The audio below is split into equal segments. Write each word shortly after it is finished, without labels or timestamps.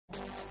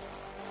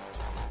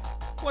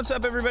What's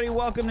up, everybody?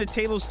 Welcome to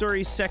Table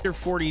Stories Sector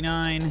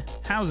 49.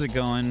 How's it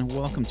going?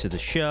 Welcome to the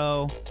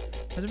show.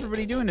 How's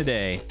everybody doing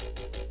today?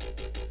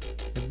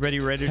 Everybody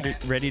ready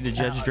to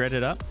judge Dredd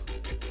it up?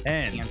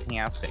 And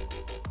Fantastic.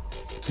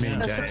 me I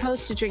and was Jay.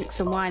 supposed to drink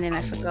some wine and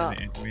I forgot.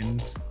 It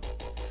wins.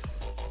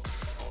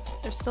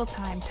 There's still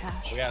time,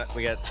 Tash. We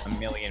got a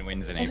million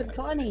wins in I April. haven't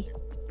got any.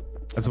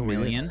 That's all we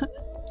need. Million?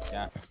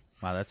 Yeah.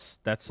 Wow, that's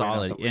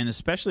solid. And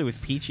especially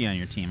with Peachy on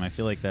your team, I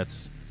feel like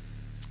that's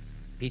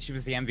Peachy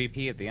was the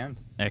MVP at the end.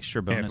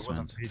 extra Yeah, if bonus it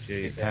wasn't wins.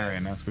 PG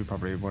carrying us, we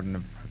probably wouldn't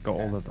have got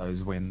all of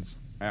those wins.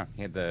 Yeah,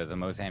 he had the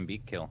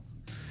Mozambique kill.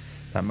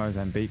 That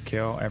Mozambique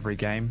kill every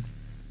game,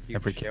 Huge.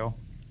 every kill.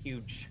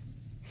 Huge.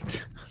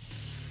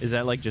 Is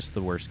that like just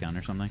the worst gun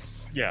or something?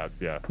 Yeah.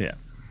 Yeah.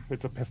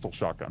 It's a pistol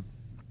shotgun.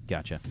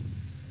 Gotcha.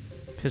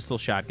 Pistol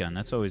shotgun.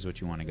 That's always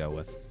what you want to go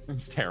with.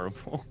 It's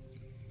terrible.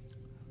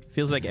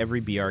 Feels like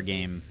every BR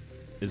game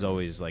is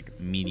always like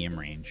medium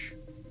range,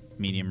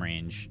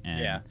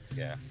 and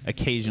Yeah.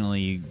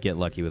 occasionally you get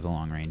lucky with a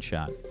long range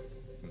shot.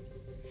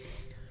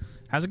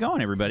 How's it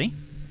going, everybody?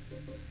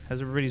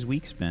 How's everybody's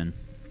weeks been?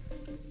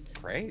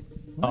 Great.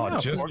 Oh, Yeah,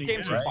 just 4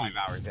 games for great. 5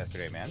 hours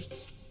yesterday, man.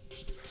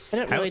 I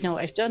don't How- really know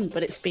what I've done,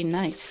 but it's been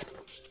nice.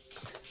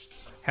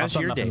 How's I've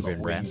done your day nothing but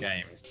been, win Brad?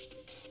 games.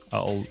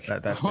 Oh,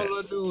 that's All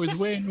it. I do is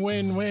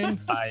win.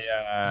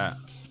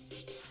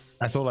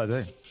 That's all I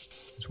do.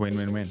 Just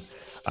win.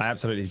 I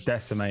absolutely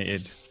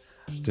decimated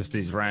just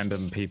these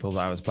random people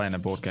that I was playing a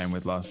board game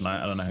with last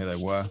night. I don't know who they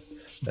were.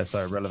 They're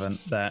so irrelevant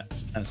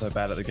and so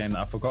bad at the game that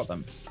I forgot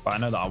them. But I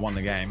know that I won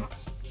the game.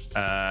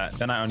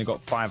 Then I only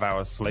got 5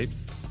 hours sleep.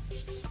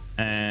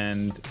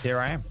 And here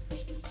I am.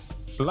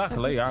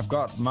 Luckily, I've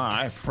got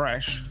my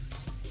fresh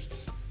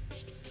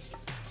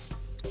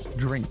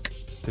drink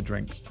to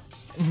drink.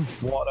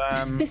 What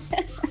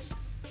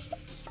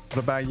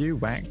about you,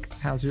 Wank?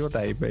 How's your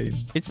day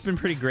been? It's been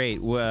pretty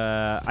great.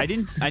 I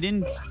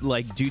didn't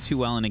like do too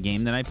well in a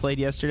game that I played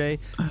yesterday,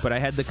 but I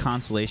had the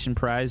consolation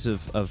prize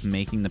of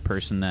making the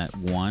person that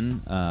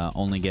won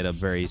only get a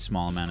very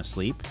small amount of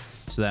sleep.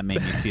 So that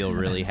made me feel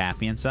really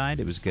happy inside.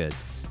 It was good.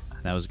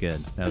 That was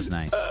good. That was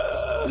nice.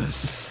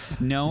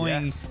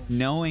 Knowing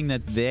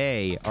that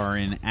they are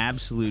in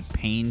absolute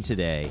pain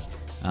today,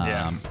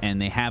 and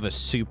they have a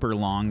super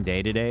long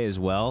day today as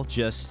well.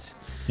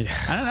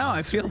 I don't know.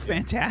 I feel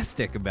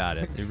fantastic about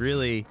it.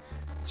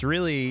 It's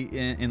really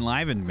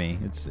enlivened me.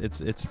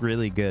 It's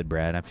really good,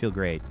 Brad. I feel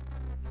great.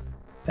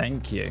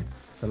 Thank you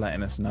for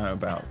letting us know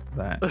about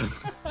that.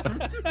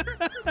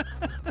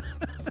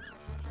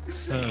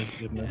 Oh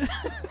goodness.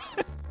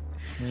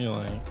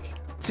 Really?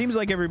 Seems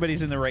like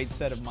everybody's in the right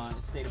state of mind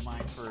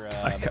for.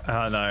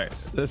 I know.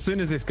 As soon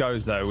as this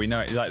goes, though, we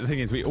know. Like the thing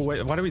is, we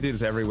always. Why do we do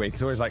this every week?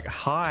 It's always like,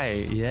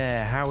 "Hi,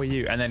 yeah, how are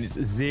you?" And then it's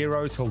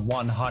 0 to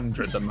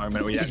 100 the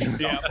moment we actually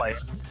start playing.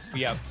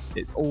 Yep.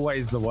 It's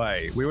always the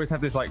way. We always have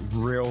this like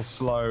real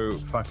slow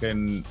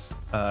fucking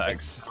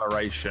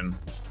acceleration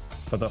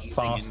for the into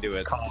fastest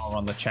it. car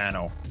on the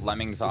channel.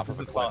 Lemmings off This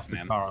of is a the cliff, fastest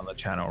man. car on the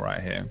channel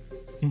right here.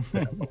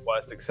 The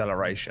worst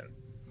acceleration.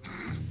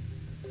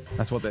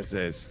 That's what this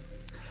is.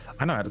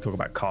 I know how to talk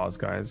about cars,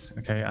 guys.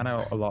 Okay, I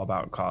know a lot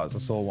about cars. I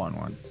saw one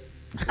once.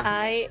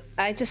 I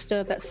just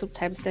know that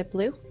sometimes they're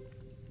blue,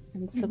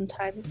 and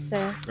sometimes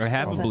they're. I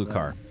have a blue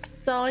car.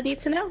 That's all I need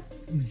to know.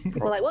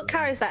 People are like, "What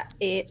car is that?"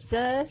 It's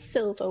a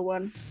silver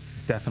one.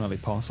 It's definitely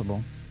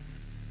possible.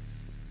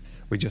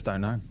 We just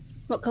don't know.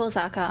 What colour's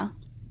our car?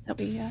 That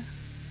we do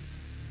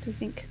you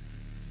think?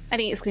 I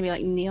think it's gonna be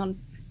like neon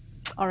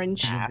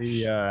orange.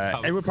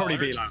 It would probably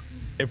be like.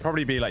 It'd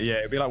probably be like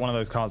it'd be like one of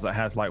those cars that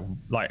has like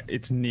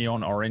it's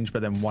neon orange,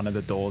 but then one of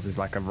the doors is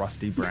like a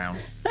rusty brown.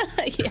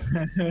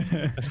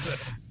 Yeah.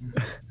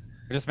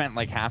 It just meant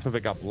like half of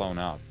it got blown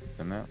up,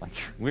 didn't it? Like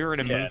we were in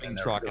a Yeah, moving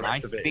no, truck, the and I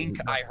rest of it think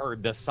is- I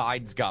heard the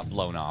sides got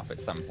blown off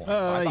at some point.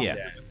 So I thought Yeah.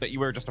 that you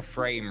were just a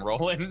frame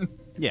rolling.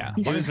 Yeah, it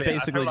was Honestly, I feel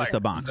basically just like a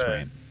box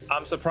frame.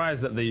 I'm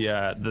surprised that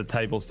the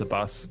tables to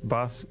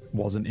bus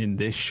wasn't in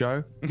this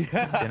show. You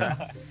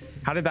know?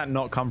 How did that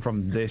not come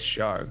from this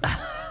show?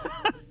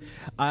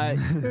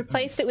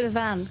 Replace it with a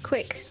van,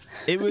 quick.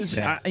 It was,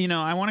 Yeah.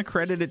 I want to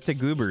credit it to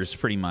Goobers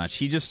pretty much.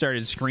 He just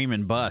started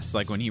screaming "bus"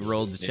 like when he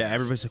rolled the chat.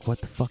 Everybody's like,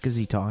 "What the fuck is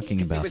he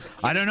talking about?"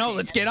 I don't know.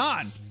 Let's get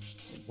on.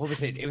 What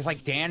was it? It was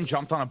like Dan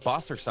jumped on a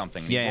bus or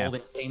something. And he Yeah. rolled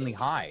insanely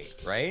high,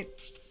 right?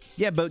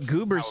 Yeah, but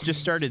Goobers just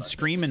started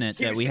screaming it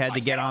that we had to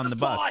get on the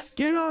bus.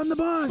 Get on the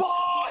bus.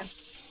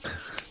 Boss!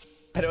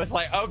 And it was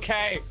like,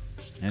 okay,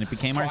 And it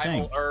became our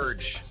thing. primal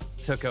urge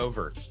took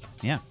over.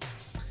 Yeah.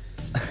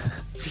 Dan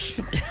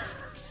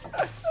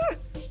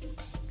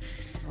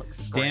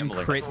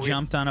Scrambling. crit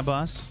jumped on a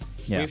bus.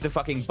 We Yeah. have to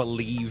fucking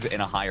believe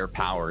in a higher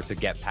power to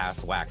get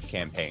past Wax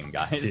campaign,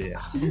 guys.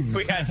 Yeah.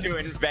 We had to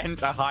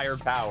invent a higher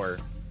power,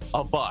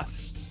 a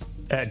bus.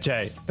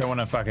 Jay, don't want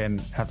to fucking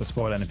have to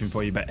spoil anything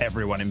for you, but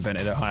everyone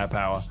invented a higher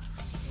power.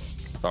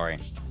 Sorry.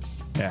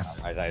 Yeah.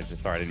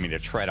 Sorry, I didn't mean to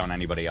tread on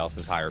anybody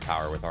else's higher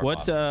power with our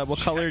What bus. what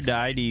color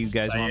die do you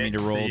guys want me to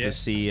roll to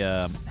see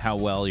how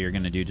well you're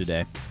going to do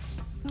today?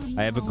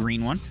 I have a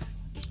green one.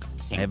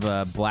 I have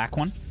a black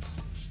one.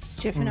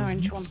 Do you have an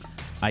orange one?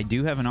 I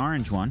do have an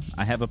orange one.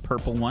 I have a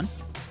purple one.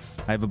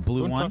 I have a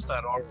blue Don't one. trust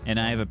that orange. And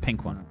I have a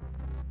pink one.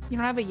 You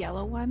don't have a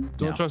yellow one?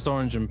 Don't No. trust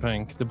orange and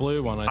pink. The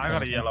blue one. I got a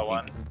think. yellow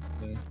one.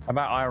 How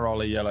about I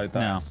roll a yellow No,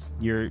 dice?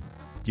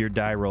 your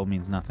die roll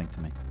means nothing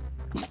to me.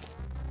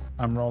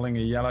 I'm rolling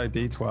a yellow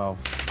d12.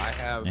 I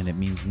have And it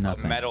means a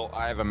nothing. metal.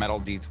 I have a metal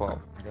D12.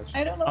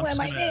 I don't know I'm where just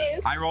mine gonna-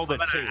 is. I rolled a I'm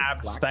 2. gonna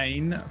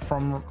abstain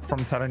from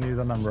telling you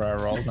the number I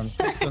rolled and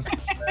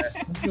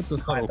Get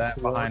this hide little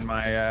that behind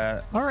my.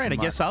 All right, I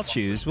my- guess I'll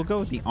choose. We'll go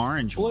with the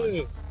orange one.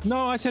 blue.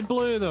 No, I said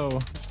blue though.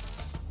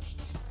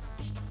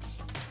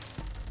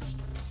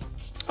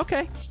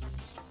 Okay.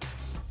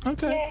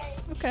 Okay.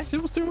 Okay.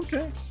 It was still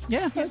okay.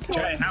 Yeah.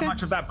 Jay, how Okay.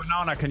 much of that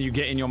banana can you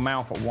get in your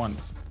mouth at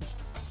once?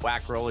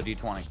 Whack, roll a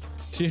D20.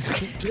 Do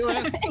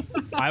it.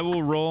 I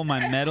will roll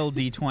my metal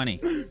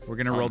D20. We're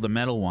gonna roll the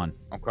metal one.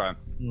 Okay.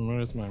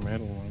 Where's my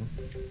metal one?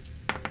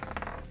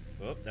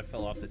 Oh, that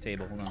fell off the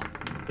table. Hold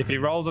on. If he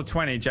rolls a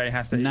 20, Jay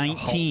has to eat the whole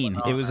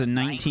 19. It was a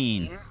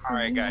 19. All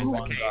right, guys.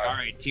 Okay. All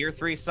right. Tier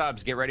 3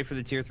 subs. Get ready for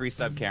the Tier 3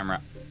 sub camera.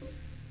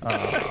 All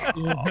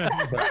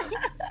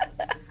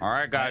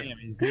right, guys. Damn,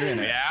 he's doing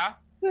it. Yeah.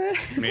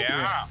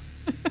 Yeah.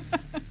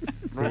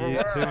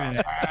 He's doing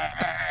it.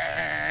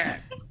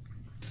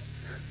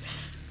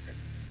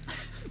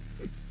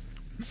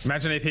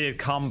 Imagine if he had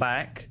come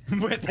back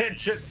With it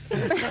just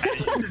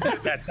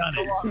that done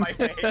it. on my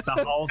face.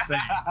 The whole thing.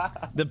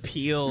 The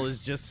peel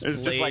is just It's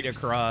splayed just like-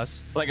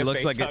 across. like it a looks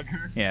face like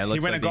hugger. yeah, it He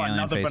looks went like and got the alien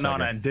another face banana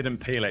hugger. and didn't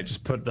peel it,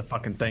 just put the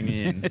fucking thing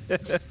in.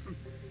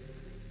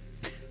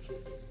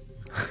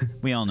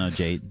 We all know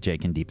Jay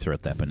can deep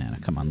throat that banana.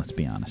 Come on, let's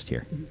be honest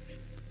here.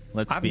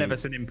 I've never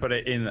seen him put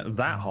it in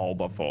that hole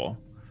before.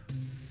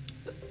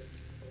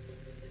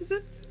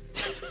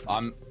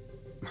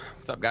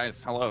 What's up,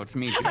 guys? Hello, it's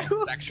me, Jay,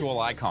 sexual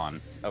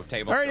icon of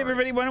table. All right, Story.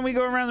 everybody, why don't we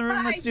go around the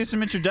room? Let's do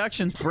some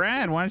introductions.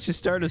 Brad, why don't you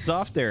start us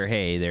off there?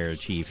 Hey there,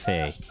 Chief.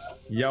 Hey.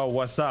 Yo,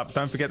 what's up?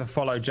 Don't forget to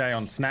follow Jay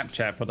on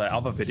Snapchat for the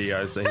other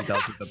videos that he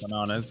does with the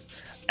bananas.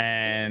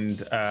 And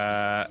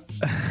that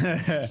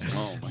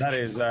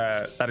is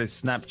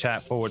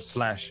Snapchat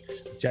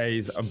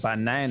 /Jay's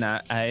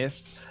Banana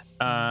Ace.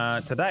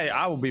 Today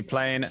I will be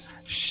playing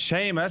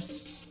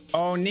Seamus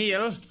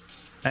O'Neill,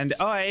 and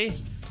I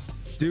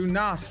do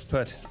not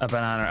put a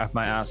banana up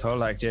my asshole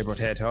like Jay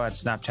Potato at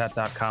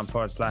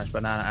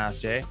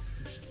snapchat.com/banana-ass-Jay.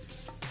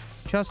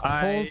 Just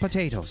whole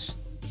potatoes.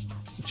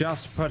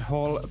 Just put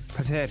whole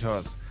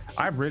potatoes.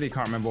 I really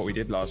can't remember what we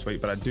did last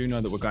week, but I do know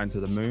that we're going to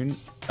the moon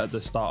at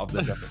the start of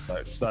this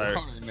episode, so it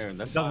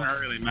That's doesn't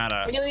really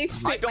matter. We're gonna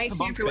split my built a two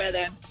bunk everywhere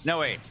bed. then. No,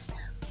 wait.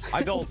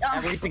 I built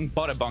everything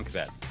but a bunk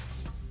bed,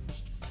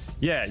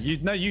 Yeah, you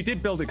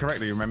did build it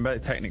correctly, remember, but I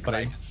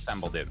technically.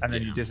 disassembled it. And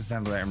then you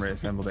disassembled it and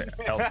reassembled it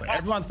elsewhere.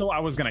 Everyone thought I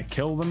was going to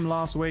kill them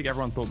last week.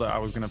 Everyone thought that I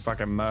was going to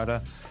fucking murder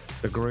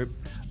the group.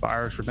 But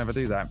Irish would never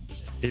do that.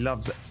 He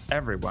loves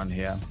everyone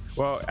here.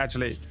 Well,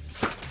 actually,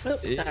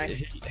 Oops,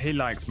 sorry. he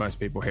likes most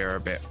people here a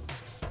bit.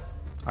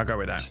 I'll go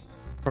with that.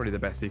 Probably the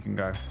best he can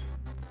go.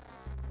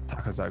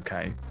 Tucker's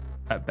okay,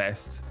 at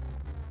best.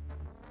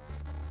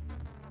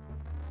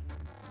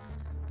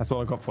 That's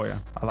all I got for you.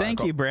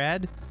 Thank you,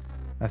 Brad.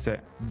 That's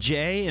it.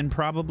 Jay and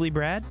probably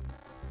Brad.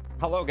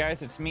 Hello,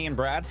 guys. It's me and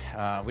Brad.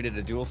 We did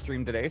a dual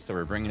stream today, so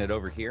we're bringing it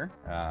over here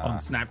On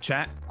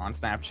Snapchat. on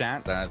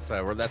Snapchat.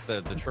 That's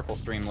the triple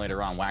stream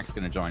later on. Wax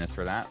going to join us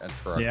for that. That's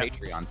for our Yeah.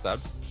 Patreon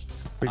subs.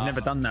 We've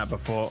never done that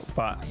before,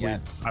 but Yeah.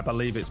 I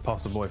believe it's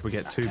possible if we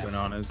get 2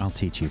 bananas. I'll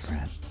teach you,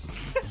 Brad.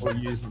 We'll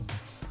use them.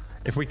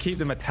 If we keep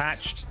them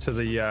attached to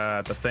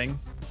the thing,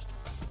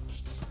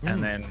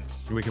 and then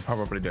we could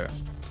probably do it.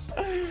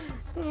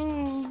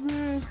 Oh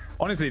man!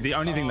 Honestly, the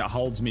only thing that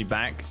holds me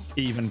back,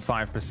 even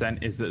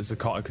 5%, is that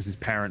Zakota, because his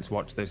parents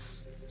watch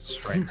this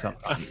stream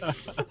sometimes.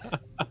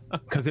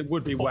 Because it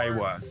would be way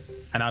worse.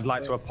 And I'd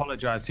like to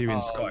apologize to you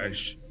in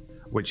Scottish,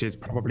 which is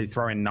probably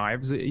throwing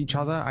knives at each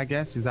other. I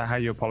guess is that how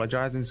you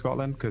apologize in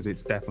Scotland? Because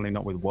it's definitely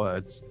not with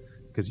words.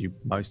 Because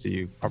most of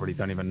you probably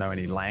don't even know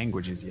any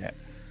languages yet.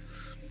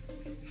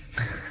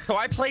 So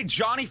I played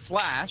Johnny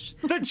Flash.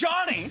 The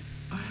Johnny!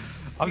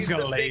 I'm He's just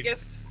gonna the leave.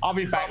 biggest, I'll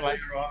be back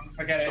toughest, later on.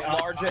 Forget it. the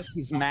largest.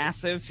 He's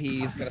massive.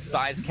 He's got a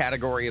size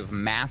category of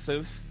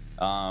massive.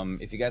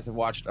 If you guys have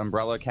watched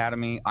Umbrella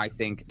Academy, I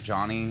think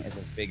Johnny is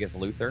as big as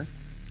Luther.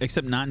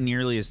 Except not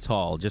nearly as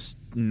tall. Just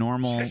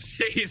normal.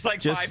 He's like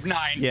Just 5'9".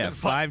 Yeah,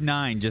 Just like-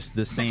 5'9", just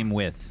the same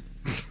width.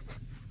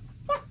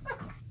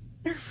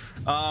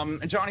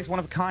 And Johnny's one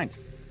of a kind.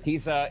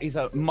 He's a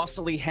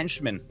muscly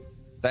henchman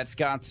that's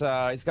got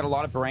he's got a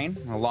lot of brain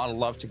and a lot of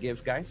love to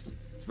give, guys.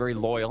 He's very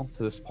loyal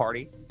to this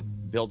party.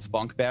 Builds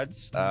bunk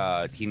beds.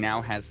 He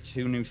now has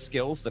 2 new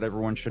skills that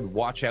everyone should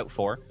watch out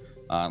for.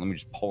 Let me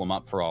just pull them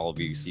up for all of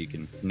you so you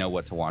can know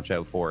what to watch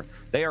out for.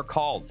 They are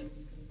called,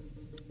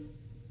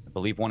 I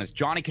believe one is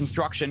Johnny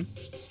Construction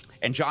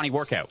and Johnny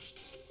Workout.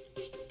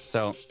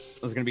 So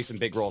those are going to be some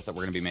big rolls that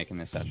we're going to be making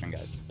this session,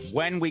 guys.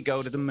 When we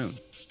go to the moon.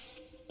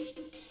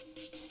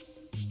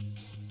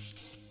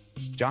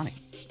 Johnny.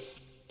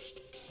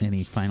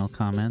 Any final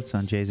comments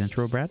on Jay's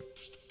intro, Brad?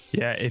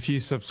 Yeah, if you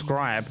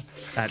subscribe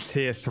at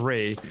tier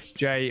 3,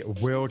 Jay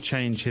will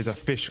change his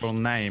official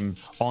name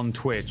on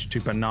Twitch to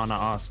Banana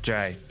Ass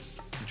Jay.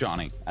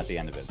 Johnny at the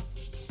end of it.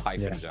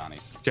 Hyphen Yeah. Johnny.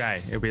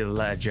 Jay, it'll be the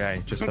letter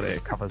J, just so that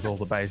it covers all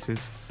the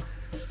bases.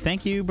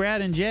 Thank you,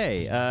 Brad and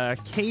Jay.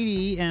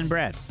 Katie and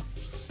Brad.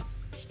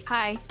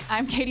 Hi,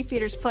 I'm Katie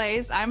Peters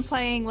Plays. I'm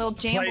playing Lil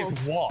Jambles.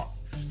 Plays what?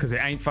 Because it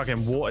ain't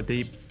fucking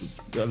Waterdeep,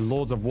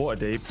 Lords of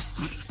Waterdeep.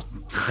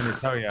 Can I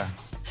tell you? It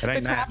The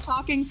ain't crap that.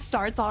 talking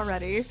starts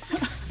already.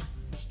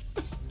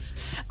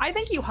 I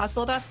think you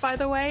hustled us, by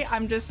the way.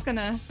 I'm just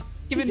gonna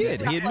give He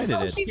did. He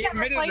admitted it. She's He never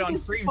admitted played it on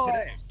this stream before.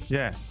 today.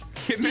 Yeah.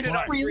 He admitted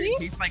on Really?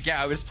 stream. He's like,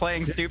 yeah, I was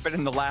playing stupid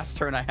in the last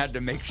turn. I had to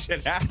make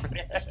shit happen.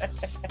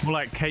 More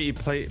like Katie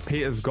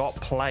Peters got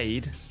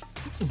played.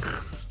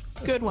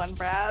 Good one,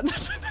 Brad.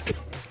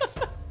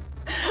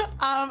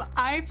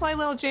 I play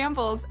Lil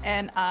Jambles,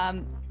 and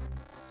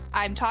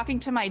I'm talking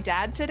to my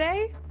dad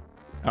today.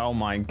 Oh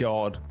my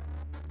god.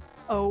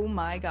 Oh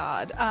my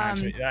god.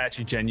 That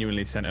actually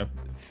genuinely sent a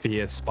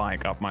fear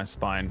spike up my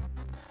spine.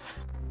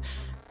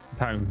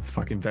 That's how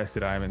fucking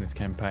invested I am in this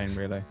campaign,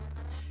 really.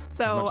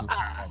 So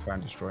I'll try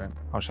and destroy it.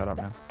 I'll shut up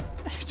now.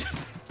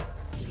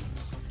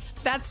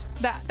 that's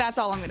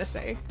all I'm gonna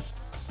say,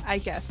 I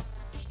guess,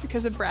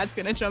 because if Brad's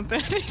gonna jump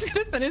in, he's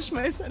gonna finish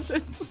my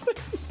sentence.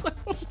 So,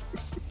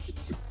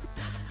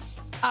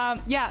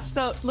 yeah.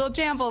 So Lil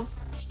Jambles,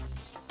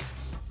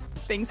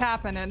 things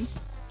happening.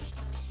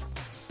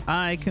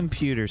 I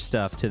computer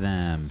stuff to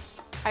them.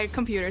 I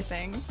computer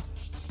things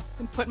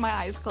and put my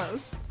eyes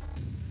closed.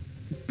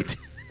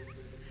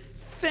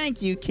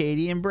 Thank you,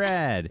 Katie and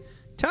Brad.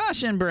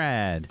 Tosh and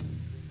Brad.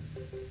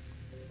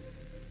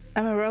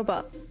 I'm a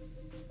robot.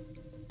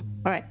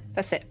 All right,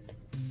 that's it.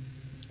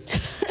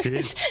 She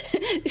is.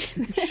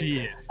 She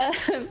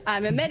is.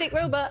 I'm a medic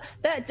robot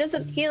that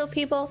doesn't heal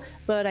people,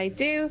 but I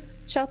do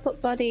chop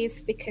up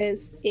bodies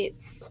because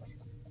it's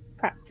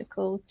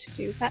practical to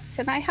do that.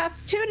 And I have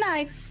 2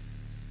 knives.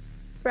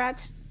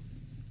 Brad.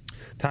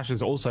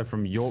 Tasha's also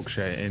from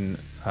Yorkshire in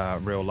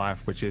real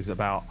life, which is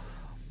about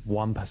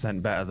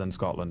 1% better than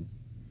Scotland.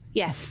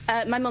 Yeah,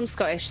 my mum's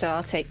Scottish, so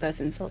I'll take those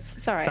insults.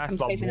 It's all right. That's I'm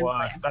saving the them for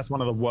worst. later. That's one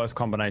of the worst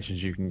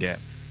combinations you can get.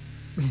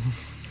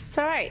 It's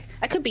all right.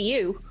 I could be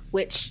you,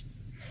 which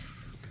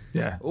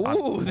Yeah.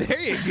 Ooh, there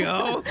you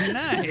go.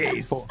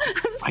 Nice. I'm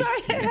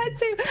sorry I had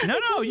to.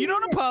 No, you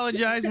don't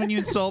apologize when you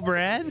insult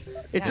Brad.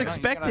 It's no, you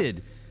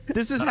expected.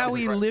 This is how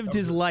he lived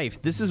his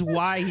life. This is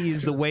why he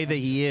is the way that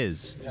he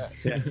is.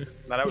 Yeah.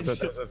 No,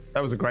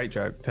 that was a great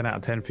joke. 10 out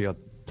of 10 for your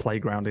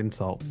playground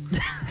insult.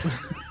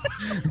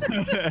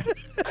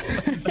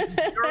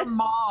 You're a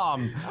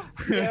mom.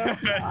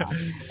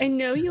 I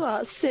know you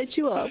are. Set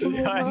you up.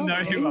 I know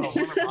you are.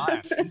 What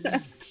am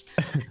I?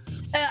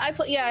 I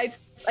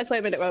play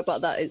a minute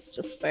robot that is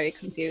just very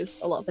confused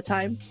a lot of the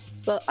time.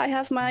 But I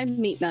have my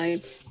meat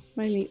knives,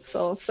 my meat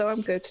saw, so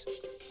I'm good.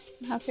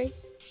 I'm happy.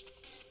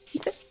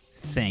 That's it.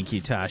 Thank you,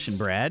 Tosh and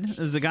Brad.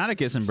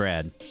 Zagonicus and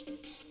Brad.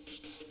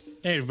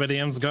 Hey everybody,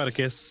 I'm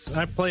Zgodicus.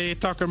 I play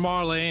Tucker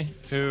Marley,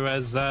 who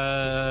is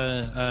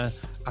a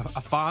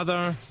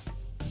father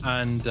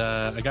and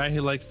a guy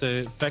who likes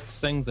to fix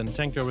things and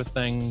tinker with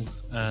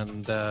things,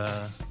 and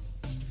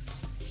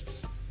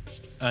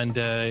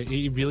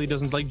he really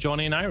doesn't like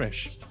Johnny and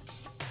Irish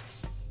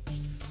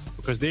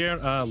because they're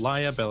a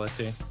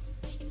liability.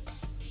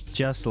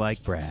 Just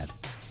like Brad.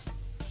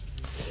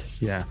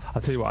 Yeah,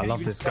 I'll tell you what, I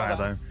love this guy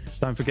though.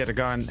 Don't forget to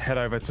go and head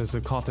over to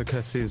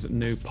Zukoticus's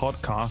new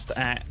podcast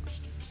at...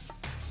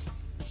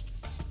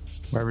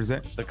 Where is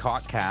it? The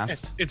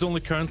Cockcast. It's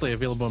only currently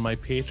available on my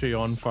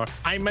Patreon for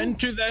I'm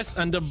into this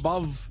and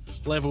above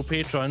level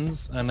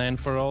patrons, and then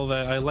for all the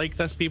I like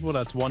this people,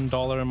 that's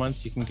 $1 a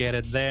month. You can get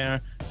it there.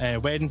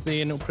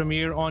 Wednesday, and it'll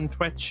premiere on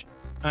Twitch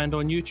and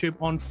on YouTube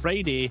on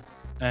Friday.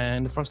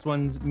 And the first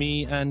one's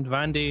me and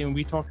Vandy, and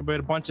we talk about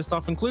a bunch of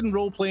stuff, including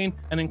role playing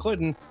and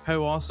including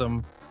how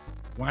awesome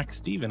Wax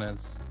Steven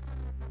is.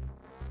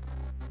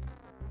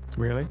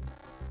 Really?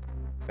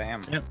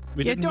 Bam. Yep.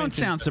 We Yeah, didn't don't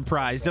mention- sound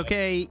surprised,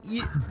 okay?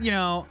 You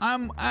know,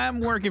 I'm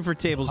working for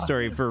Table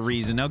Story for a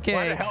reason, Why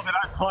okay? the hell did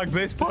I plug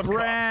this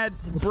podcast?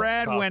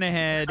 Brad went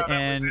ahead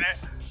and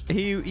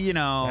he,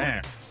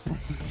 Man,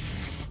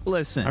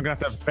 listen. I'm going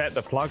to have to vet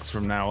the plugs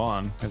from now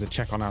on. I have to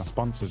check on our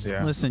sponsors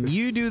here. Listen,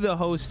 you do the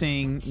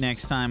hosting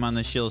next time on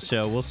the Shill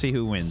Show. We'll see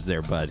who wins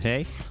there, bud.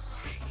 Hey?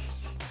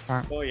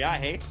 Oh yeah,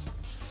 hey.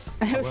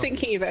 I was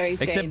thinking about it.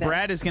 Except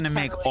Brad is going to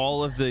make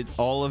all of the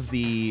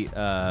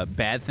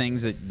bad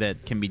things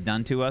that can be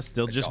done to us.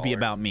 They'll just be dollar.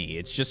 about me.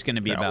 It's just going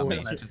to be about me.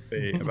 Just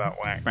be about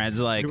Wax. Brad's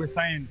like,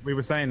 We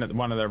were saying that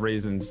one of the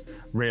reasons,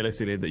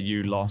 realistically, that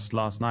you lost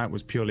last night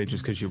was purely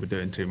just because you were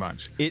doing too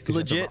much. it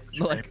 'Cause you had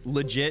to rush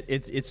legit.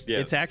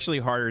 It's actually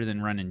harder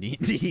than running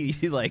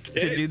D&D. Like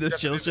to is, do the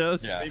Shill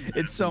shows. Yeah.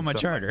 It's so much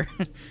Stuff like harder.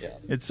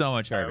 It's so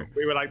much harder.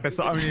 We were like, that's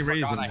the only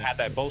reason. I had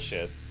that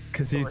bullshit.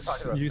 Because That's what we're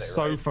talking about you today,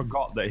 so right?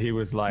 forgot that he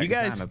was like. You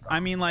guys, Xanathar.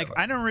 I mean, like,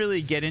 I don't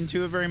really get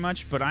into it very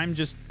much, but I'm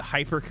just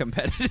hyper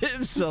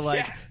competitive. So,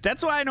 like,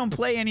 that's why I don't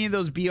play any of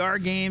those BR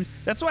games.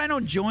 That's why I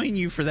don't join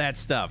you for that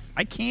stuff.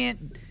 I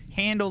can't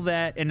handle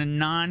that in a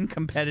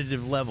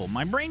non-competitive level.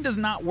 My brain does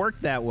not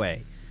work that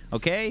way,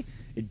 okay?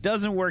 It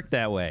doesn't work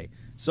that way.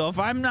 So if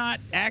I'm not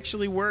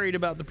actually worried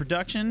about the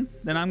production,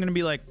 then I'm going to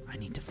be like, I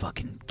need to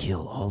fucking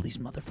kill all these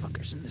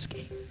motherfuckers in this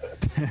game.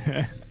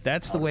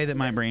 That's the way that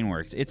my brain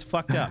works. It's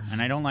fucked up, and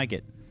I don't like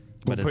it.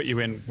 We'll put you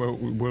in.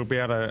 We'll be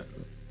able to...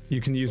 You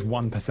can use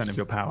 1% of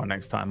your power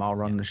next time. I'll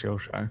run the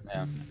shield show.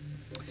 Yeah.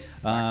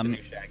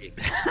 Shaggy.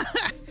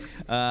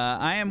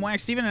 I am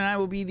Wax Steven, and I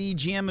will be the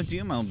GM of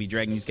Doom. I will be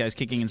dragging these guys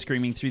kicking and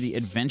screaming through the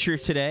adventure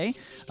today.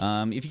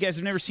 If you guys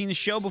have never seen the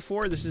show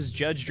before, this is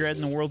Judge Dredd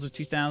in the Worlds of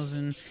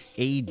 2000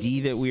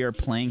 AD that we are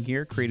playing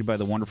here, created by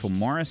the wonderful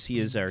Morris. He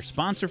is our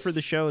sponsor for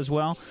the show as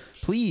well.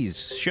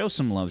 Please show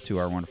some love to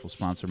our wonderful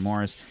sponsor,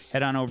 Morris.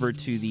 Head on over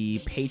to the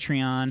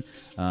Patreon,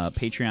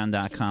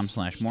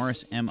 patreon.com/Morris,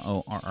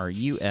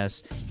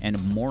 Morrus,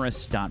 and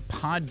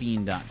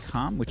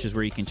morris.podbean.com, which is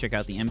where you can check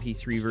out the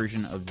MP3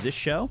 version of this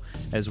show,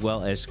 as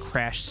well as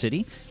Crash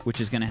City,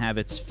 which is going to have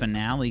its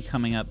finale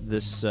coming up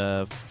this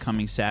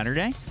coming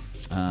Saturday.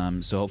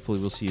 So hopefully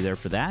we'll see you there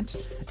for that.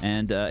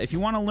 And if you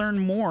want to learn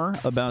more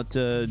about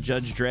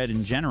Judge Dredd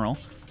in general,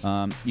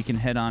 you can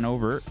head on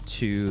over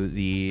to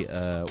the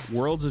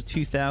Worlds of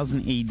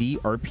 2000 AD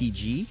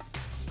RPG.com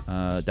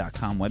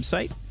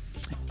website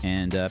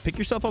and pick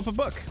yourself up a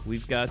book.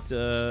 We've got,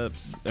 we're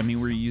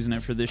using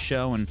it for this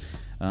show, and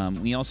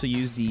we also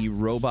use the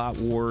Robot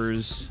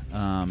Wars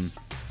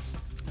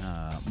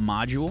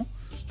module,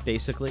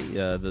 basically,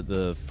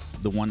 the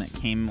one that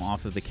came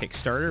off of the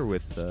Kickstarter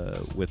with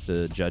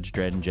the Judge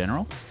Dredd in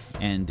general,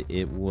 and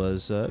it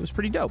was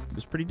pretty dope. It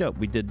was pretty dope.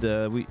 We did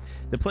the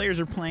players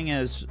are playing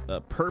as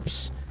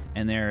perps,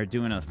 and they're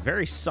doing a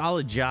very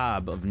solid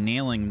job of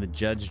nailing the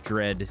Judge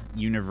Dredd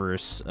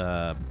universe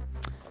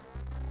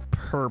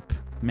perp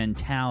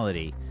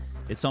mentality.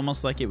 It's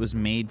almost like it was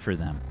made for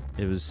them.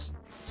 It was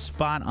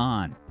spot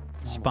on.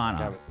 Spot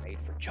on. That was made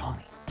for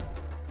Johnny.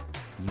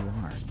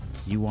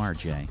 You are,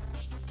 Jay.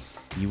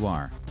 You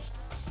are.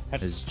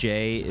 As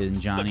Jay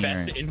and Johnny the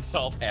best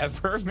insult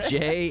ever, man.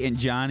 Jay and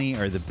Johnny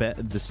are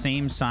the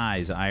same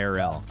size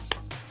IRL.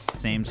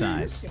 Same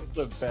size. It's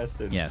the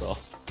best insult.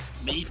 Yes.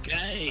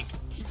 Beefcake.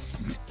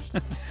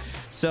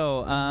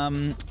 So,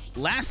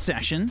 last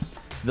session,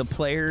 the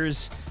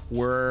players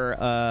were,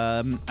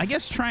 I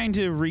guess, trying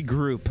to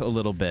regroup a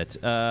little bit.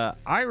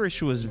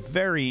 Irish was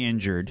very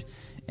injured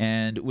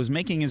and was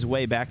making his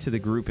way back to the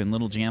group in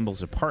Little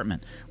Jamble's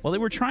apartment. While they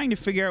were trying to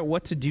figure out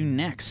what to do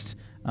next,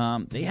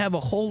 they have a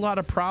whole lot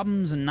of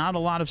problems and not a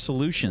lot of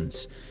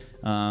solutions.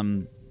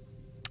 And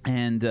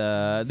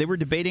they were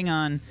debating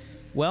on,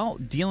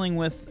 dealing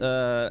with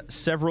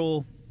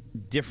several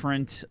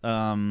different,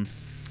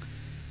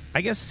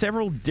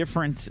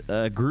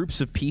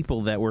 groups of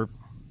people that were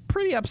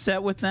pretty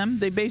upset with them.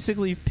 They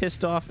basically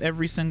pissed off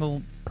every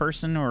single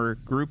person or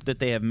group that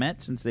they have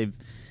met since they've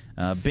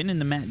been in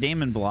the Matt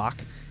Damon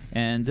block,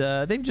 and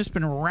they've just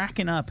been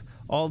racking up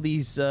all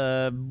these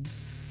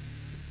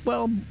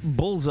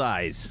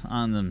bullseyes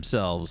on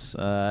themselves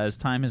as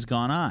time has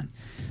gone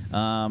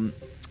on.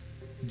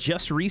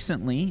 Just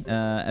recently,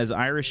 as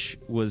Irish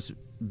was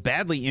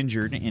badly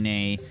injured in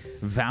a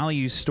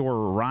value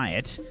store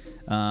riot,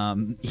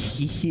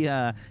 he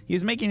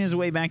was making his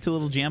way back to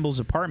Little Jamble's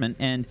apartment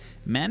and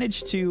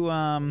managed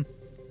to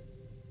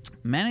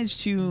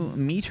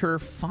meet her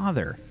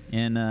father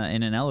in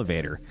an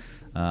elevator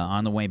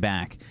on the way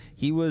back.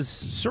 He was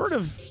sort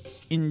of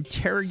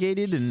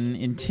interrogated and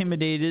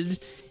intimidated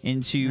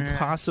into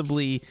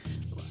possibly.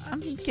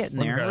 I'm getting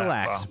there.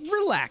 Relax.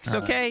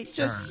 Okay,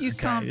 just you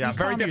calm. Yeah, you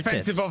very calm your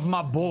defensive tits. of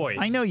my boy.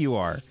 I know you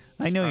are.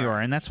 You are,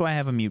 and that's why I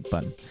have a mute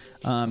button.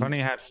 I've only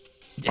had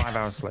 5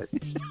 hours sleep.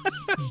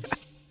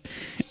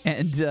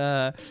 And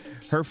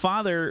her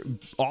father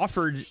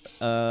offered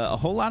a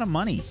whole lot of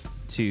money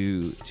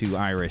to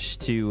Irish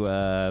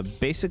to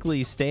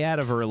basically stay out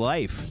of her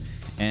life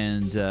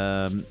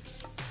and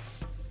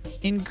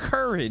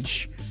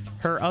encourage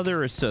her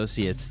other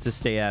associates to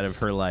stay out of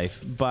her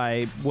life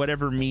by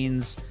whatever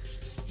means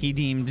he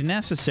deemed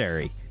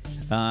necessary.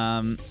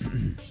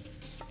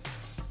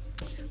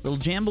 Little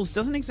Jambles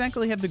doesn't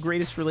exactly have the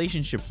greatest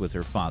relationship with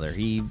her father.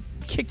 He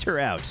kicked her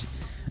out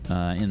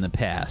in the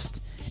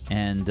past.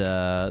 And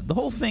the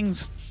whole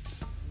thing's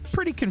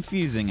pretty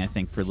confusing, I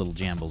think, for Little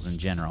Jambles in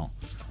general.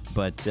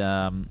 But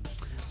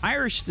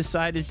Irish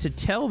decided to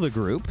tell the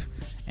group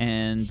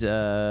and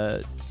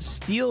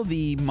steal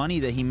the money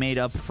that he made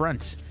up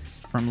front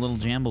from Little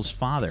Jamble's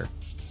father.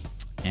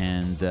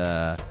 And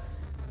the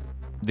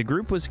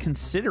group was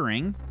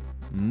considering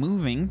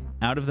moving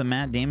out of the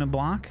Matt Damon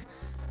block,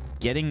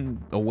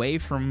 getting away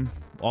from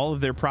all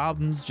of their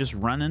problems, just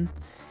running.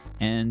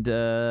 And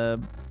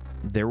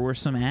there were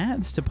some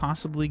ads to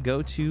possibly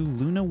go to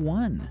Luna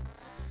 1,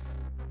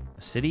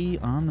 a city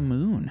on the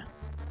moon.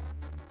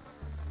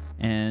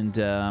 And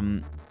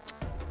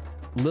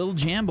Lil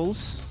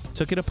Jambles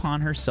took it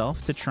upon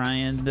herself to try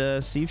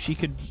and see if she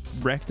could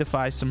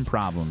rectify some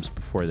problems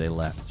before they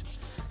left.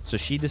 So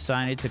she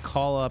decided to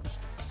call up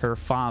her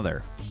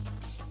father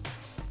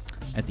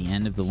at the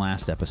end of the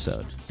last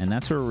episode. And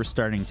that's where we're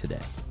starting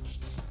today.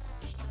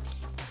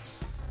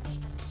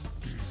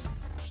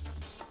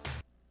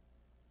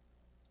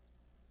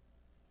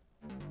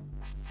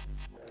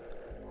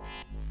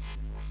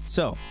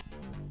 So,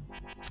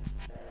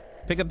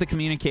 pick up the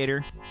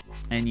communicator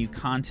and you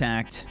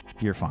contact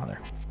your father.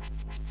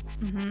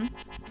 Mm-hmm.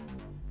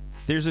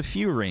 There's a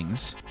few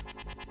rings,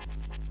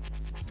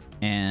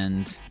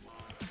 and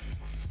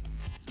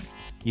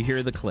you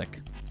hear the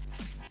click.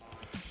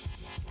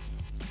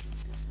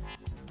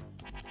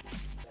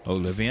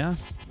 Olivia?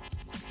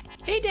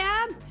 Hey,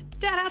 Dad.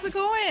 Dad, how's it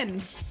going?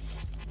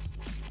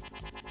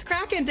 It's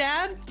cracking,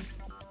 Dad.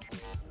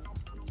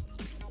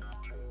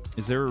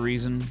 Is there a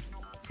reason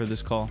for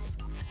this call?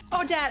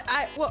 Oh, Dad.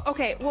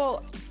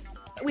 Well,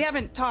 we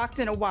haven't talked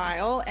in a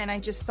while, and I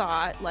just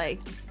thought, like,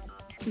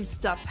 some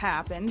stuff's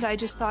happened. I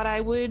just thought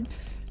I would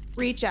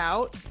reach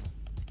out.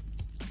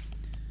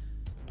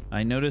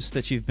 I noticed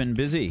that you've been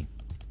busy.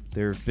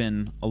 There have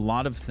been a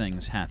lot of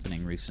things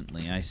happening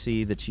recently. I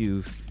see that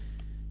you've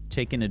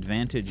taken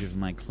advantage of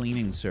my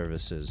cleaning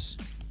services.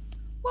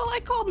 Well, I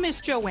called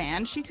Miss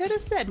Joanne. She could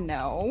have said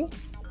no.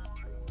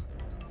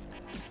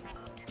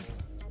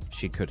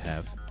 She could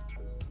have.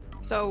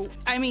 So,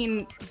 I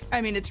mean,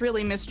 it's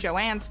really Miss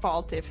Joanne's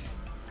fault if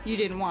you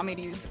didn't want me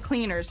to use the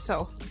cleaners.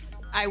 So,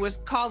 I was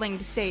calling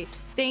to say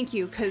thank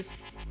you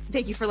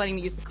for letting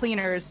me use the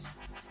cleaners.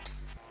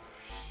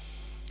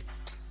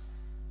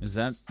 Is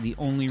that the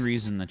only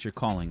reason that you're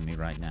calling me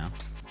right now?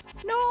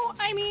 No,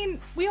 I mean,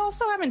 we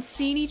also haven't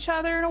seen each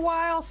other in a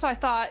while, so I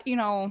thought,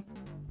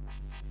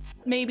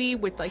 maybe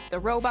with like the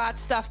robot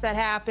stuff that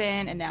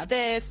happened and now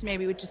this,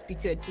 maybe it would just be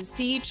good to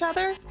see each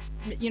other,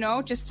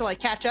 just to like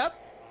catch up.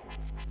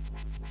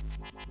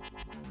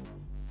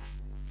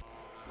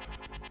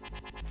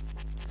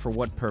 For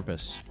what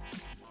purpose?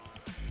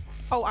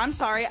 Oh, I'm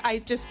sorry. I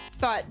just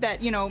thought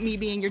that, me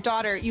being your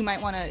daughter, you might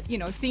want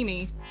to, see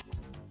me.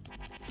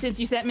 Since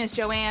you sent Miss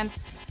Joanne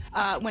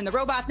when the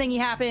robot thingy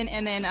happened,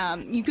 and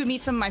then you could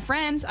meet some of my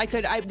friends.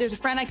 There's a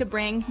friend I could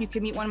bring. You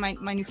could meet one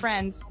of my new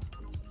friends.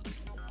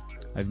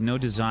 I have no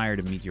desire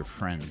to meet your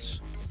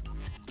friends.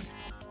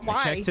 Why?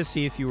 I checked to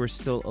see if you were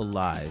still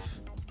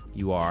alive.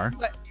 You are.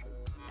 But,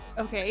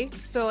 okay,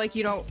 so like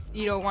you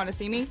don't want to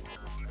see me?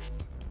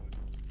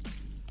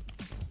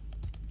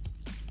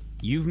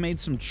 You've made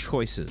some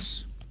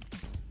choices.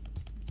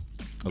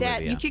 Dad,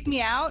 Olivia. you kicked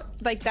me out?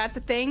 Like that's a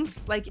thing?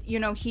 Like,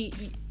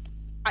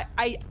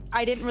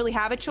 I didn't really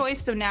have a choice,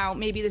 so now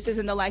maybe this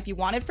isn't the life you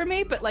wanted for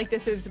me, but like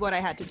this is what I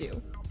had to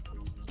do.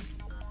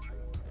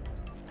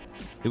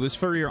 It was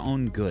for your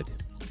own good.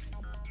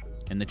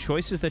 And the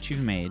choices that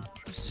you've made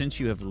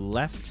since you have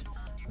left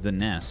the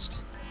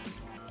nest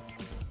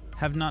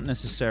have not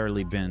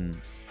necessarily been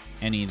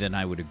any that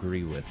I would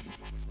agree with.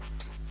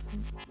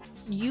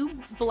 You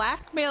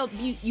blackmailed,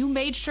 you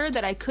made sure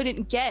that I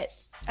couldn't get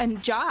a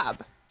job.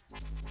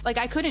 Like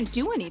I couldn't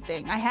do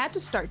anything. I had to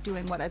start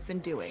doing what I've been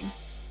doing.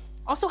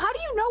 Also, how do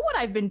you know what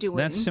I've been doing?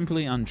 That's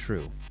simply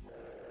untrue.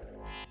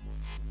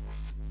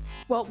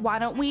 Well, why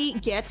don't we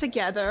get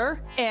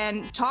together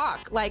and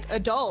talk like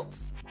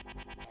adults,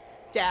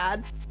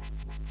 Dad?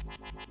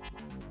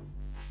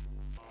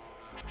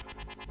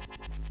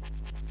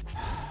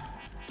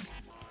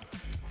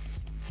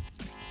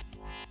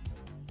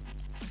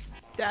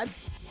 Dad?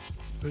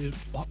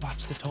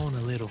 Watch the tone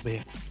a little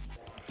bit.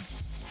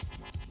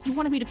 You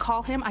wanted me to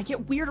call him? I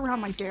get weird around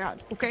my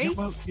dad, okay? Yeah,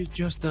 well, you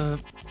just,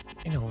 don't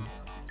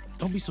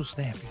be so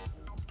snappy.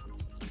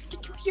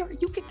 Did you hear?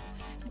 You can...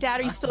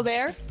 Dad, are you still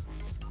there?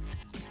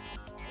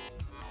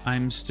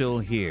 I'm still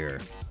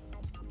here.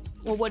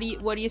 Well, what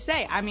do you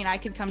say? I mean, I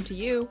could come to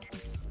you.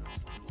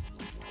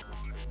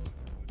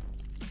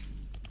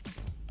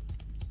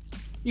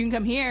 You can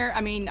come here. I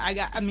mean,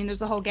 there's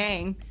the whole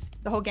gang.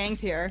 The whole gang's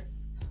here.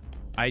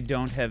 I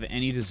don't have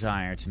any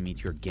desire to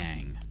meet your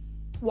gang.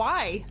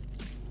 Why?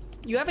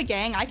 You have a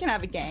gang. I can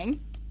have a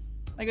gang.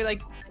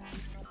 Like.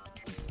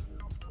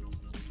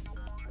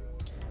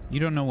 You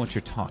don't know what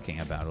you're talking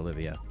about,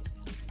 Olivia.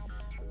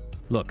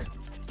 Look.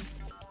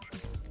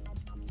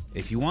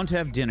 If you want to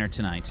have dinner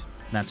tonight,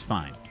 that's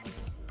fine.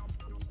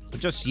 But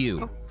just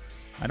you. Oh.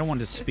 I don't want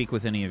to speak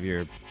with any of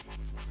your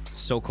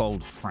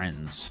so-called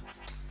friends.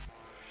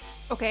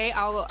 Okay,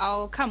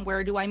 I'll come.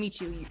 Where do I meet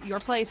you?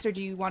 Your place, or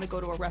do you want to go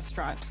to a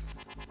restaurant?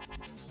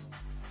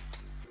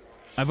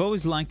 I've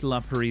always liked La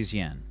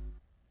Parisienne.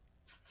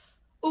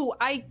 Ooh,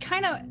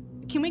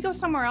 can we go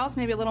somewhere else?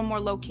 Maybe a little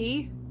more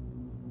low-key?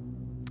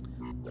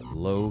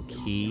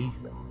 Low-key?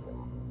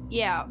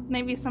 Yeah,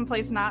 maybe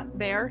someplace not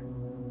there.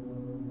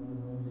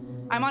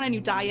 I'm on a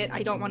new diet.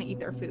 I don't want to eat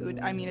their food.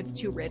 I mean, it's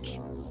too rich.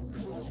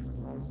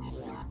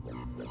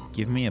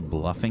 Give me a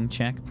bluffing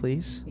check,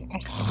 please.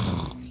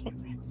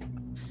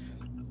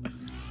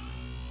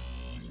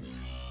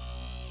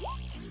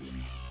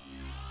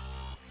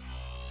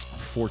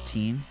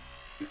 14.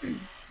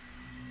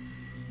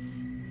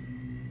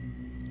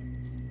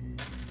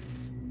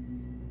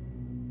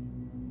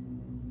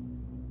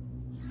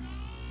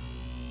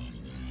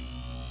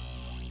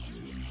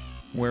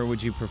 Where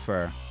would you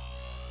prefer?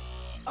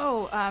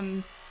 Oh,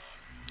 I'm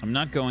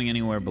not going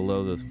anywhere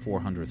below the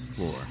 400th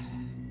floor.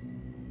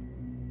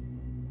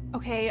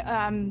 Okay,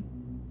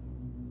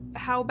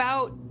 how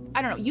about,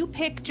 I don't know, you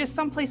pick just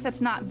someplace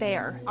that's not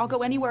there. I'll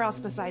go anywhere else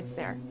besides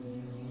there.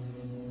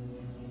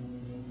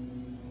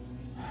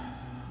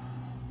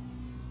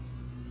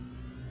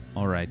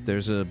 All right,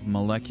 there's a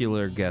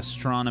molecular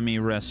gastronomy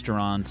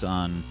restaurant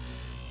on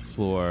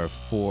floor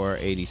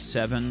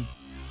 487.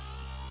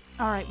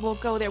 All right, we'll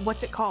go there.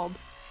 What's it called?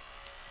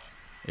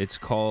 It's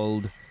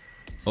called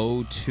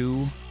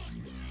O2.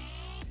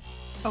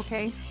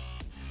 Okay.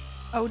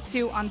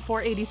 O2 on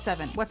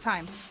 487. What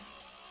time?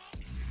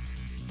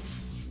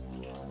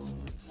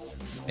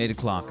 8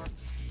 o'clock.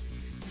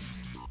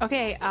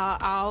 Okay,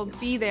 I'll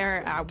be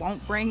there. I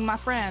won't bring my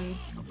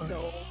friends.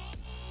 So,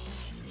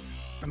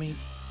 I mean,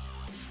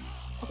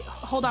 okay,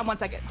 hold on one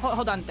second.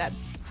 Hold on, Dad.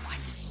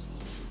 What?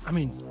 I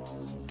mean,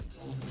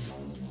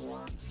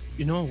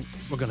 you know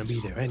we're gonna be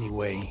there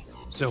anyway,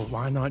 so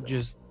why not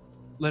just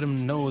let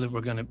them know that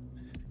we're gonna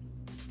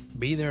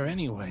be there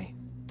anyway?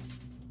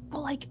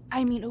 Well, like,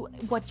 I mean,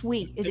 what's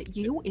we? Is it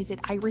you? Is it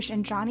Irish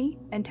and Johnny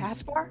and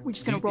Taskbar? We're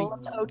just gonna roll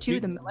up to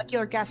O2, the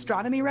molecular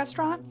gastronomy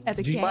restaurant, as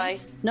a gang? Why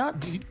not?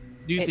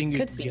 Do you It think you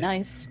could can be get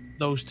nice.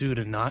 those two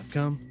to not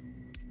come?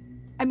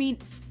 I mean,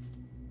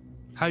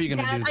 How are you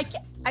gonna Dad, do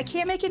that? I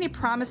can't make any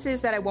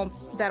promises that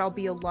I'll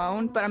be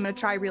alone, but I'm gonna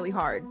try really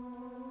hard.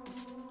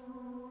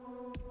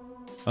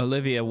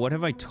 Olivia, what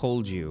have I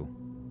told you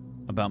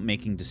about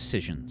making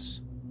decisions?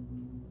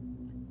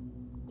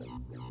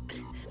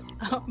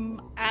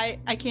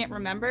 I can't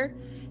remember.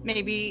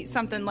 Maybe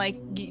something like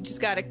you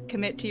just gotta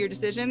commit to your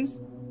decisions.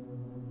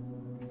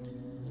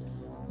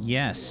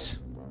 Yes.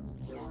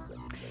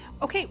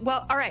 Okay,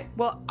 well, all right.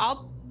 Well,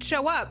 I'll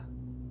show up.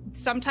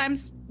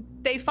 Sometimes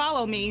they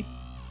follow me.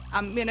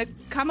 I'm gonna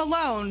come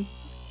alone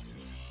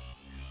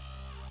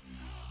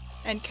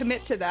and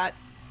commit to that.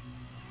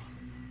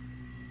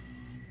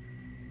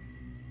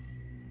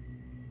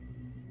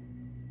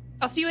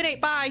 I'll see you at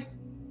 8. Bye.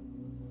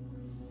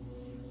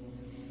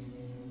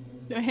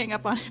 Did I hang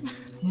up on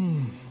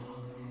him?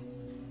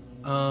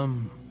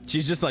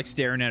 She's just like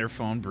staring at her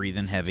phone,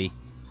 breathing heavy.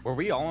 Were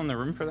we all in the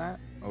room for that?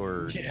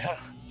 Or Yeah,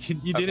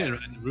 you did it right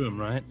in the room,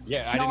 right?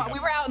 yeah, I No, didn't. we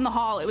were out in the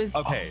hall. It was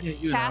Okay. Yeah,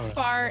 you and I were-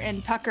 Taskbar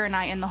and Tucker and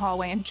I in the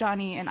hallway, and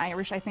Johnny and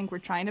Irish, I think, were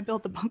trying to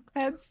build the bunk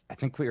beds. I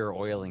think we were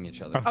oiling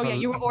each other. Oh, yeah,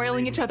 you were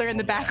oiling each other in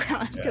the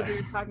background because we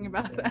were talking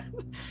about that.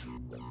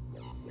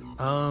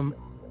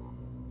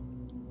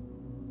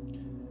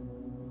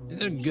 Is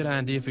it a good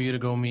idea for you to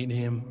go meet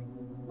him?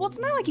 Well, it's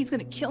not like he's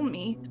gonna kill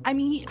me. I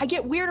mean, I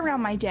get weird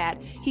around my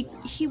dad.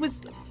 He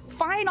was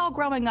fine all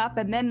growing up,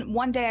 and then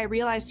one day I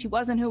realized he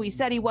wasn't who he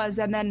said he was,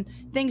 and then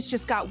things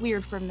just got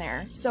weird from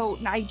there. So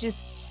I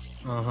just,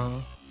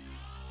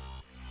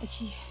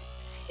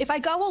 if I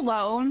go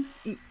alone,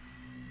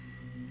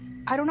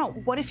 I don't know.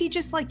 What if he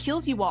just like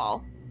kills you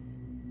all?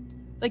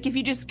 Like if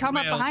you just come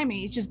up Well- behind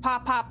me, it's just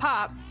pop, pop,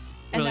 pop,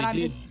 and Well, then he I'm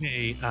did just.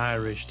 pay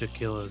Irish to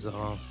kill us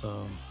all,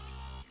 so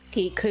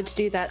He could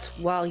do that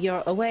while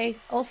you're away,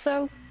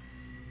 also.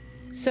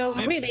 So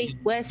Maybe really,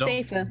 we're don't-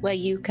 safer where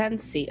you can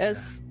see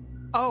us.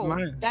 Oh,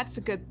 Mine- that's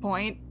a good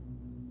point.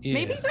 yeah.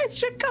 Maybe you guys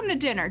should come to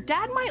dinner.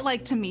 Dad might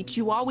like to meet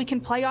you all. We can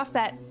play off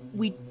that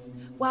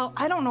well,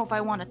 I don't know if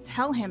I want to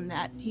tell him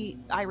that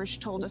Irish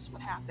told us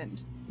what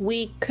happened.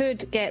 We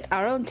could get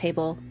our own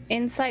table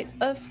inside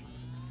of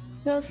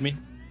yours. I mean,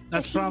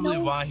 that's If he probably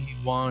knows- why he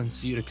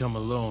wants you to come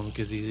alone,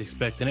 because he's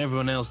expecting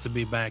everyone else to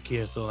be back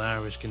here so the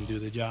Irish can do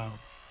the job.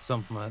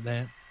 Something like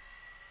that.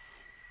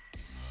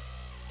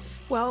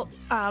 Well,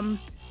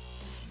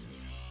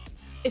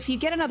 if you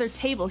get another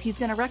table, he's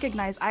going to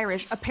recognize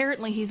Irish.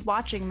 Apparently, he's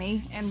watching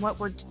me and what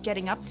we're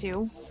getting up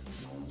to.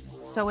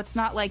 So it's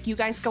not like you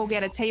guys go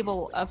get a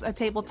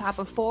tabletop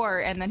of 4,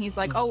 and then he's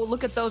like, "Oh,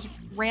 look at those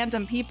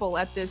random people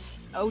at this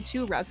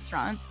O2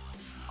 restaurant."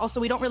 Also,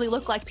 we don't really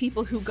look like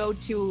people who go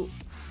to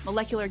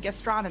molecular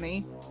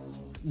gastronomy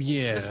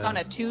Yeah. just on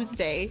a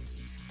Tuesday.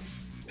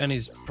 And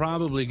he's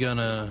probably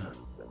gonna.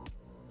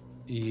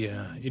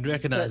 Yeah, he'd But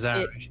recognize it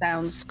Irish.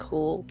 sounds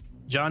cool.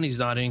 Johnny's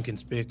not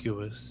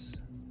inconspicuous.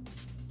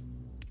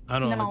 I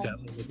don't No.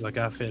 exactly look like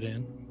I fit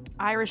in.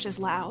 Irish is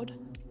loud.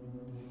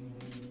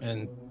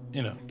 And,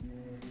 you know,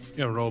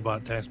 you're a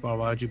robot, Taskbar.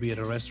 Why'd you be at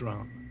a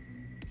restaurant?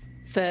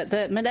 For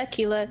the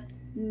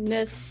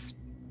molecularness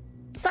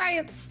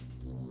science.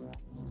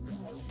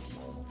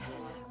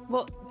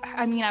 Well,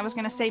 I mean, I was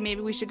gonna say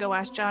maybe we should go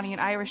ask Johnny and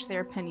Irish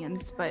their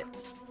opinions, but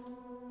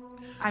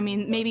I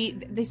mean, maybe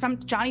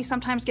Johnny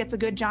sometimes gets a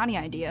good Johnny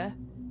idea.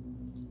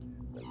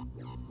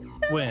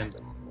 When?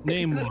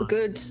 Name one.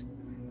 Good.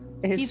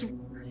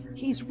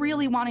 He's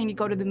really wanting to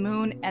go to the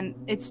moon, and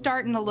it's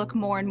starting to look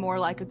more and more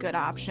like a good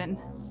option.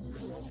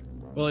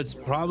 Well, it's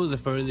probably the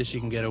furthest you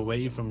can get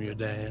away from your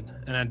dad.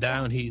 And I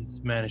doubt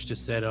he's managed to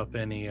set up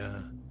any, I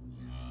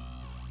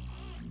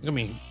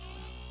mean,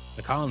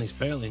 the colony's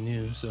fairly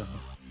new, so.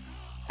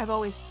 I've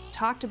always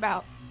talked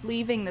about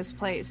leaving this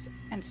place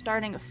and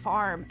starting a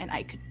farm, and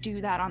I could do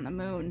that on the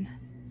moon.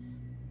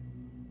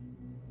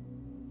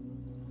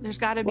 There's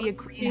got to be a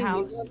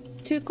greenhouse.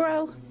 To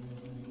grow.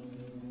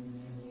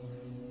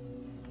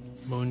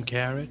 Moon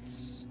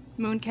carrots.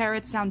 Moon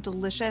carrots sound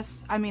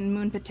delicious. I mean,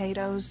 moon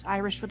potatoes.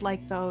 Irish would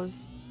like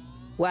those.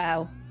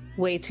 Wow.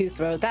 Way to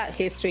throw that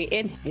history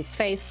in his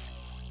face.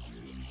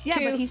 Yeah,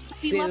 Too but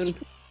he loves. soon.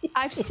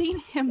 I've seen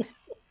him.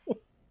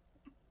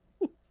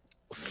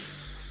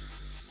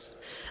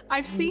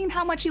 I've seen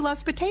how much he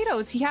loves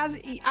potatoes.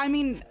 I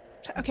mean,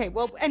 okay,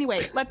 well,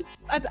 anyway, let's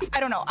I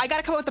don't know. I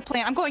gotta come up with a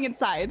plan. I'm going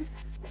inside.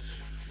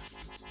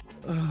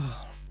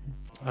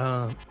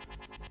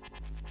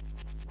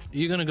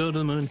 You gonna go to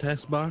the Moon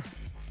Text Bar?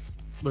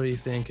 What are you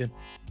thinking?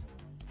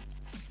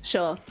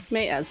 Sure,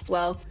 may as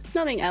well.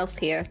 Nothing else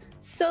here.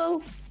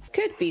 So,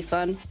 could be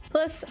fun.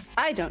 Plus,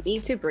 I don't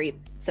need to breathe,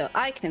 so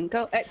I can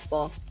go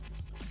explore.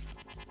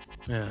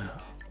 Yeah.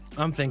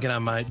 I'm thinking I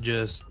might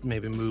just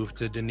maybe move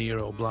to De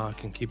Niro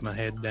block and keep my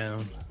head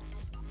down.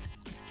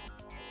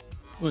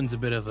 One's a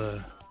bit of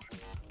a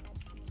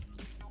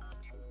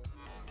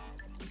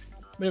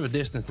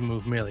distance to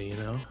move Millie, you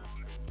know?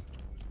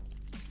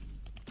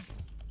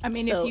 I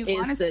mean, so if you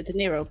want is the De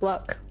Niro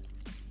block.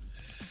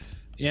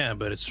 Yeah,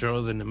 but it's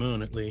shorter than the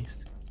moon at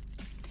least.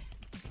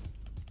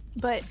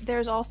 But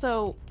there's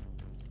also,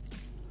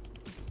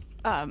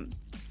 I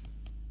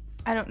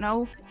don't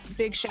know,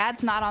 Big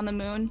Shad's not on the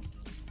moon.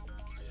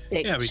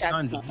 Big Yeah, we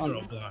Shad's can't not do on.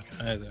 Niro block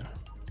either.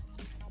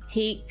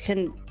 He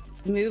can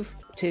move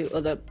to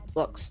other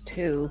blocks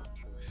too.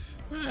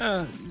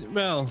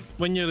 Well,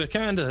 when you're the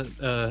kind of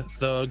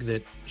thug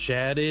that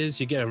Shad is,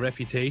 you get a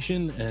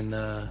reputation, and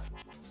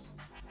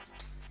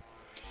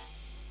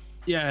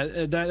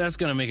that's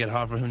gonna make it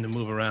hard for him to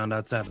move around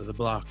outside of the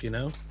block, you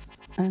know.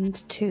 And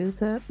to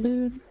the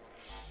moon.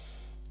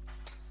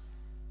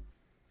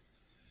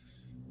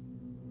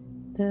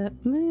 The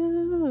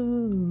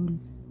moon.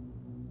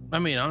 I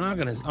mean,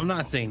 I'm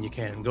not saying you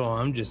can't go.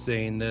 I'm just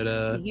saying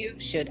that You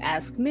should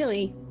ask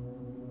Millie.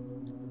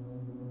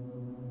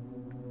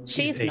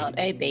 She's eight. not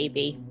a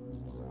baby.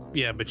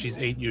 yeah, but she's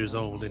 8 years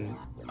old and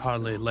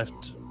hardly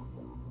left.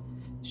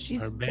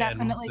 She's Her bed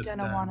definitely most of the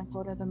gonna time. want to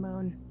go to the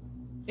moon.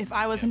 If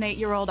I was an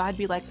 8-year-old, I'd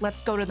be like,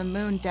 let's go to the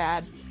moon,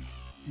 Dad.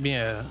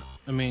 Yeah,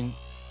 I mean,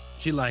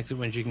 she likes it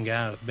when she can get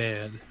out of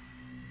bed.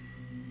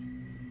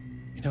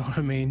 You know what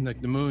I mean?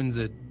 Like the moon's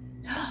a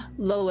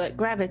Lower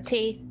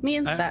gravity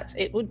means I- that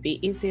it would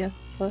be easier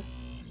for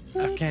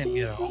her I can't to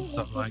get on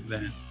something like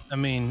that. I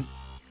mean,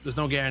 there's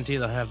no guarantee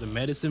they'll have the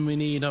medicine we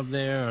need up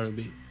there, or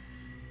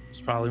it's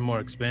probably more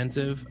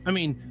expensive. I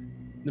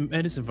mean, the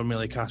medicine for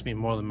Millie cost me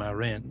more than my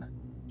rent,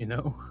 you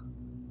know?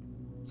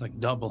 It's like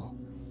double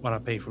what I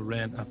pay for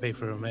rent, I pay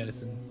for her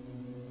medicine.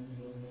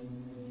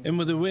 And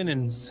with the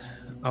winnings,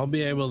 I'll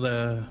be able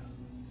to,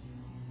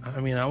 I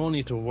mean, I won't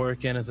need to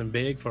work anything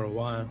big for a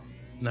while,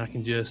 and I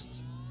can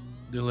just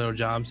do little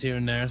jobs here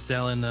and there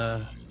selling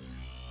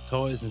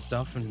toys and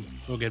stuff, and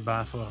we'll get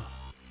by for a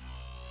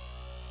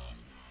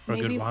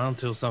Maybe- good while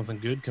until something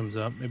good comes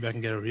up. Maybe I can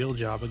get a real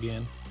job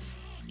again.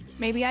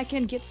 Maybe I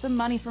can get some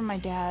money from my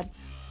dad.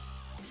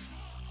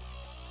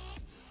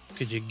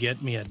 Could you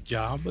get me a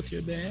job with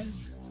your dad?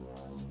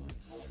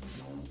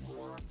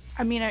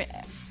 I mean,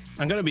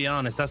 I'm gonna be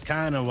honest, that's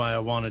kind of why I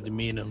wanted to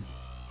meet him.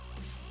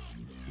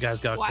 You guys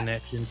got Why?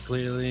 connections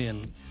clearly,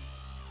 and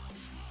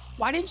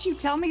why didn't you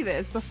tell me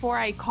this before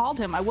I called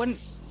him? I wouldn't.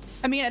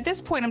 I mean, at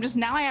this point,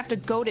 now I have to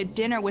go to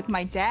dinner with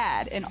my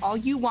dad, and all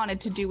you wanted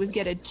to do was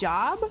get a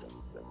job?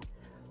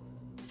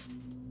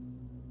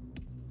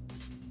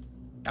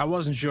 I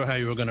wasn't sure how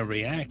you were gonna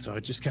react, so I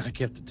just kind of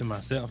kept it to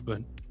myself.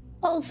 But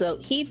Also,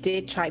 he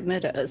did try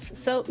murder us,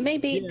 so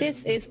maybe Yeah.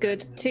 this is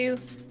good to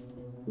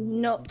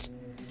not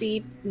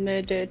be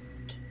murdered.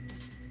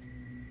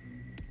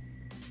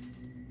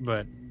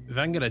 But if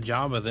I can get a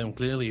job with him,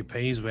 clearly he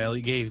pays well.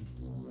 He gave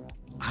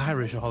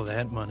Irish all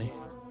that money.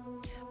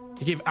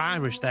 He gave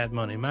Irish that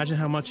money. Imagine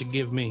how much he'd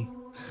give me.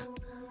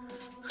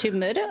 To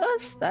murder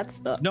us?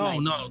 That's not No,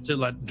 nice. no, to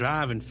like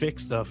drive and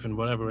fix stuff and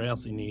whatever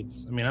else he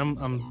needs. I mean,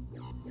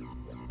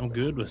 I'm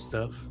good with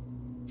stuff.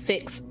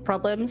 Fix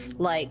problems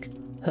like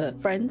her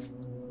friends.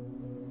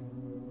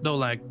 Though,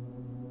 like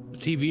the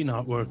TV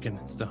not working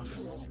and stuff.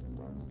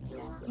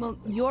 Well,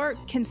 you're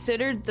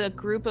considered the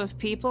group of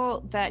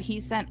people that he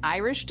sent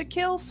Irish to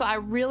kill, so I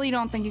really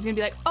don't think he's gonna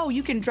be like, oh,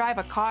 you can drive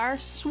a car?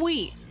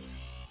 Sweet.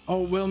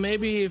 Oh well,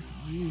 maybe if.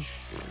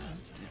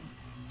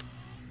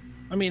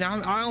 I mean,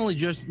 I only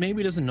just maybe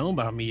he doesn't know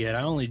about me yet.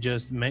 I only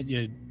just met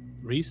you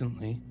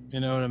recently. You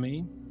know what I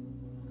mean?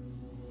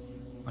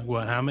 Like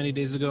what? How many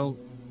days ago?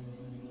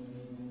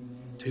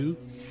 2,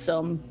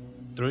 Some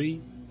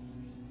 3?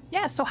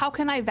 Yeah, so how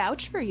can I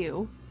vouch for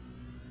you?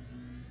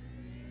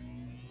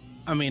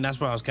 I mean, that's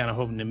why I was kind of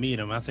hoping to meet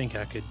him. I think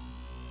I could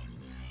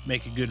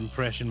make a good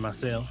impression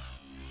myself.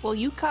 Well,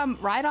 you come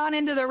right on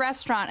into the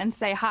restaurant and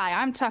say, hi,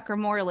 I'm Tucker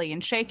Morley,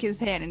 and shake his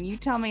hand, and you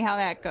tell me how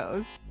that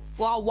goes.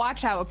 Well, I'll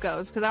watch how it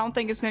goes, because I don't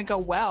think it's going to go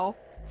well.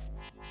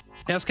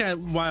 That's kind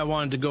of why I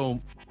wanted to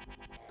go.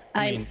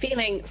 I mean- I'm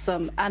feeling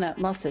some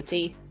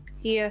animosity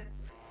here.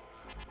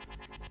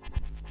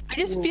 I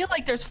just feel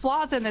like there's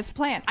flaws in this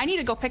plan. I need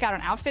to go pick out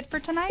an outfit for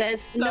tonight.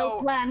 There's no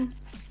So plan.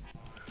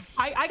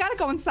 I got to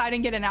go inside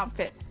and get an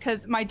outfit,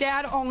 because my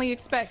dad only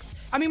expects...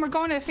 I mean, we're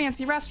going to a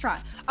fancy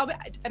restaurant.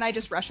 And I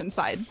just rush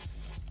inside.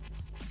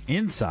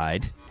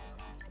 Inside?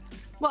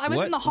 Well, I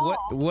was in the hall.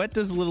 What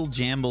does little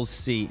Jambles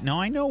see? No,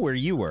 I know where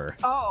you were.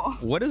 Oh.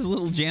 What does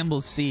little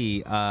Jambles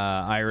see,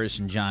 Irish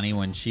and Johnny,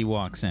 when she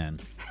walks in?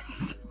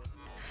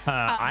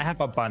 I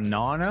have a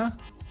banana,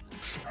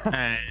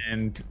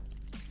 and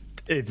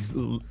it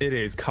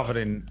is covered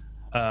in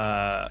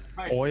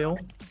oil,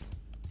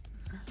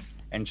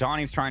 And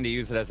Johnny's trying to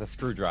use it as a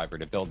screwdriver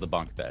to build the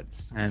bunk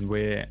beds. and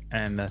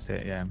that's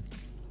it. Yeah.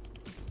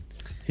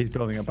 He's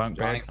building a bunk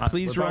bed.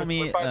 Please roll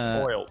me.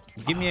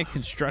 Give me a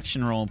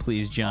construction roll,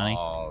 please, Johnny.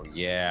 Oh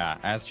yeah,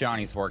 as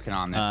Johnny's working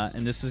on this.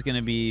 And this is going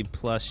to be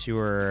plus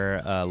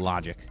your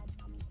logic.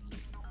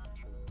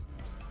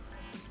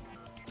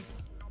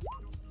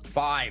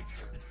 5.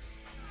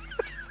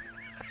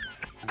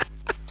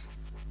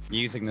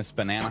 Using this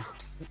banana.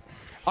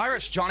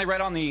 Irish, Johnny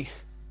read on the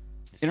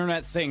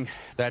internet thing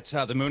that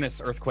the moon is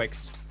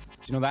earthquakes. Do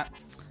you know that?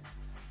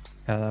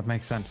 Yeah, that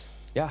makes sense.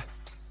 Yeah.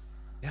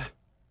 Yeah.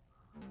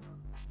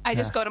 I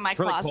just go to my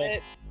really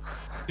closet.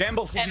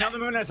 Gambles, did you know the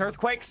moon has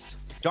earthquakes?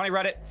 Johnny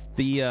read it.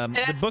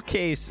 The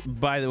bookcase,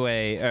 by the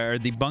way, or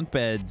the bunk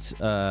beds,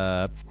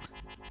 I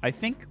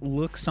think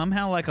look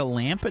somehow like a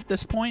lamp at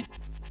this point.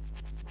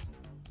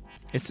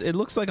 It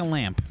looks like a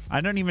lamp.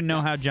 I don't even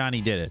know how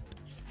Johnny did it.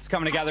 It's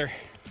coming together.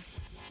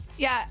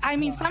 Yeah, I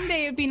mean,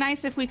 someday it'd be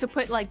nice if we could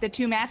put like the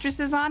 2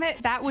 mattresses on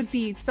it. That would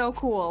be so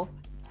cool.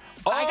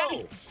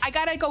 Oh! I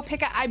gotta go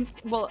pick up.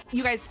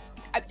 You guys,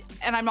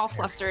 and I'm all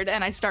flustered,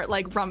 and I start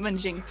like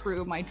rummaging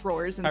through my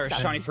drawers and Irish,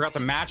 stuff. Johnny forgot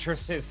the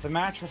mattresses. The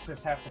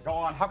mattresses have to go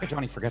on. How could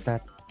Johnny forget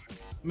that?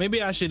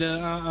 Maybe I should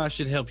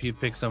help you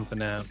pick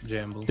something out,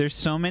 Jambles. There's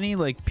so many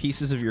like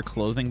pieces of your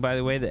clothing, by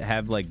the way, that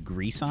have like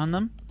grease on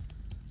them.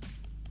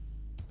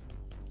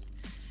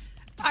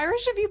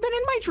 Irish, have you been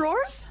in my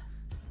drawers?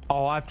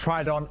 Oh, I've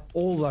tried on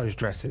all those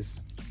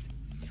dresses.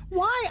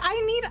 Why?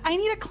 I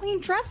need a clean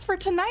dress for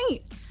tonight.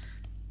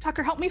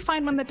 Tucker, help me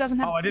find one that doesn't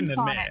have. Oh, I didn't grease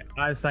on admit it. it.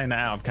 I was saying that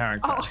out of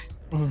character.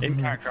 Oh. In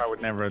character, I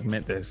would never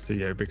admit this to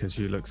you because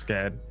you look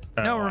scared.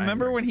 No, or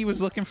remember angry. when he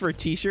was looking for a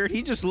T-shirt?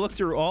 He just looked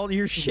through all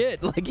your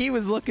shit. Like he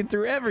was looking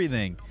through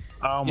everything.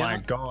 Oh my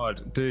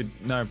god, dude!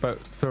 No,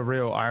 but for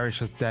real, Irish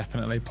has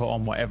definitely put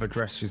on whatever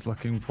dress she's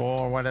looking for,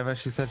 or whatever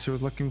she said she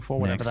was looking for.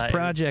 Whatever Next that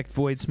project,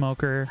 Void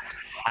Smoker.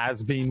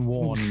 has been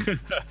worn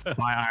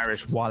by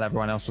Irish while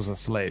everyone else was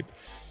asleep.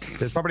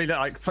 There's probably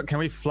like, can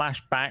we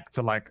flash back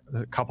to like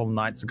a couple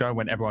nights ago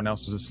when everyone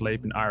else was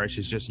asleep and Irish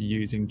is just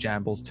using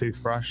Jamble's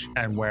toothbrush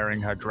and wearing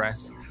her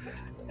dress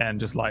and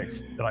just like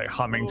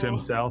humming to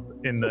himself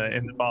in the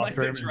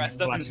bathroom. Like the dress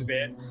doesn't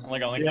fit.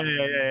 Like only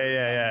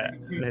Yeah.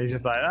 He's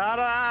just like,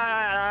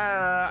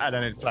 and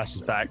then it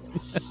flashes back.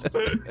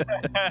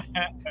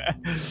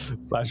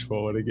 Flash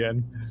forward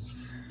again.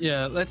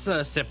 Yeah, let's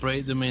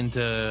separate them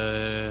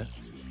into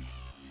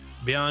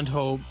Beyond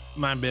Hope.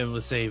 Might be able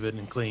to save it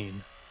and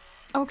clean.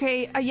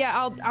 Okay,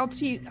 yeah, I'll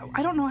see.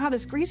 I don't know how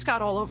this grease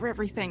got all over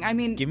everything. I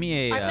mean, Give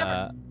me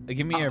I've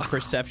a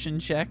perception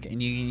check,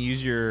 and you can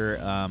use your.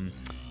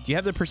 Do you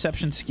have the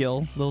perception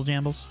skill, Little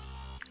Jambles?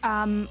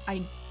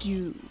 I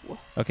do.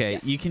 Okay,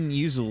 Yes. you can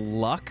use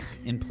luck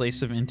in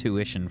place of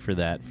intuition for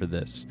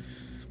this.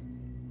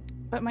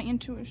 But my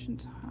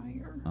intuition's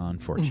higher.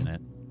 Unfortunate.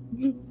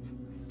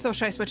 So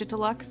should I switch it to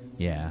luck?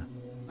 Yeah,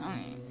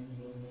 Alright.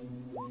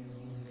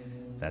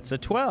 that's a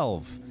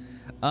 12.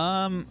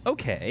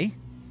 Okay.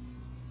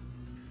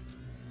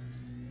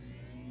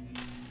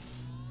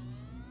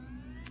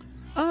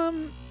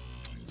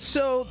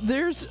 So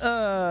there's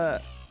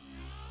at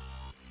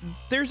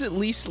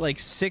least like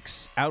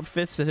 6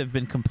 outfits that have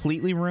been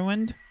completely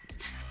ruined.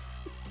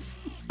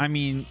 I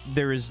mean,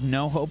 there is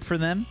no hope for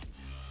them.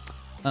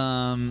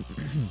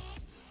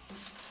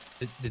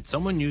 Did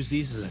someone use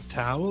these as a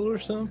towel or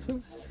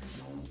something?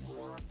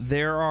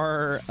 There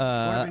are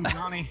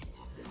Johnny.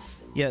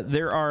 yeah,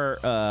 there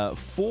are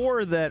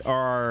 4 that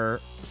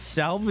are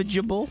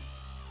salvageable,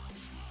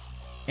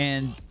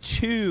 and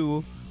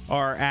 2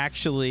 are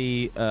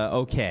actually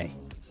okay.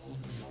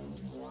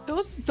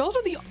 Those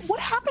are the.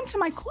 What happened to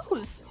my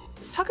clothes?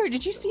 Tucker,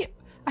 did you see it?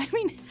 I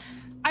mean,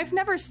 I've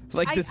never.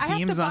 Like I the have to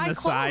seams on buy the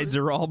sides clothes.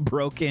 are all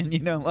broken, you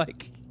know,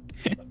 like.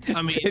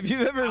 I mean, If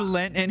you've ever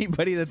lent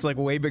anybody that's like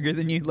way bigger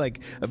than you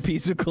like a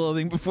piece of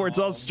clothing before it's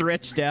all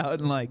stretched out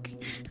and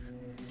like.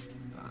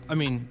 I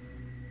mean,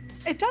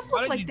 It does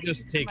why look don't like. you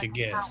just take a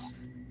guess?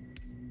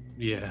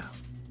 Yeah.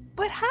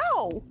 But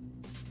how?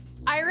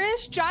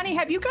 Irish, Johnny,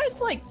 have you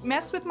guys like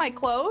messed with my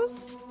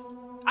clothes?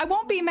 I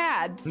won't be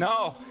mad.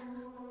 No.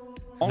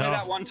 Only No.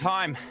 that one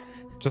time.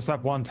 Just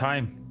that one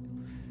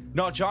time.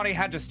 No, Johnny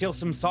had to steal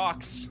some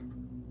socks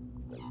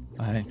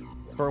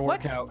for a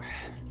What? workout.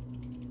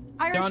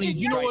 Irish, Johnny, if do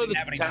you know Right, where didn't the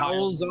have any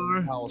towels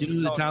are? towels. Do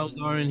you know where the No. towels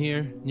are in here?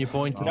 And you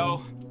point to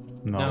No,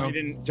 No. No.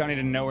 Johnny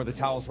didn't know where the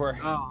towels were.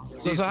 them. Oh,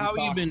 so These how some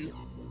have you socks.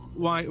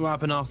 been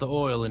wiping off the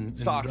oil and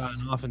Socks.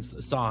 drying off and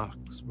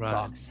socks? Right.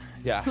 Socks.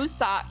 Yeah. whose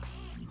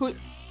socks? Who?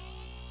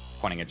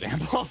 Pointing at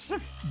Jambles.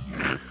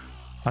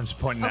 I'm just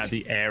pointing out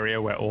the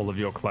area where all of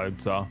your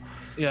clothes are.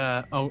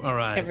 Yeah. Oh, all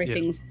right.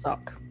 Everything's a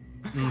sock.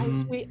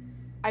 Guys,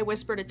 I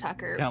whispered to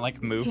Tucker. Kind of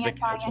like move the Can't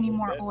buy couch a any little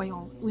more bit.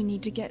 oil. We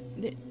need to get.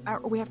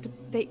 We have to.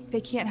 They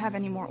can't have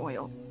any more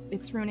oil.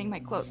 It's ruining my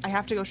clothes. I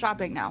have to go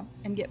shopping now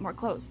and get more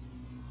clothes.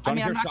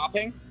 Johnny, I'm you're not.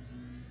 shopping?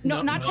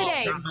 No, not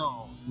today.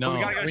 No. No.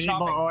 We gotta go We need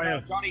shopping. more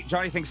oil.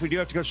 Johnny thinks we do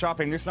have to go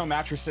shopping. There's no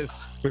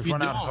mattresses. We've We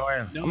run out don't. of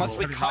oil. No. Unless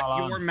we Put it cut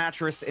all your on.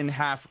 mattress in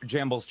half,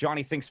 Jambles.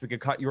 Johnny thinks we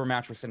could cut your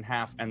mattress in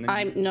half, and then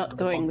I'm not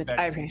going with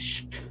beds.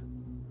 Irish.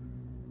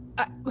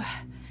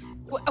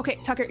 Okay,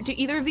 Tucker, do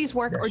either of these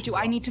work, or do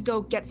I need to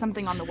go get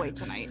something on the way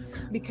tonight?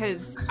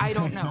 Because I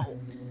don't know.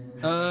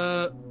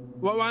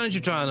 Why don't you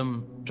try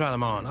them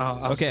on?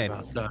 I'll Okay. see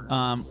about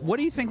that. What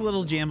do you think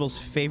Little Jamble's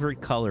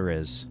favorite color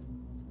is?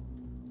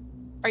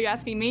 Are you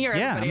asking me or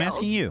Yeah, everybody I'm else?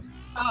 asking you.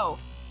 Oh,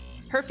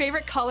 her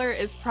favorite color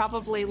is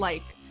probably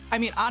like, I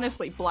mean,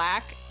 honestly,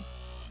 black.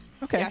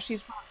 Okay. Yeah, she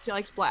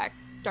likes black,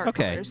 dark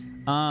Okay. colors.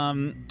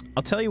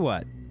 I'll tell you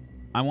what.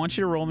 I want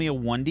you to roll me a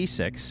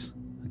 1d6.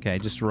 Okay,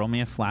 just roll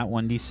me a flat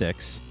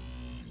 1d6.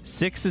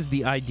 6 is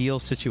the ideal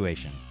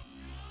situation.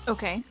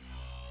 Okay.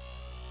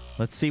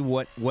 Let's see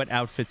what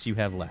outfits you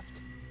have left.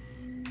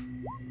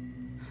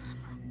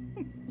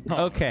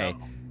 Okay.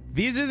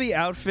 These are the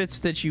outfits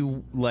that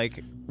you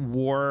like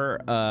wore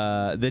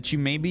that you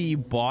maybe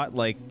bought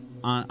like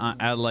on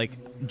like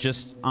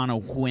just on a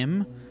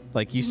whim.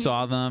 Like you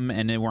saw them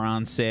and they were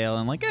on sale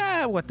and like,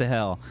 what the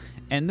hell?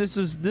 And this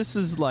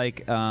is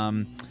like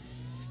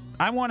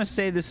I want to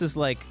say this is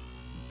like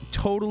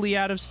totally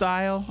out of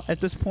style at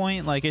this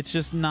point. Like it's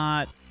just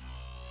not.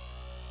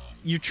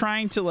 You're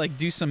trying to like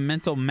do some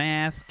mental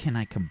math. Can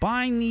I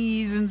combine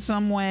these in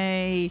some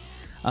way?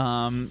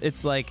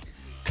 It's like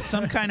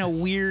some kind of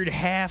weird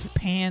half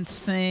pants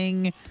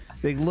thing.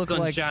 They look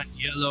like Sunshine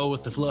yellow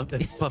with the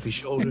fluffy, puffy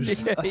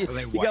shoulders. Yeah,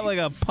 you got like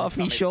a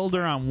puffy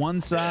shoulder on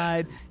one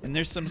side, and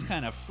there's some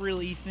kind of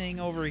frilly thing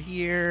over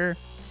here.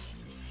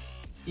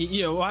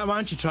 Yeah, why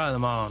don't you try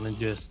them on and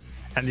just.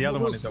 And the other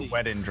We'll one is a see.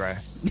 wedding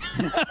dress.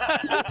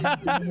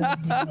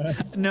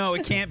 No,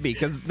 it can't be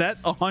because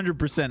that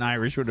 100%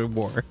 Irish would have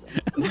wore.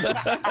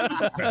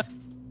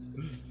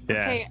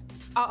 Yeah. Hey,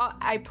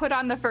 I put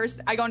on the first.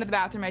 I go into the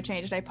bathroom. I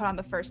change, and I put on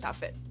the first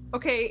outfit.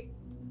 Okay.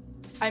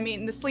 I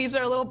mean, the sleeves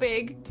are a little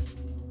big,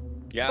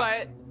 Yeah.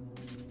 but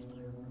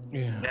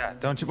Yeah.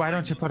 Yeah. Why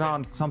don't you put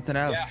on something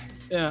else?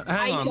 Yeah.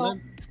 Hang I on.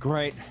 don't- It's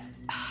great.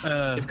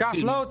 You've got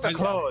excuse me. loads of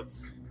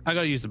clothes. I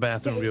gotta use the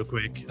bathroom real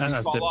quick. And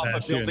that's Fall off a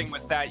past you. building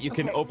with that. You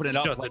can open it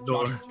up Shut the like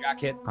door. Johnny's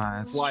jacket.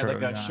 That's Fly true,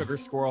 like a yeah. sugar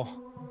squirrel.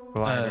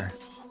 Glider.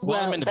 While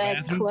I'm Well, in the they're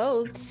bathroom,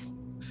 clothes.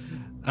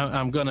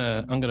 I'm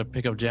gonna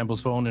pick up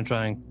Jamble's phone and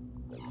I'm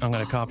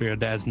gonna copy her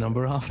dad's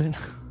number off it.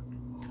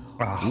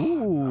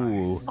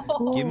 Ooh.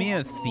 Give me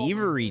a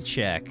thievery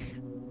check.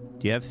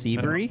 Do you have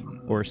thievery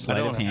or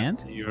sleight of hand?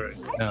 I feel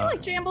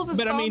like Jambles'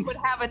 But I phone mean- would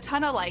have a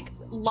ton of like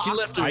locks. She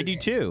left her. I do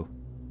too.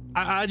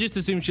 I just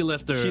assumed she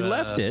left her. She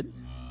left it.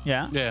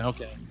 Yeah. Yeah.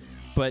 Okay.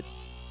 But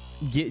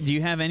do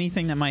you have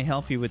anything that might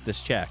help you with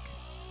this check?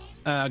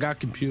 I got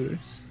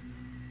computers.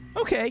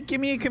 Okay, give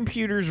me a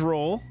computer's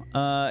roll.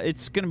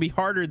 It's going to be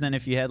harder than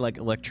if you had like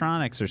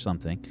electronics or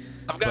something.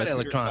 I've got But-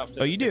 electronics.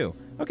 Oh, you do?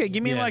 Okay,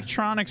 give me an Yeah.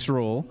 electronics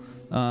roll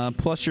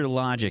plus your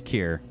logic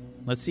here.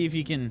 Let's see if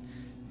you can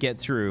get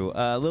through.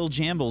 Little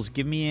Jambles,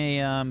 give me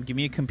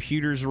a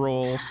computer's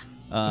roll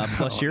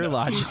plus your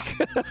logic.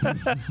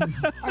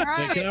 All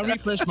right. Can I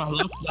refresh my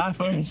life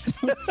first?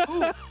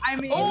 I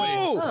mean,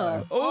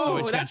 Oh,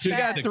 it's got you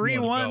got bad. 3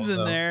 ones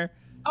in there.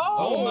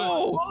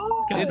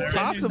 oh, It's There's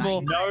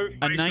possible. No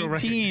A facial 19,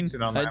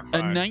 recognition on that a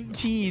phone.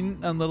 19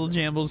 on Little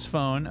Jambles'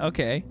 phone.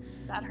 Okay.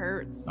 that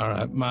hurts. All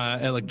right, my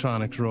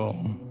electronics roll.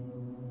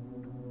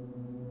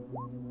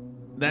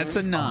 That's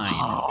a 9.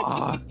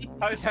 I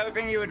was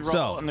hoping you would roll,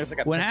 So and there's like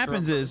a what picture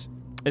happens of her. is,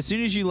 as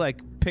soon as you like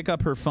pick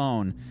up her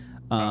phone,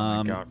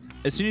 my God.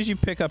 as soon as you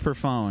pick up her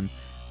phone,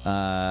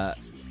 and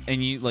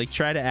you like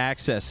try to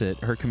access it,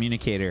 her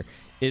communicator,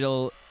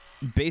 it'll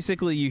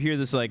basically you hear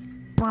this like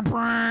 "Brr,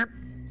 brr."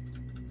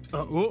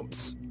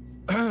 Whoops.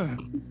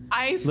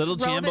 I Little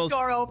throw the Jambles.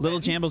 door open. Little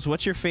Jambles,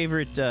 what's your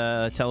favorite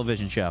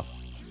television show?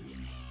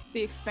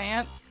 The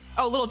Expanse.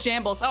 Oh, Little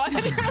Jambles. Oh, I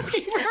thought you were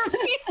asking for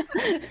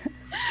me.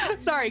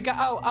 Sorry.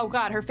 Oh,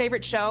 God. Her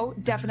favorite show?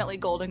 Definitely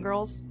Golden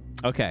Girls.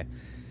 Okay.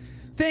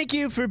 Thank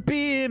you for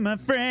being my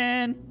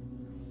friend.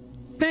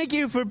 Thank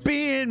you for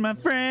being my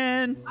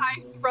friend.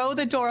 I throw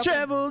the door open.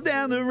 Travel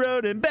down the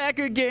road and back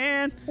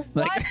again.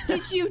 What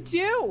did you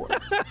do?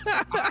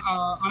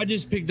 I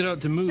just picked it up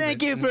to move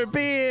Thank it. you for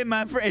being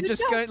my friend. It's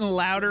just getting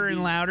louder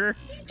and louder.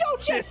 You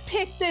don't just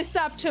pick this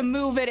up to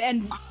move it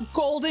and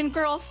Golden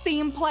Girls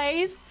theme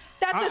plays.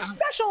 That's a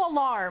special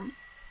alarm.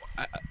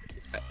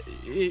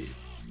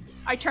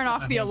 I turn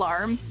off the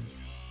alarm.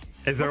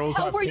 Is there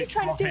also hell a were you picture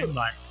trying to of do? him,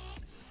 like,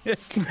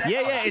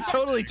 Yeah, it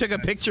totally took a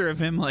picture of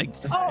him. Like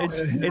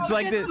it's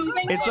like just the,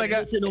 moving it's it. like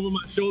a Looking over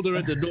my shoulder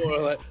at the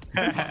door.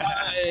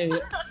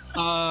 Like,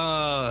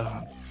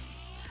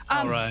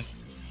 all right.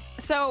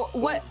 So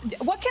what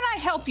can I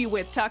help you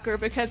with, Tucker?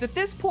 Because at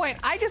this point,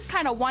 I just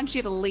kind of want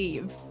you to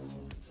leave.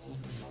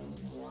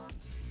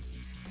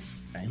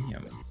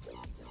 damn.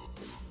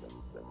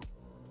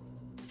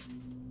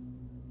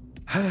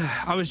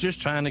 I was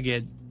just trying to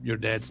get your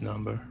dad's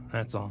number.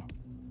 That's all.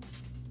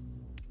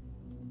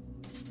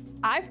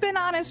 I've been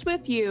honest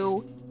with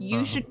you.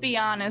 You should be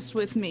honest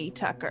with me,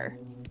 Tucker.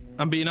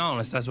 I'm being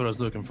honest. That's what I was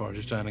looking for.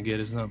 Just trying to get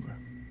his number.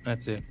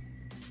 That's it.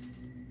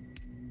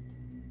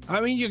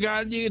 I mean,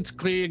 it's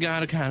clear you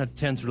got a kind of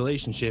tense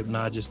relationship, and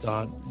I just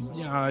thought,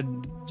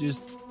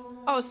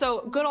 Oh,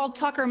 so good old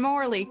Tucker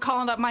Morley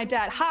calling up my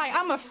dad. Hi,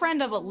 I'm a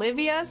friend of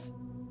Olivia's.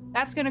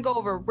 That's gonna go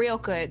over real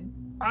good.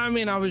 I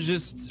mean,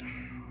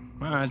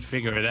 I'd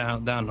figure it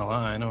out down the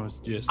line.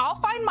 I'll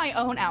find my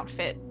own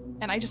outfit,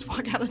 and I just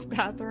walk out of the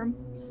bathroom.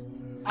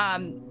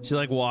 She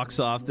like walks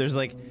off.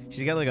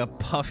 She's got like a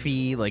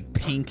puffy, like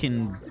pink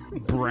and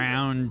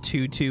brown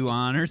tutu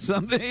on or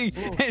something.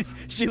 And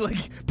she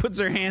like puts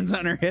her hands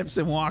on her hips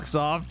and walks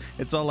off.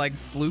 It's all like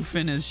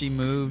floofing as she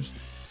moves.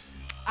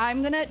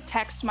 I'm gonna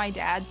text my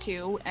dad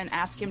too and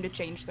ask him to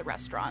change the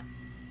restaurant.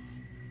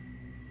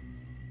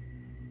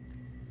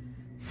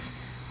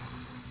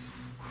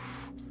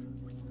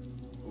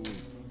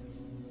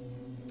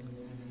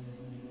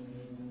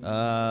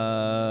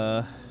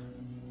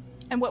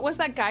 And what was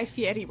that Guy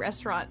Fieri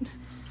restaurant?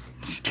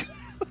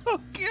 Oh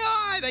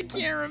God, I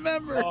can't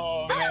remember.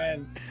 Oh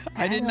man,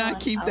 I did not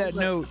keep that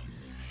note.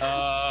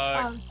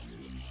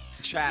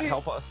 Chat,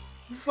 help us.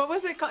 What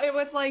was it called? It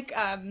was like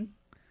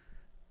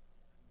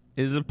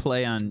It was a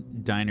play on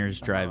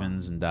diners,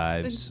 drive-ins, and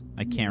dives.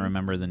 I can't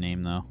remember the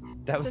name though.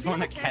 That was Does he when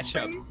the have a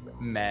ketchup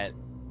catchphrase? met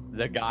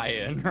the guy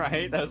in,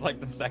 right? That was like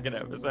the second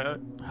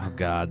episode. Oh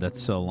God,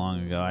 that's so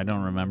long ago. I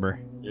don't remember.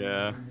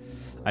 Yeah.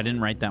 I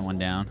didn't write that one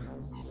down.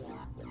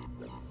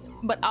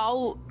 but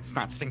It's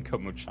not Cinco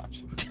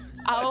Muchacho.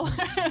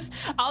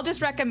 I'll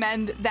just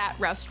recommend that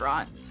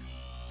restaurant.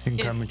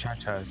 Cinco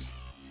muchachos.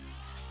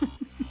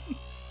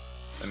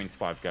 That means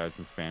five guys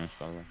in Spanish,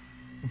 by the way.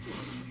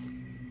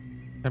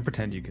 Don't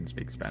pretend you can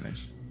speak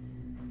Spanish.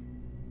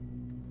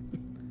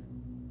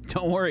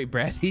 Don't worry,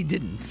 Brad. He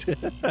didn't.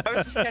 I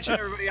was just catching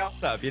everybody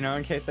else up,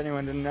 in case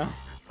anyone didn't know.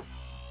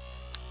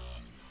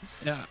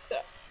 Yeah.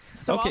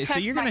 So okay, I'll so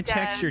text you're my gonna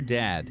text dad. your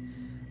dad.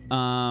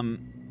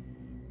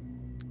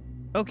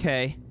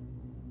 Okay.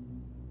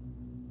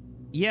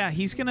 Yeah,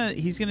 he's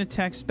gonna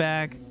text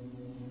back.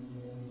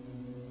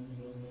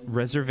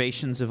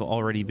 Reservations have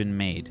already been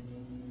made.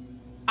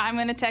 I'm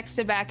gonna text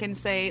it back and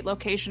say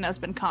location has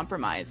been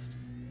compromised.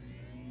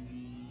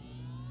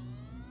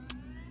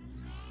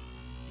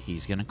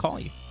 He's gonna call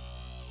you.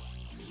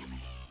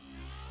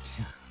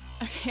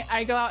 Okay,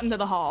 I go out into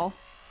the hall.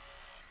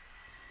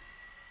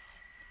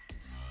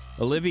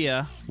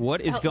 Olivia,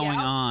 what is Oh, going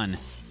yeah? on?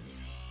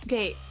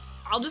 Okay,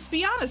 I'll just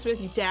be honest with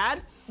you,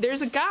 Dad.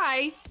 There's a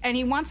guy, and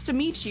he wants to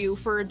meet you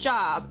for a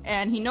job,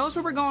 and he knows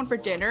where we're going for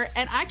dinner,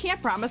 and I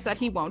can't promise that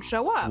he won't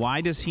show up.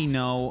 Why does he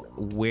know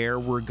where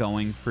we're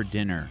going for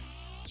dinner?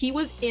 He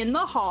was in the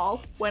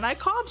hall when I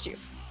called you.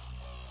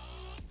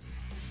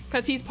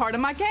 Because he's part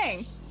of my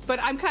gang. But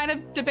I'm kind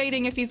of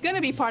debating if he's going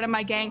to be part of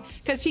my gang,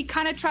 because he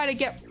kind of tried to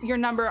get your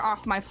number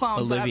off my phone.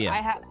 Olivia, but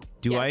I have.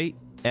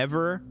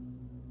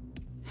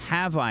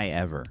 have I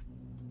ever,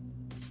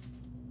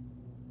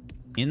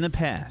 in the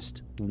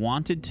past,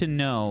 wanted to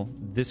know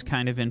this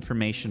kind of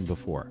information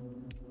before?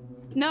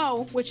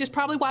 No, which is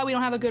probably why we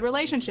don't have a good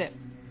relationship.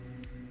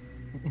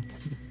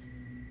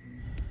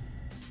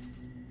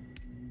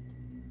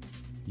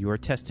 You are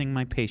testing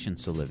my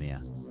patience,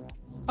 Olivia.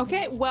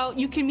 Okay, well,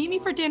 you can meet me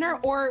for dinner,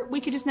 or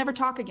we could just never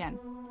talk again.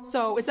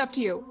 So it's up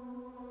to you.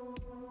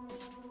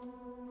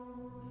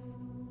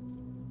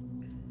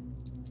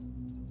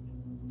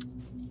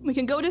 We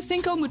can go to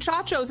Cinco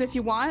Muchachos if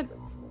you want.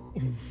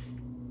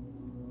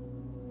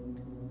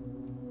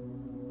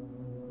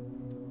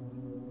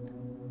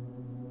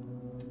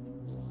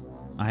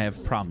 I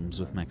have problems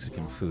with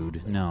Mexican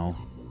food. No.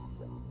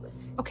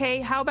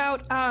 Okay, how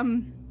about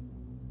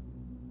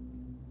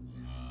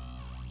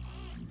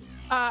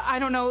I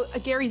don't know,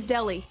 Gary's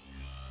Deli.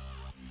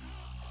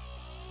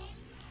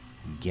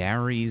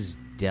 Gary's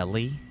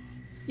Deli?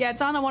 Yeah,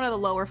 it's on one of the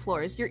lower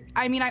floors.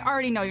 I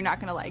already know you're not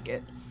gonna like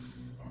it.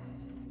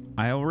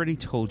 I already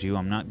told you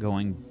I'm not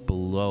going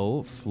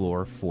below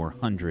floor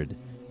 400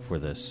 for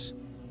this.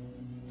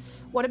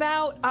 What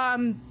about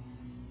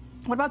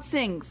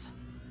Sings?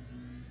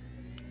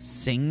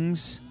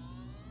 Sings?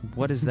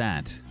 What is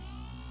that?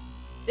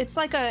 It's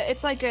like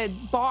a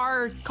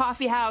bar,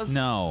 coffee house.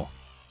 No.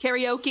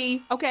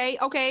 Karaoke. Okay.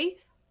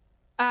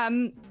 How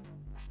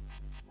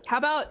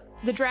about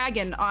the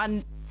Dragon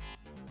on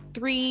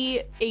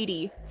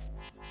 380?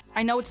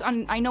 I know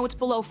it's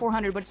below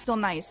 400, but it's still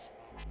nice.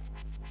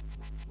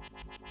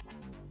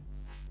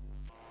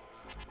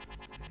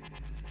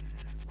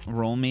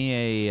 Roll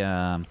me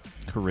a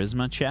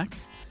charisma check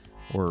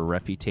or a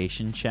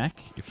reputation check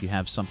if you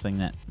have something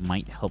that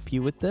might help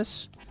you with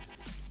this.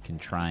 You can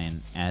try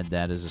and add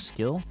that as a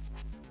skill.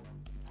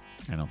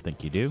 I don't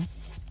think you do.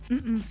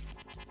 Mm-mm.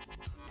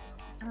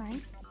 All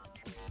right.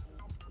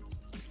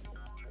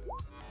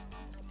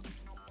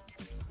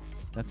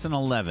 That's an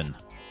 11.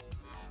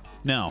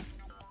 No.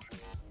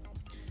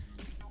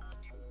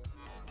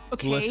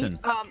 Okay. Listen,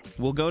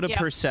 we'll go to yeah.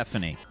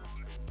 Persephone.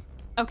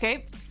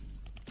 Okay.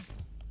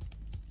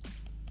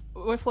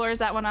 What floor is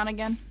that one on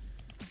again?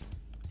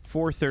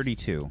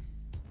 432.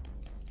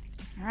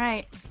 All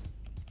right.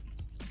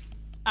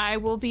 I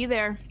will be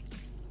there.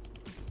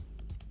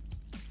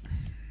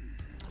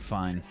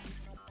 fine.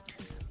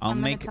 I'll I'm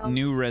gonna make tell-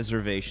 new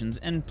reservations,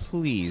 and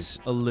please,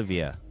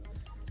 Olivia,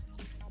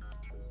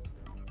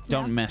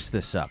 don't Yeah? mess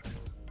this up.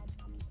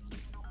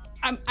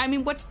 I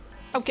mean, what's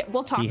okay?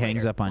 We'll talk. He hangs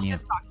later. up on We'll you.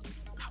 just talk.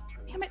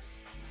 Damn it!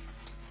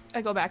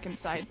 I go back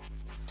inside.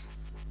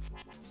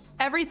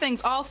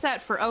 Everything's all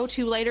set for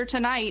O2 later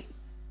tonight.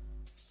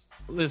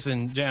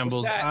 Listen,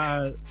 Jambles, that? I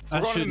We're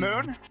on the shouldn't.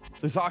 moon.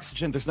 There's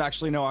oxygen. There's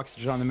actually no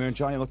oxygen on the moon.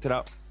 Johnny looked it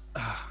up.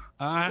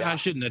 I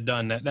shouldn't have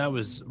done that. That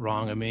was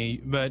wrong of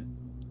me. But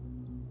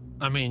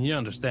I mean, you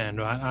understand,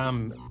 right?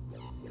 I'm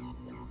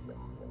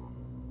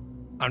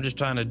just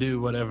trying to do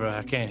whatever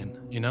I can,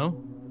 you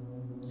know?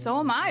 So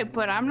am I,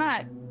 but I'm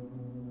not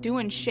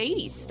doing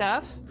shady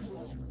stuff.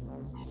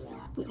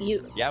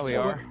 You. Yeah, we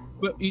so- are.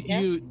 But you, Yeah.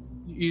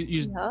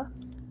 you Yeah.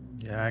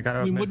 Yeah, I gotta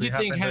I mean, admit, what do we you have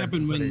think been doing happened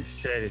some when- pretty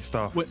shady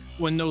stuff.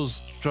 when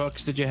those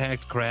trucks that you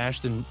hacked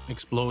crashed and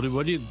exploded,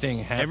 what do you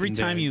think happened? Every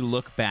time there? you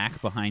look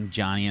back behind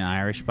Johnny and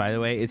Irish, by the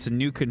way, it's a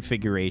new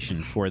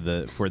configuration for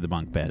the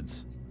bunk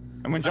beds.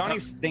 And when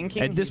Johnny's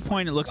thinking, At this he's-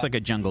 point, it looks like a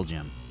jungle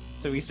gym.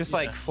 so he's just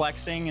like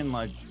flexing and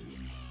like.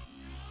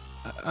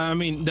 I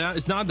mean,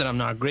 it's not that I'm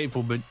not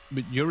grateful, but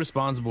you're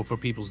responsible for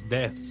people's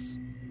deaths.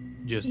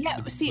 Just Yeah,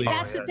 to be see, clear.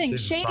 that's the yeah, thing.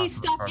 this is Shady possible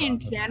stuff for in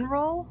that.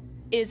 general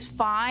is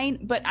fine,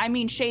 but I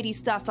mean shady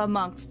stuff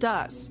amongst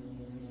us.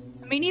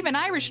 I mean, even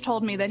Irish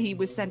told me that he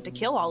was sent to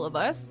kill all of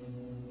us.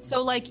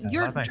 So, like,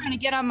 you're that makes trying to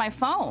get on my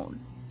phone.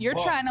 You're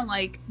Well, trying to,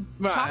 like,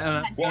 Right, talk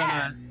and to my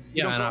dad. You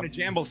yeah, don't and go I- to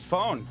Jamble's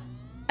phone.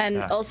 And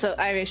Yeah. also,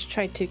 Irish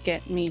tried to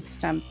get me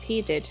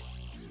stampeded.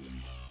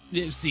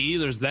 yeah, see,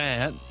 there's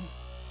that.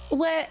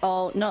 We're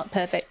all not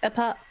perfect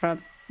apart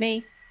from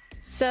me.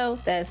 So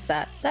there's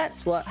that.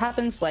 That's what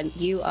happens when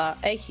you are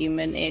a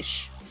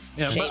human-ish.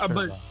 Yeah, Shape.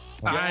 but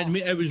I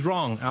admit it was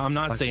wrong. I'm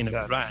not Like saying you it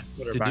was said, right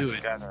put her to back do it.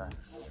 together.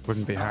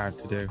 Wouldn't be hard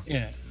to do.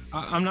 Yeah,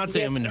 I'm not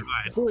saying I'm in the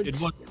right. would.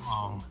 It was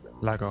wrong.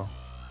 Lego.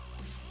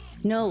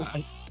 No,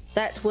 I-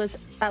 that was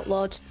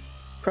outlawed,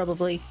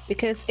 probably,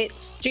 because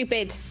it's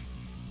stupid.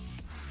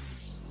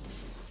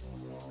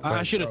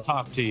 I should have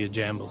talked to you,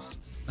 Jambles.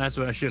 That's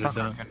what I should have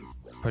done.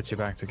 Put you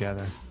back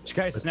together. Did you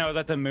guys know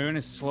that the moon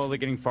is slowly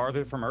getting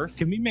farther from Earth?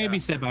 Can we maybe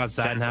step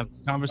outside and have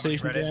this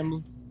conversation, Ready?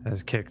 Jambles?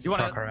 Has kicked You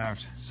wanna- Tucker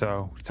out,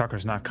 so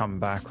Tucker's not coming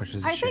back, which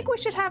is. a I think shame. we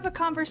should have a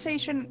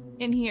conversation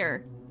in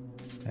here.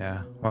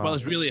 Yeah. Well,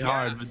 it's really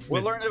hard. Yeah, with- we're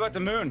with- learning about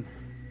the moon.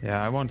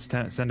 Yeah, I won't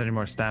send any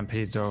more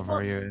stampedes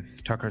over you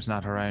if Tucker's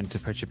not around to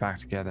put you back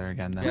together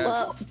again. Then. Yeah.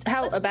 Well,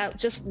 how about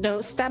just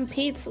no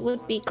stampedes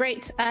would be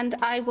great, and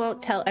I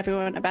won't tell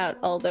everyone about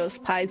all those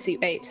pies you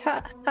ate.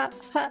 Ha ha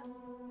ha.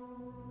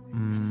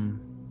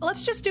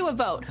 Let's just do a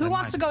vote. Who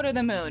wants to go to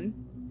the moon?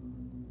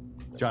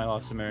 Johnny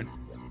loves the moon.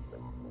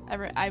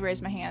 I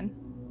raise my hand.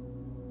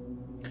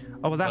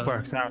 Oh well, that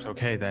works out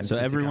okay then. So since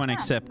you everyone got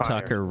except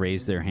fire. Tucker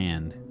raised their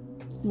hand.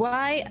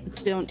 Why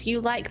don't you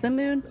like the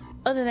moon?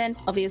 Other than,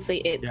 obviously,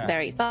 it's Yeah.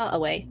 very far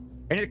away.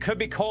 And it could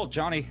be cold.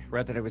 Johnny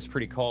read that it was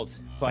pretty cold.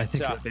 But I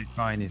think he'll be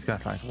fine. He's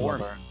got like it's warm.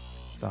 blubber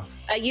and stuff.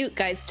 Are you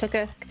guys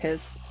Tucker?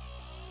 Because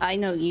I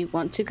know you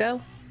want to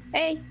go.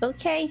 Hey,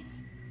 okay.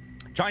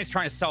 Johnny's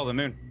trying to sell the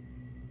moon.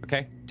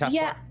 Okay? Task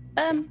Yeah,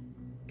 force.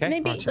 Okay?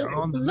 maybe Gotcha.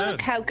 On the moon.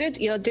 look how good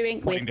you're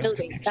doing Pointing with to the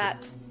building picture.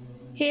 that.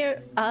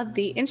 Here are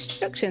the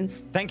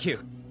instructions. Thank you.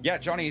 Yeah,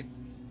 Johnny's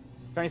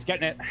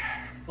getting it.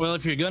 Well,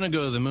 if you're gonna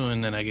go to the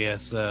moon, then I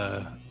guess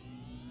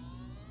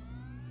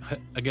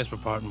we're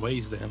parting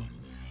ways then.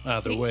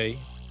 Either See? way.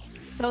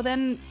 So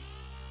then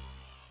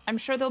I'm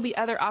sure there'll be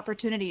other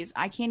opportunities.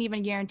 I can't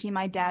even guarantee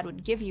my dad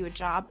would give you a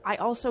job. I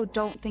also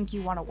don't think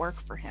you want to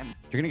work for him.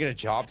 You're gonna get a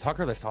job,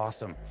 Tucker? That's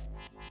awesome.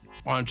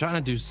 Well, I'm trying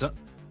to do something.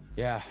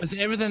 Yeah.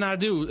 Everything I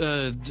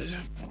do,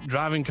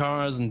 driving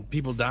cars and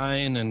people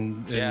dying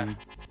and Yeah.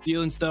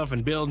 stealing stuff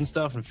and building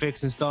stuff and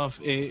fixing stuff.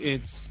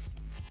 It's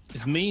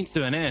means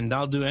to an end.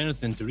 I'll do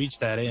anything to reach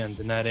that end,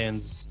 and that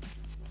end's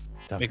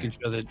making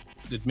sure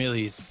that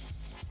Millie's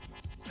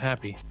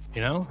happy.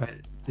 You know, But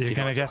you're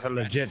gonna get a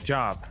legit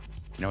job.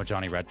 You know what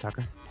Johnny read,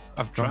 Tucker?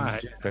 I've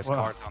tried. There's Wow.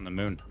 cars on the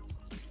moon.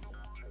 You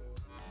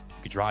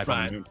could drive on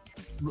Right.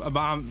 the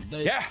moon. Yeah.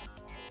 Yeah.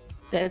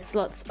 There's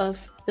lots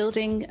of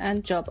building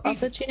and job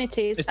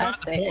opportunities It's as not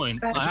the they point.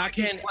 expect. I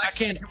can't.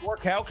 Can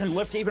work out, can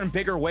lift even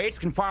bigger weights,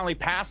 can finally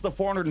pass the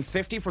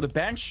 450 for the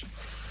bench.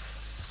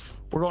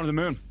 We're going to the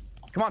moon.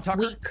 Come on, Tucker.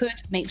 We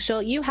could make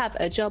sure you have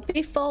a job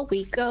before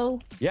we go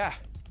Yeah.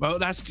 Well,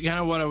 that's kind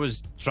of what I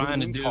was trying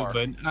to moon do, car.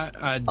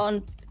 but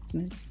on.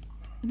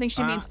 I think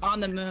she means on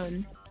the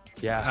moon.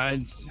 Yeah.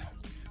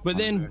 but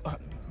then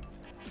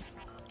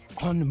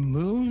on the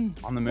moon.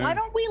 On the moon. Why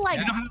don't we like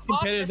You know how talk to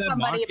competitive that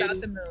somebody market about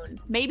is? the moon?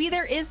 Maybe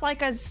there is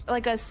like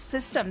a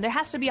system. There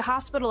has to be a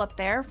hospital up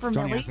there for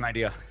Johnny Millie. has an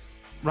idea.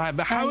 Right,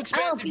 but how I'll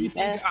expensive do be you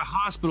think there. a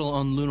hospital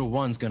on Luna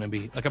 1's going to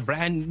be? Like a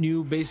brand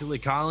new, basically,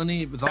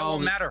 colony with That all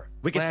won't the matter.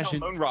 We can sell flashing-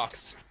 moon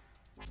rocks.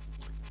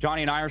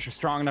 Johnny and Irish are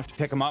strong enough to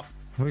pick them up.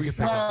 We could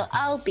pick Well, up.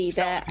 I'll be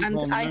there, people and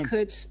on the I moon.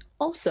 could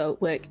also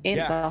work in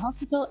Yeah. the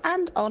hospital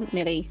and on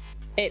Millie.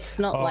 It's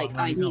not Oh, like no,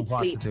 I you don't need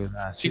want sleep. to do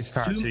that. She's It's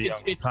far too- too young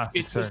for plastic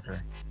it's- surgery.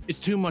 It's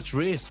too much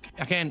risk.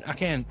 I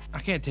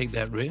can't take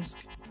that risk.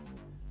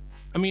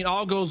 I mean,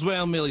 all goes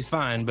well, Millie's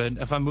fine. But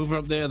if I move her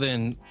up there,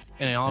 then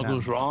and it all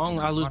goes wrong,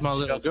 I lose my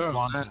little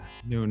girl.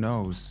 Who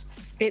knows?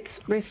 It's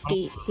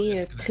risky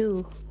here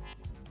too.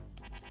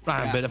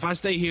 Right, Yeah. but if I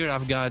stay here,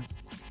 I've got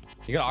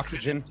You got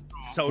oxygen,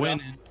 soda.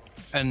 winning,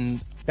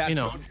 and Bad you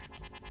know, food.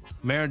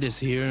 Meredith's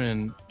here,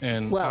 and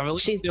I've at Well,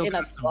 least she's still in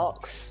a got some-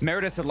 box.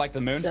 Meredith would like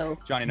the moon. So-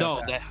 Johnny No,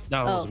 knows that.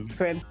 that Oh, was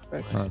grim.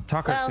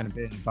 Tucker's Well, going to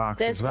be in the box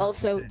There's as well.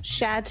 also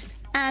Shad,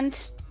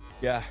 and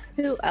Yeah.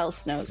 who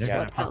else knows You're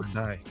what gonna else?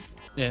 fucking die.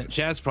 yeah.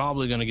 Chad's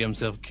probably gonna get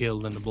himself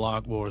killed in the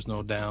block wars,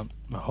 no doubt.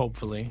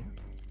 Hopefully,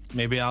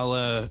 maybe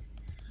I'll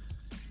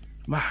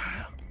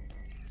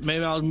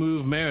maybe I'll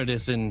move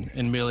Meredith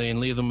and Millie and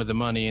leave them with the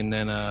money, and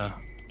then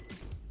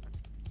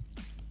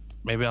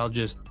maybe I'll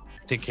just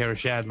take care of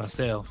Shad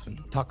myself and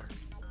Tucker.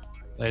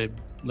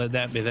 let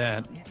that be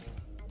that.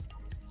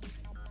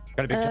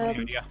 Got a big Johnny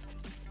idea.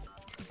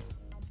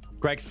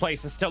 Greg's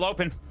place is still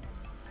open.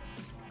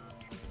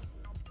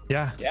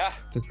 Yeah, Yeah.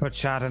 just put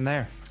Shad in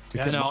there.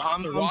 Yeah, no, Launch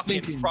I'm the rockets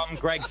thinking. from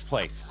Greg's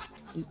place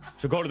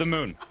to go to the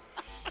moon.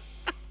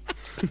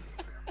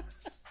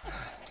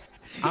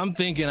 I'm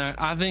thinking.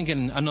 I think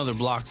another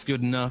block's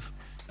good enough.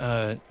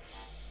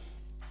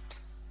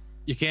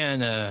 You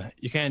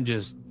can't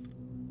just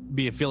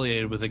be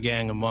affiliated with a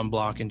gang in one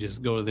block and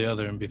just go to the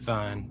other and be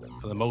fine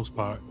for the most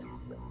part.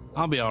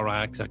 I'll be all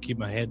right because I keep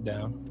my head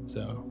down.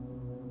 So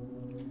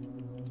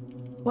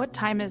What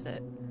time is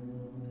it?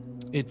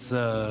 it's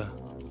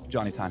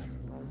Johnny time.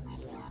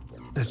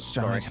 It's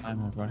Johnny time,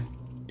 everybody.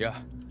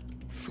 Yeah.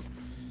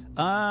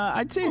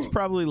 I'd say it's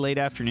probably late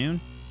afternoon.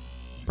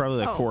 Probably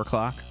like Oh. 4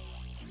 o'clock.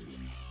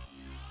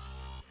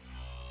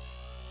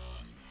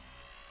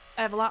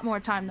 I have a lot more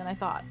time than I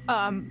thought.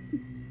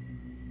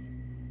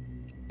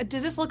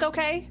 Does this look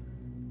okay?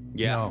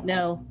 Yeah.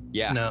 No,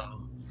 Yeah.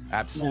 no.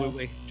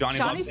 Absolutely. Johnny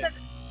loves it.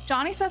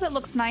 Johnny says it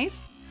looks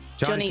nice.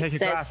 Johnny take your says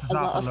glasses a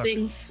off lot and of look.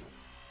 things.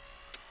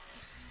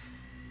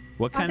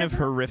 What kind of does it-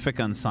 horrific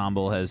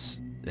ensemble has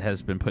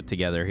been put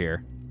together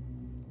here?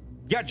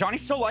 Yeah, Johnny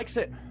still likes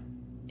it.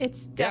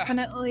 It's Yeah.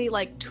 definitely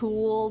like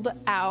tooled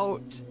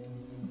out,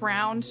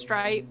 brown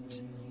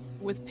striped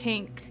with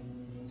pink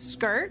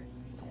skirt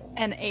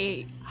and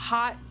a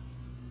hot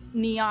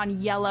neon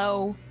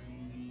yellow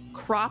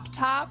crop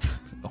top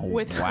Oh,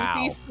 with wow.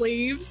 creepy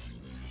sleeves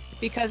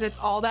because it's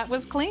all that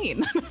was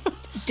clean.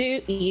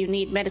 Do you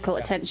need medical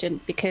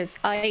attention? Because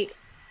I'm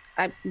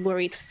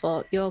worried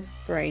for your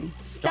brain.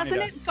 Johnny Doesn't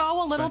does. it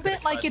go a little Johnny's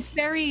bit like got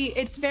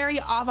it's very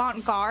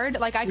avant-garde?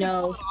 Like I can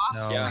No. pull it off,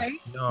 No, Yeah. right?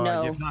 no,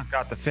 No. you've not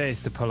got the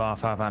face to pull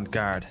off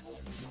avant-garde.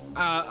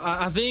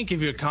 I think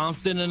if you're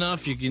confident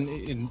enough, you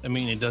can. I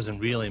mean, it doesn't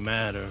really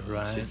matter,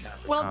 right?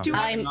 Well, do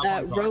I, I'm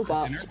a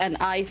robot, and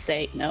I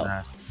say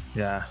no.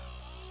 Yeah.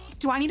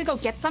 do I need to go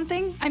get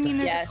something? I mean,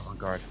 there's Yes.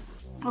 Avant-garde.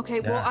 okay.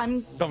 Well, Yeah.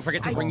 I'm Don't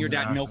forget to bring your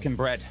dad milk and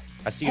bread.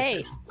 I see. you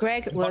Hey, said-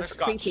 Greg was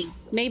Butterscotch. creepy.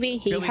 Maybe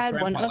he Billy's had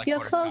one grandpa of liked your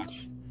butterscotch.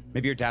 clothes.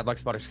 Maybe your dad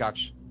likes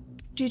butterscotch.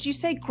 Did you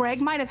say Greg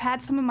might have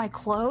had some of my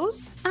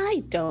clothes?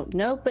 I don't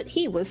know, but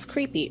he was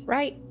creepy,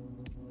 right?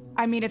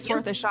 I mean, it's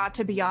worth a shot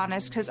to be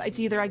honest, because it's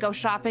either I go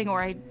shopping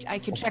or I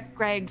can check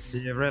Greg's. Do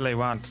you really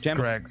want Jambus,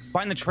 Greg's?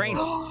 find the train.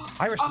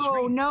 Irish, the Oh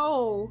train.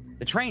 no!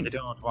 The train. You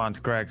don't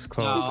want Greg's No,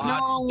 clothes. I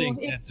don't No,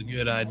 think it- that's a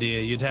good idea.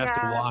 You'd have to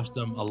Yeah. wash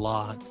them a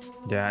lot.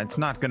 Yeah, it's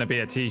not going to be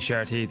a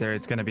t-shirt either.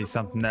 It's going to be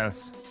something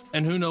else.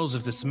 And who knows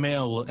if the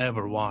smell will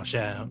ever wash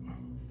out.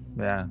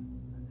 Yeah.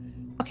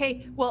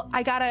 Okay, well,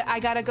 I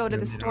gotta go to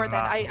the store then.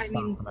 I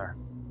mean,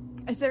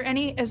 is there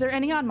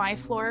any on my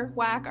floor,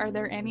 Whack? Are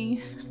there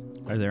any?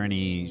 Are there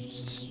any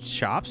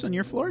shops on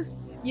your floor?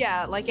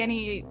 Yeah, like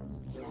any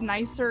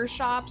nicer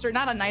shops, or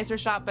not a nicer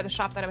shop, but a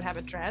shop that would have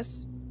a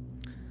dress.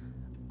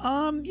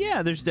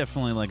 Yeah, there's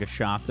definitely like a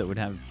shop that would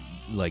have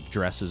like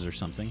dresses or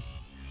something.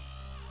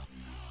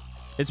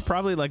 It's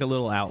probably like a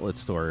little outlet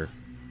store.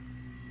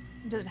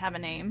 Does it have a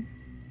name?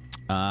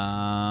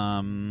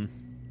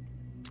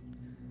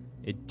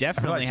 It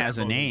definitely has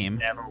a name.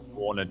 Never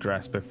worn a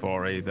dress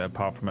before either,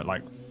 apart from at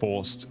like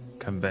forced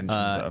conventions.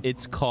 of-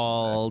 It's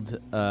called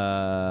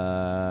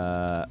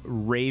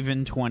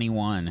Raven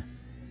 21.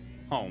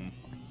 Home.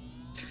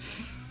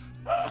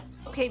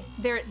 Okay,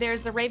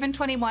 there's the Raven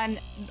 21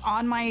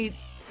 on my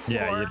floor.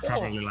 yeah, you'd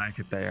probably like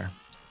it there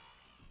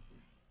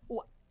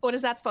What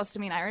is that supposed to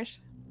mean, Irish?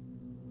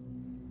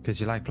 because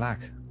you like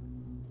black.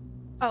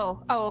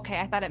 Oh,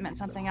 okay. I thought it meant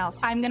something else.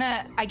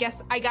 I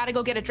guess I gotta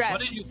go get a dress. What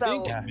did you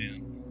so, think,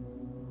 man?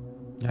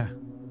 Yeah.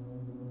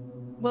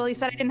 well, he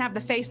said I didn't have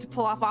the face to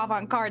pull off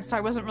avant-garde, so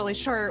I wasn't really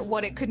sure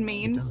what it could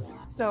mean.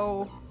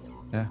 So,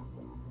 Yeah.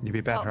 You'd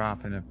be better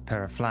off in a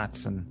pair of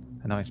flats and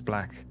a nice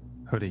black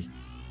hoodie.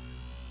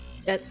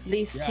 At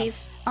least Yeah.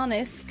 he's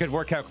honest. Good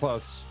workout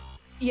clothes.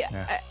 yeah.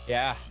 Yeah.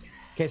 Yeah.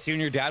 In case you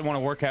and your dad want to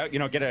work out,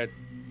 get a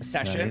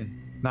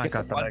session. Not Get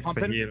some got the blood legs for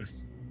pumping.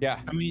 heels. Yeah.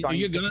 I mean, Johnny are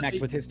you used to gonna-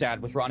 connect with his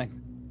dad with running.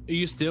 Are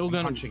you still and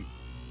gonna punching.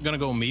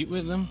 go meet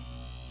with them?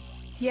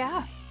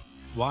 Yeah,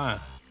 Why?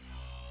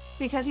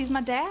 because he's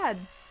my dad.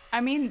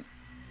 I mean,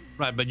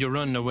 Right, but you're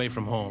running away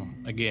from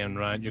home again,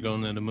 right? You're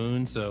going to the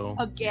moon, so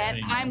again,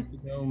 you I'm have to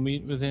go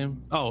meet with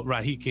him. Oh,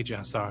 right, he kicked you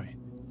out. Sorry.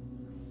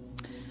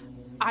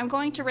 I'm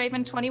going to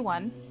Raven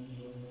 21.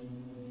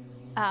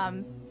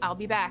 I'll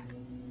be back.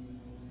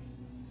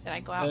 Then I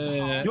go out. In the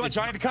hall. You want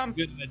Johnny to come?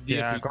 Good idea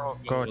Yeah, if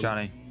you go,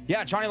 Johnny.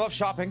 Yeah, Johnny loves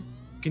shopping.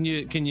 Can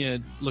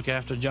you look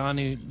after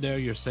Johnny there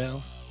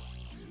yourself?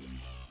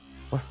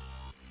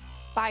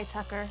 Bye,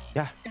 Tucker.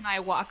 Yeah. And I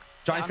walk.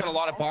 Johnny's down got a the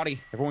lot of hall. body.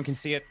 Everyone can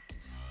see it.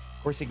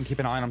 Of course, he can keep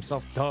an eye on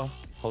himself. Duh.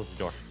 Close the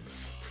door.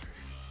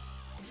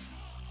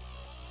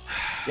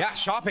 Yeah,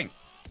 shopping.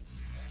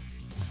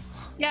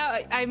 Yeah,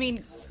 I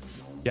mean,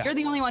 Yeah. you're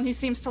the only one who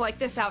seems to like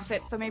this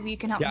outfit, so maybe you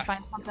can help Yeah. me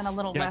find something a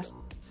little Yeah. less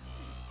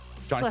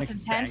Johnny less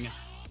thinks it's intense. banging.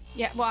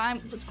 Yeah, well,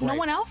 no great.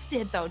 one else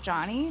did though,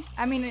 Johnny.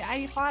 I mean,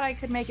 I thought I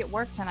could make it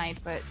work tonight,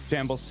 but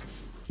Jambles.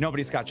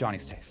 Nobody's got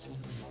Johnny's taste.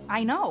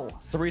 I know.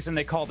 It's the reason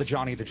they call the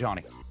Johnny.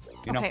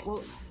 You know? Okay,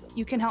 well,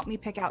 you can help me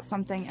pick out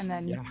something, and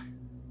then. Yeah.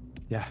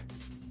 Yeah.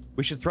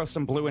 We should throw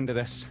some blue into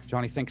this.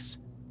 Johnny thinks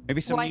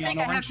maybe some Well, I neon think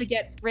I have orange. to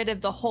get rid of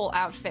the whole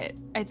outfit.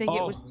 I think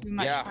it Oh, was too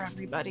much yeah. for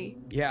everybody.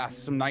 Yeah,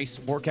 some nice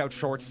workout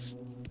shorts,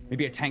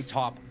 maybe a tank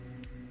top,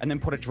 and then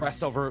put a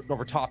dress over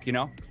top. You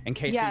know, in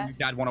case Yeah. you and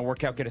your dad want to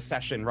work out, get a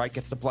session, right?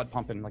 Gets the blood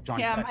pumping, like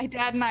Johnny Yeah, said. my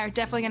dad and I are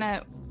definitely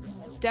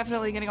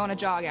gonna go on a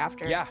jog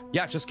after. Yeah.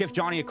 Just give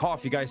Johnny a call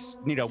if you guys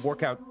need a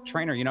workout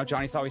trainer. You know,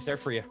 Johnny's always there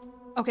for you.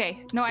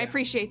 Okay. No, I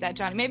appreciate that,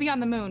 Johnny. Maybe on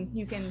the moon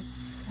you can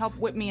help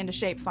whip me into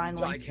shape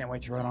finally. I can't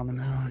wait to run on the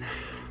moon.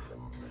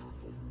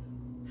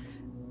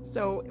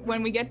 So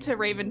when we get to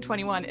Raven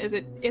 21, is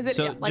it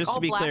So like just all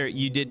to be black? clear,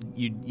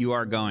 you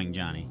are going,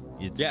 Johnny.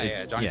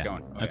 Yeah, Johnny's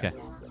going. Oh, Okay.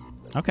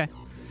 Okay.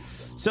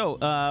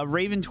 So,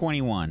 Raven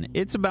 21.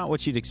 It's about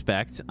what you'd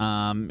expect.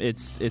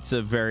 It's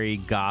a very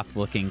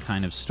goth-looking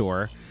kind of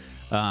store,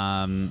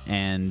 and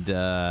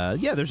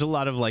there's a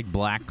lot of like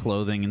black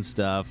clothing and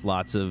stuff.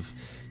 Lots of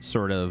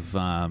sort of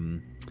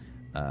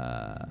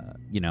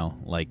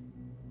like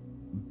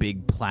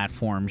big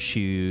platform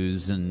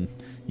shoes, and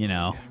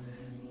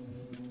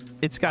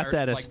it's got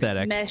that Like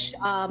aesthetic. Mesh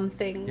arm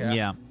thing.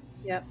 Yeah.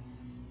 Yep.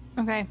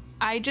 Okay.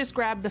 I just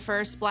grabbed the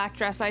first black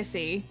dress I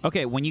see.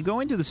 Okay, when you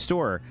go into the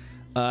store,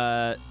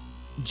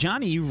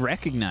 Johnny, you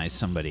recognize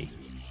somebody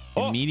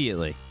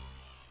immediately.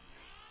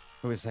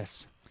 Who is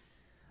this?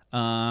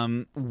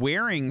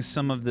 Wearing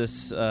some of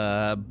this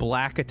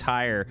black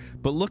attire,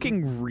 but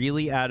looking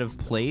really out of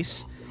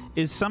place,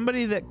 is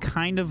somebody that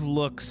kind of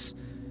looks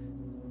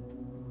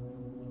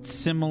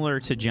similar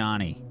to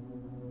Johnny.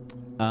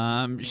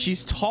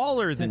 She's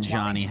taller than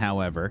Johnny,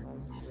 however,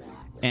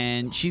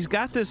 and she's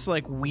got this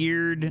like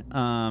weird.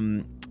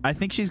 I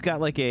think she's got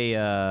like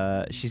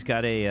a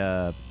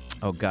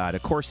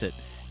corset.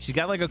 She's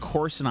got like a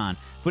corset on,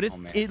 but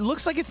it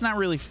looks like it's not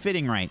really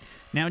fitting right.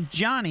 Now,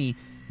 Johnny,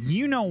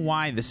 you know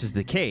why this is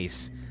the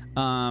case.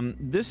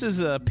 This is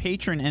a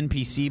patron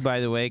NPC, by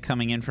the way,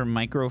 coming in from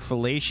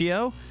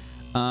Microfellatio.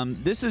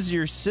 This is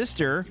your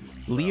sister,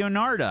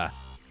 Leonarda.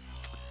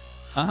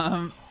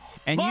 And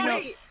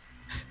Bonnie!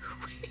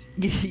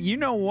 you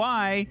know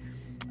why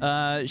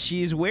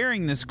she's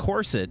wearing this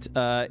corset.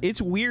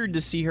 It's weird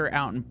to see her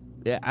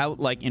out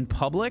like in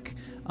public,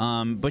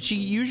 but she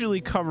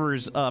usually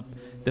covers up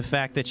the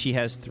fact that she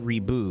has 3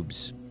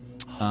 boobs.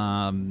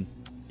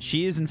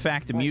 She is in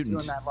fact a mutant.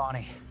 Doing that,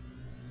 Lonnie.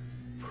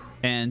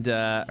 And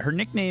her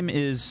nickname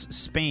is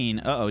Spain.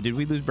 Uh-oh, did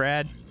we lose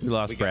Brad? We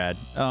lost Brad.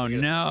 Oh,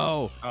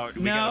 no.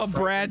 No,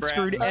 Brad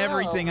screwed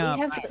everything up.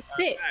 We have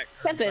 6,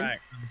 7. I'm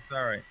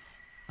sorry.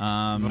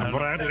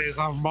 Bradleys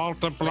have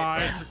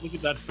multiplied. Look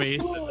at that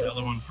face that the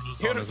other one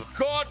throws on as well.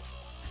 God!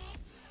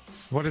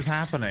 What is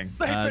happening?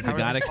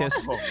 Zagaticus,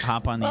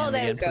 hop on the Oh, end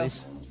there again, we go.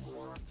 please.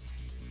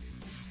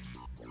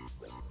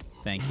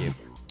 Thank you.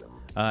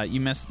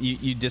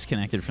 You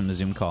disconnected from the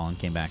Zoom call and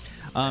came back.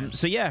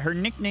 So yeah, her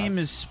nickname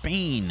is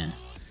Spain.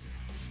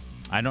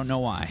 I don't know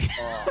why.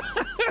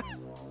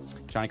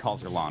 Johnny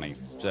calls her Lonnie.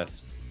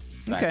 Just.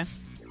 Okay.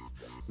 Thanks.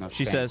 No,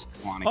 She Spain, says,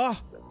 it's Lonnie. "Oh,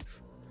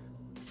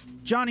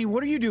 Johnny,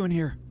 what are you doing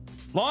here?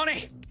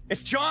 Lonnie!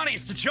 It's Johnny!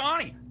 It's the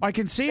Johnny! I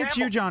can see it's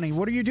you, Johnny.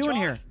 What are you doing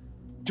here?"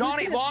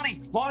 Johnny,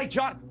 Lonnie,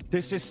 John.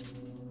 This is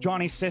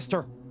Johnny's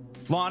sister,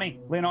 Lonnie,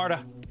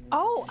 Leonarda.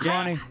 Oh,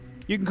 Lonnie,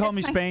 you can call me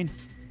It's nice. Spain.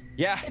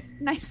 Yeah. it's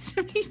nice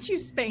to meet you,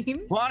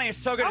 Spain. Lonnie, it's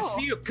so good to Oh.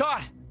 see you.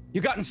 God,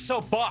 you've gotten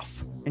so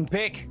buff and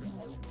big.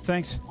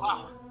 Thanks.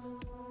 Wow.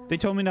 They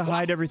told me to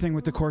hide everything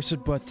with the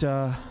corset, but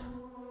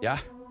Yeah?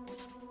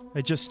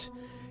 it's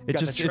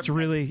trip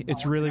really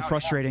working out,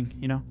 frustrating,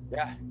 you know.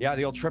 Yeah,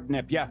 the old trip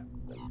nip. Yeah.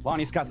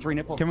 Lonnie's got 3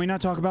 nipples. Can we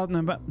not talk about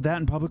that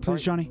in public,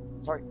 please, Johnny?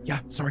 Sorry. Yeah,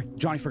 sorry.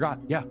 Johnny forgot.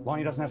 Yeah,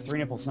 Lonnie doesn't have 3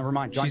 nipples. Never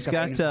mind. Johnny's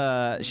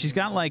She's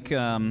got like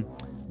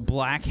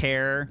black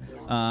hair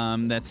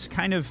that's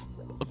kind of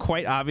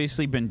quite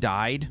obviously been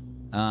dyed.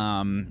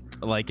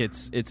 Like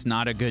it's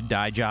not a good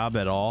dye job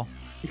at all,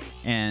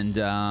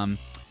 and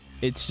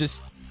it's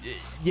just.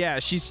 Yeah,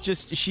 she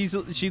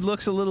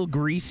looks a little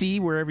greasy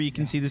wherever you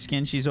can see the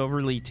skin. She's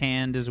overly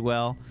tanned as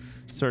well,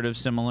 sort of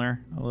similar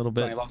a little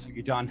bit. Johnny loves what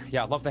you've done.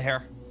 Yeah, love the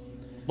hair.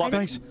 Love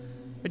Thanks. it.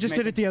 I just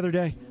did it the other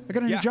day. I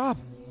got a new Yeah. job.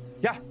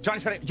 Yeah,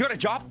 Johnny's got it. You got a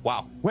job?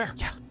 Wow. Where?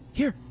 Yeah,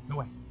 here. No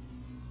way.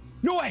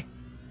 No way.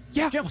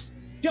 Yeah. James.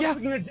 Yeah.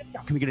 We can get a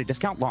discount. Can we get a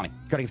discount, Lonnie?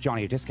 Gotta give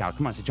Johnny a discount.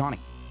 Come on, it's Johnny.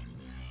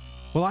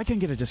 Well, I can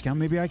get a discount.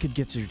 Maybe I could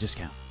get you a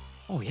discount.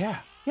 Oh yeah,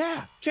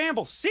 yeah.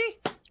 Jambles, see?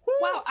 Woo.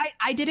 Wow,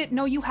 I didn't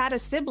know you had a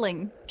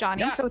sibling,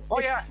 Johnny. Yeah. So it's,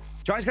 Yeah.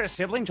 Johnny's got a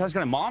sibling. Johnny's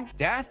got a mom,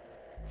 dad,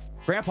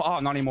 grandpa. Oh,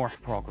 not anymore.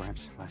 Poor old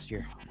Gramps last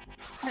year.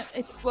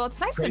 it's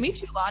nice to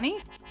meet you, Lonnie.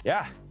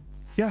 Yeah.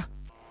 Yeah.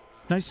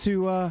 Nice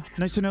to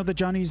know that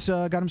Johnny's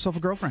got himself a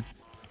girlfriend.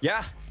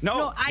 Yeah.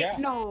 No.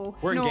 No.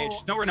 We're no.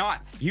 engaged. No, we're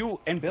not. You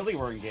and Billy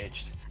were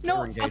engaged. No,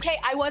 We're engaged. okay,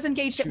 I was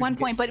engaged at one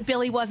point, but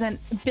Billy wasn't.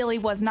 Billy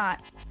was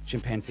not.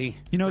 Chimpanzee.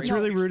 You know, it's No,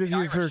 really you rude should of be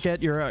you to Irish.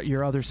 forget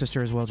your other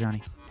sister as well,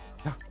 Johnny.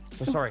 Yeah.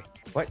 So sorry.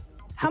 What?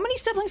 How many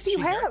siblings do you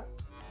She here? have?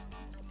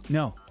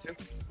 No,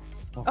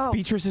 Oh,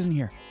 Beatrice isn't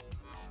here.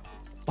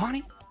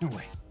 Bonnie? No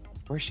way.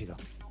 Where is she though?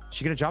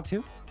 She get a job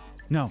too?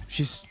 No,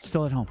 she's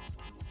still at home.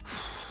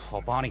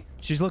 Oh, Bonnie.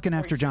 She's looking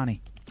after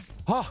Johnny.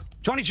 Oh,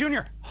 Johnny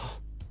Jr. Oh,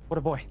 what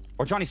a boy.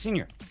 Or Johnny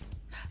Sr.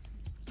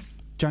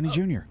 Johnny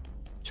Jr.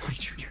 Johnny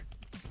Jr.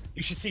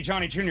 You should see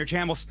Johnny Jr.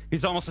 Jambles.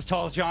 He's almost as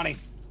tall as Johnny. He's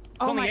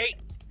Oh only my- 8.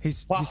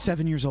 He's Wow.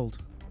 7 years old.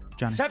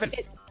 Johnny. 7.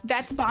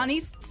 that's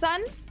Bonnie's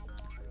son.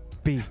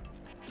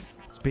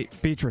 It's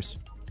Beatrice.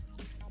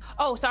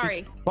 Oh,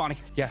 sorry. Bonnie.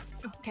 Yeah.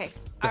 Okay.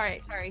 All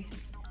right. Sorry.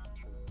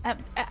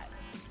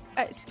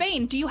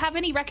 Spain, do you have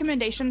any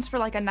recommendations for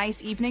like a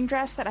nice evening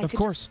dress that I Of could?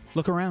 course.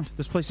 Look around.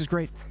 This place is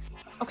great.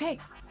 Okay.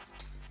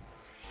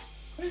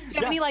 Do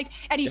you have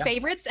any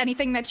favorites?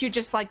 Anything that you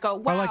just like go,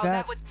 wow, like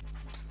that. would.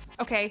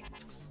 Okay.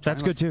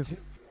 That's good too.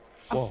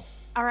 Whoa.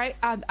 All right.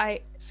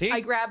 See? I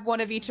grab one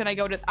of each and I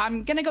go to.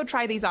 I'm gonna go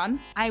try these on.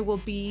 I will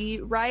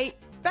be right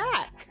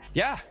back.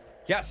 Yeah.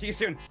 Yeah. See you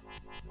soon.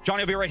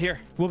 Johnny will be right here.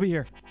 We'll be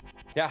here.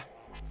 Yeah.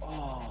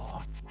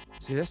 Oh.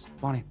 See this?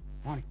 Bonnie.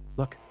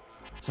 Look.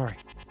 Sorry.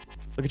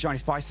 Look at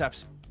Johnny's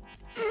biceps.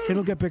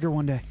 It'll get bigger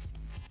one day.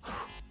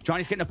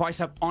 Johnny's getting a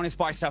bicep on his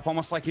bicep,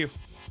 almost like you.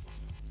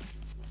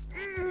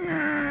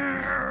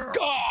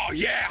 Oh,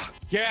 yeah.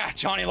 Yeah,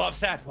 Johnny loves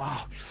that.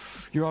 Wow.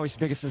 You're always the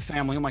biggest of the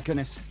family. Oh, my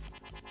goodness.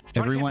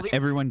 Johnny can't believe-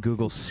 Everyone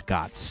Google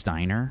Scott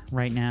Steiner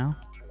right now.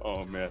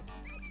 Oh, man.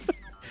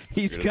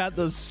 He's got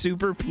those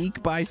super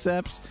peak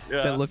biceps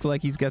Yeah. that look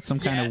like he's got some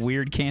kind of Yes.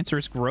 weird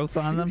cancerous growth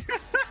on them.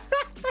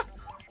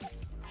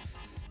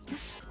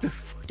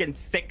 Fucking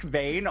thick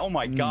vein. Oh,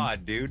 my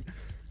God, dude.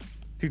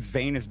 Dude's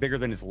vein is bigger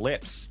than his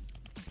lips.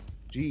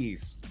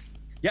 Jeez.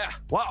 Yeah.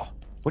 Wow.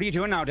 What are you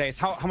doing nowadays?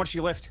 How much do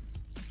you lift?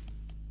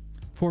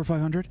 400 or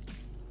 500.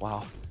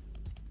 Wow.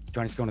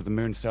 Johnny's going to the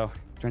moon, so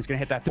Johnny's going to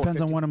hit that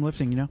Depends on 450. what I'm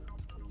lifting, you know?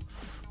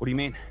 What do you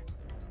mean?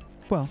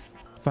 Well,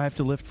 if I have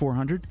to lift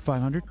 400,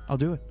 500, I'll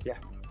do it. Yeah.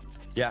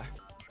 Yeah.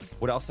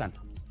 What else then?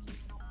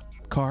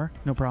 Car,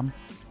 no problem.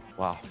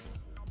 Wow.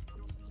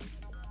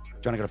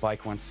 Johnny got a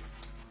bike once.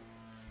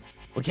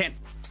 We can't.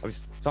 I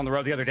was on the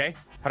road the other day.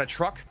 Had a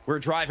truck. We were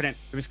driving it.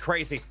 It was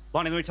crazy.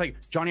 Lonnie, let me tell you.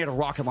 Johnny had a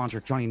rocket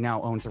launcher. Johnny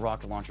now owns a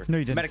rocket launcher. No,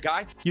 you didn't. Met a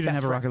guy. You didn't best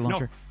have a friend. rocket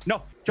launcher.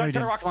 No. Johnny's got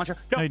didn't. a rocket launcher.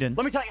 No, No, you didn't.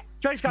 Let me tell you.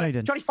 Johnny's got No, it. you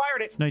didn't. Johnny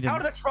fired it. No, you didn't.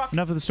 Out of the truck.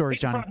 Enough of the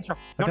stories, Right in front Johnny. of the truck.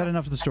 I've had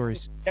enough of the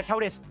stories. That's how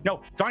it is.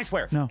 No, Johnny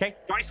swears. No. Okay?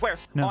 Johnny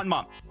swears No. on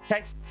mom.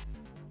 Okay?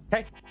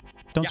 Okay?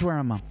 Don't Yeah. swear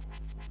on mom.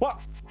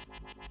 What?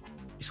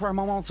 You swear on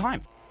mom all the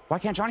time. Why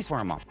can't Johnny swear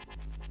on mom?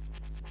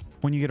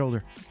 When you get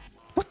older.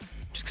 What?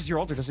 Just because you're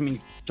older doesn't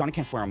mean Johnny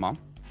can't swear on mom.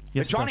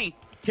 Yes, But Johnny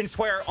can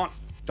swear on.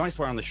 Johnny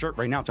swear on the shirt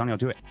right now. Johnny will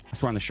do it. I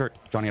swear on the shirt.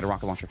 Johnny had a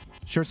rocket launcher.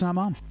 Shirt's not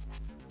mom.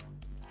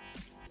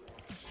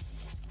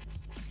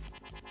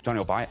 Johnny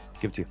will buy it.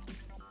 Give it to you.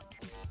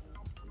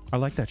 I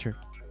like that shirt.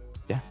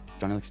 Yeah.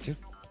 Johnny likes it too.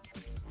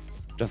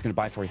 Johnny's gonna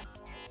buy it for you.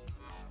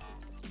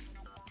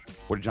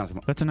 What did Johnny?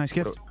 That's a nice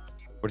gift.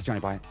 Where does Johnny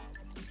buy it?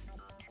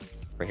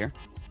 Right here.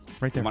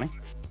 Right there. Money.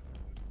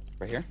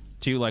 Right here.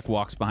 Two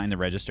walks behind the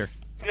register.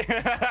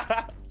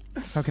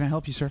 How can I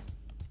help you, sir?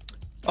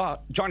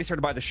 Johnny's here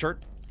to buy the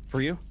shirt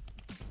for you.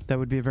 That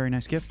would be a very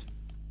nice gift.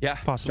 Yeah.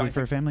 Possibly Johnny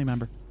for a family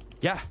member.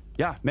 Yeah,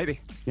 maybe.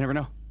 You never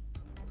know.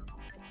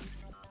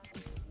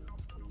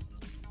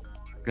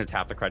 I'm gonna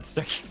tap the credit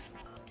stick.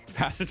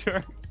 Pass it to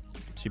her.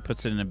 She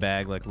puts it in a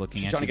bag,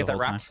 looking Did at Johnny you get the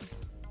that whole wrapped? time.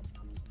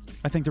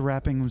 I think the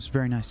wrapping was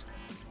very nice.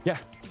 Yeah.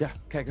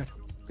 Okay, good.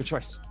 Good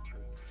choice.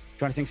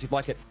 Johnny thinks you'd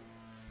like it.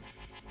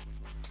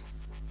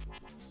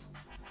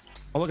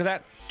 Oh, look at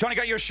that. Johnny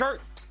got you a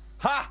shirt.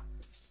 Ha!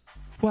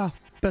 Wow,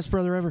 best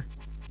brother ever.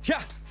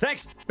 Yeah,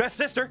 thanks. Best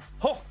sister.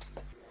 Oh,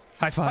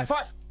 High five.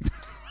 high five.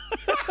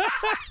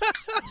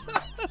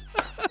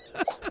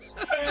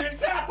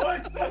 That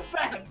was the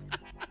best.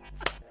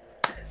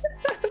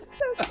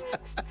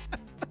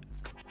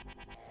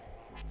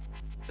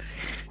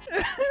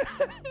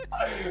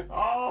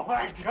 Oh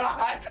my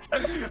God.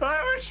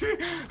 I wish you.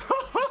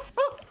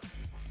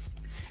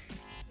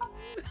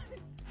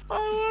 I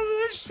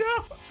love this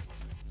show.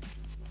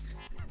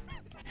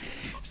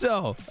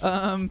 So,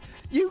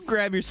 you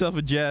grab yourself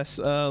a Jess,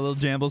 little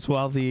Jambles,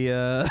 while the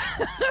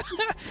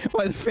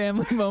while the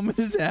family moment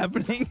is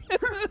happening,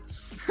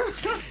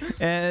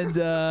 and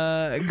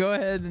go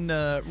ahead and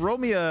roll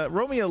me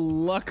a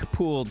luck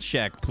pool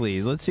check,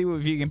 please. Let's see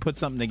if you can put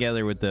something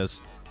together with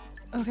this.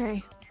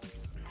 Okay.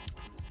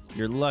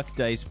 Your luck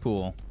dice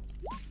pool.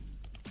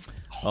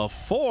 A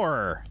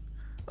 4.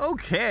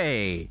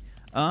 Okay.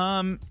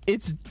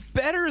 It's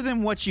better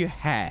than what you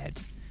had.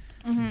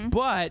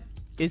 But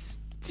it's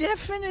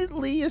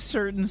definitely a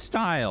certain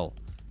style.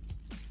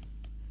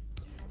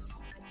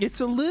 It's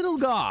a little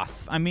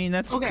goth. I mean,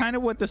 that's kind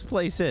of what this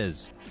place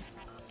is.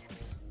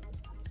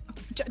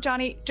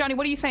 Johnny,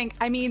 what do you think?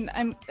 I mean,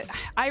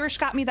 Irish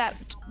got me that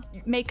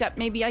makeup.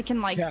 Maybe I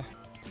can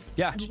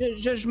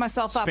judge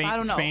myself up. I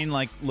don't know. Spain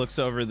looks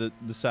over the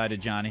side of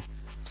Johnny.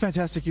 It's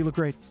fantastic. You look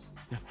great.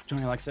 Yeah,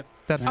 Johnny likes it.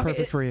 That's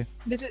perfect for you.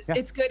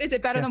 It's good. Is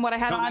it better than what I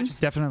had on?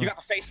 Definitely. You got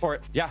the face for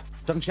it. Yeah.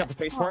 Doesn't she have the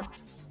face for it?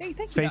 Hey,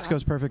 thank you. Face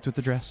goes perfect with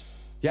the dress.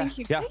 Yeah. Thank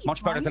you. Yeah. Thank you,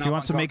 Much better Johnny. than You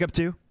want some makeup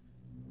too?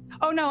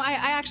 Oh no, I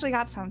actually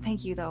got some.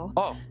 Thank you though.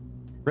 Oh,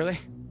 really?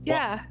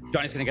 Yeah. Well,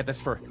 Johnny's gonna get this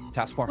for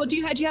task 4. Well, do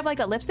you have like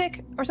a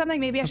lipstick or something?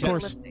 Maybe I should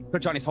course. have a lipstick.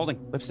 But Johnny's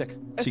holding lipstick. She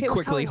Okay, what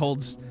quickly colors?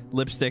 holds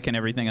lipstick and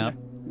everything up.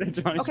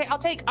 Okay, I'll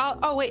take.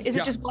 Oh wait, is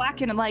Yeah. it just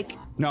black and like?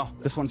 No,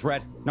 this one's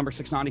red. Number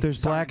 690. There's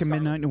black and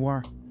midnight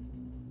noir.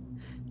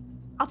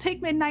 I'll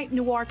take Midnight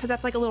Noir because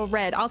that's like a little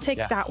red. I'll take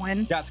that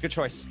one. Yeah, it's a good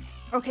choice.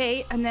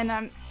 Okay, and then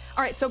all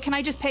right. So can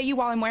I just pay you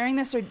while I'm wearing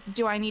this, or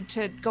do I need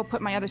to go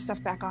put my other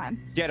stuff back on?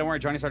 Yeah, don't worry.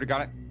 Johnny's already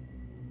got it.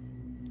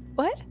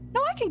 What?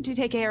 No, I can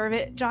take care of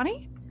it,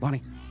 Johnny.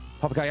 Lonnie,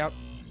 pop a guy out.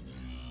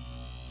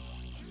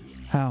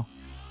 How?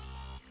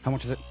 How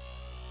much is it?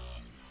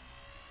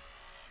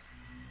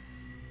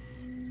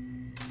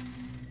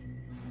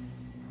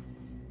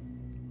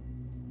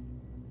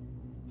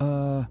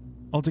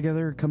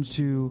 Altogether, it comes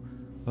to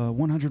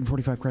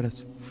 145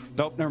 credits.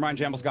 Nope, never mind.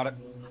 Jamble's got it.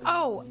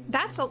 Oh,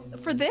 that's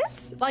for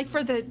this? Like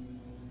for the?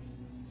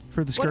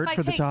 For the What skirt, if I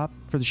for the take- top,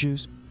 for the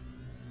shoes.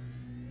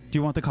 Do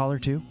you want the collar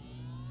too?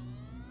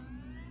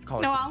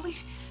 Collar's No, fine. I'll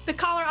leave the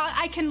collar.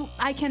 I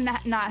can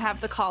not have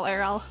the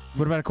collar.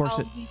 What about a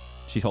corset?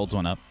 She holds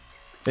one up.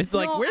 It's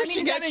like, No, where's I mean, she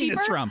is that getting this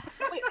cheaper? from?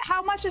 Wait,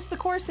 how much is the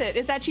corset?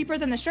 Is that cheaper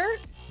than the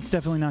shirt? It's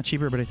definitely not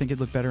cheaper, but I think it'd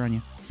look better on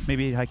you.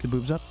 Maybe hike the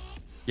boobs up.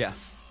 Yeah.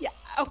 Yeah.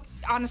 Oh,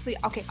 honestly,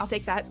 okay, I'll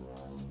take that.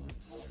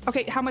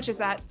 Okay, how much is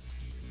that?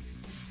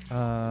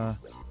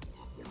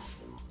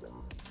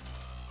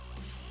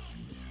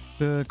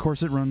 The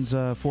corset runs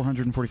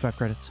 445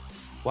 credits.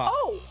 Wow.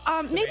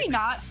 Oh, maybe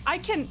not.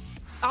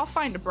 I'll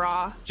find a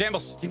bra.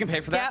 Jambles, you can pay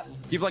for that. Yep.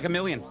 You've like $1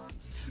 million.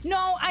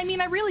 No, I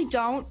mean I really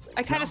don't.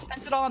 I kind of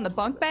spent it all on the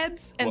bunk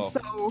beds, and Whoa.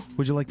 so.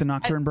 Would you like the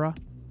nocturne bra?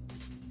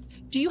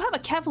 Do you have a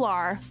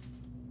Kevlar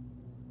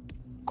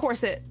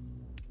corset?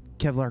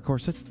 Kevlar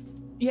corset?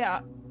 Yeah.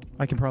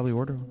 I can probably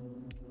order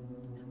one.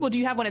 Well, do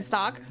you have one in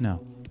stock?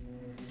 No.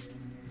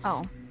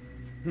 Oh.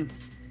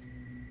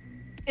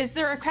 Is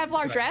there a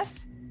Kevlar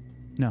dress?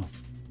 No.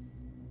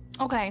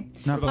 Okay.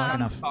 Not black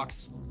enough.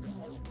 Socks.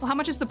 Well, how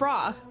much is the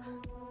bra?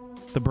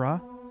 The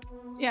bra?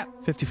 Yeah,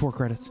 54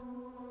 credits.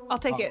 I'll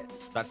take it.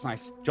 That's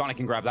nice. Johnny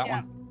can grab that Yeah.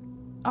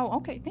 one. Oh,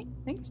 okay.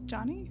 Thanks,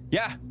 Johnny.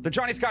 Yeah, the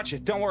Johnny's got you.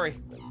 Don't worry.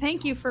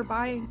 Thank you for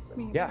buying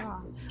me a Yeah.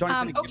 bra.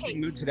 Johnny's in a okay.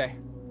 gifting mood today.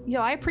 Yo,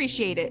 I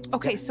appreciate it.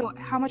 Okay, Yeah. so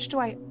how much do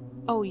I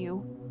owe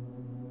you?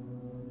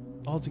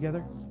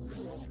 Altogether?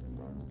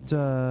 It's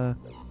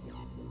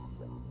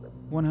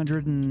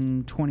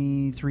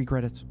 123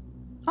 credits.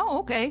 Oh,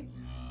 okay.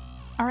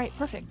 All right,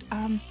 perfect.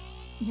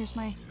 Here's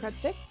my cred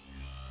stick.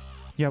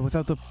 Yeah,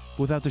 without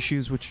the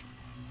shoes, which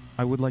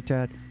I would like to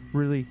add,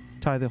 really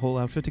tie the whole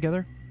outfit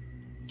together.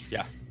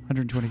 Yeah.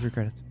 123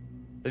 credits.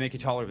 They make you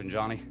taller than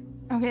Johnny.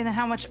 Okay, then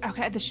how much?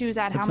 Okay, the shoes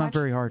at how It's much? not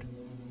very hard.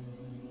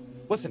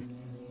 Listen.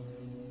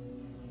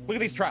 Look at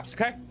these traps,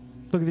 okay?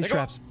 Look at these They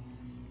go straps.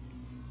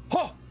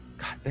 Oh!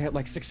 God, they had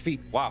like 6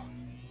 feet. Wow.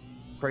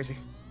 Crazy.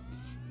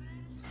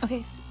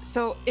 Okay,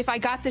 so if I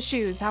got the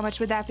shoes, how much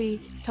would that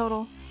be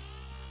total?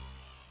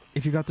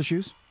 If you got the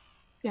shoes,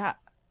 Yeah,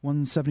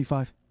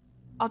 175.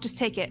 I'll just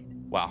take it.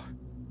 Wow.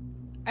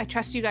 I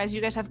trust you guys.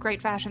 You guys have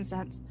great fashion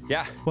sense.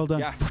 Yeah. Well done.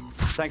 Yeah.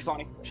 Thanks,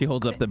 Lonnie. She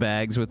holds up the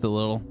bags with the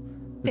little.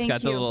 It's Thank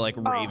got the you. little like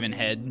Oh. raven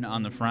head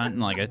on the front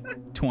and like a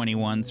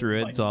 21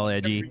 through it. It's all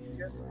edgy.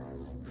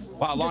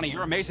 Wow, Lonnie,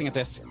 you're amazing at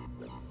this.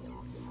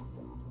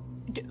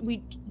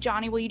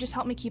 Johnny, will you just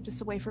help me keep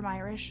this away from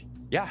Irish?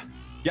 Yeah.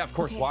 Yeah, of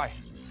course. Okay. Why?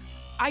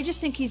 I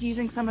just think he's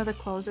using some of the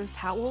clothes as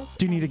towels.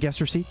 Do you need a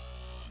guest receipt?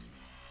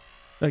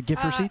 A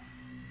gift receipt?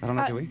 I don't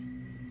know, do we?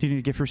 Do you need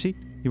a gift receipt?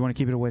 You want to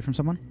keep it away from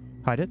someone?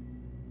 Hide it?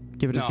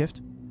 Give it as No.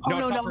 gift? No, Oh,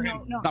 it's no, not for no,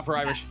 him. no. Not for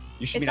Irish.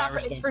 You should It's meet not.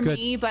 Irish. It's for Good.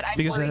 me, but I'm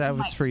Because worried that he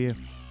outfit's might- for you.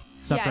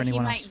 It's not yeah, for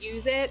anyone he else. might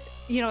use it.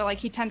 You know, like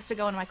he tends to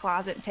go into my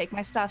closet and take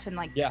my stuff, and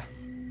like Yeah.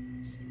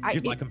 You'd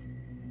it, like him.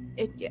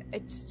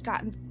 It's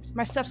gotten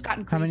my stuff's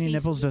gotten How greasy. many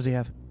nipples does he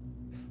have?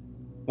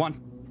 1.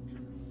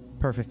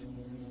 Perfect.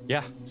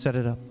 Yeah. Set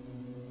it up.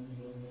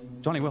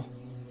 Johnny will.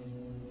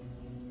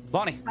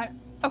 Lonnie.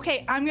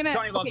 Okay, I'm gonna.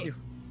 Johnny loves okay. you.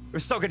 It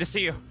was so good to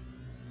see you.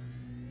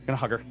 Gonna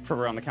hug her for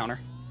her on the counter.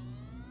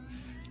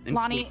 And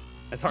Lonnie, squeak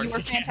as hard you as were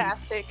you can.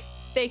 fantastic.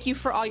 Thank you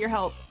for all your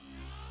help.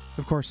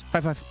 Of course.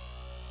 High five.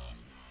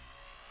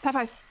 High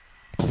five.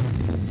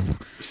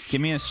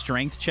 Give me a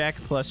strength check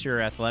plus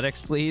your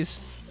athletics, please.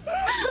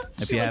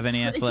 If you have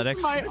any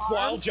athletics. My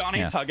While arm.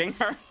 Johnny's Yeah. hugging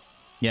her.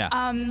 Yeah.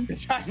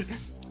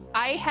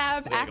 I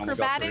have They don't go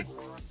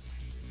acrobatics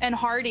and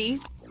hardy.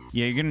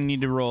 Yeah, you're gonna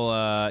need to roll.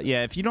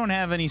 Yeah, if you don't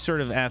have any sort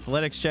of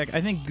athletics check,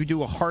 I think you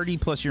do a hardy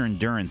plus your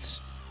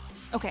endurance.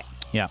 Okay.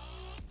 Yeah.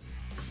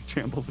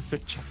 Shambles is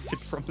ejected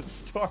from the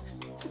start.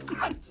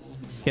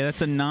 Okay,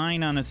 that's a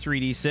 9 on a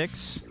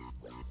 3d6.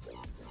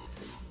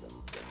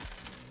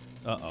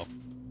 Uh-oh.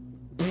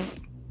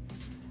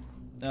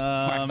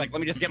 Mark's like,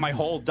 let me just get my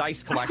whole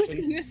dice I was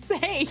collection. gonna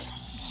say.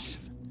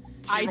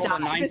 I rolled a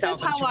die. This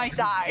is how I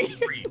die.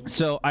 9,203.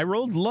 So I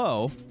rolled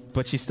low,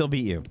 but she still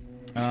beat you.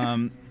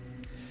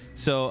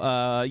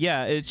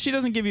 She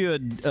doesn't give you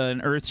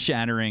an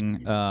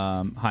earth-shattering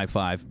high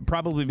five,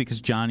 probably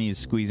because Johnny is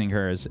squeezing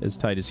her as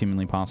tight as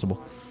humanly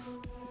possible.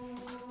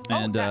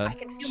 And I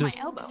can she feel my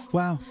says, elbow.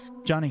 Wow,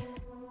 Johnny,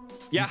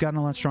 Yeah. you've gotten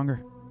a lot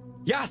stronger.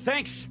 Yeah,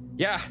 thanks.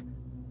 Yeah.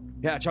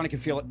 Yeah, Johnny can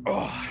feel it.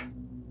 Oh.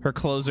 her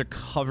clothes are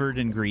covered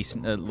in grease,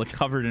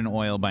 covered in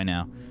oil by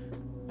now.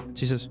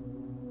 She says,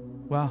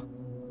 wow,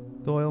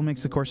 the oil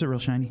makes the corset real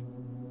shiny.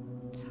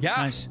 Yeah.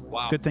 Nice.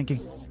 Wow. Good thinking.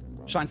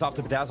 Shines off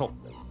to bedazzle.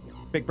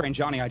 Big brain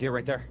Johnny idea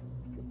right there.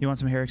 You want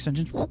some hair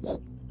extensions?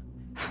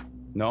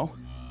 No.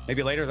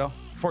 Maybe later, though.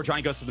 Before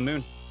Johnny goes to the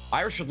moon.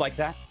 Irish would like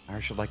that.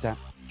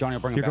 Johnny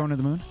will bring him You're back. going to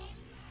the moon?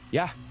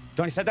 Yeah.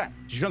 Johnny said that.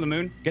 Did you know the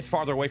moon gets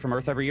farther away from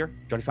Earth every year?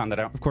 Johnny found that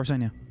out. Of course I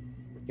knew.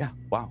 Yeah.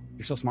 Wow.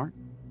 You're so smart.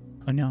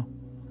 I know.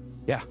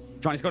 Yeah.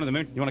 Johnny's going to the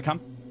moon. You want to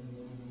come?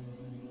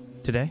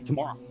 Today?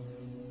 Tomorrow.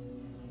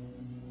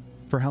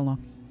 For how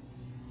long?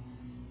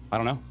 I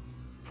don't know.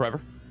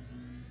 Forever?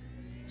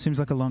 Seems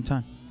like a long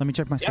time. Let me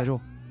check my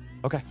schedule.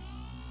 Okay.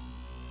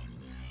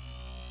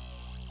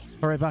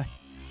 All right, bye.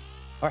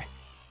 All right.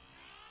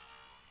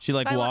 She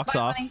Bye, walks bye,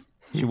 off. honey.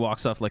 She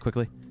walks off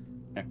quickly.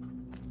 Yeah.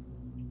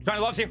 Johnny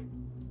loves you.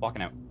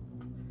 Walking out.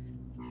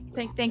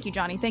 Thank you,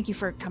 Johnny. Thank you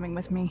for coming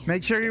with me.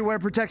 Make sure you wear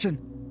protection.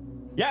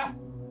 Yeah.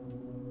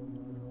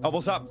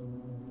 Elbows up.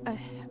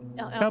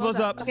 Elbows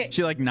up. Okay.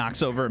 She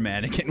knocks over a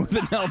mannequin with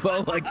an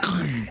elbow.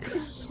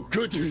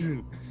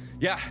 Good.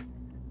 Yeah.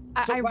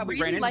 So I glad we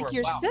ran really into like her.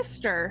 your Wow.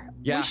 sister.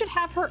 Yeah. We should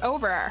have her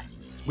over.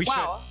 We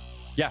Wow.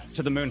 should. Yeah,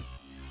 to the moon.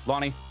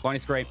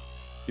 Lonnie's great.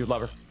 You'd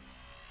love her.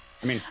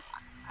 I mean,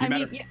 you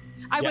met her. Yeah,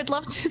 I would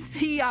love to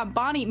see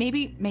Bonnie.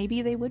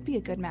 Maybe they would be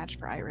a good match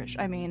for Irish.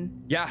 I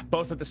mean, Yeah,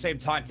 both at the same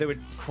time. They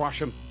would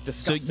crush him.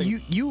 So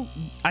Disgusting.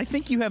 I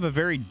think you have a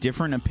very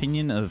different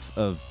opinion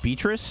of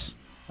Beatrice.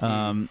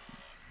 I think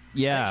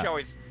she Yeah.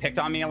 always picked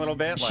on me a little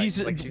bit.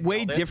 She's way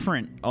all this.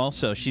 different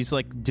also. She's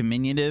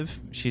diminutive.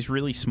 She's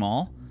really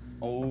small.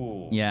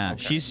 Oh. Yeah,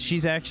 okay.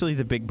 she's actually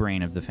the big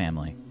brain of the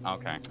family.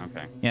 Okay.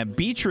 Yeah,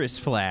 Beatrice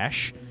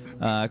Flash,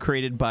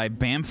 created by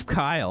Bamf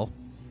Kyle.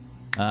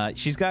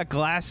 She's got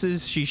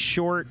glasses. She's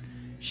short.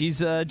 She's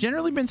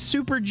generally been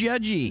super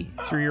judgy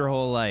through your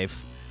whole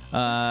life.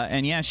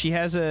 And yeah, she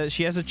has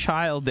a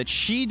child that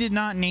she did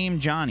not name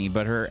Johnny,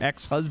 but her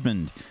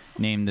ex-husband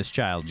named this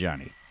child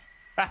Johnny.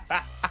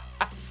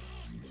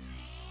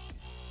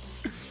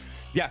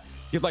 Yeah,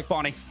 you'd like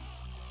Bonnie.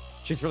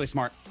 She's really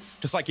smart.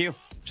 Just like you.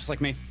 Just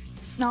like me.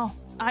 no,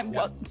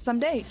 well,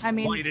 someday. I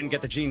mean, Bonnie didn't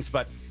get the genes,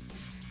 but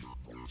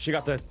she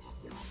got the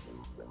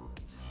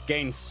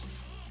gains.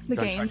 the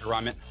Johnny tried games. to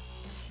rhyme it.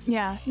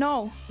 Yeah,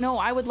 no,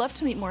 I would love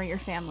to meet more of your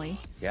family.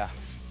 Yeah.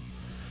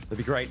 That'd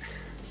be great.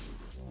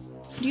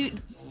 You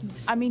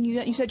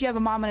said you have a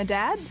mom and a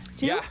dad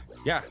too.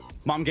 Yeah.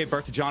 Mom gave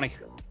birth to Johnny.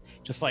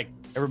 Just like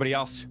everybody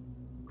else.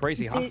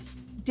 Crazy, huh?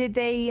 Did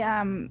they,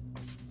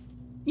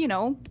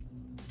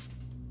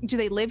 do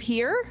they live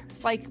here?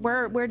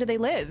 Where do they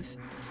live?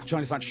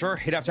 Johnny's not sure.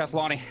 He'd have to ask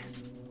Lonnie.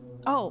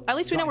 Oh, at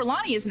least we know where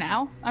Lonnie is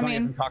now. Johnny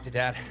hasn't talked to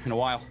Dad in a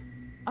while.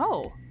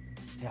 Oh.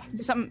 Yeah.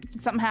 Did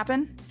something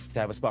happen?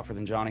 Dad was buffer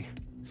than Johnny.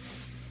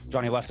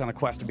 Johnny left on a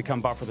quest to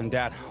become buffer than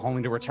Dad,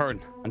 only to return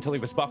until he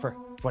was buffer.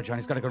 That's why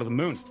Johnny's got to go to the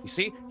moon. You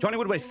see? Johnny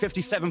would weigh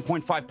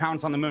 57.5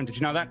 pounds on the moon. Did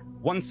you know that?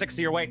 1/6 of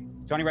your weight.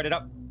 Johnny read it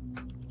up.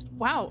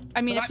 Wow.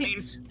 I mean, So that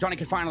means Johnny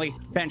could finally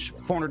bench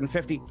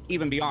 450,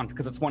 even beyond,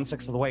 because it's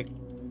 1/6 of the weight.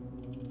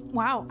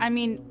 wow. I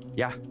mean,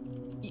 Yeah.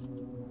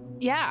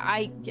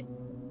 yeah.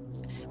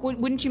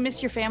 Wouldn't you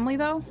miss your family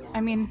though?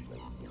 I mean,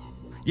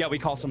 Yeah, we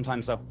call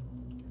sometimes, though.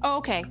 oh,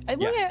 okay. Well,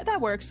 Yeah. yeah, that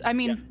works. I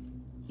mean,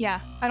 yeah.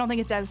 I don't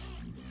think it's as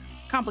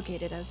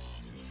complicated as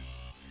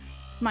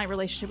my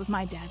relationship with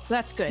my dad. So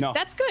that's good. No.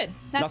 That's good.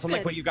 That's Nothing good.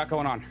 like what you got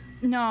going on.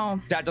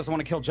 No, Dad doesn't want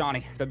to kill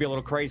Johnny. That'd be a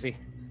little crazy.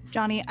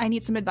 Johnny, I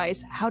need some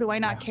advice. How do I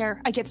not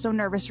care? I get so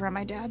nervous around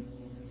my dad.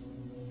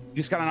 You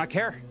just gotta not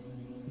care.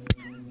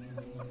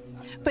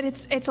 But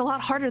it's a lot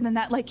harder than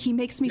that. He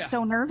makes me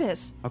so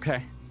nervous.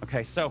 Okay,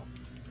 so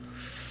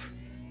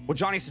what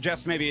Johnny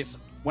suggests maybe is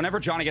whenever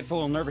Johnny gets a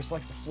little nervous, he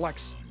likes to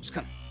flex. Just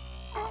kind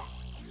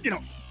of,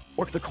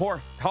 work the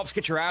core. Helps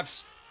get your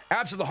abs.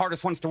 Abs are the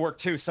hardest ones to work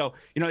too. So,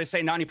 they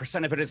say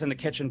 90% of it is in the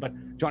kitchen, but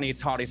Johnny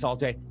eats hotties all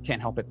day.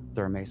 Can't help it.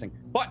 They're amazing.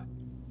 But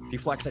if you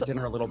flex at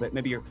dinner a little bit,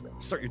 maybe you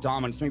start your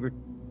dominance. Maybe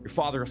your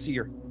father will see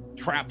your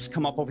traps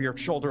come up over your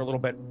shoulder a little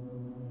bit.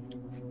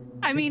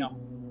 I mean,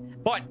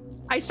 But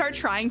I start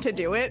trying to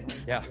do it.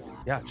 yeah.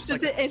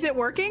 Just Is it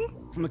working?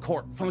 from the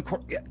core.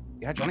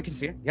 Yeah, Johnny can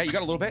see it. Yeah, you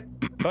got a little bit.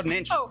 About an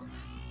inch. Oh,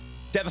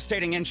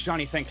 Devastating inch,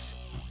 Johnny thinks.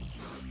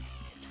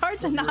 it's hard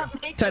to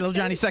not make. Title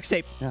Johnny sex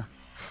tape. Yeah.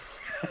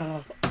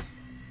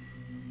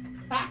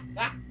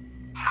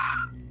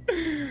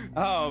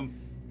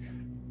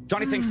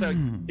 Johnny thinks so.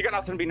 You got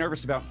nothing to be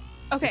nervous about.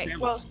 Okay,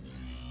 Shambles. well,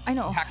 I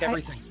know. Hack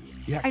everything.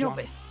 You hack I know,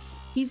 Johnny.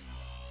 but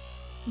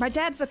my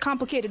dad's a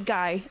complicated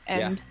guy,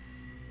 and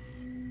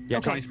Yeah,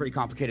 okay. Johnny's pretty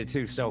complicated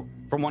too. So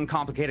from one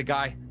complicated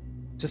guy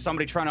to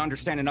somebody trying to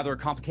understand another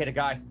complicated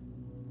guy,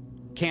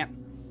 can't.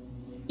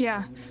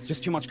 yeah, It's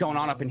just too much going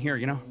on up in here,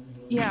 you know?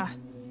 yeah,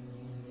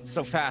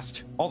 So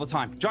fast, all the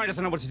time. Johnny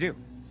doesn't know what to do.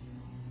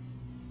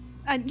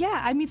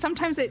 yeah. I mean,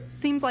 sometimes it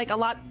seems like a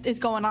lot is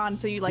going on,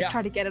 so you like Yeah.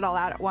 try to get it all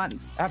out at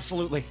once.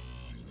 Absolutely.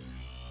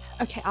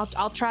 Okay,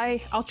 I'll try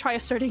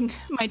asserting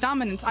my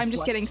dominance. I'm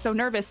just Flex. getting so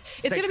nervous.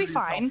 It's Stay gonna be true to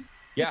yourself. fine.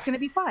 Yeah. It's gonna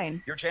be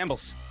fine. You're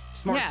Jambles.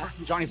 Smartest Yes.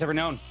 person Johnny's ever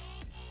known.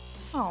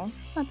 Oh,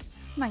 that's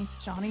nice,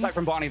 Johnny. Aside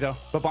from Bonnie, though.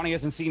 But Bonnie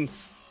hasn't seen,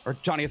 or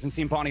Johnny hasn't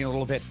seen Bonnie in a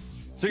little bit.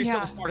 So you're still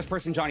Yeah. the smartest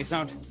person Johnny's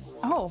known.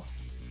 Oh,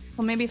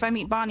 well, maybe if I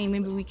meet Bonnie,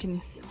 maybe we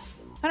can.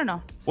 I don't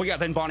know. Well, yeah,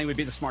 then Bonnie would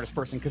be the smartest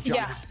person because Johnny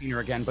Yeah. hasn't seen her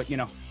again. But, you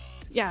know,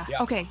 Yeah.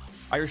 Yeah. Okay.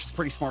 Irish is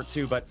pretty smart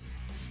too. But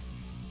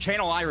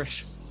channel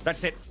Irish.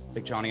 That's it.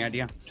 Big Johnny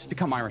idea. Just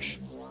become Irish.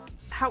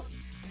 How?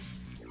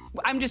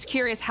 I'm just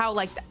curious. How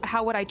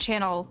would I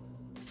channel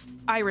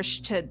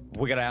Irish to?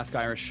 We gotta ask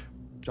Irish.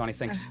 Johnny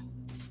thinks.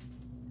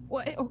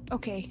 What?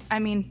 Okay. I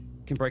mean,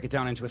 Can break it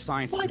down into a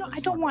science. well, I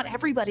don't want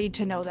everybody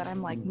to know that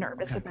I'm like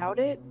nervous about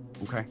it.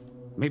 Okay.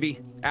 Maybe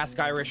ask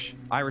Irish.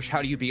 Irish,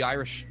 how do you be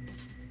Irish?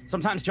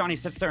 Sometimes Johnny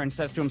sits there and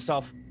says to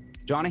himself,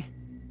 Johnny,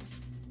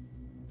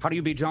 how do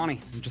you be Johnny?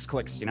 It just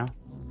clicks, you know?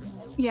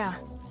 Yeah.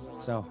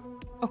 So,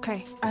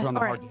 Okay. those are on the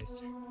all hard right.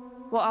 days.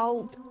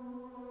 Well,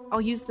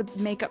 I'll use the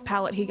makeup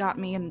palette he got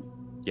me and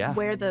Yeah.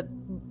 wear the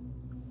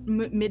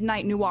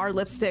midnight noir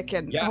lipstick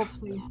and Yeah.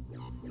 hopefully,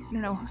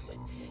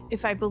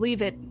 if I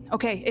believe it.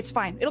 Okay, it's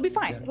fine. It'll be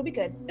fine. Yeah. It'll be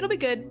good. It'll be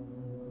good.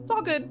 It's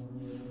all good.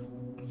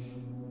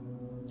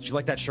 Did you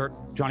like that shirt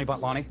Johnny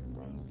bought Lonnie?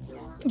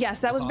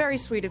 Yes, that was very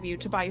sweet of you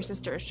to buy your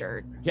sister a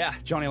shirt. Yeah,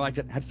 Johnny liked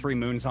it. Had 3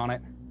 moons on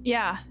it.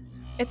 Yeah,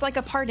 it's like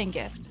a parting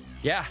gift.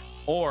 Yeah.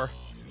 Or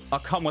a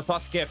come with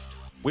us gift.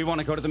 We want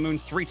to go to the moon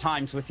 3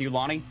 times with you,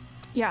 Lonnie.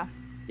 Yeah.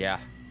 Yeah.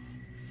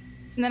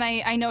 And then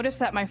I noticed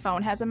that my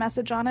phone has a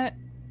message on it,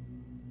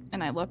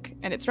 and I look,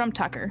 and it's from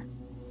Tucker.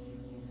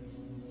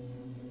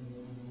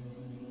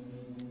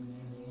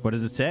 What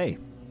does it say?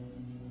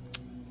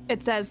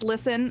 It says,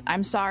 "Listen,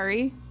 I'm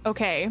sorry.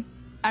 Okay.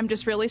 I'm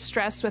just really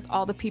stressed with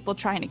all the people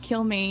trying to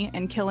kill me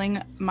and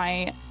killing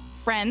my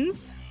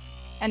friends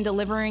and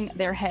delivering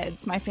their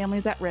heads. My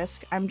family's at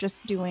risk. I'm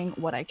just doing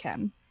what I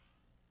can."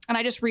 And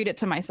I just read it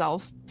to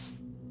myself.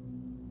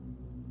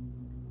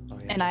 Oh,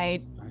 yeah. And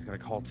I Johnny's got a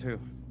call too.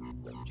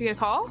 did you get a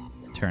call?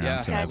 Turn Yeah.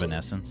 on some Yeah, just-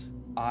 evanescence.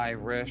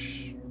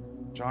 Irish.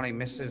 Johnny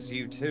misses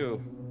you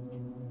too.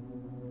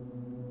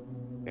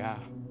 Yeah.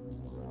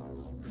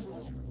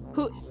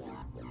 Who?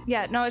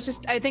 Yeah, no, it's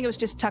just I think it was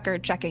just Tucker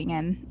checking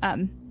in.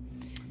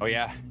 Oh,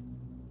 yeah.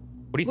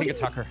 What do you think of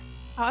Tucker?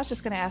 I was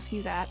just gonna ask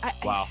you that.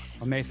 Wow.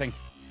 Amazing.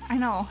 I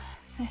know.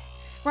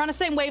 We're on the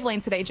same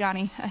wavelength today,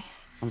 Johnny.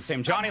 On the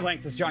same Johnny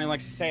length as Johnny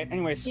likes to say it.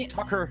 Anyways, Yeah.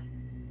 Tucker,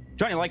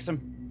 Johnny likes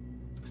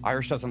him.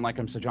 Irish doesn't like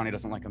him, so Johnny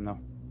doesn't like him, though.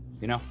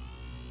 You know?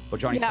 But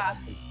Johnny still Yeah.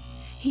 likes him.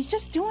 He's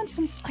just doing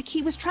some like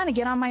he was trying to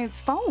get on my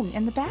phone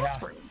in the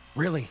bathroom.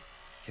 Really?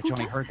 Yeah, Who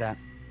Johnny does heard that.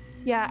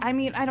 Yeah, I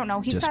mean, I don't know.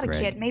 He's Just got a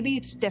Greg. kid. Maybe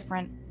it's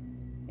different.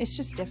 It's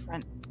just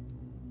different.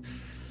 And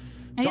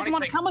he Johnny doesn't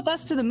want to thinks- come with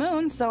us to the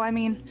moon, so I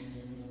mean,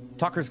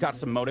 Tucker's got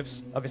some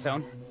motives of his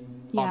own,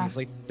 yeah.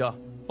 obviously. Duh.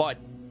 But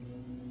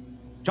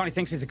Johnny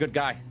thinks he's a good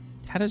guy.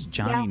 How does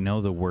Johnny Yeah. know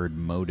the word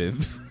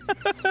motive?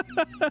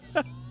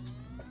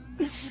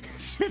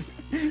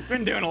 He's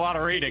been doing a lot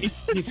of reading.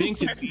 He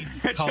thinks it's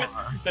It's color. just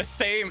the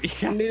same.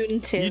 Yeah.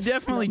 Moon tiff. You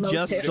definitely not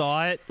just motive.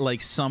 saw it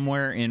like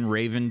somewhere in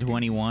Raven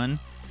 21.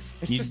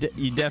 It's You, just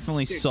you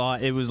definitely saw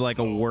it was like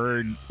a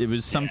word. It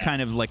was some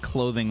kind of like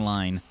clothing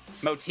line.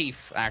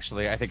 motif,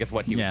 actually, I think is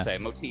what he Yeah. would say.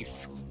 Motif.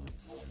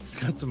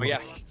 Got some But yeah.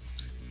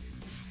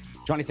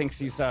 Johnny thinks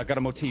he's got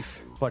a motif,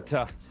 but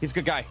he's a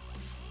good guy.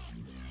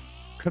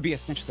 Could be a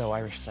snitch, though,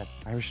 Irish said.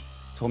 Irish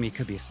told me he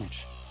could be a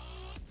snitch.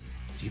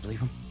 Do you believe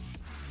him?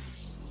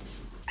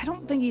 I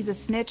don't think he's a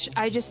snitch.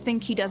 I just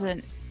think he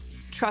doesn't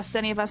trust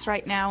any of us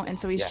right now, and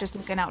so he's Yeah. just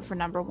looking out for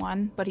number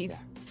one. But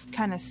he's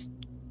kind of.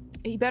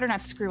 He better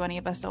not screw any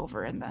of us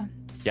over in the.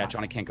 Yeah,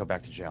 Johnny can't go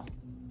back to jail.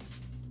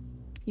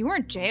 You were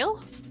in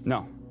jail?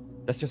 No,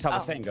 that's just how the Oh.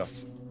 saying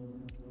goes.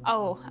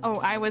 Oh,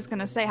 I was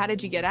gonna say, how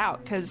did you get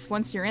out? Because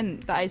once you're in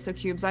the ISO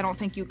cubes, I don't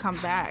think you come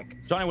back.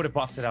 Johnny would have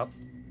busted out.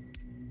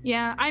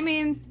 Yeah, I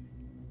mean,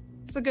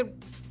 it's a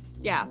good.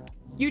 Yeah,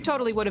 you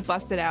totally would have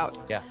busted out.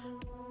 Yeah.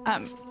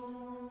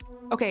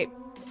 Okay,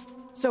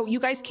 so you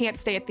guys can't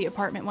stay at the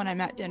apartment when I'm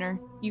at dinner.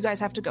 You guys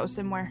have to go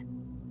somewhere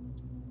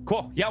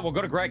Cool. Yeah, we'll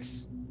go to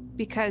Greg's.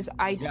 because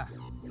Yeah.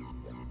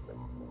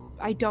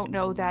 I don't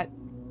know that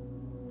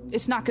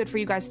it's not good for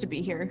you guys to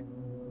be here.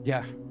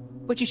 Yeah.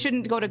 But you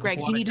shouldn't go to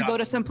Greg's. You need to go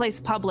to someplace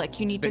public.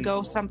 You need to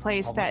go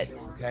someplace that.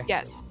 Okay.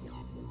 Yes.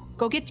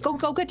 Go get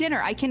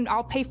dinner.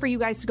 I'll pay for you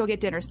guys to go get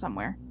dinner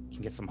somewhere. You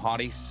can get some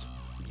hotties.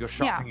 Go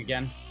shopping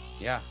again.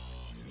 Yeah.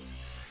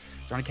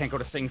 Johnny can't go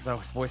to Sings though.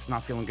 His voice is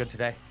not feeling good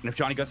today. And if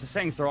Johnny goes to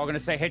Sings, they're all gonna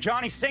say, "Hey,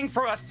 Johnny, sing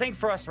for us,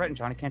 right?" And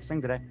Johnny can't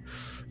sing today,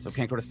 so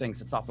can't go to Sings.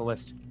 It's off the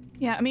list.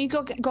 Yeah, I mean,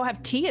 go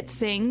have tea at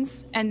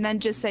Sings, and then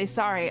just say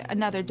sorry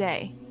another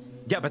day.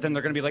 Yeah, but then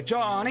they're gonna be like,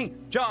 "Johnny,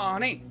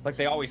 Johnny," like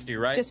they always do,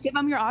 right? Just give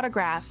them your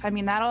autograph. I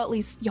mean, that'll at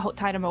least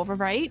tide him over,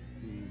 right?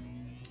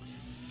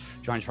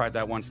 Johnny tried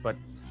that once, but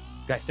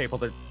guy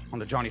stapled it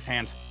onto Johnny's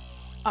hand.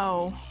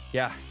 Oh.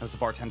 Yeah, that was a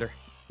bartender.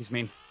 He's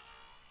mean.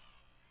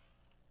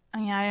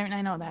 Yeah,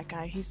 I know that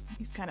guy. He's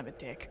kind of a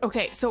dick.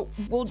 Okay, so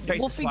we'll His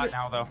face is figure. flat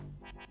now, though.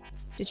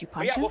 Did you But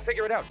punch yeah, him? we'll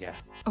figure it out. Yeah.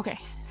 Okay,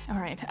 all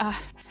right.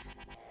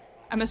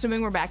 I'm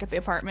assuming we're back at the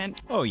apartment.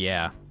 Oh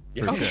yeah,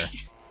 for Okay.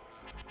 sure.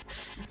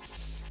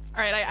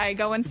 All right, I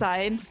go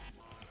inside.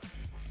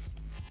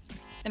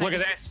 And Look at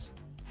this.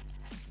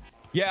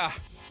 Yeah.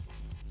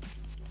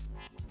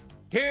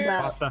 Here.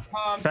 Well, What the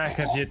fuck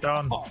have you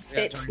done?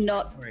 It's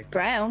not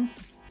brown.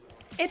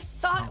 It's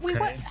thought we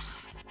Okay. went.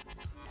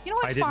 You know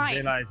what? I didn't Fine.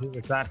 realize it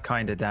was that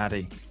kind of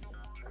daddy.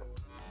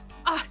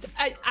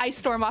 I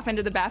storm off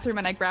into the bathroom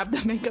and I grab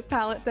the makeup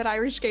palette that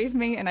Irish gave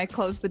me and I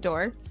close the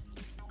door.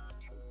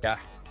 Yeah.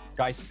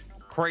 Guys,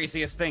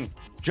 craziest thing.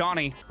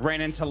 Johnny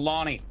ran into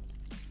Lonnie,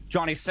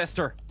 Johnny's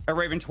sister at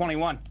Raven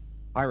 21.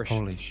 Irish.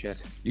 Holy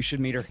shit. You should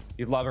meet her.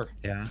 You'd love her.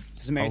 Yeah.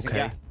 She's amazing. Okay.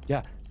 Yeah.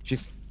 Yeah.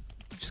 She's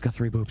got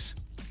 3 boobs.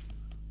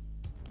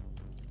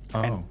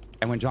 Oh.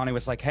 And when Johnny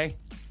was like, "Hey,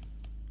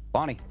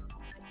 Lonnie,"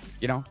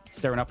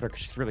 staring up at her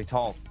because she's really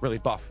tall, really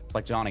buff,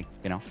 like Johnny,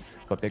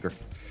 but bigger.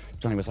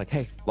 Johnny was like,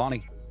 "Hey,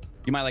 Lonnie,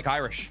 you might like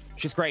Irish.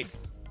 She's great."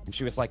 And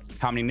she was like,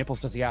 "How many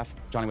nipples does he have?"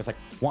 Johnny was like,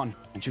 "1."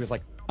 And she was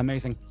like,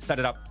 "Amazing. Set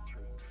it up."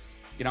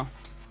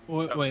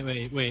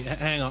 Wait.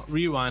 Hang on.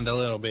 Rewind a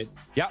little bit.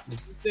 Yeah. Did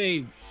you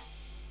say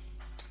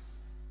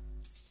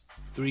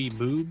 3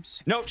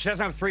 boobs? No, she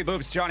doesn't have 3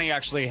 boobs. Johnny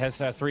actually has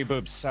 3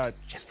 boobs. She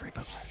has 3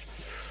 boobs.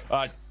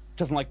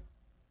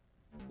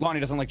 Lonnie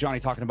doesn't like Johnny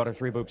talking about her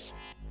 3 boobs.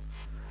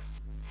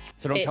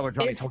 So don't tell her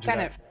Johnny It's told you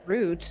kind that. of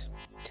rude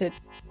to.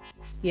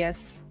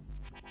 Yes.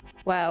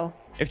 Wow.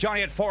 If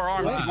Johnny had 4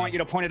 arms, he'd Wow. want you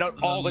to point it out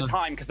all the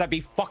time because that'd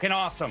be fucking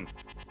awesome.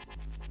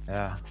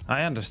 Yeah.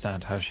 I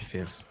understand how she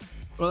feels.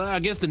 Well, I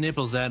guess the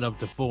nipples add up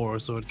to 4,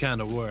 so it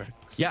kind of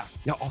works. Yeah.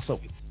 Yeah. Also,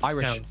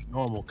 Irish. Kind of a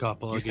normal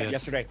couple, I You guess. said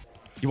yesterday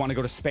you want to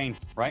go to Spain,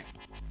 right?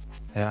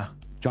 Yeah.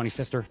 Johnny's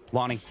sister,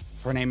 Lonnie.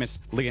 Her name is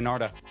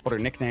Leonarda, but her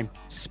nickname,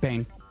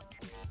 Spain.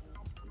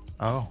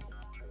 Oh.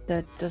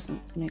 That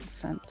doesn't make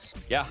sense.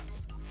 Yeah.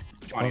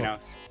 Johnny Oh.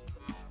 knows.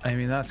 I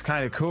mean, that's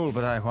kind of cool,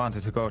 but I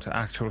wanted to go to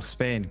actual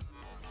Spain.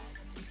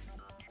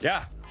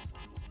 Yeah.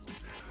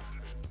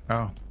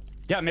 Oh.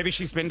 Yeah, maybe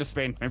she's been to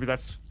Spain.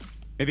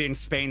 Maybe in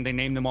Spain they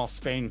name them all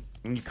Spain.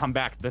 When you come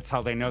back, that's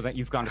how they know that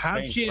you've gone to Spain.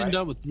 How'd she end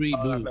right? up with 3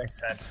 That boobs? makes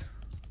sense.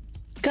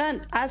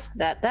 Can't ask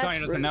that. That's Johnny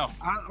doesn't rude. know.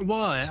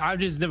 Why? I've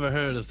just never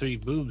heard of 3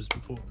 boobs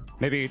before.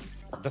 Maybe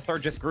the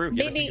third just grew.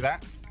 You ever think of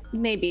that?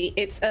 Maybe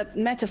it's a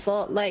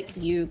metaphor, like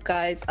you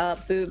guys are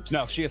boobs.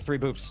 No, she has 3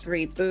 boobs.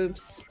 3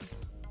 boobs.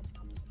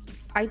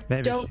 I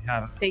Maybe don't she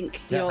had think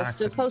Yeah, you're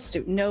accident. supposed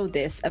to know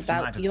this might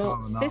about have your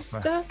fallen off,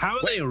 sister. How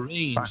are they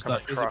arranged? back of the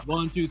Like, is truck. it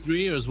 1, 2,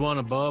 3, or is one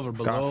above or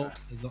below?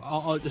 Is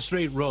it a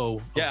straight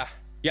row. Yeah.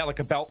 Yeah, like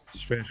a belt.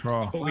 Straight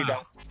raw. Holy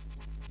belt.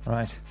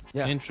 Right.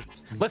 Yeah.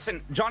 Interesting.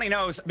 Listen, Johnny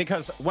knows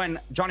because when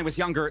Johnny was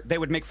younger, they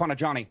would make fun of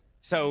Johnny.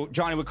 So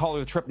Johnny would call her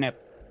the trip nip,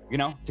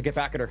 to get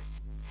back at her.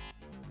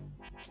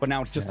 But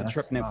now it's just Yeah, a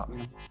trip that's nip. not-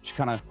 She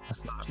kind of.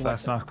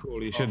 That's not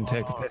cool. You shouldn't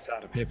take the piss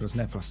out of people's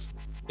nipples.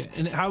 Yeah,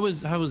 and how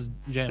was Jambles?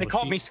 They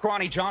called me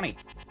Scrawny Johnny.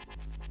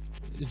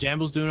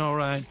 Jambles doing all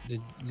right?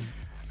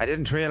 I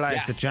didn't realize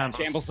Yeah, that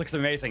Jambles' looks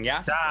amazing.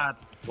 Yeah. dad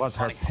was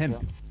her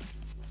pimp.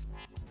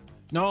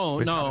 No,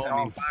 We've had it no.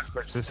 all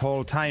backwards this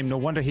whole time. No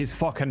wonder he's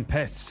fucking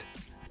pissed.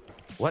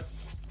 What?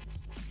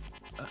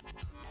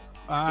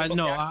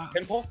 No.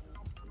 Pimple?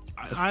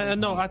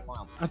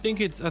 I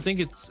think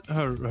it's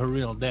her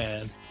real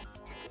dad.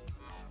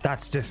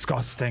 That's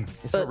disgusting.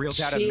 Is her But real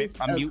dad she's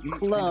a mutant?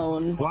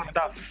 clone. What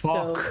the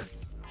fuck?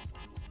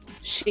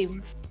 So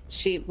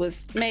she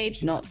was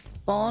made, not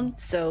born.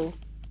 So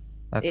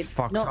That's it's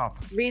fucked not up.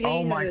 really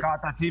Oh my her- god,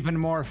 that's even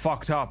more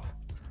fucked up.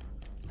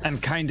 And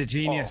kind of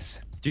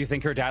genius. Do you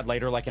think her dad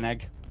laid her like an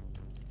egg?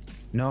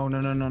 No.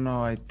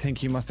 I think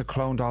he must have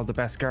cloned all the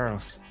best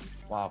girls.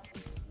 Wow.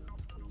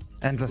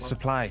 Endless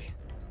supply.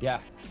 Yeah.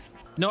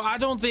 No, I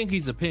don't think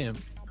he's a pimp.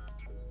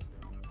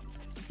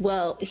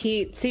 well,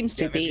 he seems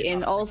to be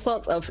in all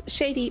sorts of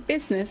shady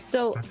business.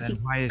 So But then he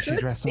why is she could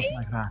dressed up be.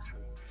 like that?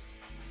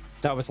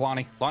 That was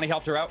Lonnie. Lonnie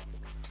helped her out.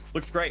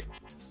 Looks great.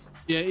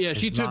 Yeah.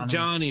 She It's took not-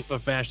 Johnny for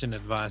fashion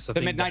advice. I The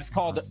think Midnight's that's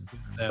called,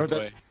 that or the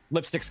way.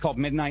 lipstick's called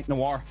Midnight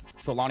Noir.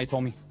 So Lonnie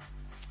told me.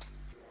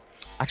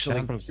 Actually,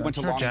 Jambles, we went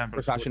to I'm sure Lonnie for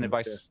Jambles fashion wouldn't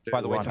advice. just do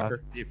By the way, what Tucker.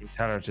 other people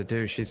tell her to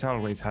do. She's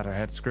always had her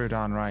head screwed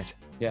on right.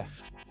 Yeah.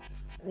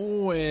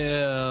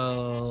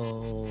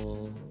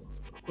 Well,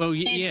 Well,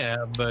 It's-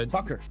 yeah, but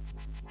Tucker,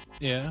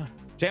 yeah.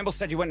 Jamble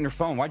said you went on your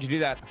phone. Why'd you do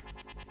that?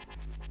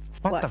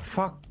 What the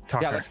fuck,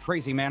 Tucker? Yeah, that's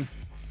crazy, man.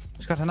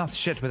 She's got enough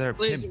shit with her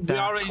We pimp dad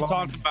already clone.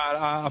 talked about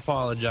it. I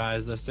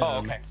apologize. I said Oh,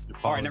 okay.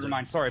 All right, never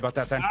mind. Sorry about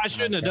that then. I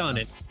shouldn't have done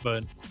it,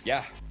 but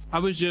Yeah. I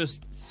was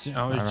just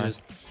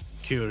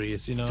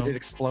curious, you know. Did it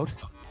explode?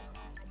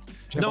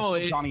 Jamble No, told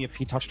it- Johnny, if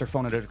he touched her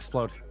phone, it'd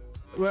explode.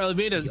 Well, it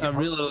made a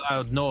really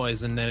loud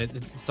noise, and then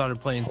it started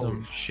playing Holy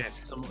some. shit.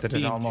 some Did it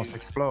theme almost music.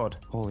 explode?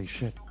 Holy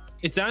shit.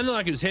 It sounded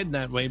like it was heading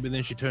that way, but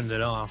then she turned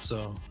it off.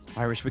 So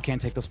Irish, we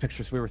can't take those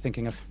pictures we were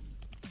thinking of.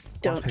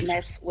 Don't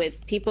mess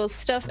with people's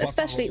stuff,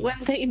 especially when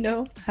they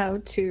know how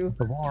to.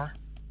 The war?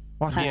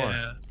 What war?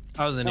 yeah,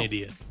 I was an No.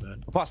 idiot. But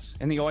Plus,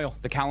 in the oil,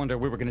 the calendar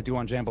we were going to do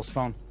on Jamble's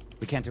phone.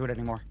 We can't do it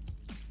anymore.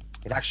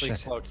 It actually shit.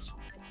 explodes.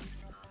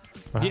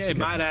 We'll have yeah, to it get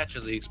might the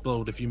actually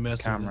explode if you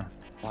mess camera.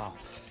 with it. Wow.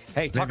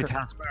 Hey, Maybe Tucker.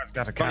 Town Square's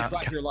got a Johnny's camera.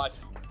 glad you're alive.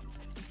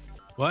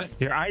 What?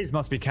 Your eyes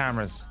must be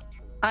cameras.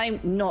 I'm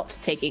not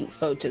taking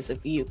photos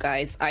of you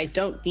guys. I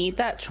don't need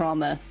that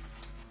trauma.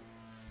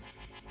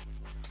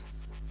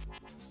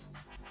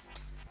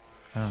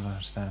 I don't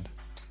understand.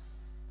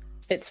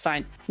 It's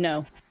fine.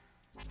 No.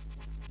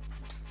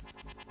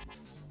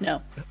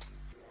 No.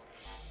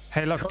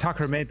 Hey, look,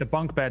 Tucker made the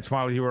bunk beds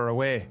while you were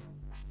away.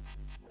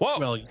 Whoa.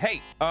 Well-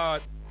 Hey,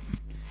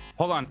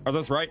 hold on. Are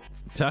those right?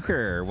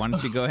 Tucker, why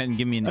don't you go ahead and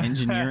give me an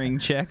engineering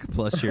check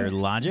plus your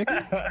logic?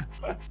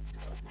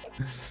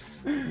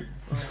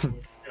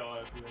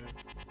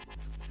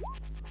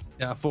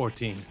 Yeah,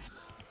 14.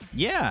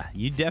 Yeah,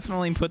 you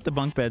definitely put the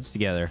bunk beds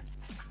together.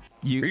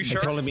 Are you He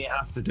sure? told me he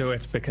has to do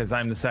it because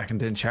I'm the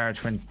second in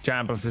charge when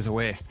Jambles is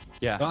away.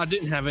 Yeah. Well, I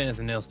didn't have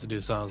anything else to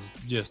do, so I was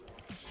just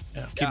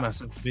keep Yeah.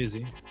 myself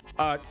busy.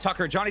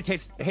 Tucker, Johnny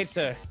hates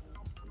to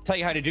tell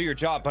you how to do your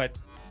job, but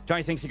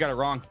Johnny thinks you got it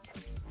wrong.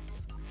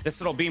 This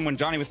little beam, when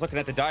Johnny was looking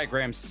at the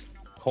diagrams,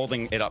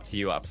 holding it up to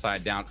you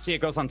upside down. See, it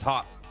goes on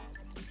top.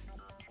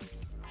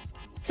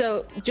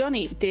 So,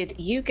 Johnny, did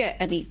you get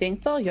anything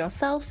for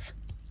yourself?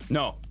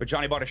 No, but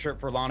Johnny bought a shirt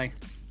for Lonnie.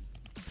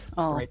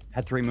 Oh, Right.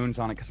 Had 3 moons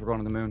on it because we're going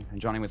to the moon. And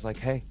Johnny was like,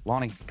 hey,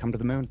 Lonnie, come to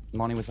the moon. And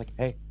Lonnie was like,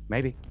 hey,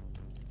 maybe.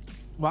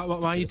 Why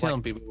are you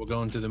telling people we're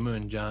going to the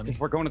moon, Johnny? Because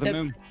we're going to the The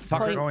moon.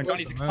 Tucker, point was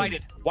Johnny's the moon.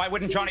 excited. Why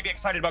wouldn't Johnny be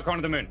excited about going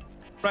to the moon?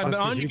 Right, but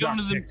aren't you going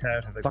to the? kicked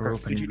out of the Tucker,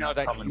 group? did you know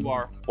that you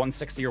are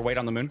 1/6 of your weight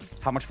on the moon?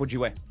 How much would you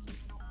weigh?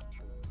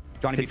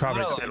 Johnny, He'd be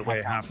probably fine. still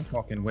weigh half the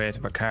fucking weight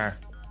of a car.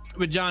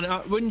 But John,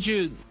 wouldn't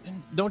you?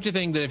 Don't you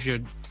think that if you're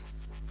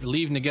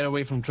leaving to get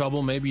away from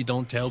trouble, maybe you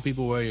don't tell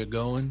people where you're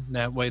going?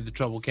 That way, the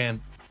trouble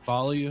can't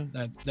follow you.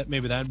 That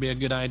maybe that'd be a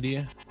good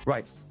idea.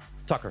 Right.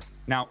 Tucker,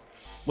 now,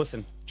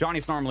 listen,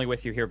 Johnny's normally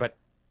with you here, but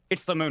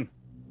it's the moon.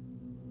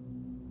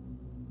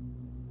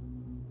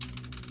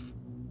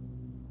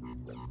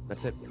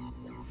 That's it.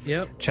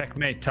 Yep.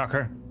 Checkmate,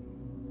 Tucker.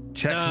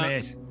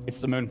 Checkmate.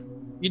 It's the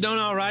moon. You done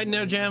all right in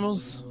there,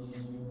 Jamels?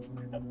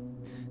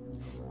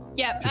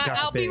 Yep, She's got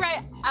I'll the be big-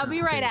 right. I'll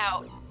be right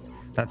out.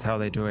 That's how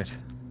they do it.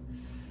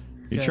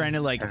 You're trying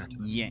to like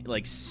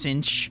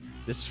cinch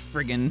this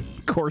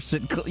friggin'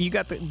 corset. You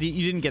got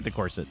you didn't get the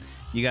corset.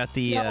 You got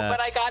the. No, but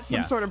I got some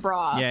yeah. sort of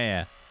bra.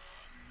 Yeah.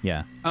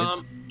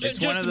 It's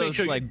Just one to of make those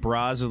sure you- like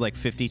bras with like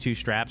 52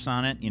 straps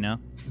on it. You know.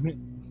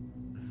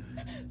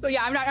 So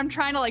yeah, I'm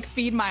trying to like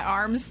feed my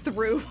arms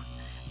through.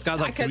 It's got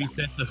like 3 Because-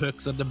 sets of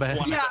hooks at the back.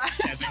 Yeah,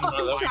 so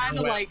I'm trying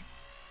to like.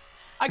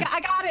 I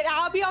got it.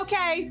 I'll be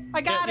okay.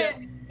 I got Yeah,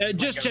 it.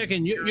 Just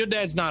checking. Your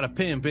dad's not a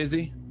pimp, is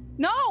he?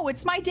 No,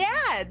 it's my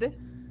dad.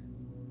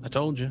 I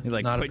told you. You're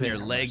like not a putting your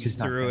pimp. legs She's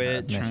not through gonna it,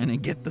 admit trying to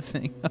get the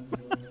thing up.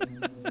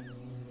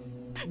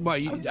 Why?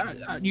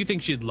 You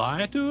think she'd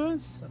lie to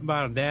us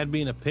about her dad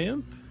being a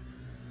pimp?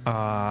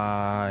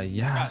 Yeah,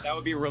 Yeah. that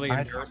would be really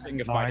I'd embarrassing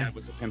if fucking my lie. dad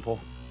was a pimple.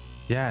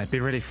 Yeah, it'd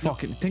be really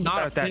fucking. Think not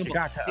a about that. You pimple,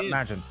 got to kid.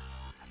 imagine.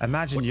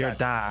 Imagine What's your that?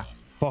 dad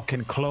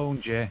fucking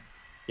cloned you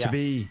Yeah. to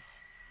be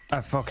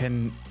a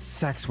fucking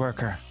sex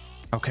worker.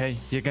 Okay,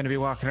 you're gonna be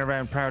walking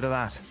around proud of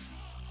that.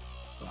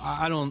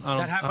 I don't.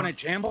 That happened at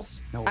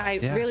Jambles? No. I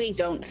Yeah. really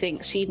don't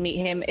think she'd meet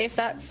him if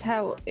that's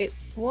how it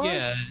was.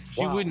 Yeah,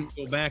 she Wow. wouldn't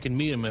go back and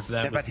meet him if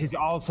that Yeah, was. but he's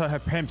also her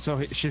pimp,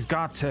 so she's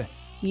got to.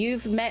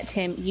 You've met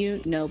him.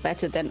 You know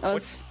better than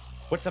us.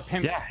 What's a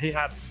pimp? Yeah, he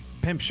had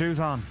pimp shoes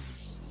on.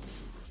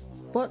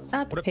 What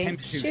are What are pimp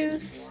pimp shoes?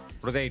 shoes?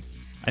 What are they?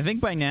 I think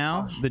by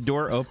now the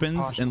door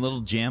opens and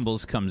little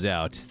Jambles comes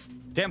out.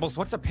 Jambles,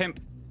 what's a pimp?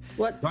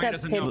 What's Ryan a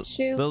doesn't pimp know.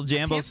 shoe? Little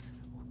Jambles,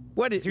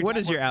 what is your what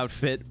dad is your wear-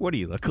 outfit? What do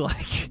you look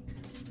like?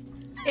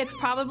 It's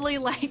probably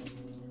like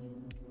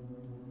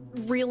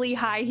really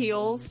high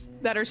heels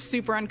that are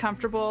super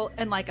uncomfortable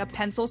and like a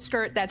pencil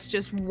skirt that's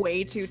just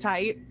way too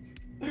tight.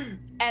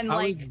 And I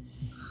like would-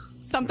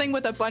 something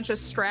with a bunch of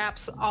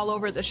straps all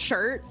over the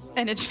shirt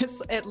and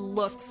it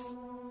looks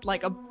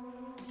like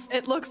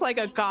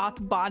a goth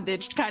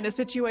bondage kind of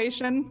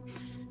situation.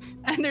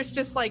 And there's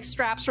just like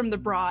straps from the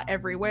bra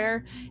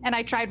everywhere. And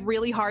I tried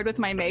really hard with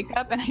my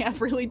makeup and I have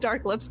really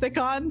dark lipstick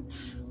on.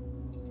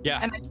 Yeah.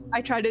 And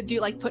I try to do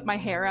like put my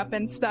hair up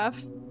and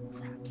stuff.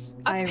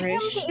 A Irish.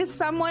 pimp is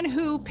someone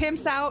who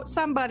pimps out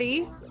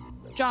somebody,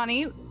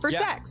 Johnny, for Yeah.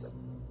 sex.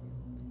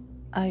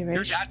 Irish.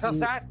 Your dad does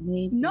that?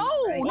 maybe. No,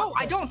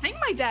 I don't think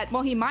my dad.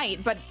 Well, he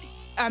might, but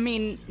I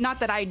mean, not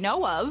that I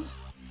know of.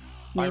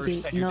 Irish Maybe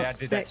said your not dad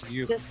did that to sex.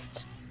 you.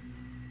 Just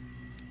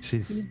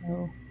She's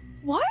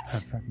What?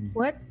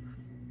 what?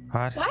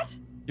 what? What?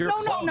 You're a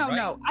clone, right?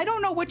 No. I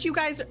don't know what you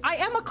guys. I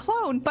am a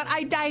clone, but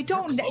I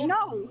don't You're a clone?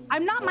 know.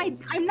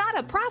 I'm not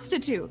a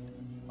prostitute.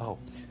 Oh,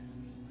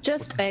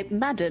 Just a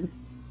madam.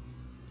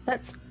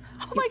 That's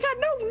Oh my god,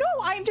 no.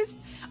 I'm just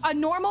a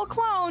normal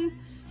clone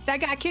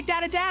that got kicked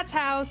out of Dad's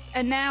house,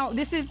 and now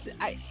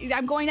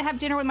I'm going to have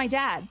dinner with my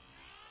dad.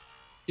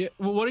 Yeah,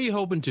 well, what are you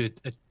hoping to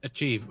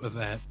achieve with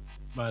that?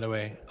 By the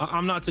way,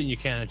 I'm not saying you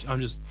can't.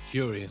 I'm just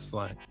curious.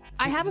 Like,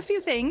 I have a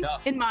few things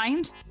in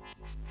mind,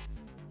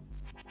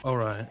 all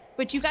right,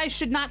 but you guys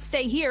should not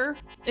stay here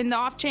in the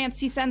off chance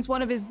he sends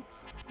one of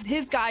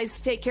his guys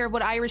to take care of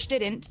what Irish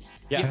didn't.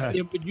 yeah.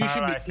 yeah, but you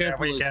should be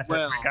careful we as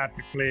well. We got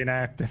to clean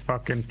out the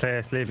fucking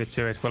place. Leave it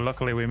to it. Well,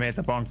 luckily we made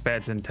the bunk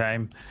beds in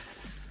time.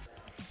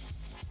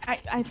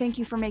 I thank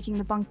you for making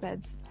the bunk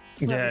beds.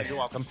 Yeah, You're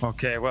welcome.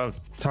 Okay, well,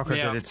 Tucker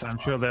Yeah. did it, so I'm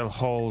sure they'll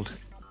hold.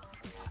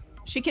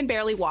 She can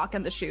barely walk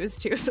in the shoes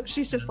too, so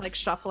she's just like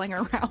shuffling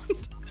around.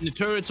 And the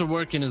turrets are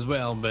working as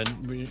well, but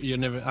you're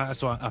never.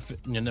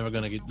 You're never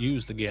gonna get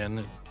used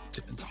again.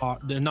 It's hard.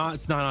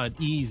 It's not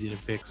easy to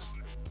fix.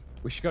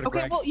 We should go to Okay,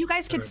 Greg's. well, you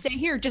guys could stay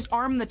here, just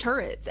arm the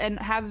turrets and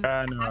have. No,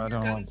 I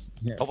don't want.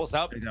 Yeah, Bubbles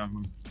out. I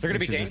don't. They're gonna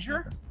We be should just-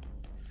 danger?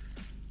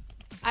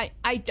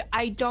 I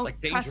don't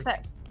Like trust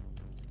danger. that.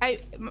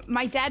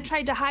 My dad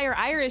tried to hire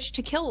Irish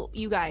to kill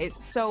you guys,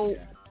 so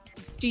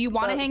do you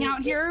want to Well, hang he out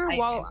did here hire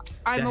while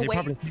I'm Yeah, he away?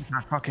 probably thinks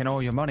I fucking owe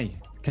you money.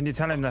 Can you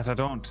tell him that I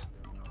don't?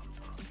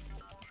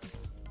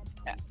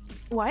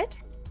 What?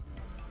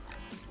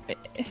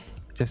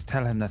 Just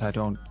tell him that I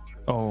don't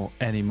owe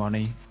any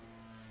money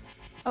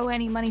Oh,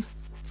 any money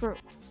for?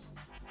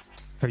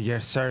 for your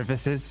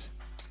services.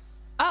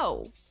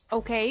 Oh,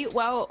 okay.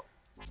 Well,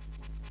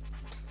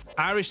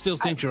 Irish still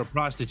thinks you're a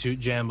prostitute,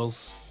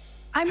 Jambles.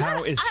 I'm How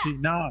not. is she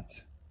not?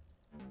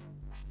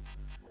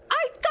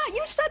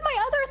 You said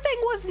my other thing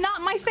was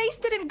not. My face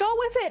didn't go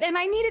with it, and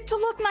I needed to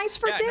look nice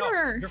for Yeah, no,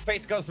 dinner. your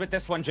face goes with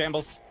this one,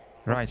 Jambles.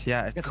 Right,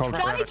 yeah, it's Get the called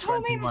trap. Forever Johnny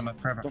told me- 21 and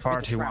Forever Don't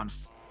forget the 41.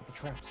 traps. The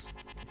traps.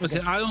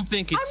 Listen, I don't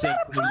think it's. I'm not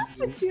a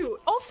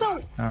prostitute.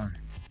 Also, Oh.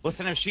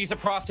 Listen, if she's a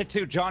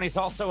prostitute, Johnny's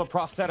also a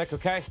prosthetic,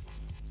 okay?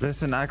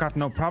 Listen, I got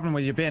no problem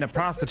with you being a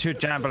prostitute,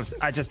 Jambles.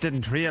 I just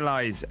didn't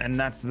realize, I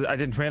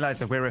didn't realize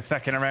that we were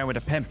fucking around with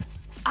a pimp.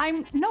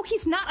 no,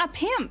 he's not a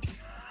pimp.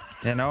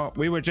 You know,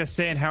 we were just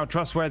saying how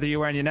trustworthy you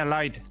were, and you never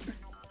lied.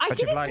 I But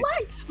you've didn't lied.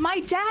 lie. My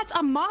dad's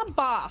a mob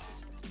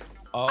boss.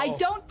 Oh. I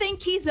don't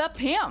think he's a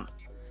pimp.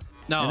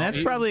 No, And that's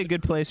probably a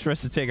good place for us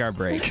to take our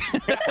break.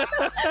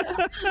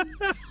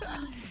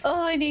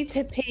 oh, I need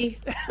to pee.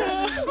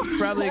 It's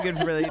probably a good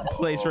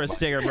place for us to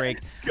take our break.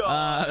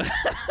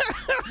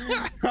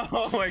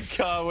 Oh my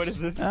god, what is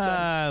this?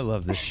 I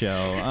love this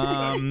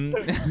show.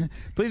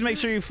 Please make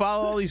sure you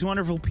follow all these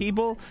wonderful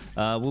people.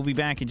 We'll be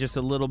back in just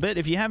a little bit.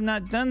 If you have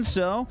not done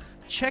so,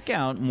 check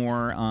out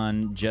more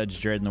on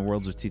Judge Dredd and the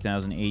Worlds of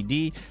 2000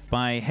 AD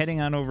by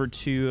heading on over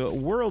to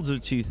Worlds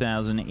of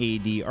 2000 AD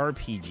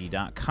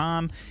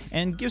RPG.com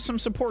and give some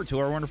support to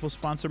our wonderful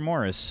sponsor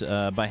Morris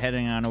by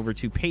heading on over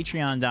to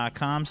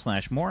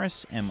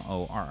patreon.com/Morris,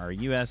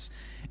 MORRUS,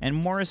 and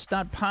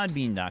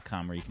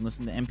morris.podbean.com, where you can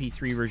listen to the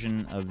MP3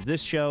 version of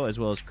this show, as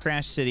well as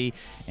Crash City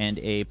and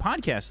a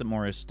podcast that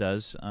Morris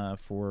does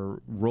for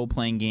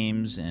role-playing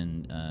games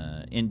and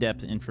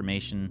in-depth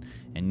information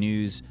and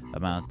news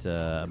about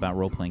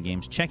role-playing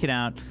games. Check it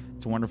out.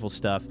 It's wonderful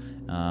stuff.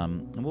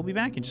 And we'll be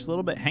back in just a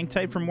little bit. Hang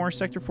tight for more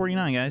Sector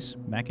 49, guys.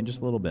 Back in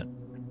just a little bit.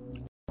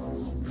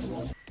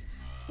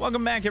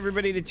 Welcome back,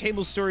 everybody, to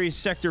Table Stories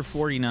Sector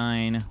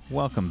 49.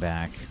 Welcome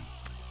back.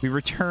 We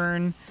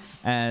return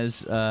as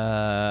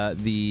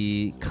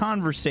the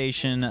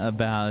conversation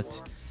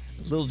about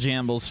Little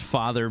Jamble's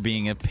father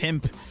being a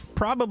pimp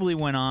probably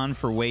went on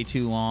for way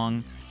too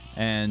long,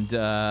 and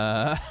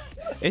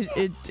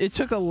it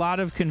took a lot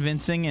of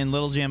convincing, and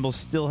Little Jamble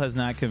still has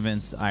not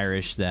convinced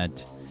Irish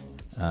that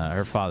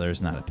her father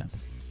is not a pimp.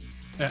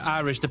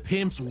 Irish, the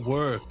pimps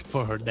work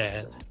for her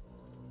dad.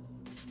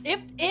 If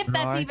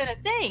that's Right. even a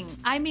thing.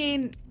 I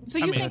mean, so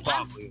you think it's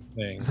probably a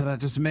thing. So that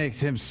just makes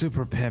him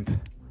super pimp.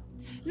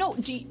 no?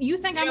 Do you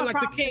think I'm Yeah, a like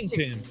the prostitute?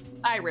 kingpin.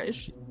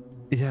 Irish.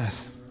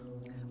 Yes.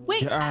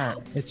 Wait, You are.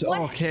 It's what-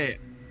 okay.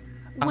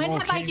 I'm when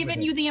have okay I with given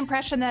it. you the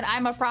impression that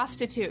I'm a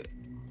prostitute?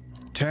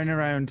 Turn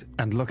around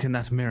and look in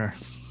that mirror.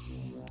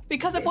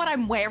 Because of what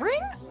I'm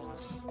wearing?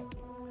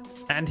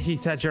 And he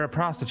said you're a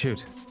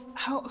prostitute.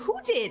 Oh, who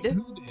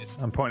did?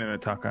 I'm pointing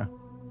at Tucker.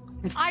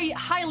 I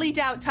highly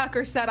doubt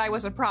Tucker said I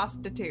was a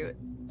prostitute.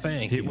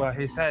 Thank you.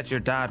 He said your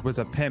dad was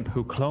a pimp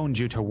who cloned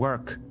you to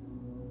work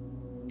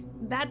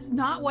That's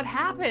not what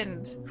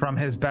happened. from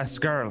his best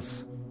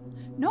girls.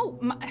 No,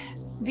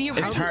 the It's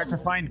original. hard to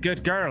find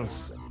good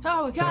girls.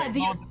 Oh So God,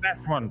 he cloned the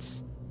best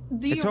ones.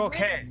 It's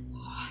okay.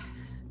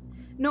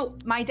 No,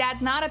 my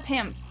dad's not a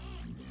pimp.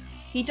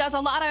 He does a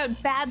lot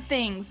of bad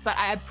things, but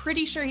I'm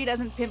pretty sure he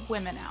doesn't pimp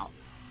women out.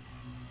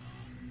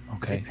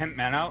 Okay. Pimp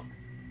man out?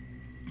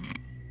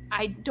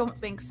 I don't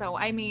think so.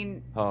 I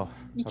mean, Oh.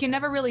 you can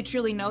never really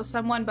truly know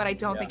someone, but I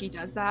don't think he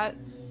does that.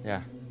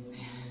 Yeah.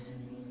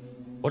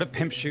 What do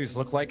pimp shoes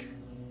look like?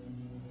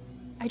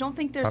 I don't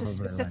think there's a Probably,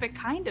 specific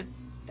kind of.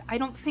 I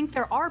don't think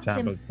there are pimp.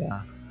 Shambles,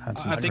 yeah. Had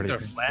some I think pretty they're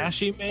good-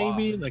 flashy,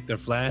 maybe. Like they're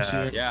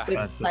flashy. Yeah. With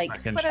That's like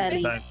fucking But I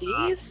think-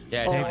 LEDs?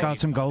 Yeah, or- they They've got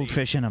some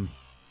goldfish in them.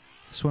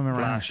 Swimming around.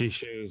 Flashy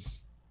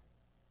shoes.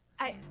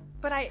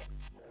 But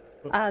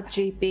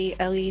RGB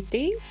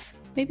LEDs,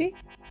 maybe?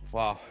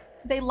 Wow.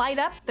 they light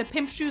up. The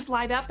pimp shoes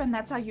light up, and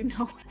that's how you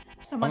know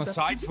On someone's the a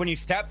sides when you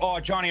step. Oh,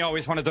 Johnny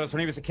always wanted those when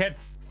he was a kid.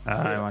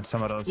 I want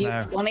some of those You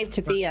now. want it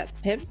to be a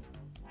pimp?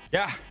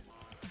 Yeah.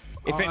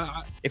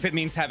 If it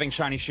means having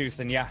shiny shoes,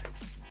 then yeah.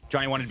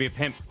 Johnny wanted to be a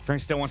pimp. Johnny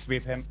still wants to be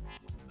a pimp.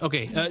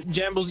 Okay,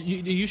 Jambles,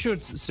 you sure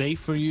it's safe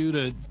for you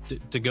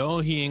to go?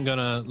 He ain't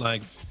gonna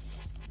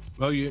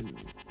you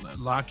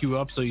lock you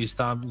up so you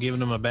stop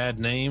giving him a bad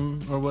name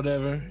or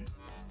whatever.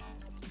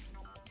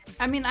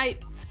 I mean,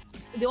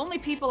 the only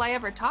people I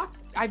ever talked,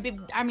 I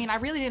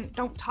really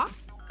don't talk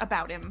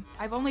about him.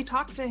 I've only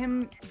talked to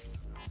him,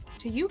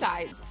 to you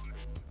guys.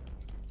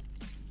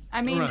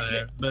 I mean,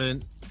 Right,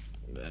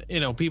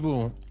 but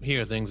people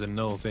hear things and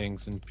know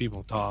things, and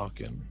people talk,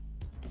 and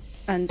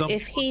And Some-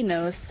 if he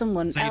knows,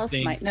 someone Same else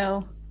thing. might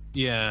know.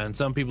 yeah, and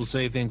some people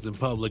say things in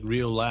public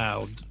real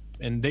loud,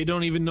 and they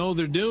don't even know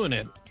they're doing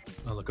it.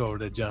 I'll look over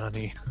to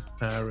Johnny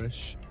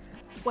Parrish.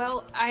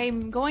 well,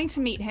 I'm going to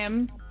meet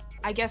him.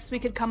 I guess we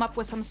could come up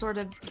with some sort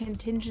of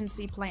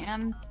contingency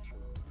plan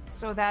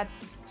so that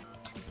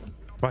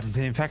What, is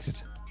he infected?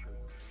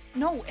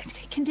 no, it's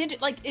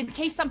contingent, like in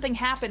case something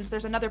happens,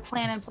 there's another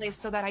plan in place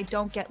so that I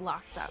don't get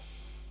locked up.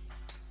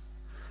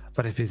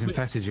 But if he's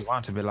infected, you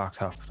want to be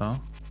locked up, no?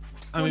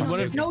 I mean, No, what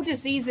there's if no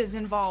diseases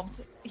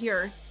involved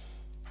here.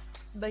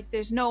 Like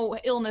there's no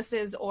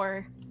illnesses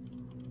or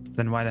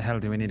Then why the hell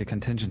do we need a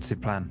contingency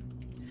plan?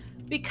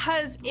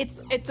 because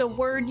it's a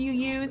word you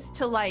use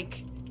to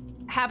like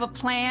have a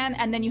plan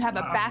and then you have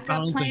a I backup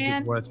don't think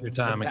plan. it's worth your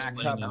time Back up.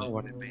 explaining it.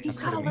 What it means. He's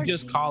got You allergic.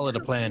 just call it a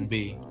plan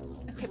B.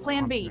 Okay,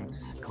 plan B.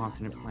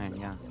 Confident plan,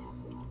 yeah.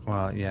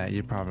 Well, yeah,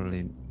 you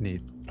probably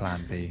need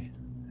plan B.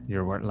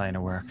 Your line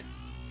of work.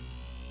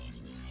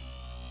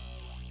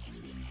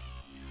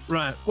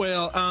 Right.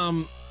 Well,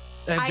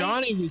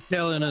 Johnny was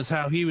telling us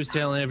how he was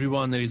telling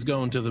everyone that he's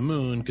going to the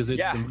moon because it's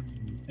Yeah. the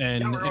moon.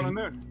 And, Yeah, we're on the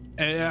moon.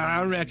 and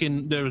I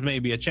reckon there was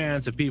maybe a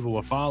chance if people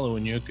were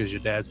following you because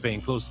your dad's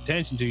paying close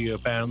attention to you,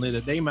 apparently,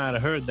 that they might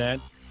have heard that.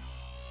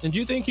 And do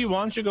you think he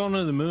wants you going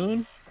to the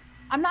moon?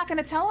 I'm not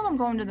gonna tell him I'm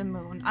going to the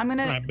moon. I'm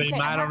gonna. Right, but he okay,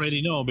 might I'm not-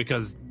 already know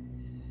because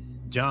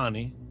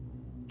Johnny.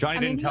 Johnny I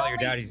mean, didn't he tell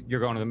your only- dad you're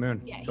going to the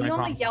moon. Yeah, he Johnny only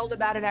promises. yelled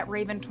about it at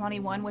Raven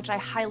 21, which I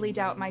highly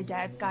doubt my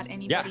dad's got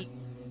anybody.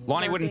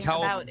 Lonnie wouldn't lurking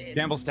tell about it.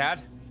 Gamble's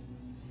dad.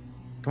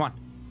 Come on.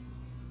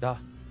 Duh.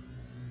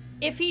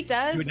 If he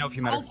does, You would know if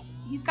you met her.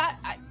 he's got.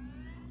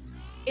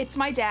 It's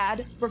my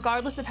dad.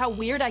 Regardless of how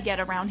weird I get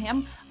around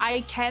him,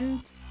 I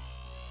can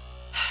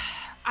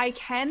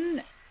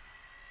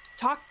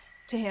talk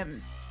to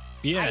him.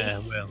 Yeah,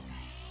 well,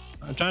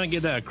 I'm trying to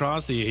get that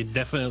across to you. He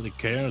definitely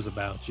cares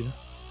about you.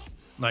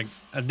 Like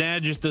a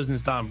dad just doesn't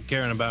stop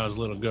caring about his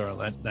little girl.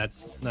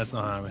 That's not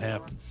how it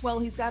happens. Well,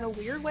 he's got a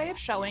weird way of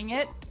showing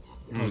it.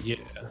 Well, yeah.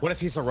 What if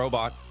he's a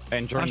robot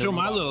and I during the show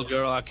my robot, little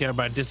girl I care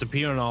about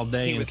disappearing all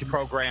day. he and was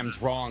programmed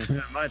wrong?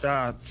 Yeah, my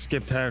dad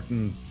skipped out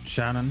in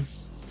Shannon.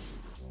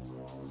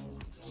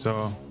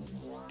 So,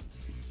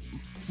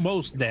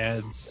 most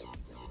dads,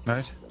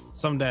 right?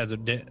 some dads are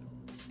dead.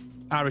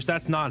 Irish,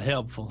 that's not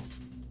helpful.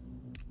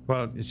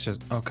 Well, it's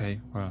just okay.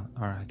 Well,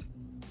 all right.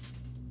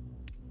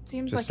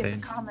 Seems Just like it's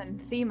saying. a common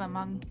theme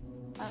among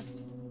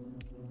us.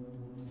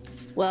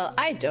 Well,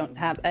 I don't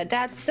have a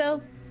dad,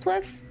 so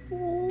plus Yeah,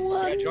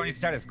 one. Johnny's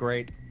dad is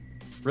great.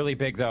 Really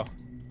big though.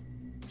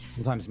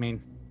 Sometimes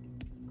mean.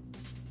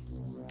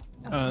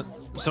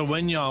 So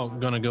when y'all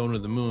gonna go to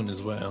the moon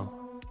as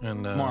well?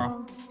 And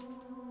Tomorrow.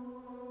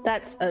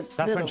 That's a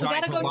when little. We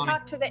Johnny gotta go Solani.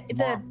 talk to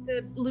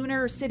the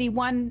Lunar City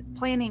 1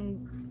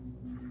 planning.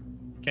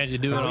 can't you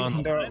do it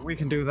on? We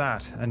can do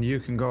that, and you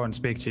can go and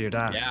speak to your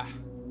dad. Yeah.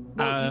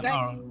 Well, you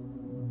guys-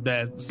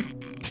 That's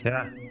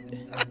Yeah.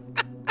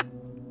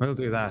 We'll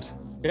do that.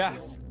 Yeah.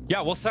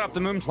 Yeah, we'll set up the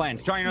moon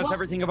plans. Johnny knows What?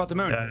 everything about the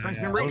moon. Yeah, Johnny's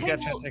yeah. been We'll reading.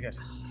 get you a ticket.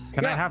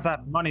 Can I have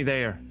that money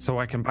there so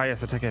I can buy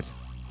us a ticket?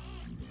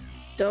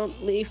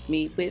 Don't leave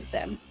me with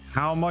them.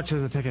 How much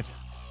is a ticket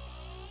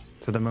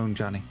to the moon,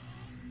 Johnny?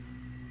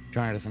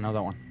 Johnny doesn't know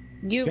that one.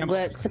 You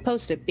Campbell's- were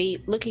supposed to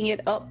be looking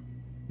it up.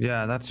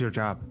 Yeah, that's your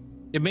job.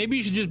 yeah, maybe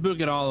you should just book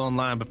it all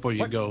online before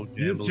you go.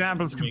 Use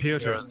Jamble's Make computer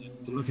sure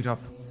that- to look it up.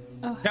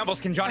 Campbell's,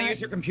 can Johnny use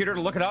your computer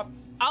to look it up?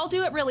 I'll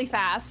do it really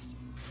fast.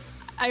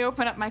 I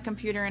open up my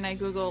computer and I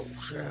Google.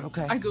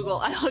 Okay. I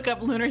look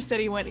up Lunar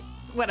City,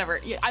 whatever.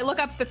 I look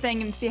up the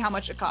thing and see how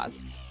much it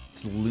costs.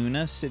 It's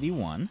Luna City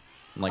 1.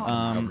 Like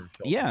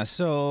Yeah,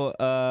 so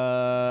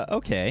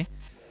okay.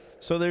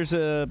 So there's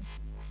a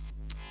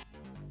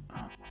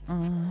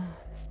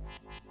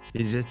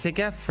You just take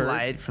a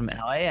flight from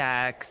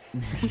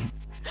LAX.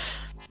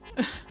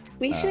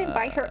 We should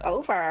invite her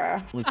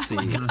over. Let's see.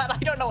 God, I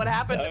don't know what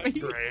happened to me.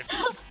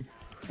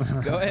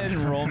 Go ahead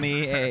and roll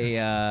me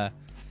a.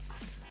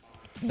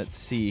 Let's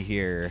see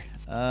here.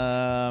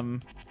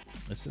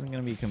 This isn't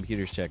going to be a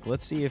computer's check.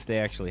 Let's see if they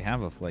actually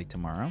have a flight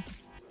tomorrow.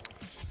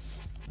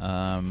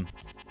 Oh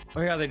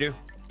yeah, they do.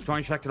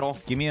 Johnny checked it all.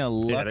 Give me a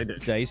luck they do.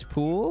 dice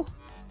pool.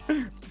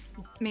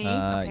 Me?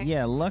 Okay.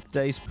 Yeah, luck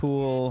dice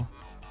pool.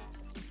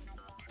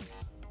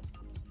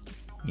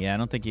 Yeah, I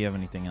don't think you have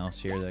anything else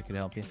here that could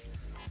help you.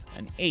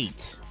 An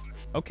 8.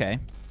 Okay.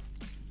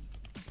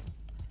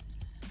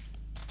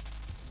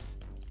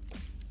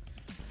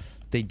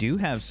 They do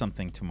have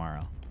something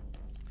tomorrow.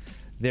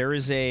 There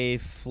is a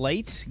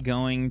flight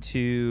going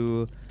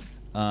to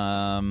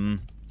The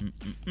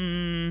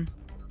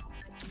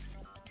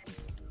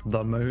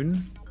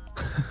moon.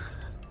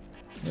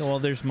 yeah, well,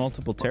 there's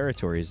multiple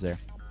territories there.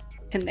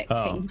 Connecting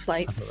I thought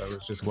flights. there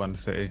was just one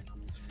city.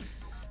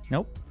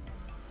 Nope.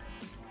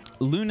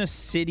 Luna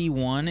City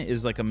 1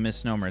 is like a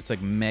misnomer. It's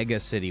like Mega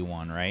City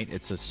 1, right?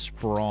 It's a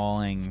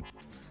sprawling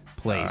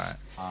place.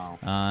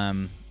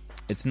 Wow.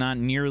 It's not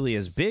nearly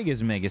as big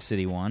as Mega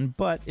City 1,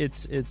 but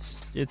it's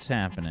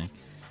happening.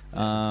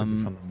 'Cause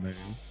it's on the moon.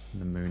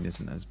 The moon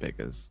isn't as big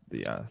as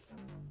the Earth.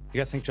 You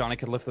guys think Johnny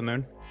could lift the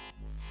moon?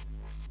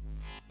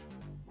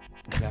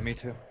 Yeah, me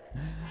too.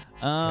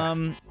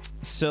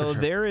 So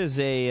there is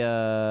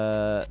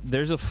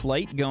there's a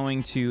flight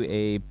going to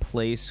a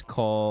place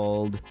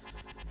called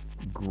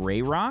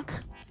Grey Rock.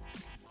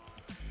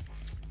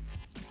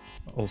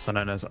 Also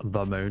known as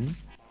the moon.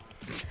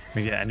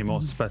 We get any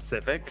more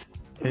specific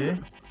here?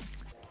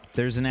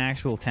 There's an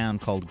actual town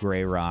called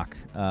Grey Rock.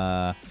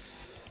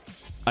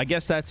 I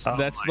guess that's Oh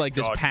my like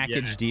this God,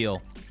 package yes.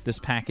 deal. This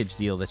package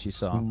deal that you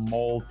saw.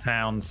 Small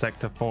town,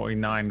 Sector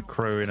 49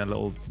 crew in a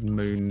little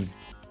moon.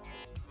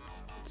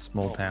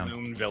 Small town.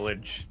 Moon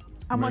Village.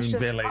 How much Moon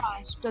does Village. it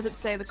cost? Does it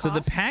say the cost? So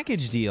the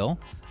package deal,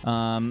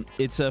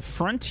 it's a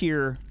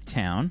frontier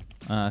town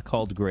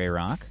called Grey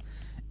Rock,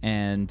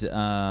 and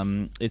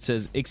it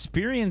says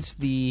experience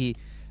the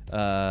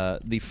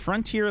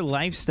frontier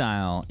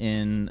lifestyle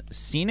in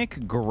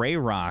scenic Grey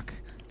Rock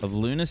of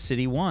Luna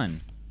City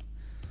 1.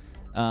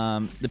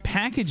 The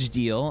package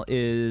deal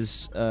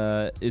is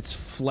it's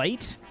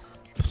flight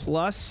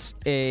plus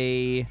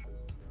a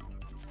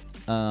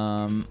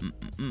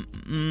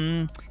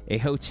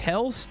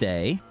hotel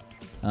stay.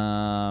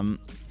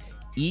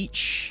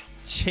 Each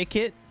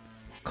ticket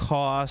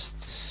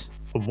costs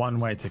A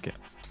one-way ticket.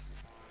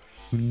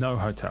 No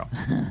hotel.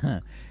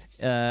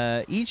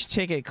 each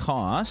ticket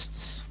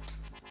costs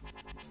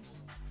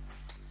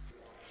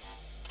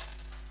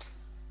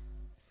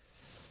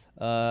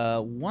uh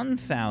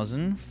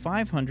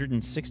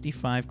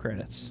 1,565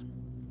 credits.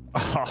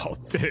 Oh,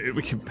 dude,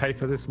 we can pay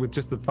for this with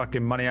just the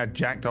fucking money I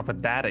jacked off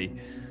of Daddy.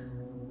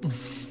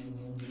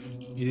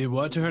 You did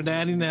what to her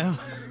daddy now?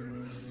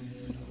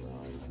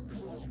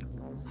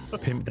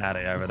 Pimp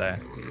Daddy over there.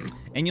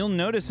 And you'll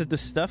notice that the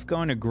stuff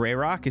going to Grey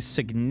Rock is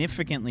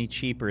significantly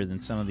cheaper than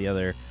some of the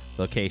other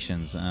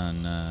locations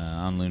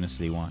on Luna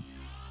City 1.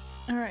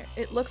 All right.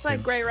 It looks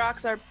like Grey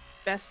Rock's our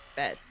best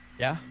bet.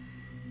 Yeah.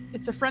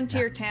 It's a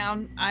frontier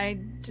town.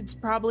 It's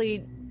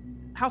probably.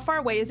 How far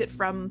away is it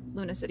from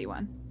Luna City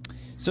 1?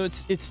 So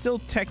it's still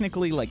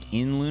technically like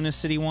in Luna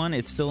City 1.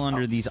 It's still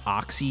under these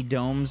oxy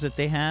domes that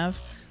they have,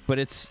 but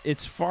it's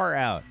far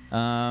out.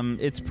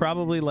 It's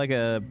probably like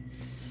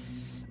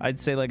I'd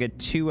say like a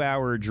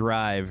 2-hour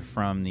drive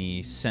from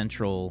the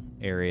central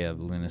area of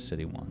Luna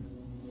City 1.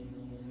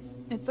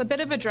 It's a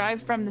bit of a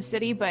drive from the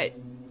city, but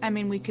I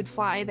mean, we could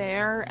fly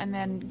there and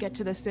then get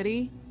to the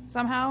city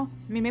somehow.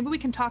 I mean, maybe we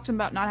can talk to them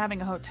about not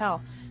having a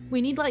hotel.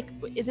 We need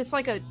is this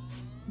like a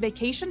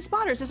vacation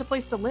spot or is this a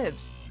place to live?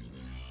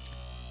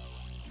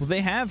 Well,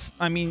 they have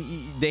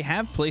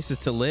places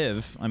to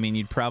live. I mean,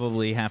 you'd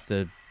probably have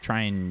to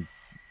try and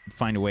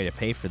find a way to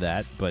pay for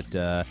that, but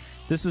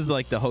this is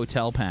like the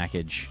hotel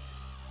package.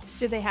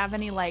 Do they have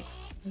any like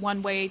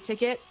one-way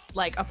ticket,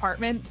 like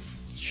apartment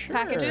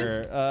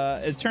packages?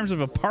 In terms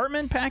of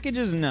apartment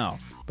packages, no.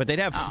 But they'd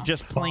have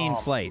just plain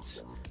Farm.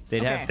 flights.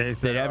 They'd Okay. have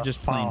Is they'd there have a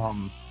just plain.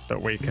 farm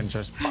that we can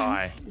just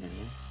buy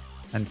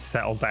and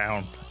settle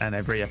down, and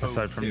every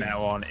episode from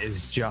now on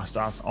is just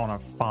us on a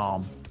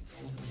farm,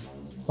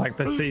 like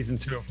the season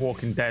 2 of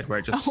Walking Dead, where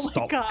it just Oh my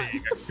stopped God.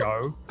 being a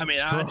show. I mean,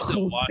 for I'm a still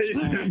whole watching.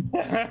 season.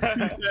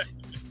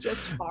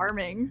 Just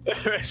farming.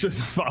 It's just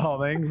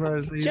farming for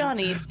a season.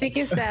 Johnny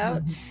figures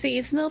out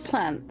seasonal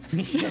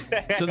plants.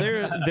 So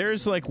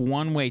there's like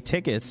one-way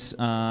tickets.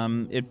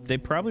 They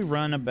probably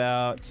run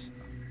about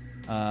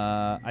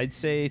I'd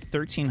say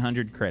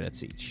 1,300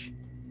 credits each.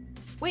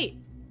 Wait.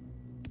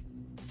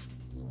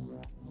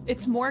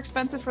 It's more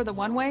expensive for the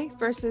one-way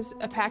versus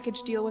a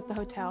package deal with the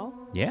hotel?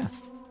 Yeah.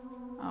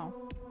 Oh.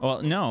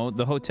 Well, no,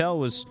 the hotel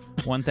was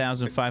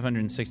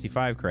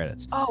 1,565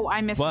 credits. Oh, I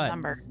missed But the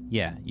number.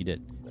 yeah, you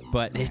did.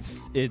 But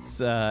it's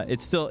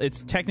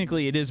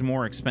technically it is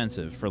more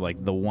expensive for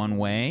like the one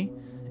way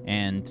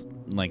and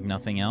like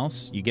nothing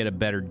else. You get a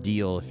better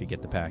deal if you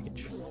get the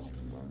package.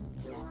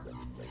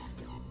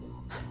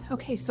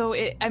 Okay, so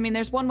I mean,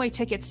 there's one-way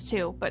tickets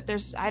too, but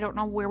I don't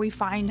know where we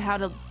find how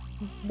to.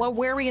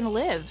 Where are we gonna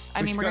live?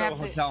 I mean, we're gonna have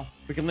to. Hotel.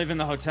 We can live in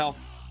the hotel.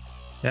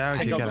 Yeah, we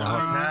can get a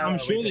hotel. I'm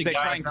sure If they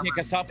try and kick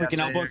us up, we can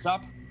elbow us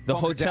up. The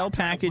Bunker hotel down,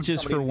 try and package punch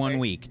is for somebody in the 1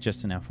 face. week,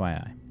 just an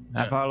FYI.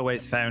 I've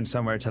always found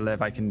somewhere to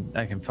live. I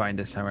can find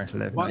us somewhere to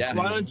live. Why, Yeah.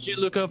 why don't you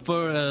look up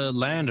for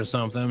land or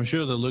something? I'm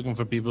sure they're looking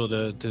for people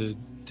to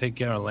take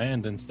care of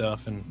land and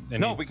stuff. And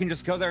No, we can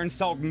just go there and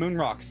sell moon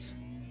rocks.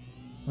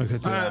 We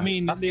could do I that.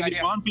 mean, That's they the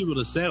idea. want people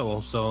to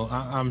settle, so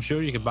I'm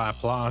sure you could buy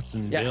plots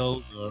and Yeah.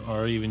 build,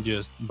 or even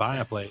just buy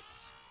a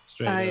place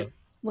straight I up.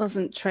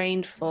 wasn't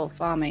trained for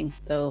farming,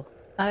 though.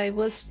 I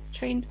was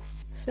trained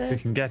We for.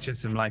 can get you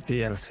some like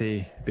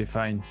DLC. Be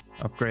fine.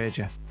 Upgrade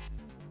you.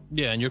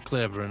 Yeah, and you're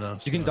clever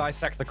enough. You can so-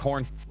 dissect the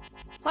corn.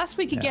 Plus,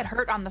 we could get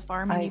hurt on the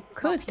farm. and I you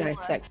could help heal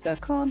us. dissect the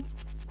corn.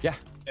 Yeah.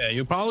 Yeah,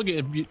 you'll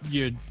probably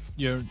get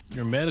your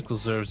medical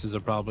services are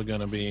probably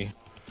going to be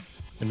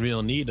in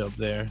real need up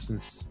there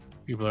since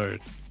people are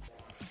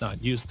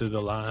not used to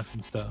the life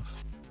and stuff.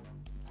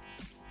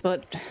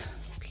 But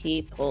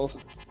people.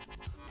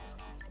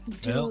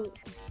 Well-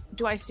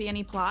 Do I see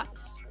any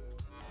plots?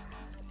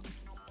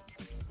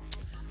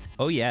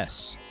 Oh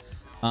yes.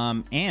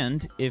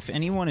 And if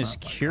anyone is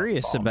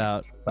curious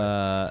about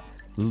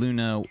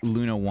Luna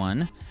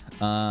 1,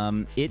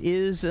 it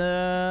is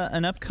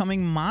an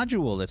upcoming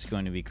module that's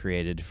going to be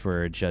created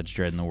for Judge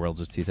Dredd in the Worlds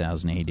of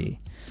 2000 AD.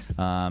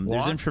 There's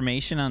What?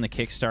 information on the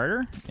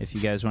Kickstarter if you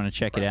guys want to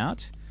check it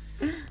out.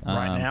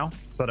 Right now,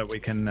 so that we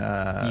can.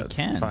 you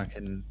can.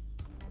 Fucking.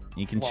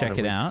 You can Well, check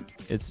it we- out.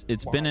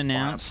 It's been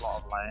announced.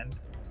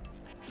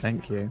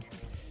 Thank you.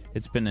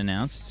 It's been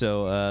announced.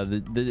 So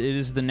it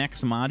is the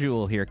next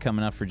module here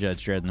coming up for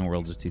Judge Dredd in the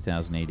Worlds of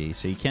 2000 AD.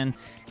 So you can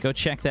go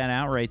check that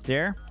out right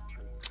there.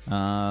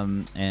 Yeah,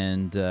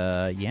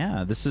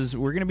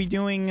 we're going to be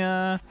doing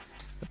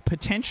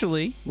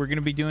potentially we're going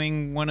to be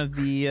doing one of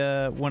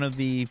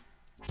the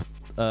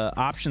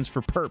options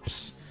for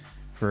perps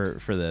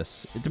for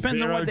this. It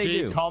depends on what they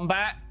do.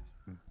 Combat.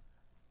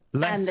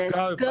 Let's and the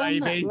go, scum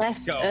baby.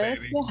 left Go, Earth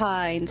baby.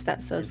 behind.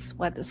 That's us.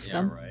 We're the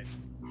scum.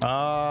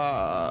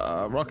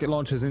 Rocket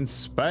launchers in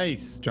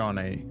space,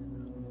 Johnny.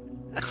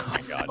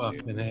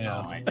 Fucking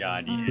hell. my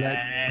god,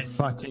 Let's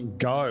fucking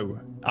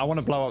go. I want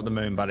to blow up the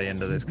moon by the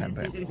end of this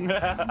campaign.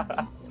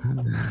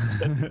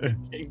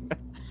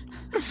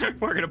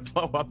 We're gonna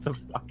blow up the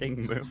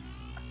fucking moon.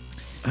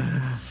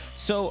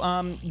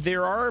 So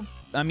there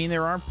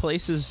are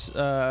places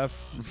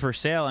for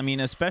sale. I mean,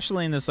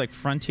 especially in this like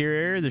frontier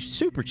area, they're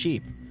super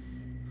cheap.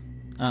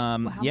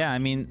 Yeah, I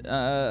mean,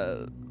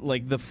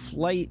 like the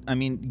flight. I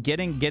mean,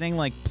 getting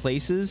like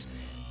places.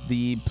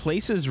 The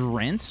places'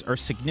 rents are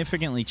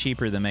significantly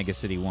cheaper than Mega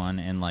City 1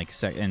 and like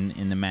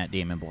in the Matt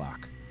Damon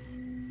block.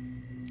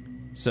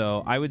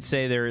 So I would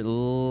say they're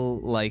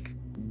like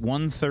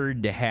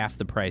 1/3 to half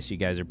the price you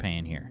guys are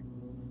paying here.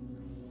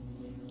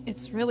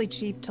 It's really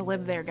cheap to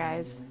live there,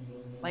 guys.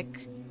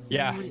 Like,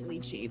 Yeah. really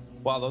cheap.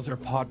 Wow, those are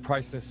pod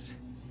prices.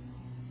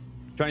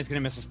 Johnny's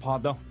gonna miss his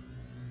pod though.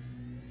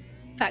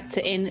 Factor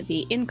in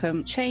the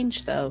income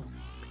change, though.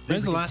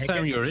 When's the last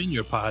time you were in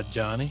your pod,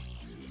 Johnny?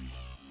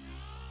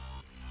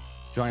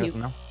 Johnny You-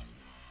 doesn't know.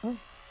 Oh.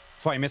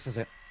 That's why he misses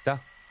it. Duh.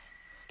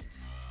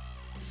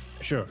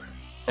 Sure.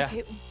 Yeah.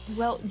 Okay,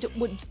 well,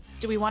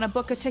 do we want to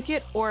book a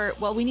ticket or,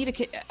 well, we need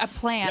a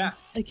plan, Yeah.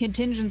 a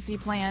contingency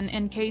plan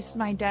in case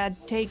my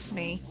dad takes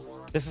me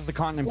This is the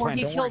continent or plan.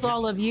 he Don't kills worry.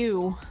 all of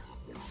you.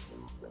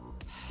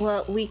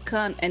 Well, we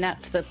can't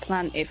enact the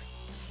plan if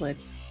we're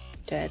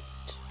dead.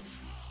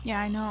 Yeah,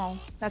 I know.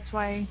 That's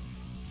why.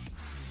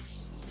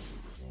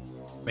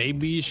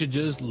 Maybe you should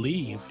just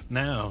leave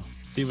now.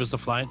 See if it's a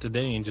flight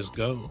today and just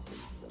go.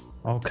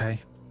 Okay.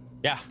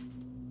 Yeah.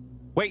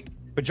 Wait,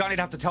 but Johnny'd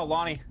have to tell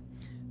Lonnie.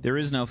 There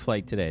is no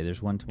flight today.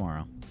 There's one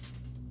tomorrow.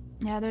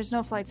 Yeah, there's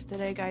no flights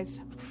today, guys.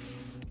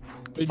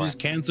 You just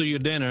cancel your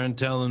dinner and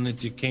tell them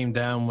that you came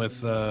down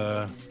with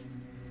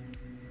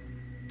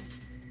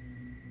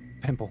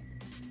Pimple.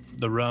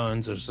 the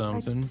runs or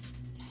something.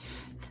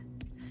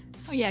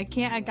 Oh yeah,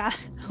 I got.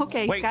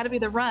 Okay, Wait. it's got to be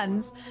the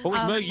runs. But we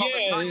But still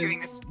yeah, not getting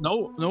this.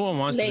 no one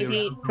wants to be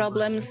Lady around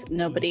problems.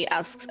 Nobody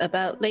asks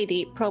about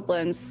lady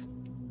problems.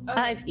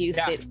 I've used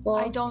Yeah. it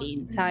I don't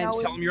 14 know times.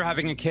 Tell him you're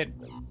having a kid.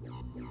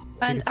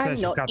 And It says I'm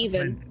she's not got the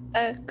even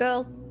a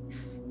girl.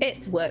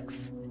 It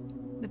works.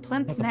 The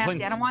plinth's the nasty.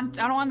 plinth?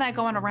 I don't want that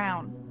going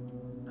around.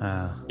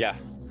 Yeah.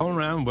 Going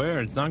around where?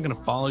 It's not going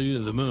to follow you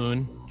to the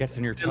moon. Gets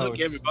in your Hey, toes. look,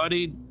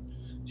 everybody.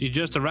 She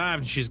just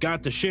arrived. She's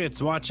got the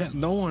shits. Watch out.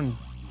 No one.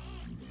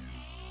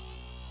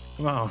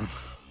 Come on.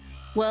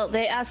 Well,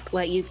 they ask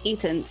where you've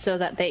eaten so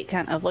that they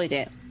can avoid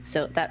it.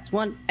 So that's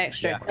one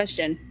extra Yeah.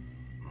 question.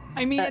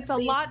 I mean, it's a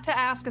please- lot to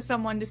ask of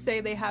someone to say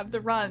they have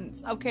the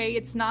runs. Okay,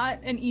 it's not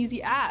an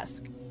easy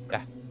ask.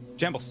 Yeah.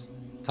 Jambles.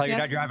 Tell your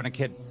Yes? dad you're having a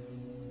kid.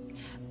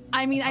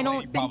 I mean, I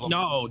don't think. problem.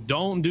 No,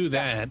 don't do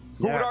that.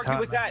 Who would Yeah, argue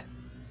with totally. that?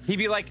 He'd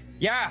be like,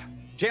 yeah,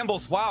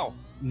 Jambles, wow.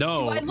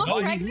 No. Do I look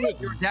no,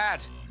 pregnant? Your dad.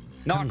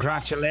 Not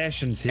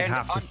Congratulations, you And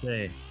have to un-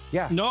 say.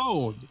 Yeah.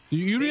 No.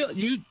 You real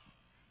you.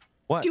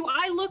 What? Do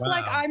I look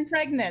like I'm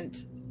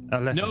pregnant?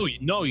 No, you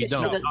She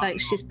don't. looks like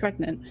she's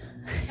pregnant.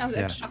 I was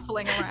like Yes.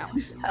 shuffling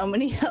around. How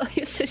many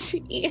hotties has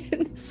she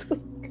eaten this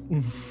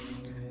week?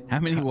 How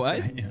many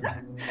what?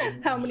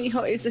 How many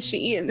hotties has she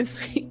eaten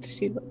this week? Does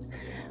she look?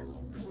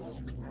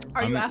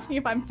 Are you asking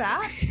if I'm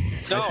fat?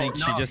 I think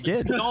she just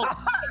did.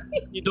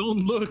 You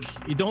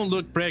don't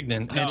look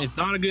pregnant, and it's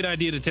not a good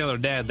idea to tell her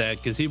dad that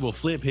because he will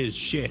flip his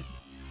shit.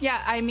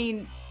 Yeah, I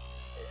mean,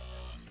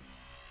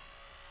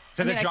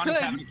 So that I Johnny's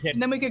could. having a kid.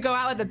 And then we could go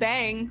out with a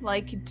bang,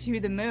 like to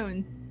the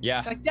moon.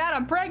 Yeah. Like, Dad,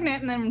 I'm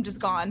pregnant, and then I'm just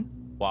gone.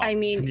 Wow. I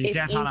mean, Can you if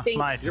get you on a think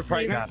flight? You're if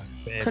pregnant? you got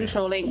a baby?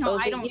 controlling No,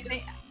 over I don't you,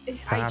 think.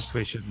 Perhaps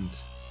we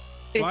shouldn't.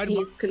 if Why-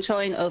 he's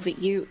controlling over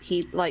you,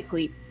 he'd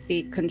likely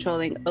be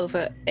controlling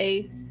over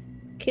a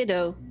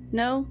kiddo.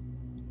 No?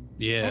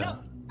 Yeah.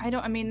 I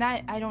don't. I mean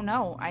that. I don't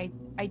know. Can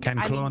I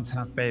mean, clones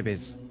have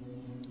babies?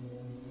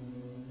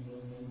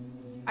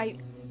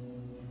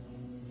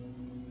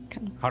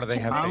 How do they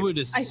have I babies? would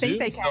assume I think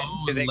they can. so,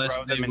 Do they unless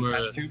grow they them in were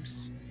test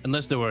tubes?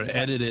 unless they were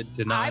edited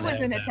to not. I was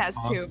have in a that test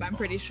tube. possible. I'm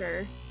pretty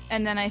sure.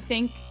 And then I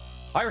think.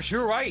 Irish,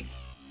 you're right.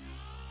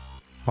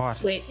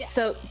 What? Wait,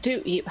 so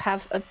do you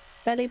have a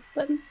belly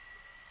button?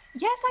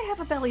 Yes, I have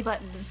a belly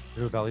button.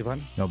 You have a belly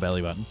button? No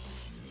belly button.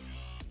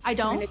 I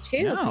You're in don't. a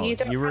tube. No, you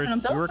don't you were- have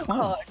an you were a umbilical clone.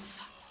 cord.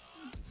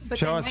 But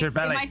Show they us your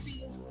might- they belly. might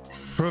be-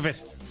 Prove it.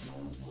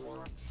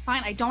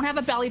 Fine, I don't have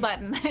a belly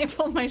button. I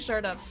pulled my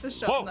shirt up to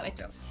show Whoa. them that I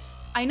don't.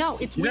 I know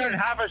it's You weird. don't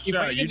have a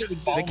shirt. You just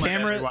The everyone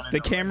camera, in the the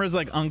camera's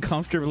like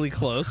uncomfortably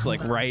close,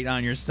 like right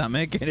on your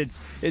stomach, and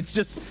it's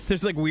just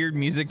there's like weird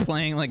music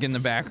playing like in the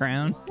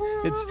background.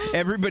 It's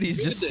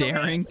everybody's just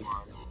staring.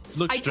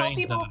 Looks I tell strange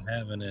people- not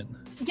having it.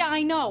 Yeah,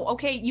 I know.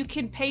 Okay, you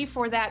can pay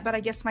for that, but I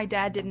guess my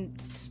dad didn't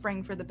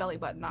spring for the belly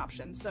button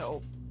option.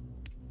 So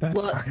That's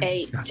What fucking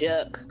a disgusting.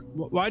 jerk.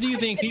 Why do you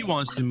think he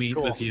wants to meet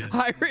with you?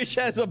 Irish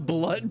has a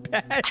blood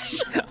patch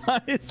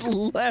on his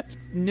left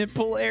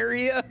nipple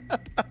area.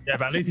 Yeah,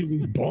 but at least he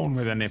was born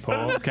with a nipple,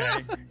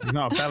 okay? He's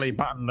not a belly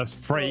buttonless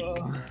freak.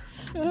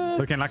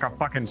 Looking like a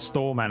fucking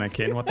store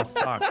mannequin. What the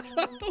fuck?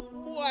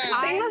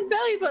 They have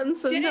belly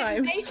buttons didn't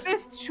sometimes. make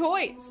this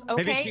choice.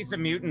 Okay. Maybe she's a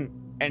mutant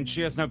and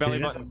she has no belly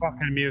She's a button.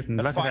 fucking mutant.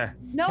 That's Look fine. at her.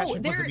 no,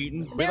 Ketchup was a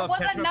mutant. We there love was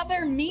ketchup.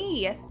 another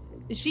me.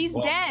 She's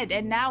Well- dead,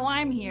 and now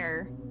I'm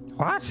here.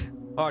 What?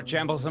 Oh,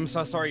 Jambles, I'm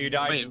so sorry you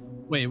died.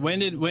 Wait,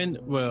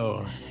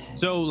 well,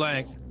 so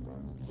like,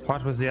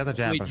 What was the other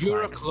jab? wait,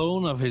 you're a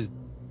clone of his.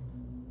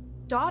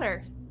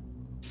 Daughter.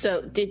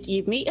 So, did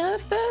you meet her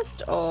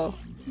first, or?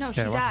 No,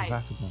 she Yeah, what was died.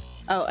 that about?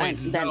 Oh, and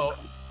Wait, then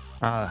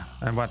so,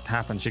 And what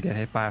happened? You get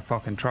hit by a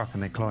fucking truck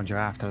and they cloned you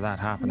after that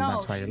happened. No,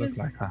 That's why she you look was-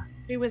 like that.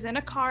 She was in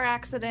a car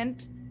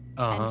accident, and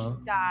uh-huh.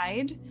 she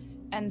died,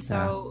 and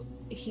so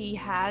he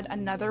had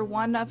another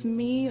one of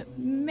me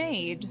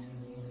made,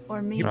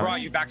 or me. He Right.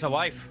 brought you back to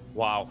life.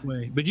 Wow.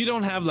 Wait, but you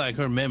don't have like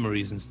her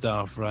memories and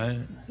stuff, right?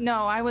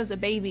 No, I was a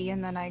baby,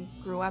 and then I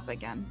grew up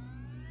again.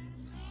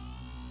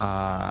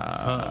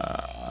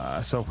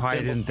 So why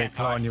Dimples didn't they can't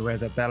clone die. you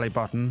with a belly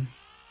button?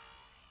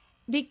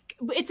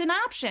 It's an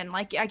option.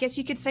 Like, I guess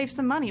you could save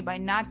some money by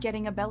not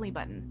getting a belly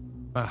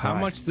button. How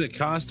Right. much does it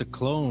cost to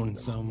clone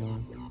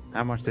someone?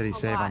 How much did he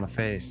save lot. on the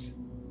face?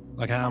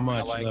 Like how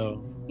much like-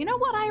 though? You know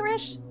what,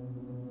 Irish?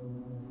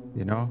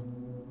 You know?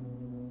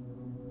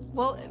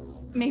 Well,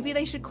 maybe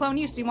they should clone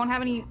you so you won't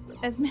have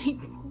as many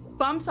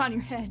bumps on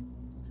your head.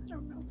 I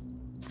don't know.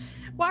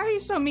 Why are you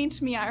so mean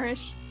to me,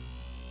 Irish?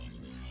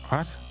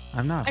 What?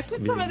 I'm not. I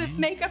put some of this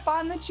makeup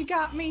on that you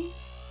got me.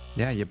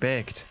 Yeah, you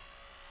baked.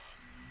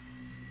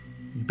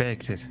 You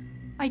baked it.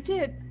 I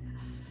did.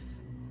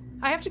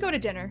 I have to go to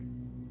dinner.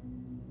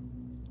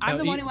 I'm Oh,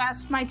 the you- one who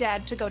asked my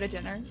dad to go to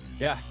dinner.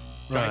 Yeah.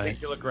 Johnny Right.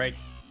 thinks you look great.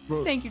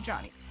 Thank you,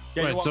 Johnny.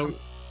 Yeah, you're Right. So, welcome.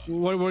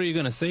 what were you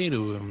gonna say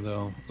to him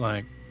though?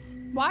 Like,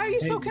 Why are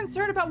you so Hey.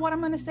 concerned about what I'm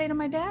going to say to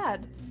my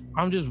dad?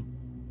 I'm just, He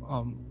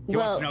wants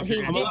well, to know if he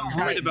you're I'm did gonna not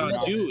try worried about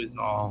murder. you. Is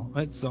all.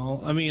 That's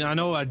all. I mean, I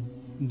know I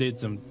did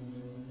some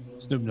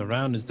snooping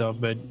around and stuff,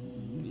 but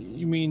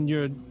you mean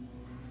you're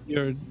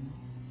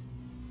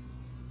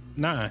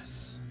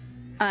nice.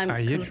 I'm Are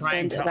you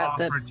trying concerned to about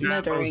the offer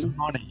Jambos murdering.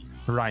 money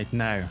right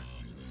now?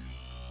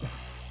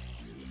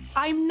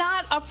 I'm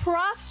not a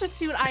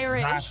prostitute,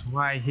 Irish. That's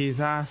why he's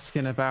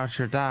asking about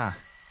your dad.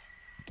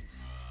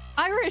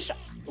 Irish,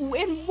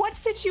 in what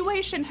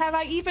situation have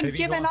I even Maybe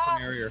he given wants to off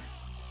marry her.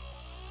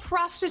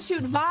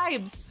 prostitute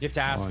vibes? You have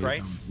to ask, Oh, you right?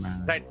 don't, man.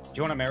 Is that, do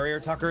you want to marry her,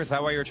 Tucker? Is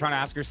that why you're trying to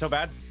ask her so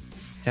bad?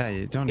 Yeah,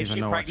 you don't Is even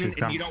she know what she's pregnant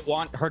got. and you don't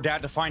want her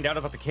dad to find out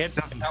about the kid? Is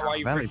Doesn't that why have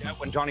you belly freaked out button.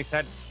 when Johnny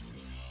said,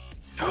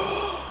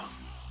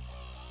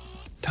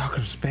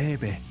 Tucker's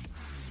baby.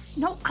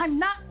 No, I'm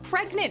not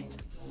pregnant.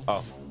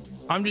 oh,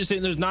 I'm just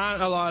saying, there's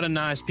not a lot of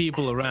nice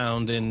people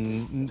around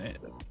in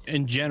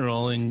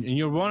general, and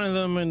you're one of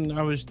them. And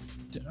I was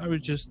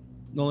just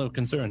a little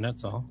concerned.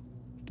 That's all.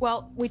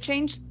 Well, we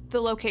changed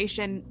the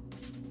location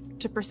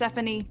to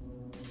Persephone.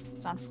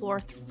 It's on floor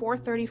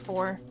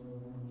 434.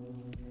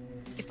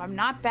 If I'm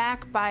not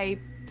back by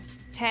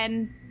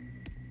 10,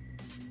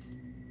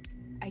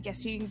 I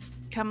guess you can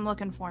come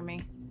looking for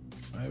me.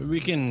 We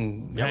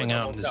can Yeah, hang we'll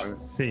out. go This,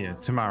 up. See you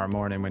tomorrow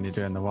morning when you're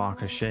doing the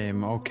walk of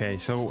shame. Okay,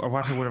 so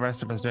what are the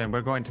rest of us doing?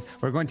 We're going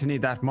to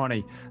need that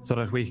money so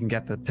that we can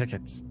get the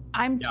tickets.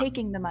 I'm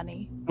taking the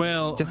money.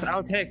 well,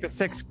 I'll take the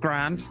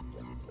 $6,000,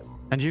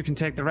 and you can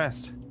take the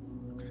rest.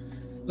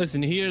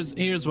 listen.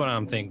 Here's what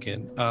I'm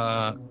thinking.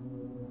 Well,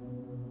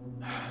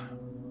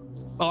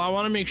 I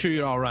want to make sure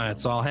you're all right,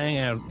 so I'll hang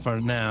out for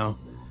now.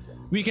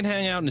 We can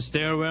hang out in the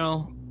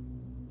stairwell.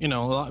 You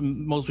know,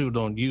 most people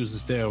don't use the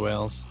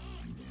stairwells,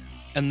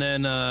 and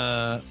then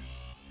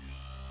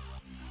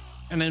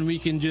we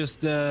can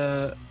just, you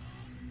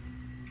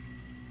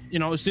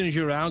know, as soon as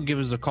you're out, give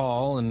us a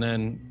call, and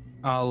then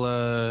I'll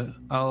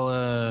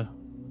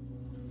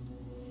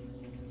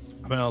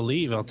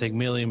leave. I'll take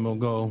Millie, and we'll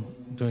go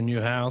to a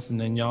new house,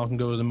 and then y'all can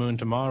go to the moon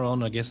tomorrow.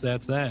 And I guess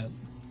that's that.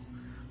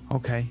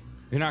 Okay.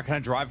 You're not gonna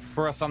drive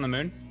for us on the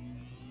moon?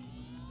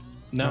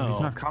 No, He's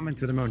not coming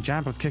to the moon.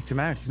 Jambo's kicked him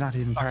out. He's not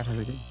even part of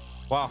the game.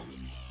 Wow.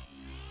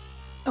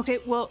 Okay,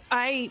 well,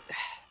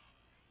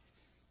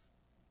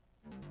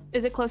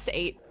 is it close to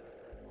 8?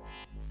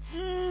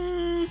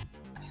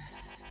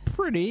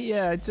 Pretty,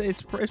 yeah.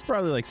 It's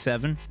probably like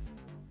 7.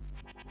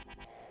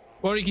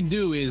 What you can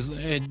do is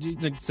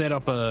set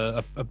up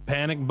a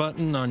panic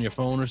button on your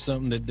phone or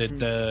something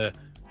that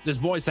that's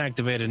voice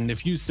activated, and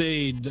if you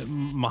say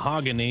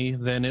mahogany,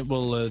 then it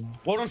will.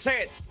 Well, don't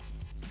say it.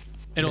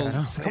 It'll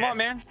Come on,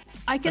 man.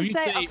 I can if you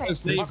say, okay. a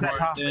safe Set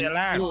word, off the then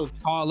alarm. it'll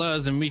call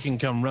us, and we can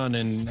come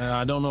running.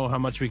 I don't know how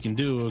much we can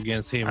do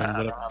against him and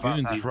whatever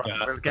goons he's got.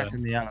 We'll get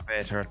in the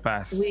elevator at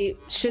best. We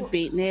should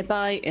be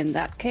nearby in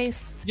that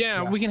case.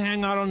 Yeah, we can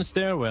hang out on the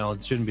stairwell.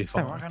 It shouldn't be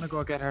Yeah, we're far. gonna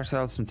go get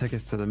ourselves some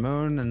tickets to the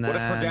moon, and then. What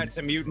if her dad's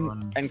a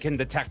mutant and can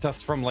detect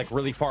us from like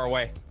really far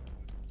away?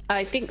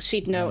 I think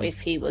she'd know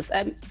if he was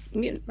a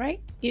mutant, right?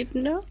 You'd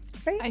know,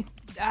 right?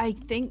 I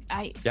think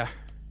Yeah.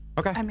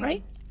 Okay. I mean,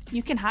 Right?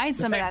 you can hide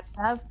some of same. that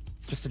stuff.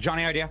 It's just a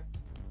Johnny idea.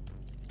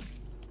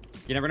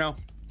 You never know.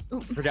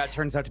 Her dad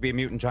turns out to be a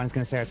mutant. Johnny's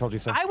gonna say, "I told you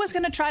so." I was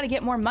gonna try to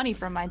get more money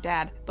from my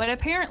dad, but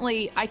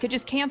apparently I could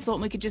just cancel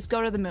and we could just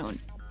go to the moon.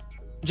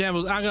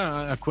 Jambles, I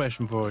got a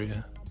question for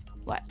you.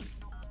 What?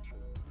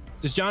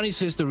 Does Johnny's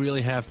sister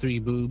really have 3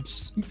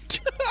 boobs?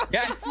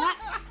 Yes.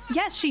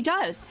 Yes, she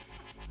does.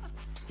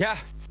 Yeah.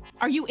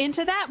 Are you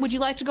into that? Would you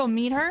like to go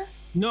meet her?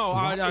 No,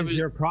 What I is was,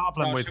 your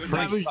problem No, with she was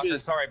freaks? not a fucker.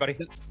 Sorry, buddy.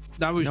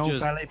 that was No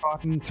just. belly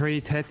button,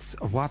 3 tits.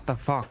 What the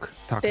fuck,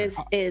 Tucker? This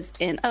is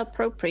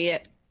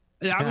inappropriate.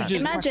 I was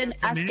just. Imagine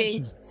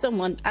asking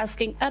someone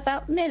asking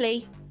about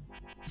Millie.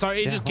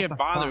 Sorry, it Yeah, just what kept the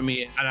bothering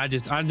me, and I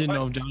didn't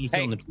know if Johnny was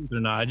telling Hey. the truth or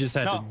not. I just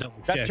had No, to double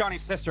that's check.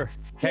 Johnny's sister.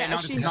 Okay, Yeah,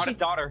 not, not his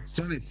daughter. It's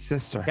Johnny's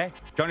sister. Okay,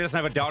 Johnny doesn't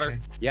have a daughter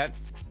yet.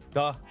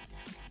 Duh.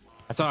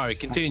 That's Sorry,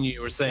 continue.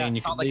 You were saying Yeah, you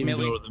it's not could like leave and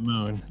Millie. go to the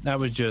moon. That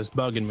was just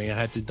bugging me. I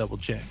had to double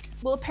check.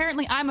 Well,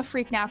 apparently I'm a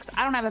freak now because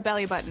I don't have a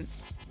belly button,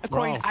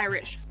 according Ralph. to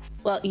Irish.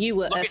 Well, you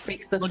were Look a at-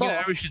 freak look at before,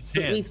 Irish's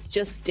but head. we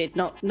just did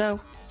not know.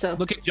 So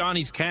Look at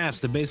Johnny's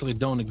calves. They basically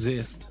don't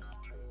exist.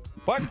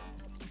 What?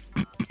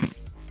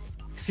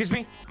 Excuse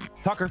me,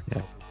 Tucker.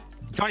 Yeah.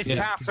 Johnny's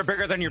Yes. calves are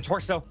bigger than your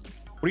torso.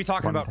 What are you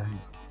talking One about?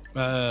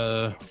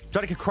 time.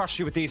 Johnny could crush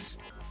you with these.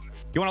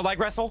 You want to leg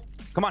wrestle?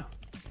 Come on.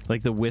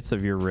 Like the width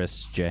of your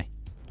wrists, Jay.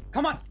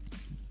 Come on.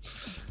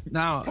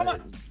 Now, Come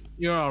on.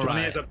 you're all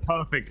Johnny right. is a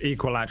perfect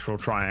equilateral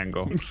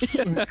triangle.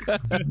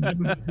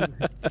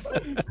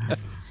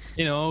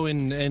 You know,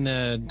 in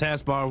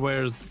taskbar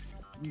wears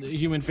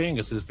human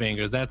fingers. His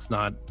fingers. That's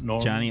not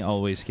normal. Johnny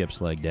always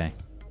skips leg day.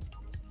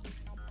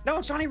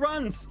 No, Johnny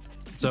runs.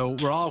 So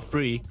we're all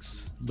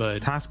freaks,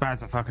 but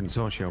Taskbar's a fucking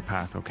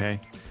sociopath, okay?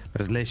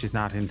 But at least she's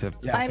not into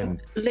I'm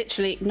fucking...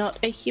 literally not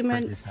a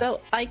human, Pretty sad.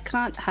 so I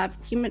can't have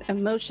human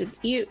emotions.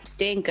 You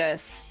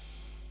dingus.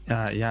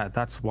 yeah,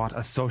 that's what a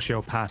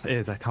sociopath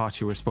is. I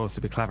thought you were supposed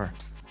to be clever.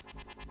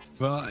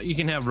 well, you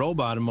can have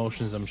robot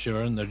emotions, I'm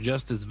sure, and they're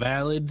just as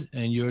valid,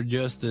 and you're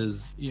just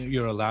as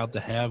you're allowed to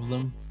have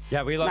them.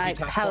 Yeah, we love My you,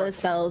 Taskbar. power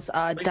cells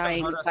are Please don't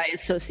dying hurt us. by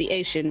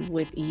association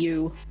with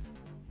you.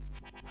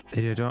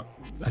 You don't...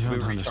 I We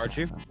don't recharge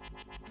you. understand.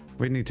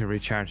 We need to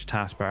recharge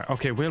Taskbar.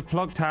 Okay, we'll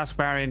plug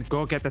Taskbar in,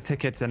 go get the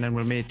tickets, and then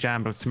we'll meet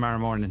Jambles tomorrow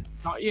morning.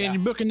 Oh, yeah,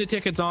 you're booking the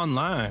tickets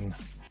online.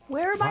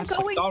 Where am I What?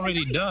 going? It's already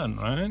tonight? done,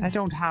 right? I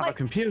don't have a Like-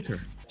 computer.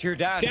 To your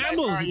dad.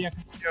 Gambles.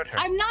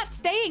 I'm not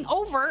staying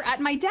over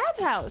at my dad's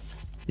house.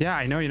 Yeah,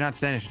 I know you're not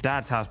staying at your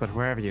dad's house, but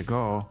wherever you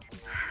go.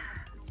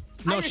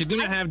 No, I she's just-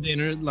 gonna I- have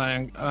dinner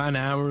like an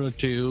hour or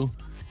two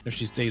if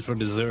she stays for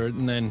dessert,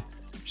 and then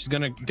she's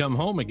gonna come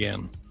home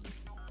again.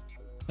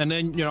 And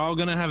then you're all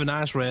gonna have a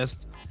nice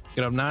rest,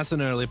 get up nice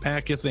and early,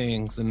 pack your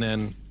things, and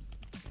then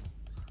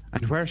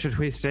And where should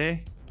we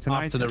stay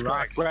tonight? off to the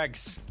rock.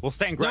 Greg's. We'll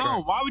stay in Greg's.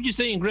 No, why would you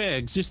stay in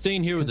Greg's? Just stay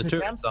in here with the Because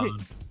it's turrets empty.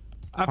 on.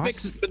 I What?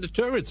 fixed it, but the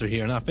turrets are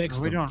here, and I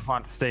fixed We them. don't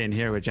want to stay in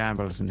here with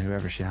Jambles and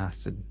whoever she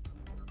has to.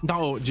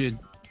 No, dude.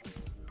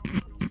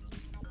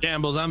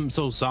 Gambles, I'm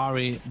so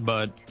sorry,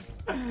 but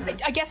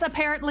I guess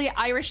apparently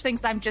Irish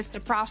thinks I'm just a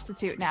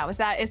prostitute now. Is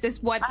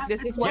this what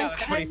this is what Yeah, it's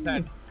that's what he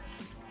said.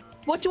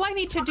 What do I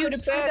need to do to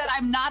prove that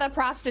I'm not a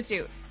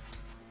prostitute?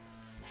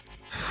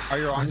 Are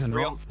your I arms don't know,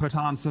 real? put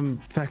on some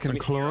Let fucking me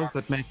see your clothes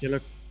that make you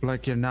look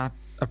like you're not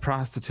a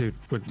prostitute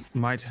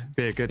might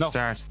be a good No.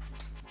 start.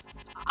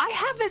 I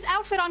have this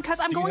outfit on because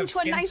I'm Do you going have to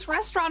a skin? nice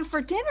restaurant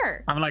for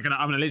dinner. I'm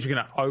literally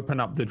gonna open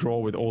up the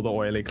drawer with all the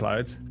oily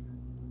clothes.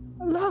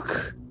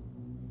 Look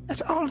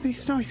at all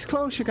these nice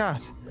clothes you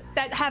got.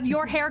 That have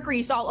your hair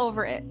grease all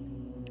over it.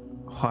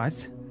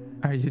 What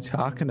are you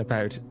talking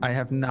about? I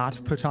have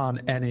not put on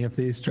any of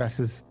these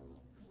dresses.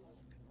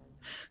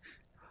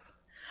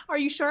 Are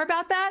you sure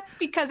about that?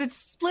 Because it's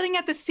splitting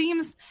at the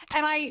seams,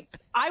 and I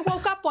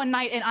woke up one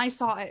night and I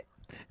saw it.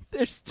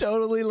 There's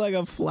totally like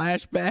a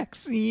flashback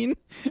scene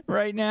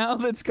right now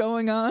that's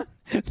going on.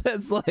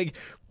 That's like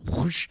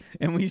whoosh,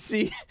 and we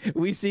see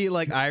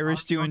like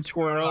Irish doing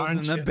twirls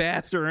in the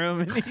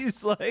bathroom, and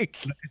he's like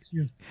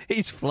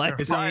he's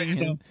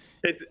flexing.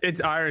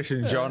 It's Irish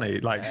and Johnny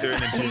like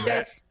doing a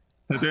duet.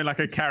 They're doing like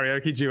a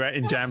karaoke duet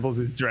in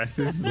Jambles'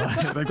 dresses.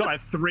 Like, they've got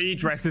like 3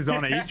 dresses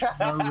on each for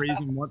no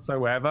reason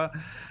whatsoever.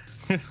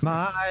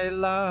 My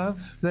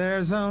love,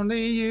 there's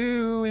only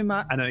you in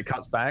my... And then it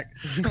cuts back.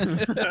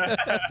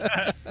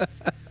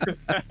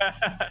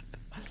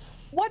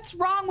 What's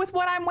wrong with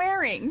what I'm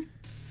wearing?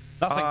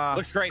 Nothing.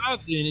 Looks great.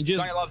 Nothing, just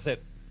Johnny loves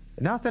it.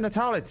 Nothing at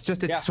all. It's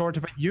just, it's Yeah. sort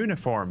of a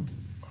uniform.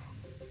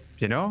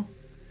 You know?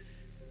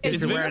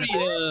 it's you're very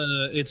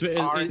wearing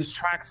Orange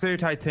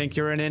tracksuit, I think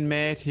you're an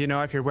inmate. You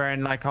know, if you're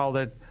wearing like all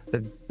the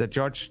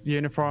judge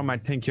uniform, I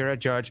think you're a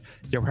judge.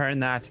 You're wearing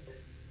that,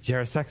 you're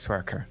a sex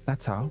worker.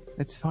 That's all.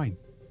 It's fine.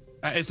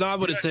 it's not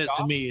what it says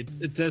to me.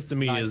 It says to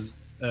me Nice.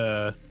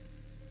 is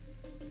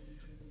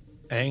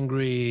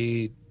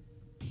angry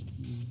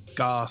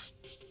goth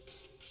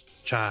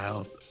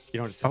child. You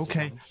know what it says?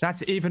 Okay,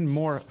 that's even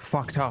more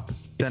fucked up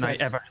than I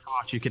says- ever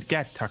thought you could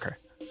get, Tucker.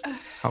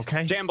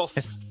 Okay? Jambles.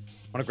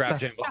 I want to grab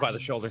That's- Jambles by the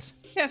shoulders.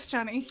 Yes,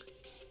 Johnny.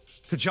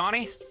 To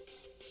Johnny.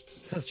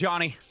 It says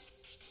Johnny.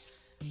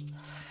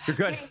 You're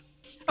good. Get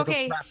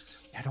Okay. Those traps.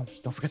 Yeah,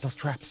 don't forget those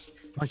traps.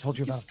 I told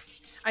you about.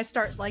 I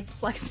start like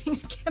flexing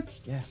again.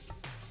 Yeah.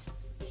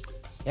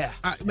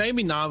 Yeah.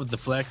 Maybe not with the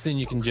flexing.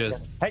 You can just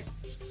Hey.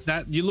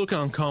 that you look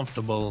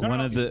uncomfortable.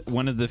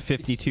 One of the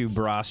 52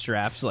 bra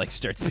straps like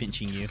starts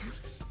pinching you.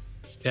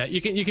 Yeah,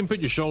 you can put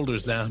your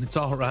shoulders down. It's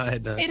all right.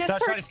 It Johnny's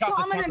asserts got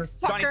this, dominance,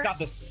 Tucker. Johnny's Tucker. got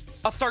this.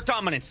 Assert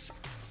dominance.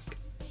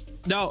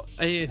 No,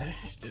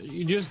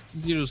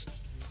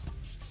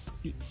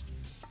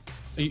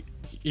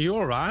 you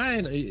all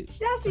right?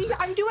 Yes,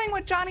 I'm doing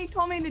what Johnny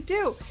told me to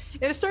do.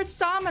 It asserts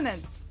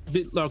dominance.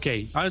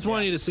 Okay, I just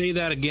want you to say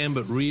that again,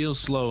 but real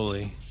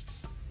slowly.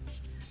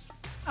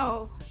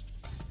 Oh,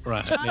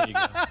 Right. There you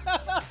go.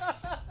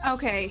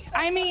 okay.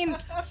 I mean,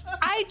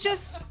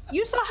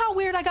 you saw how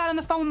weird I got on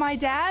the phone with my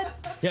dad?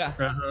 Yeah.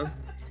 Uh-huh.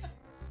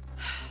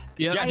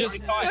 Yeah, Yeah, just,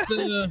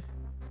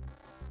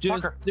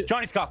 Tucker,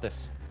 Johnny's got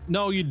this.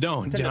 no, you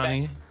don't, in the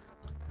Johnny.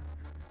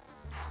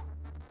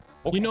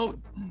 Okay. You know,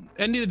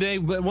 end of the day,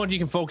 what you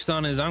can focus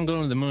on is I'm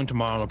going to the moon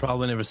tomorrow. I'll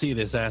probably never see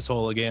this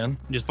asshole again.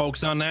 Just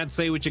focus on that,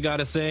 say what you got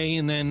to say,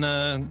 and then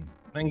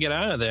get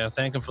out of there.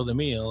 Thank him for the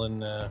meal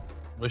and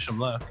wish him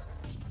luck.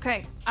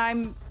 Okay,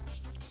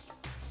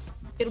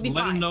 it'll be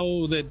Let fine. him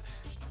know that,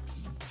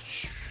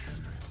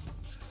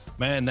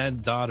 man,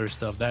 that daughter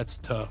stuff, that's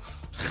tough.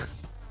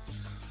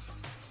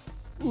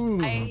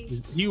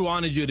 He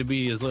wanted you to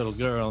be his little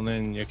girl, and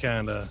then you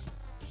kind of,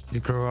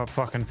 You grew up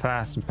fucking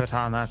fast and put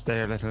on that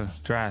there little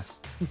dress.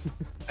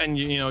 and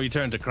you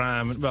turned to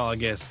crime. Well, I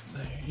guess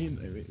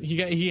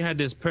he had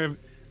this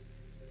perfect.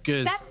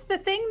 Because That's the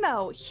thing,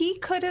 though. He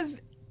could have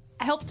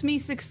helped me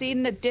succeed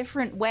in a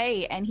different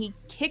way, and he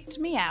kicked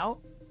me out.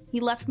 He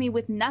left me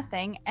with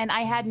nothing, and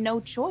I had no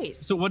choice.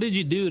 so what did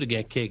you do to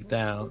get kicked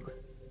out?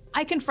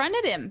 I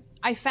confronted him.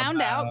 I found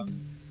out.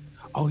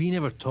 Oh, he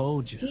never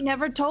told you. He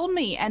never told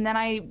me, and then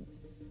I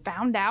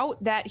found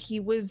out that he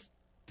was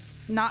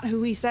not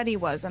who he said he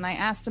was, and I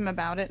asked him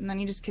about it, and then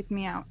he just kicked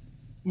me out.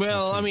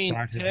 Well, I mean,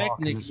 Started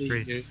walking the technically,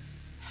 streets.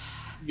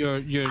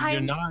 you're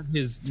I'm- not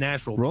his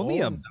natural. Roll me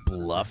a born.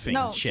 bluffing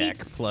No, check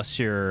plus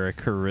your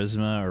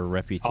charisma or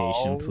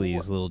reputation,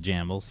 please, little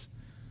Jambles.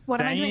 What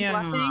am I doing,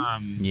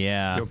 bluffing?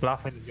 Yeah. You're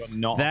bluffing. You're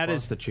not. That a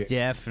is prostitute.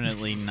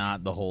 definitely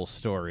not the whole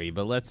story,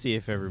 but let's see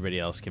if everybody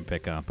else can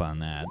pick up on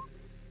that.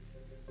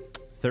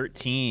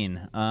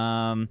 13.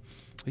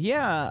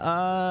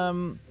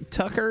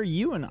 Tucker,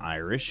 you and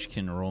Irish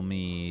can roll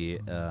me.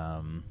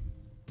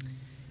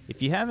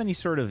 If you have any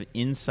sort of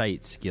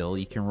insight skill,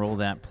 you can roll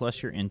that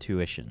plus your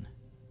intuition.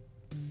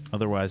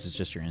 Otherwise, it's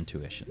just your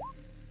intuition.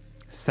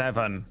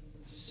 7.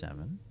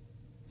 7.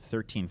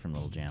 13 from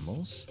Little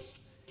Jambles.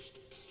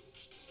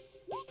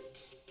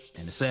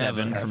 And a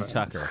 7 from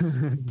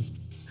Tucker.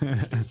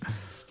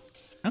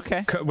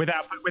 Okay.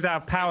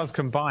 Without powers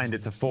combined,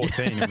 it's a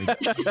 14.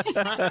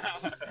 And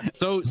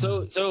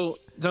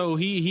So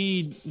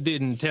he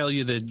didn't tell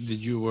you that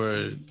you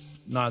were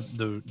not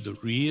the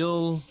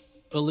real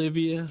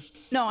Olivia.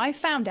 No, I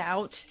found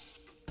out.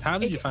 How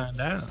did you find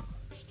out?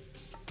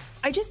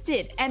 I just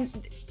did.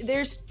 And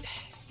there's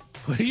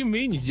What do you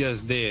mean you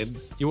just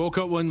did? You woke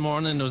up one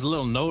morning and there was a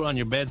little note on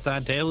your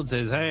bedside table that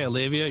says, "Hey,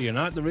 Olivia, you're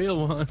not the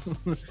real one."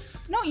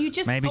 No, you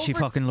just Maybe she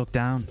fucking looked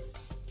down.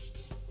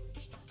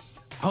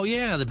 Oh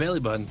yeah, the belly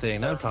button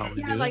thing. That'd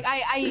probably do like it.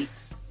 I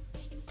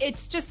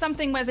it's just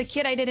something as a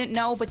kid I didn't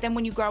know, but then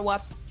when you grow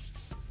up,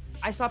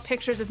 I saw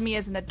pictures of me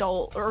as an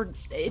adult, or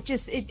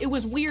it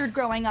was weird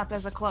growing up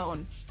as a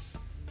clone.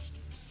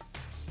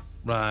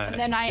 Right. And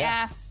then I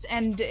asked,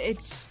 and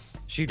it's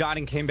She died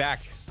and came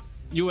back.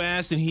 You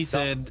asked, and he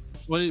said,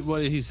 "What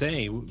did he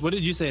say? What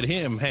did you say to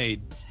him? Hey,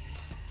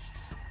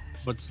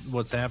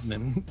 what's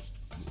happening?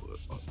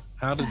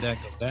 How did that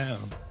go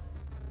down?"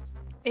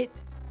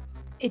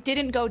 it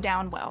didn't go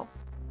down well.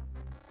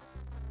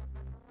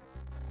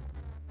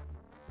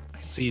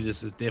 I see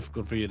this is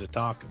difficult for you to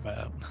talk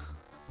about.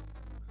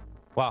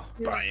 Wow.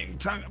 Buying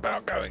tongue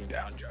about going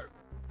down, Joe.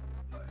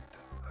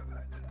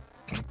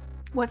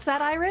 What's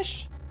that,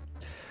 Irish?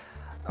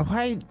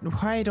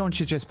 Why don't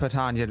you just put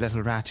on your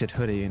little ratchet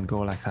hoodie and go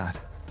like that?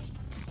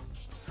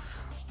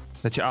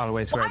 That you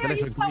always wear. Why are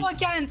you so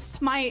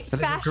against my the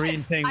little fashion,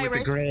 green thing Irish? with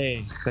the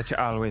grey that you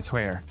always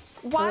wear.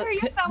 Why are you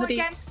so Hoodie-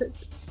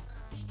 against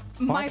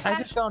my What? I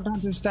fashion? just don't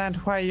understand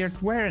why you're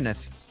wearing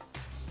it.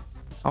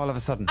 All of a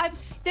sudden.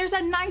 There's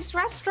a nice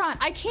restaurant.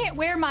 I can't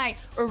wear my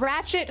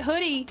ratchet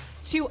hoodie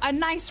to a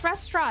nice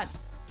restaurant.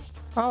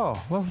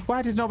 Oh, well,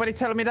 why did nobody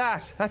tell me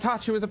that? I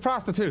thought she was a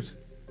prostitute.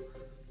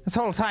 This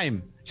whole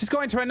time. She's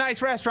going to a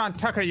nice restaurant,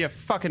 Tucker, you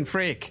fucking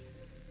freak.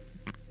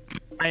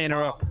 Eyeing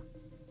her up.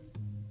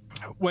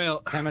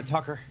 Well, Damn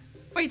Tucker.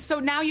 Wait, so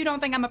now you don't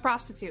think I'm a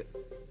prostitute?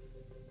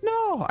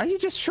 No, you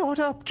just showed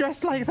up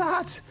dressed like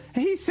that.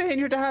 He's saying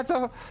your dad's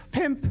a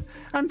pimp.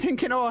 I'm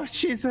thinking, oh,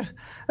 she's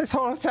this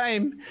whole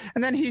time.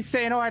 And then he's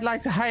saying, oh, I'd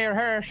like to hire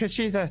her because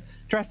she's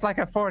dressed like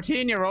a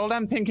 14-year-old.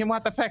 I'm thinking,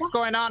 what the fuck's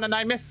going on? And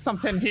I missed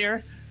something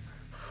here.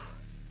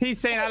 He's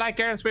saying, I like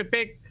girls with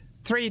big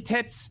 3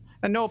 tits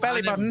and no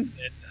belly button.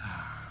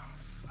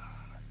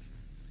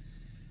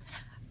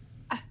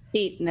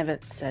 He never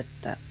said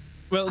that.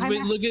 Well,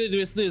 look at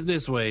it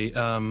this way.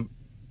 I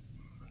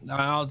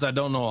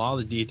don't know all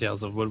the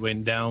details of what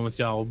went down with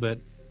y'all, but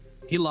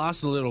he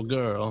lost a little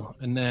girl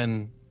and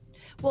then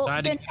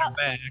tried to come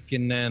back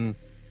and then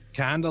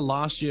kind of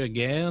lost you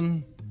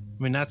again.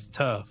 I mean, that's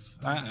tough.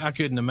 I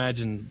couldn't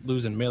imagine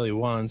losing Millie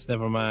once,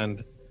 never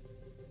mind,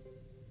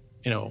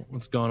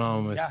 what's going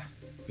on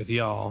with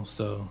y'all.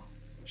 So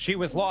She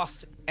was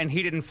lost and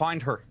he didn't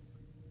find her.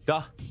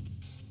 Duh.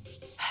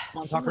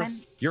 Come on, Tucker.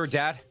 You're a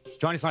dad.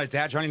 Johnny's not a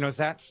dad. Johnny knows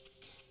that.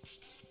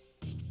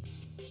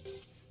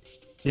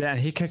 Yeah, and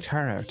he kicked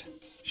her out.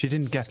 She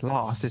didn't get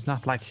lost. It's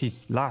not like he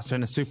lost her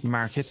in a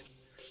supermarket.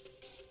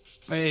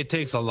 it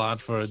takes a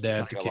lot for a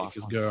dad to Like a kick lost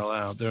his one. girl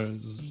out.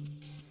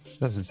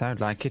 Doesn't sound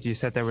like it. You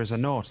said there was a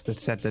note that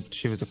said that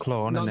she was a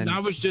clone, No, and then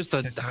that was just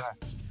a.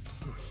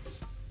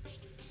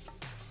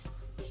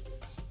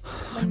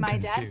 When my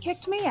dad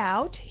kicked me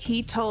out,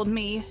 he told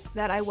me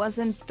that I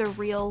wasn't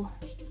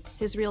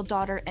his real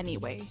daughter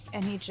anyway,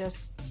 and he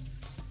just.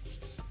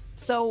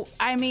 So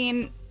I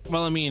mean.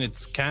 Well, I mean,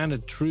 it's kind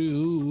of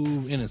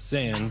true in a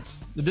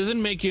sense. It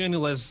doesn't make you any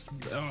less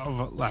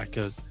of like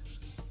a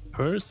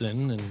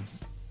person and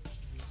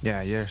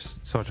yeah, you're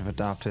sort of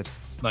adopted.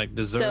 like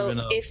deserving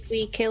So of. if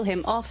we kill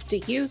him off,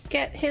 do you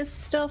get his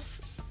stuff?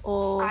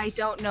 Or I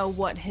don't know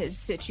what his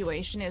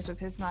situation is with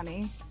his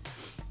money.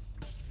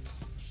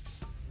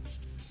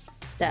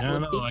 that I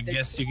don't would know. be I good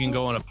guess to you can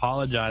know. go and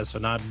apologize for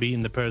not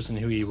being the person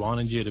who he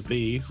wanted you to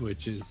be,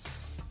 which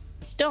is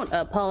Don't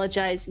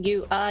apologize.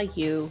 You are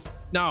you.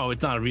 no,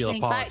 it's not a real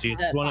In fact, apology.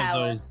 It's the one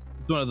power. of those.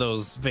 It's one of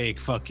those fake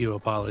 "fuck you"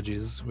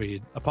 apologies where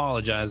you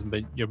apologize,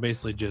 but you're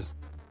basically just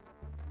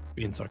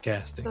being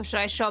sarcastic. So should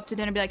I show up to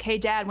dinner and be like, "Hey,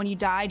 Dad, when you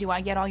die, do I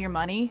get all your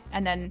money?"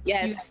 And then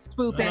Yes. you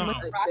swoop in No. with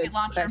That's a a rocket good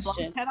launcher and blow his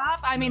question. head off.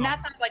 I mean, No.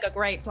 that sounds like a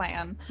great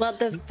plan. Well,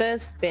 the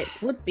first bit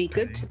would be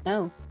good to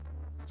know.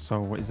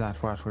 So is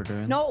that what we're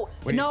doing? No,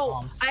 Wait, no,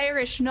 Moms.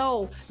 Irish,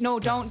 no,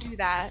 don't do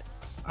that.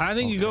 I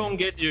think you go and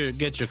get your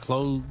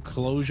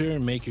closure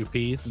and make your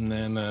peace, and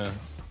then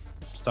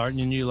starting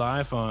your new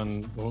life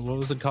on what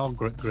was it called,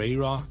 Gray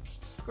Rock?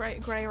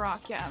 Gray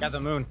Rock, yeah. Yeah,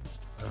 the moon.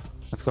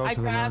 Let's go I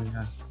to the grabbed- moon.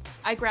 Yeah.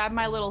 I grabbed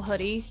my little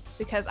hoodie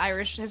because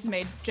Irish has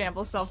made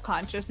Jamble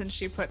self-conscious, and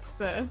she puts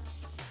the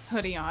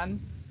hoodie on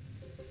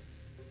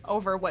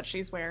over what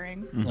she's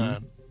wearing. Oh,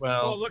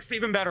 Well, it looks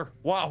even better.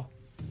 Wow.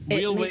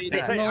 real It way makes to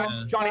it Say, more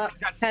Johnny, uh,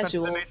 that's an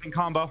casual. amazing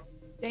combo.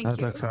 Thank That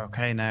you. looks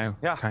okay now.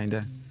 Yeah.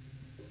 Kinda.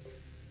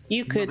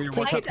 You could Remember your take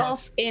workout it class?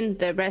 off in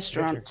the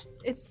restaurant.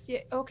 It's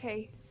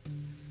okay.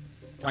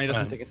 Johnny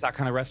doesn't Right. think it's that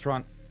kind of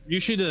restaurant. you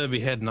should be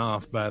heading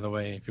off, by the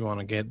way, if you want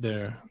to get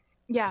there.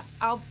 Yeah,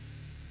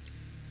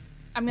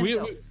 I'm gonna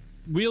go.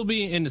 We'll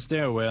be in the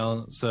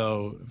stairwell,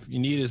 so if you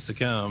need us to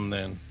come,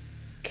 then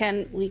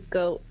Can we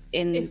go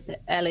in If- the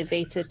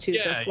elevator to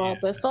Yeah, the floor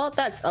yeah. before?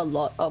 That's a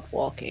lot of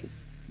walking.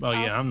 well,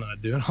 yeah, I'm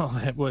not doing all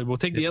that. We'll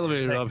take the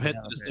elevator up, head to the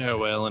elevator.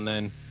 stairwell, and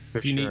then For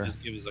if you sure. need,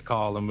 just give us a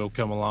call, and we'll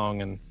come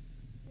along. And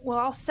Well,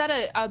 I'll set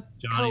a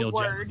Johnny will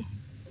code word,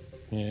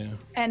 yeah,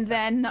 and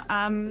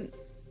then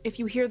if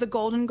you hear the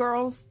Golden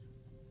Girls,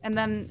 and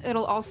then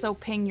it'll also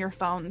ping your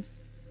phones.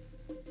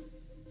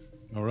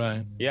 All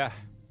right. Yeah.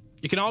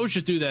 You can always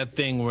just do that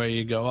thing where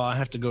you go, "Oh, I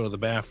have to go to the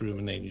bathroom,"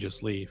 and then you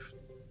just leave.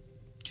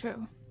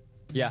 True.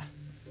 Yeah.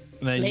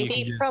 And then you Maybe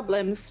can just,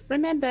 problems.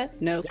 Remember,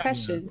 no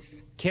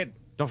questions. Kid.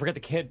 Don't forget the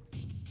kid.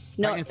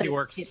 Not Pregnancy the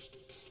works. kid.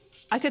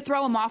 I could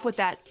throw him off with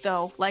that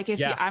though. Like if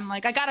Yeah. I'm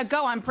like, I gotta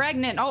go, I'm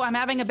pregnant. Oh, I'm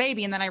having a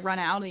baby, and then I run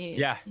out.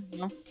 Yeah. You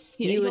know,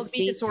 You he'll would be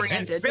need to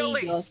disoriented.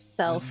 Billy. see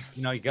yourself.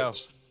 You know, you go.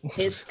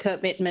 His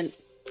commitment.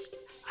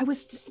 I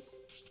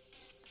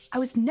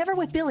was never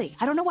with Billy.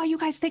 I don't know why you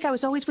guys think I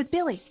was always with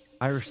Billy.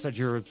 Irish said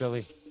you were with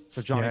Billy.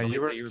 So Johnny Yeah, believed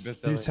you were. that you were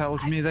with Billy. You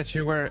told me that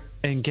you were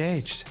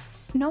engaged.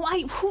 No,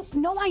 I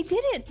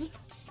didn't.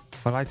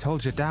 Well, I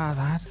told your dad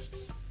that.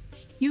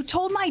 You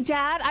told my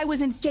dad I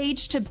was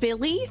engaged to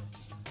Billy?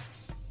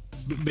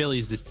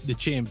 Billy's the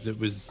chimp that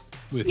was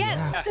with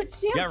Yes, Yeah. the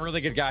champ. Yeah,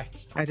 really good guy.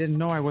 I didn't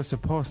know I was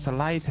supposed to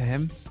lie to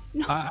him.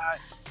 you.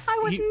 I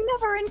was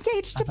never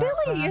engaged to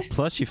Billy.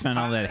 Plus, you found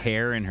all that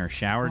hair in her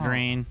shower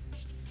drain.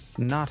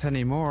 Not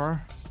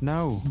anymore.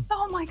 No.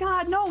 Oh my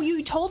god, no,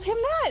 you told him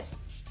that?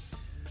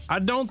 I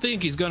don't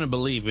think he's gonna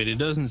believe it. It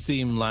doesn't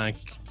seem like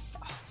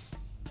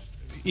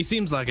he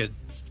seems like a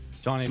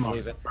Johnny smart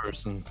believe it.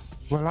 person.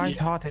 Well, I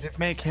thought it'd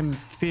make him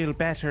feel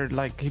better,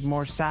 like he's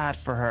more sad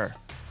for her.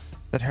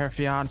 That her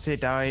fiance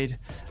died,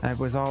 and it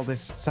was all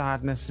this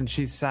sadness, and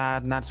she's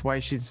sad, and that's why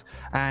she's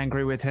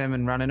angry with him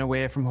and running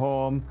away from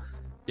home.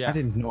 Yeah. I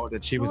didn't know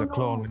that she was a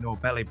clone with no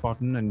belly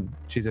button, and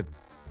she's a.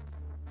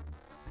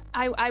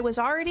 I was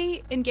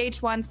already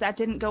engaged once. That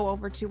didn't go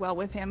over too well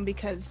with him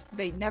because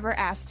they never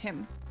asked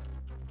him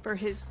for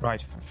his.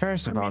 Right.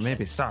 First of all, Permission.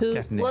 maybe stop Who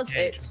getting was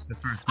engaged it? the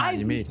first time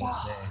you meet him.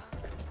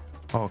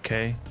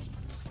 Okay.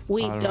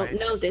 We All don't right.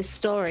 know this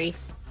story.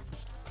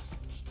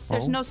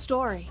 There's Oh. no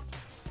story.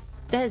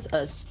 There's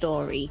a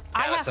story.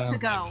 I that have to sounds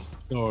go.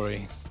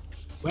 Story.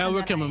 Well, And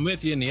we're then coming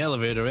with you in the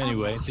elevator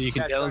anyway, so you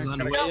can tell us on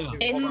the way up.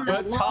 It's No,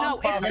 not it's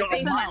Got a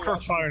personal.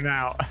 microphone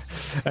out.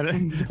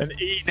 an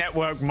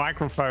E-network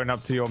microphone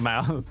up to your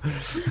mouth.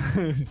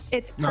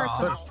 It's No,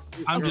 personal.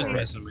 I'm just Okay.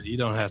 messing with you. You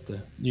don't have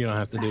to. You don't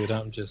have to do it.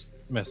 I'm just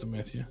messing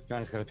with you.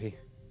 Johnny's gotta pee.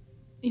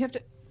 You have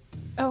to.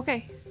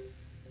 Okay.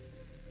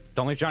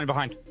 Don't leave Johnny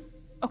behind.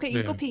 Okay, you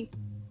Yeah. go pee.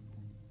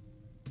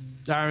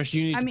 Irish,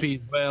 you need I to mean- pee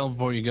as well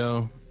before you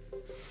go.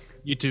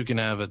 You two can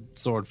have a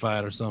sword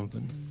fight or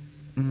something.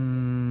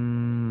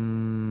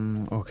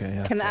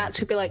 Okay. Can there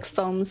actually be like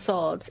foam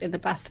swords in the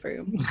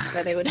bathroom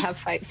where they would have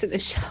fights in the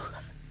shower?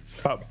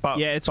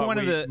 Yeah, it's one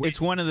of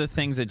the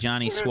things that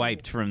Johnny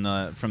swiped from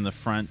the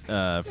front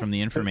from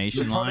the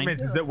information The problem line.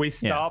 is that we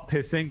start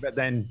pissing, but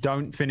then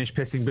don't finish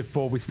pissing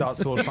before we start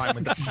sword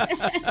fighting with the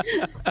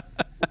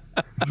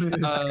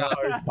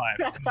hose pipe.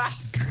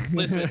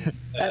 Listen,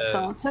 That's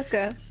all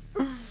Tucker.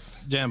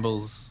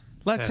 Jambles.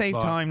 Let's save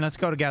Fastball. time. Let's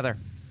go together.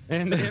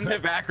 In the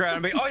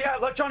background, be, oh yeah,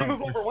 let Johnny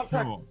move over 1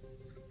 sec.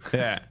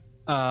 Yeah.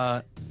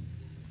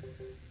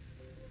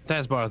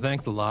 Tazbar,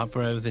 thanks a lot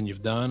for everything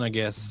you've done. I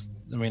guess.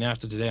 I mean,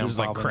 after today, I'm Just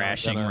like probably not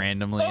crashing gonna-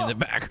 randomly in the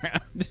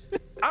background.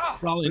 Ah,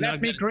 Probably Let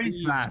not me gonna grease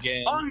see you that.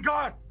 again. on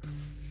guard.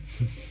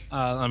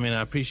 I mean,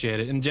 I appreciate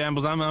it. And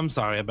Jambles, I'm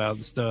sorry about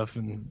the stuff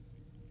and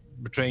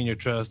betraying your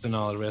trust and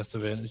all the rest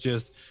of it. It's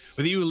just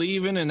with you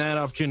leaving and that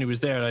opportunity was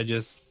there. I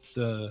just,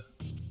 you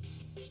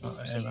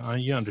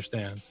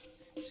understand.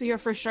 So you're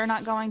for sure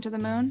not going to the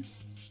moon?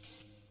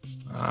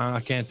 I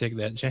can't take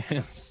that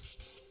chance.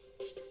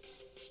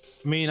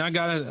 I mean, I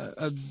got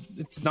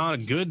it's not a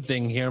good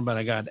thing here, but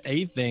I got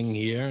a thing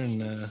here,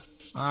 and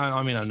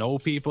I mean, I know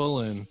people,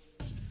 and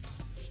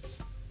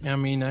I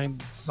mean,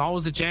 it's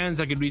always a chance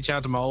I could reach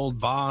out to my old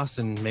boss,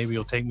 and maybe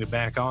he'll take me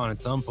back on at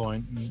some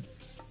point,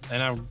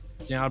 and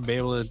I'll be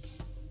able to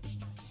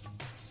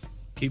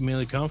keep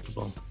Millie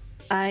comfortable.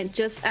 I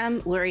just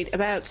am worried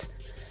about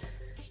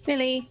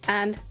Millie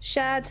and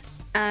Shad,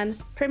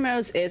 and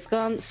Primrose is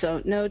gone,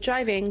 so no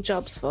driving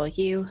jobs for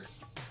you.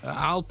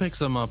 I'll pick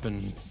some up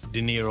in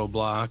De Niro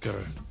block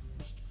or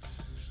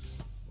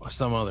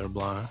some other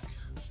block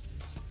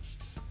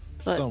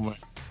But somewhere.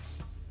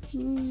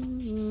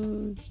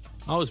 mm,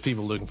 Always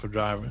people looking for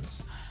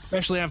drivers,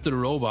 especially after the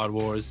robot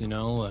wars. You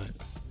know,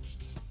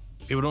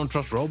 people don't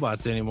trust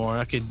robots anymore.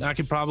 I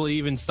could probably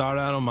even start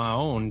out on my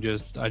own.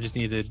 I just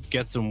need to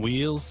get some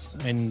wheels,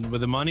 and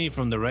with the money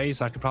from the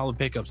race, I could probably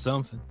pick up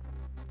something.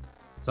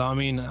 So I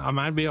mean,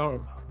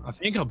 I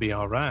think I'll be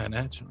all right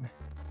actually.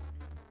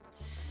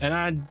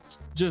 And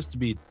just to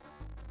be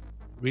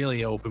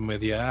really open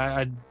with you,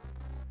 I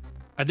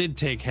did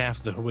take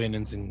half the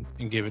winnings and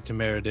give it to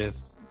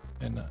Meredith,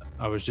 and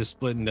I was just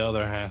splitting the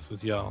other half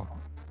with y'all.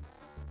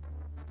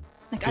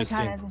 Like, Just I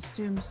kind saying. of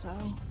assume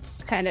so.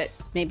 kind of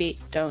maybe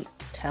don't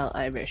tell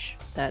Irish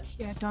that.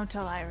 Yeah, don't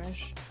tell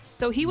Irish.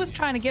 Though he was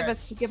trying to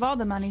give all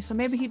the money, so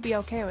maybe he'd be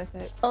okay with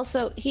it.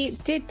 Also, he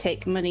did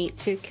take money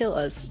to kill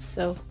us,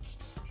 so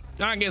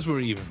I guess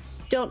we're even.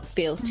 don't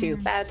feel too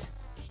bad.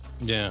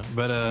 Yeah,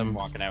 but I'm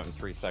walking out in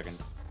 3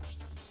 seconds.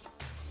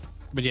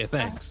 yeah,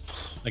 thanks.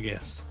 I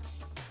guess.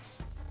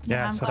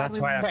 Yeah, I'm so glad that's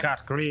we why went. I've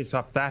got grease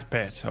up that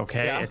bit,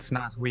 okay? Yeah. It's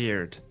not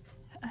weird.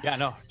 Yeah,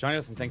 no, Johnny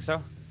doesn't think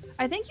so.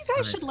 I think you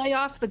guys should lay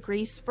off the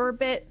grease for a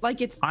bit. Like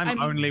I'm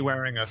only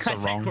wearing a I think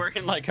sarong. we're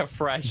in like a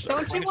fresh.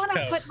 Don't you want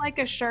to put like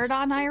a shirt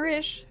on,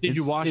 Irish? Did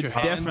you wash your it's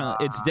hands?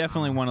 It's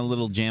definitely one of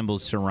Little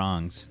Jamble's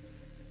sarongs.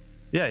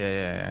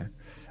 Yeah.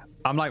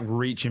 I'm like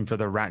reaching for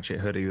the ratchet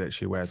hoodie that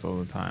she wears all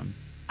the time.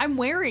 I'm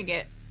wearing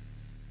it.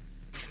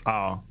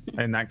 Oh,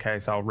 in that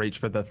case, I'll reach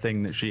for the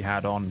thing that she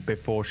had on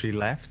before she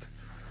left.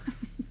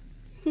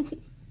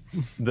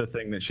 The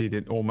thing that she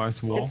did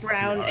almost The wore.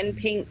 brown and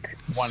pink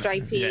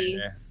stripy.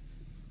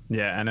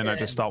 Yeah, and then I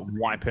just start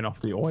wiping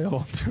off the oil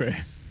onto it.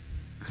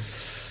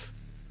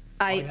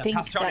 I yeah, think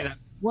pass Johnny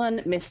that's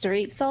one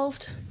mystery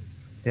solved.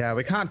 Yeah,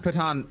 we can't put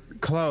on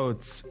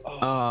clothes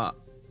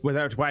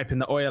without wiping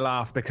the oil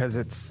off because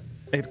it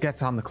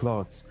gets on the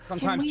clothes. Can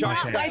Sometimes we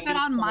Johnny not wipe it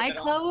on my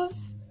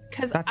clothes?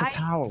 Because That's a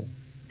towel.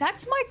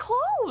 That's my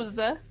clothes.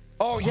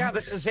 Oh yeah,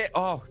 this is it.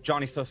 Oh,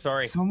 Johnny's so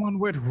sorry. Someone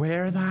would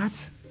wear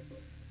that?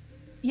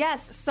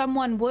 Yes,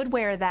 someone would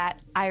wear that,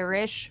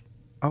 Irish.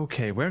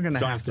 Okay, we're gonna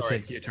Johnny, have to sorry.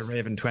 take you to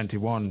Raven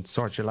 21,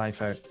 sort your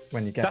life out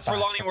when you get That's back.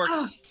 where Lonnie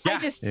works. Yeah. I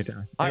just You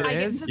do. I It get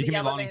is? into You give the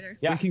me Lonnie. elevator.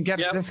 Yeah. We can get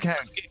Yep. a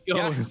discount.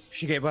 Yeah.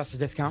 She gave us a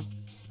discount.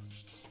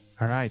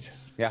 All right.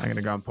 Yeah. I'm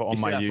gonna go and put You on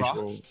see my that bra?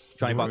 usual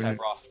Johnny bought that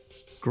bra.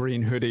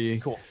 green hoodie,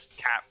 Cool.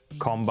 cap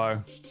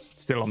combo.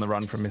 Still on the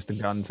run from Mr.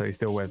 Gunn, so he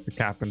still wears the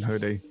cap and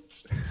hoodie.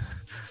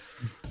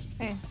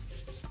 Okay.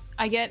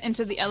 I get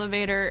into the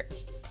elevator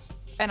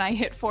and I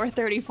hit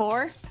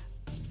 434.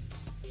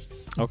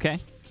 Okay.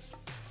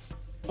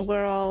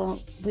 We're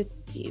all with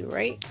you,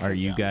 right? Are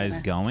you guys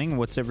going?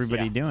 What's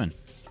everybody doing?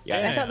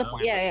 I thought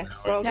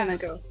we're all Yeah. gonna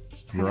go.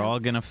 We're all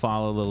gonna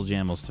follow Little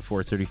Jambles to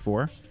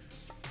 434,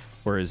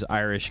 or is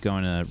Irish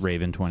going to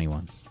Raven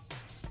 21?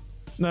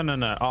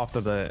 No.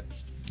 After the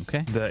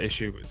Okay.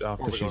 issue,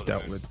 after she's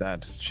dealt with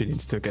that, she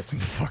needs to get some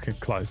fucking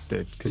clothes,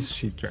 dude, because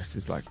she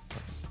dresses like.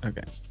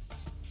 Okay.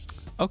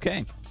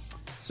 Okay.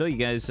 So you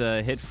guys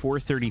hit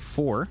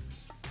 434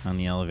 on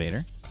the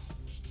elevator,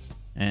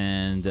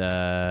 and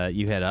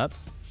you head up.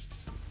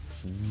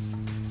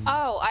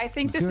 Oh, I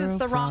think this is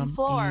the wrong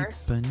floor.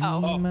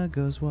 Ipanema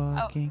goes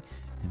walking,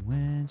 and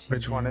when she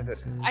Which one is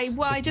it? dances-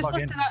 I just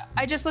plug looked in. it up.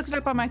 I just looked it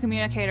up on my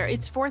communicator.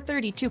 It's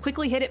 432.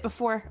 Quickly hit it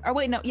before. Or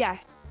wait, no, yeah.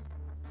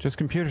 Just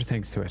computer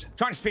things to it.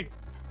 Johnny, speed.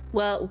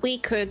 Well, we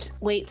could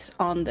wait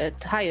on the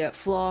higher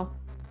floor,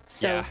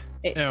 so Yeah.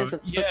 it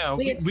doesn't. look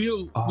weird.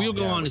 We'll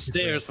go yeah, on we the could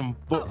stairs from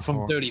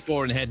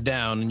 34 and head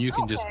down, and you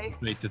can just Okay.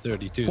 straight to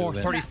 32. then.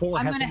 434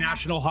 I'm has the gonna have-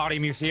 National Hottie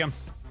Museum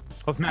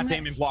of Matt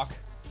Damon block.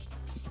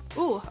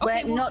 Ooh,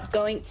 okay. We're well, not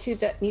going to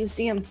the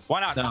museum. Why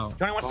not? No.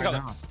 Johnny wants to go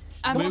there.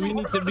 I'm We gonna-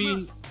 need to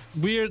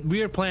be.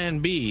 We're Plan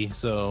B,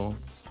 so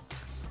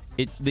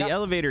The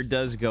elevator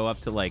does go up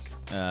to like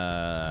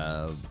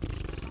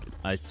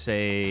I'd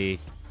say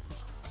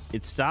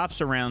it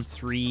stops around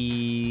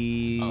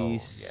 3. Oh,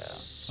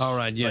 yeah. all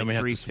right. Yeah, like we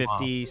have to swap.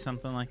 350,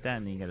 something like that,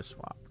 and then you got to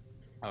swap.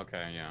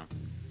 Okay, yeah.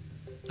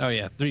 Oh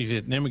yeah,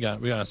 350. Then we got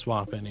to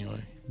swap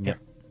anyway.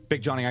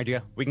 Big Johnny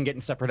idea. We can get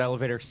in separate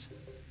elevators.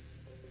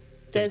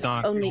 There's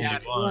not only only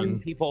one. one.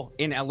 People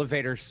in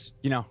elevators,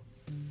 you know.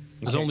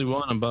 There's only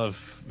one above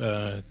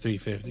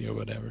 350 or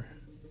whatever,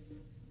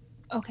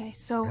 Okay,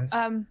 so Yes.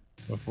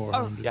 or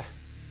 400. Yeah.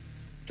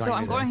 so Johnny I'm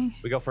said going.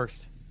 We go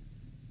first.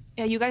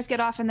 Yeah, you guys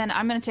get off, and then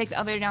I'm gonna take the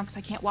elevator down because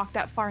I can't walk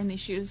that far in these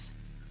shoes.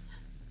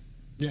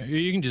 Yeah,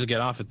 you can just get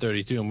off at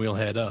 32, and we'll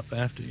head up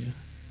after you.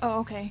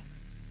 Oh, okay.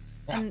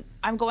 And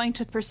I'm going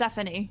to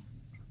Persephone.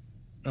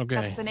 Okay.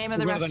 That's the name of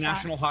We the go to the restaurant.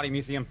 National Hottie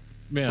Museum.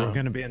 Yeah, We're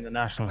going to be in the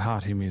National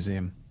Hottie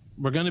Museum.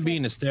 we're gonna be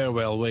in the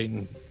stairwell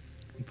waiting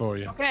for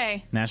you.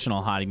 Okay.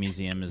 National Hottie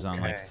Museum is on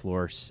like Okay.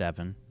 floor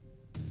 7.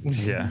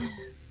 Yeah.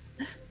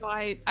 So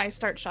I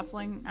start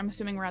shuffling. I'm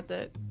assuming we're at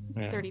the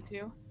Yeah.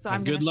 32. So And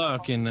I'm good gonna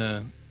luck, shuffle.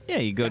 and Yeah,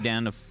 you go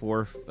down to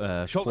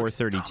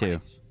 432.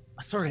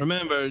 Sorry.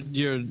 remember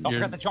Don't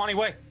forget the Johnny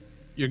way.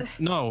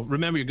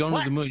 remember you're going to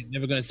Flex. the moon. You're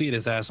never gonna see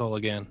this asshole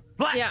again.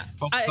 Flex. Yeah.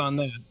 Focus on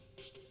that.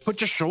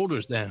 Put your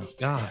shoulders down.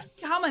 God.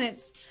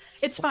 Dominance.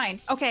 It's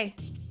fine. Okay.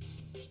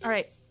 All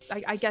right.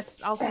 I guess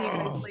I'll see you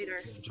guys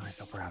later. Johnny's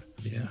so proud.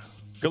 Yeah.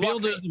 Good Feel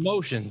luck. those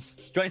emotions.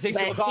 Johnny thinks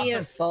you We're look here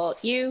awesome. for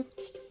you.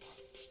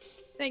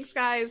 Thanks,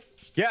 guys.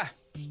 Yeah.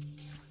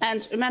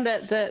 And remember,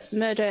 the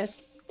murder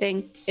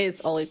thing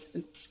is always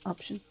an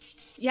option.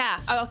 Yeah,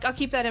 I'll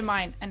keep that in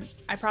mind. And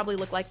I probably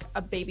look like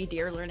a baby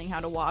deer learning how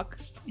to walk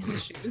in the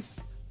shoes.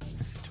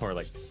 Or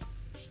like,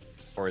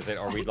 or is it?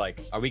 Are we like?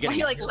 Are we My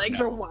getting? like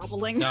legs are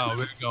wobbling. No,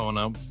 we're going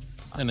up,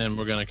 and then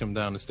we're gonna come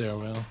down the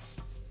stairwell.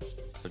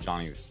 So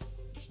Johnny's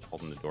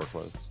holding the door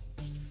closed.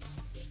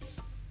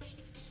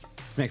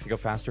 This makes it go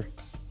faster.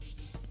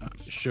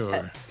 Sure.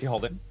 If you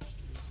hold it,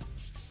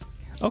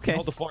 Okay.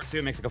 hold the floor too.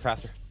 It makes it go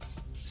faster.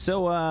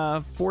 So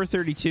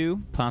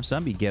 432 pops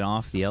up. You get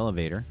off the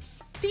elevator.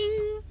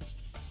 Ding.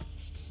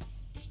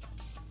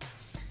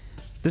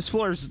 This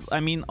floor's, I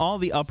mean, all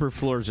the upper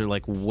floors are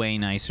like way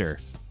nicer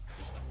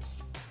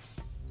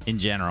in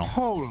general.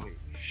 Holy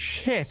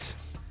shit.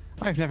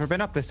 I've never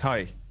been up this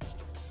high.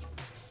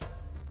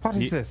 What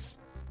is Ye- this?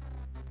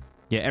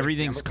 Yeah,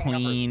 everything's We're going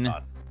up versus clean.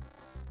 us.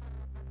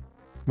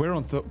 We're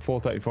on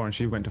 434 and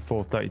she went to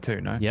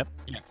 432, no? Yep.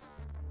 Yes.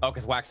 Oh,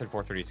 because Wax said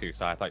 432,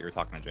 so I thought you were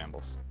talking to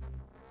Jambles.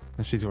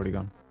 And she's already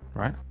gone,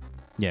 right?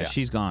 Yeah, Yeah.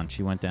 she's gone.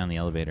 She went down the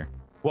elevator.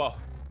 Whoa.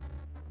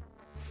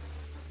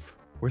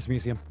 Where's the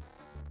museum?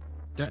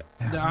 I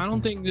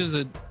don't think there's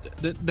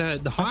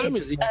the Haunted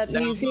It's Museum. a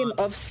museum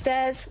of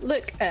stairs.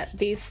 Look at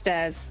these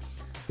stairs.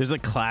 There's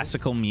like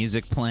classical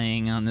music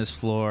playing on this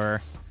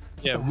floor.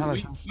 Yeah,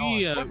 Where's the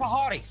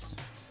hotties?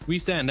 we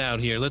stand out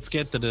here. Let's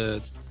get to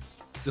the.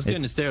 Let's get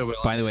in the It's- stairwell.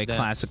 By the way, Then-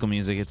 classical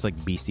music, it's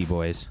like Beastie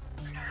Boys.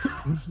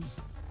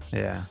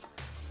 Yeah.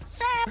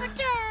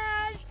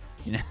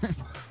 You know?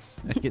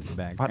 Get in the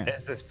back. What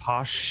is this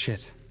posh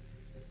shit?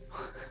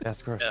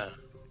 That's gross. Yeah.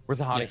 Where's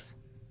the hotties?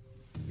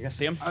 You guys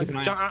see them?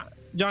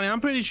 Johnny,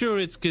 I'm pretty sure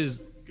it's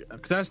because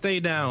I stay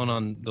down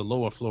on the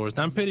lower floors.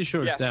 I'm pretty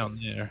sure Yeah. it's down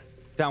there.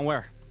 Down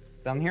where?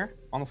 Down here?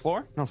 On the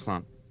floor? No, it's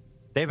not.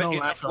 They have it No, in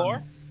the like floor?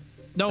 on-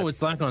 No,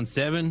 it's like on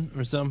 7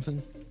 or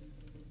something.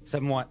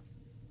 7 what?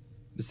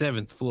 The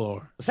 7th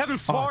floor. The 7th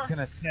Oh, floor? it's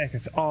gonna take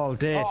us all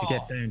day to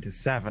get down to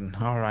 7.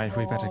 All right,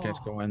 we better get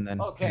going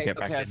then. Okay, Get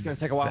back okay, it's in gonna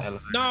take a while. the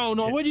elevator. No,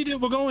 what do you do?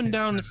 We're going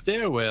down the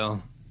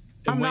stairwell.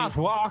 I'm And not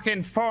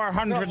walking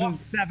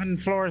 407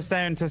 floors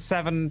down to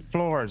 7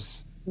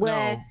 floors.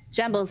 Where No.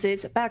 Jambles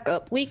is back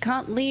up. We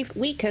can't leave.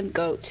 We can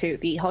go to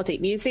the Hoddit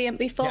Museum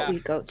before Yeah. we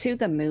go to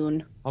the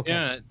moon. Okay.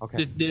 Yeah,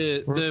 Okay.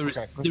 the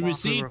receipt for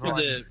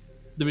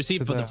the receipt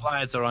To for the the-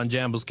 flights are on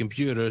Jamble's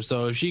computer.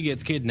 So if she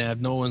gets kidnapped,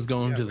 no one's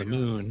going to the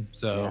moon.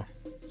 So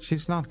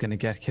She's not going to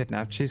get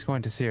kidnapped. She's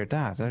going to see her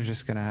dad. They're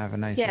just going to have a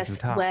nice little Yes,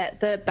 talk. we're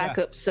the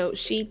backup so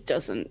she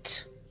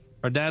doesn't.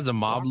 her dad's a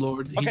mob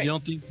lord. Okay. You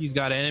don't think he's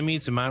got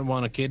enemies who might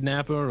want to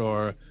kidnap her,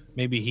 or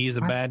maybe he's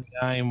a bad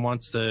guy and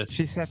wants to.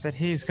 She said that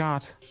he's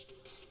got.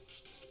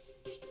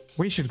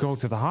 We should go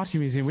to the Hottie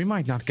Museum. We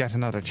might not get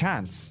another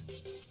chance.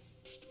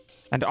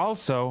 And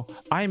also,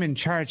 I'm in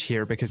charge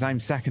here because I'm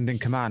second in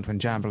command when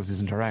Jambles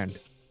isn't around.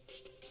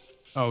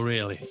 Oh,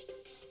 really?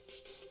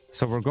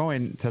 So we're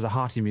going to the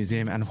Hottie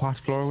Museum. And what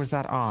floor was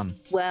that on?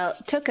 Well,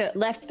 Tucker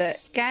left the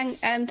gang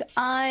and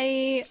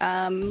I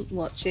am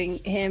watching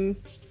him.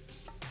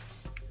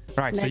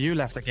 Right, so Let's you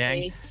left the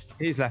gang. see.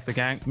 He's left the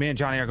gang. Me and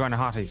Johnny are going to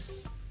Hotties.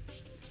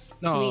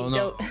 No, we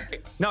no.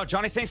 don't. No,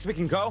 Johnny thinks we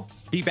can go,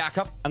 be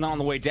backup, and then on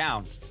the way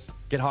down,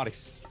 get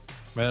hotties.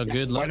 Well,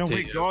 good luck Why don't to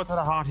we you. go to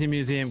the Hottie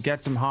Museum,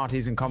 get some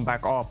Hotties, and come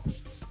back up?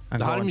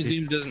 And The go Hottie and see-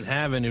 Museum doesn't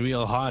have any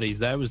real hotties.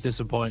 That was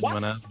disappointing What?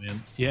 when I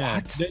went. Yeah,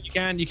 What?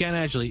 you can't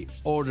actually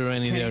order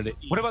any there to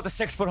eat. What about the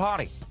 6-foot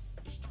hottie?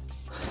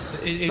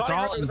 It's Johnny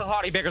all heard there was a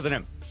hottie bigger than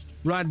him.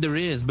 right. There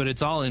is, but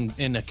it's all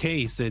in a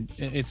case.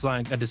 It's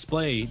like a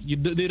display.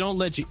 They don't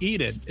let you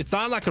eat it. It's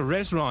not like a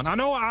restaurant. I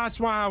know that's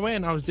why I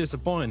went. I was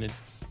disappointed.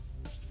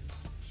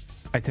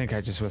 I think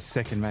I just was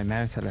sick in my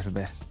mouth a little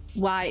bit.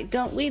 Why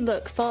don't we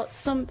look for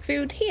some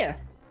food here?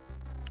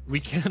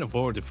 We can't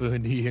afford the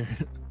food here,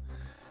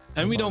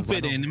 and we don't why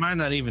fit don't in. They might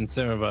not even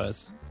serve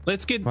us.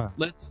 Let's get Well-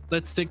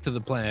 let's stick to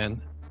the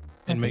plan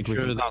I and make think we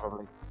sure can that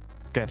probably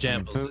get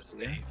some Jambles food. is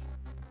safe.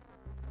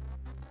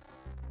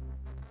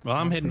 Well,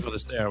 I'm heading for the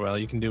stairwell.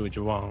 You can do what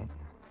you want.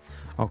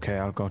 Okay,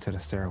 I'll go to the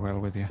stairwell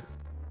with you.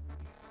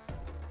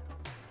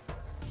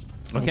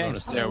 I'm Okay. going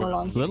to stairwell.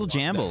 along. Little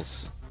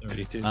Jambles.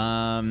 32.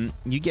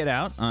 You get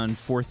out on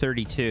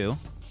 432,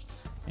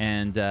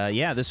 and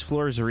yeah, this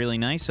floor is really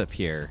nice up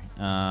here.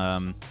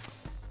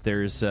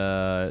 There's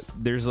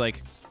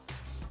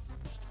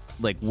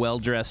like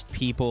well-dressed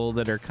people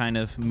that are kind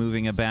of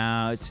moving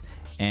about,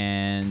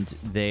 and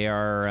they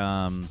are.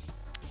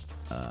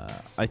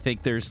 I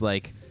think there's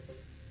like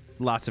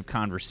lots of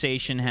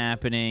conversation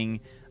happening.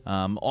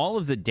 All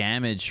of the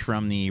damage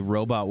from the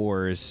robot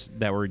wars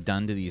that were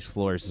done to these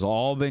floors has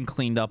all been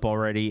cleaned up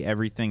already.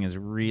 Everything is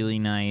really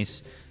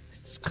nice.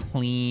 It's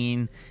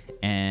clean.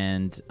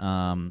 And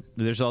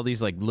there's all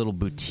these like little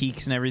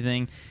boutiques and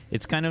everything.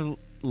 It's kind of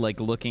like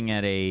looking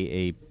at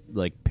a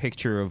like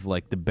picture of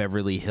like the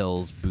Beverly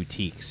Hills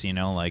boutiques, you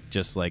know, like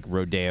just like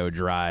Rodeo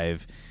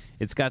Drive.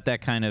 It's got that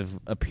kind of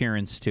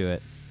appearance to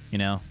it, you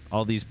know,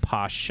 all these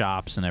posh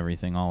shops and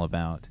everything all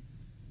about.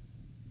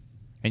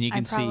 And you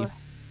can see.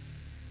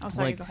 Oh,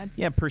 sorry. Like, Go ahead.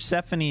 yeah,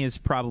 Persephone is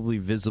probably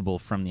visible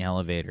from the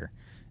elevator.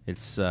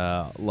 It's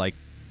like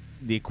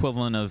the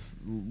equivalent of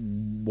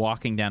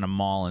walking down a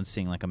mall and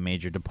seeing like a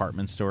major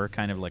department store,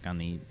 kind of like on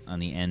the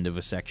end of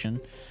a section.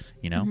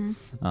 You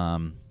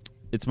know,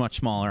 it's much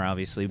smaller,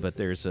 obviously, but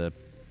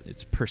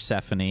it's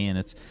Persephone, and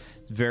it's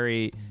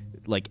very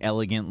like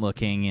elegant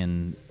looking,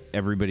 and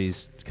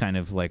everybody's kind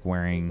of like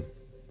wearing,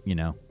 you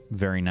know,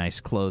 very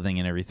nice clothing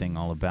and everything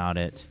all about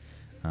it.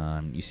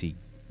 You see,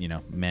 you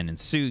know, men in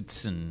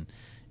suits and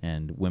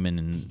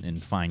women in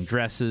fine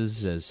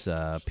dresses as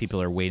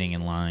people are waiting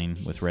in line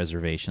with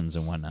reservations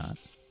and whatnot.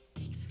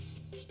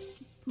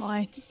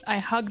 Well, I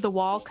hug the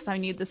wall because I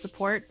need the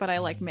support, but I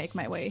like make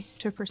my way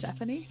to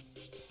Persephone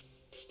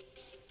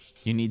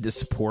You need the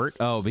support?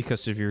 Oh,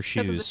 because of your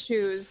because of the shoes.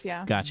 shoes.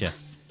 Yeah. Gotcha.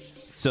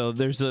 So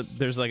there's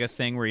like a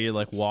thing where you're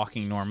like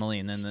walking normally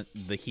and then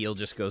the heel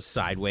just goes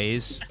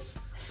sideways.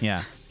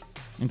 Yeah.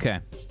 Okay.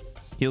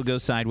 He'll go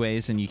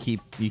sideways, and you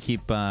keep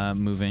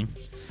moving.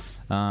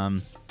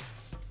 And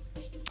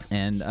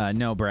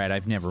no, Brad,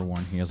 I've never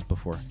worn heels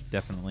before.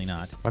 Definitely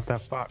not. What the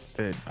fuck,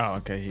 dude? Oh,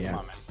 okay, he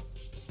has.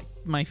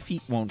 My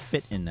feet won't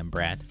fit in them,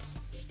 Brad.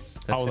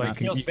 Oh, they not-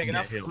 can- Heels you big can get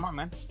enough. heels. Come on,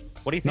 man.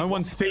 What do you think? No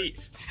one's feet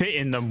fit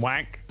in them,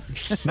 wank.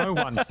 No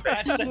one's.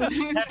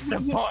 That's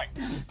the point.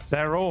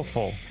 They're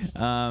awful.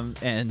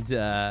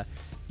 Yeah,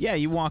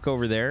 you walk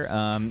over there.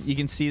 You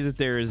can see that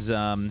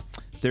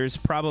there's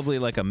probably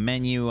like a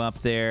menu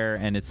up there,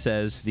 and it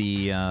says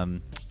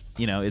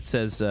it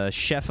says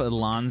Chef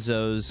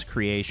Alonzo's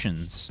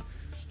Creations.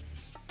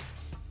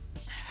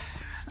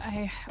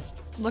 I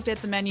looked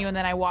at the menu and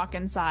then I walk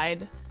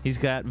inside. He's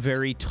got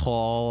very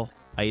tall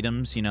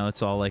items.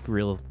 It's all like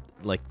real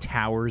like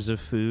towers of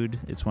food.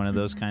 It's one of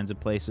those kinds of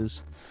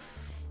places,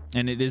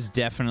 and it is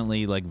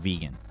definitely like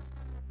vegan.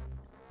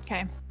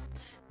 Okay.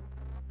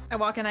 I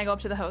walk in, I go up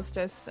to the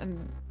hostess,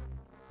 and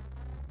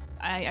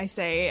I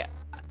say,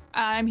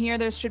 I'm here.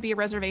 There should be a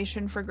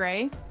reservation for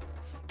Gray.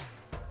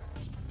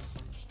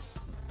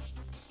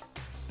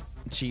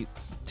 She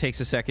takes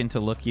a second to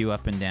look you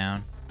up and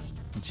down,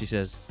 and she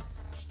says,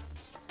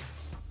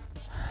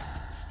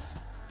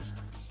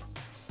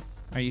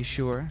 "Are you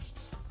sure?"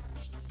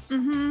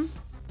 Mm-hmm.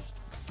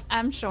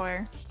 I'm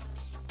sure.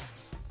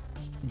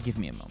 Give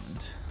me a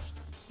moment.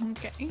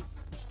 Okay.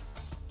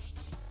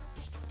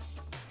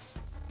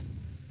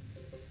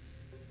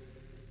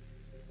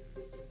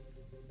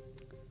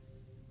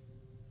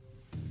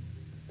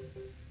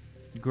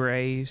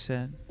 Gray, you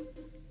said?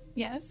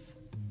 Yes.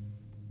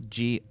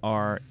 Grey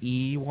or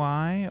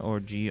Gray?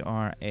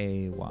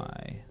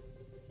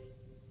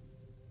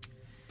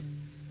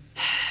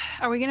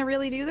 Are we gonna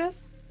really do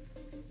this?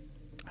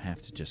 I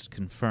have to just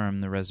confirm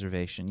the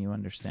reservation, you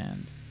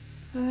understand?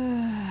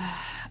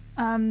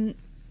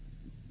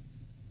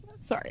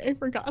 Sorry, I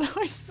forgot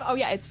how I spell. Oh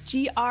yeah, it's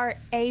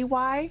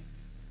Gray.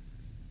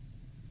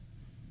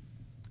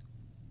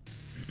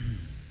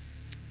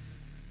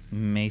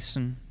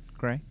 Mason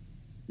Gray?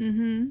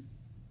 Mm-hmm.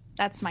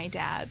 That's my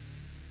dad.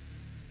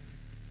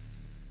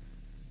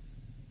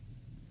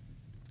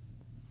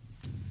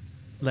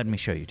 Let me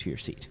show you to your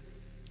seat.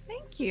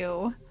 Thank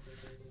you.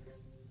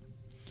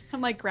 I'm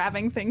like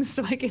grabbing things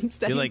so I can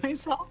steady Like,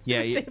 myself. To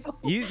yeah, the table.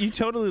 you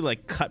totally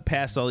like cut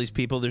past all these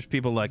people. There's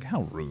people like,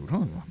 how rude.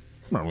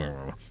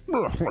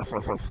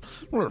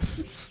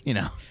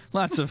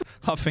 Lots of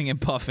huffing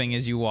and puffing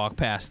as you walk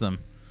past them.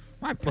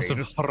 Lots of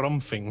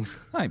harumphing.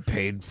 I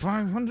paid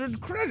 500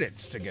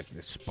 credits to get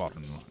this spot.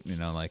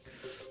 Like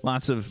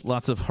lots of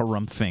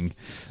harumphing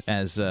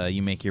as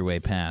you make your way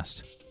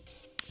past.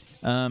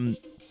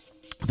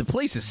 The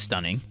place is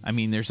stunning. I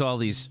mean, there's all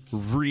these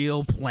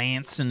real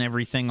plants and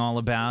everything all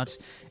about.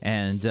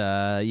 And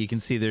you can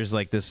see there's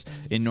like this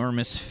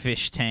enormous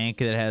fish tank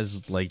that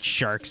has like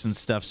sharks and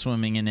stuff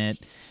swimming in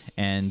it.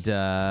 And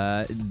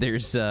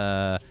there's...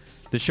 the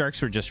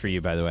sharks were just for you,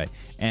 by the way.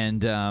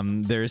 And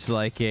there's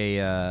like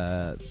there's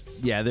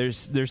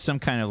some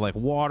kind of like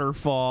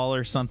waterfall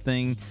or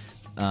something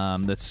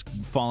that's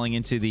falling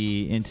into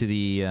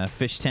the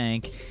fish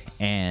tank.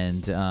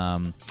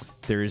 And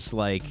there's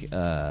like...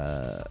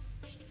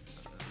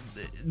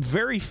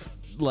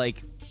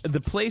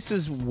 the place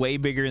is way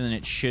bigger than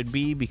it should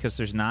be because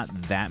there's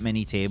not that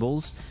many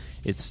tables.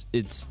 It's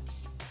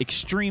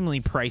extremely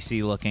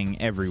pricey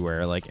looking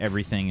everywhere. Like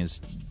everything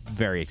is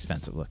very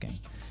expensive looking.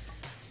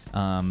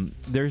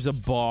 There's a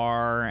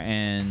bar,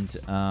 and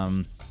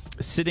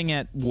sitting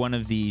at one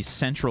of the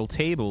central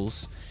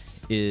tables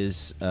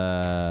is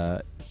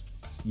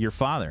your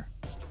father.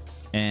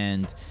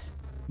 And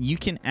you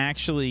can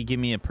actually give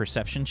me a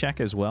perception check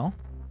as well.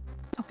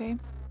 Okay.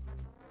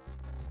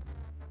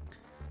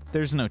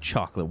 There's no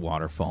chocolate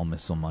waterfall,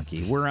 Missile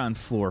Monkey. We're on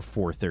floor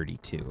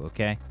 432,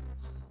 okay?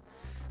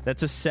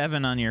 That's a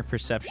 7 on your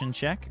perception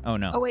check. Oh,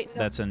 no. Oh, wait,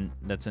 no.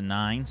 That's a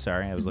 9.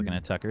 Sorry, I was looking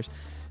at Tucker's.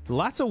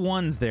 Lots of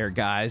ones there,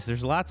 guys.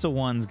 There's lots of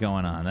ones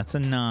going on. That's a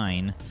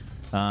 9.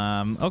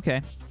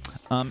 Okay.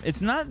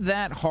 It's not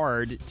that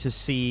hard to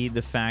see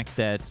the fact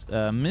that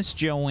Miss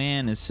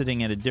Joanne is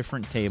sitting at a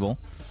different table,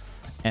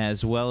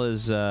 as well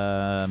as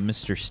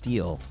Mr.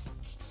 Steele.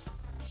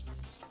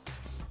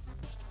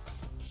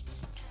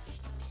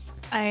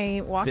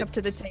 I walk up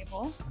to the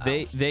table.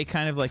 They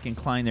kind of like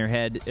incline their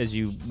head as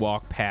you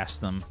walk past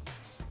them.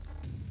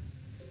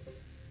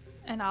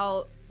 And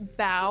I'll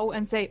bow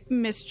and say,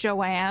 Miss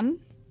Joanne.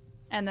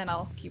 And then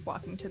I'll keep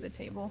walking to the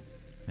table.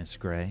 Miss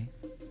Gray.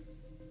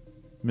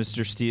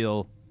 Mr.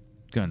 Steele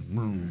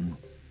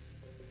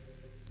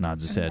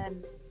nods his head.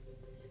 Then,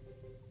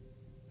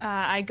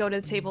 I go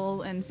to the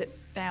table and sit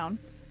down.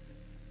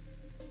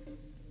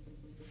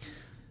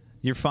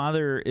 Your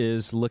father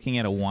is looking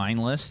at a wine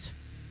list.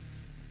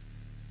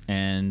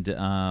 And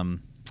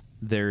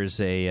there's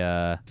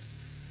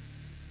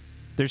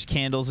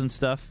candles and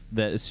stuff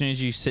that as soon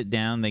as you sit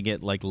down, they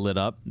get like lit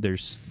up.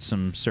 There's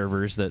some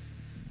servers that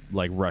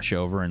like rush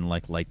over and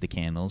like light the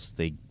candles.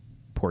 They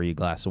pour you a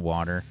glass of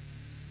water.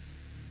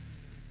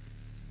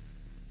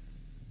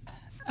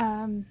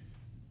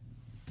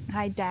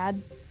 Hi,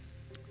 Dad.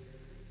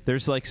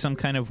 There's like some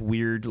kind of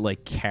weird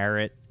like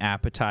carrot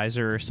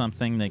appetizer or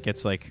something that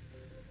gets like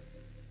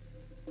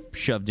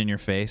shoved in your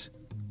face.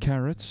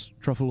 Carrots,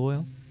 truffle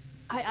oil.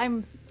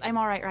 I'm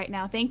all right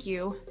now. Thank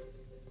you.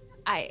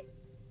 I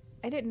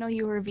didn't know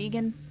you were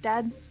vegan,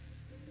 Dad.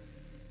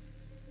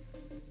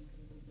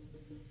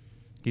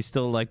 He's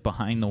still like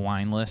behind the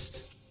wine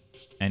list,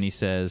 and he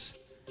says,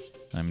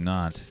 "I'm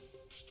not."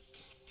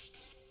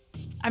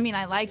 I mean,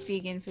 I like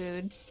vegan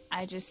food.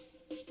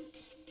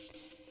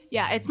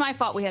 Yeah, it's my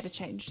fault we had to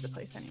change the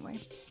place anyway.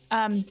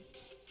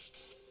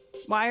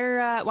 Why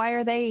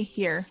are they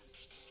here?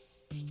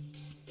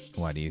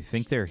 Why do you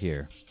think they're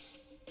here?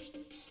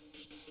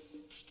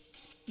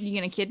 You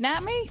gonna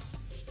kidnap me?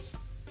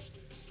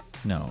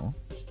 No.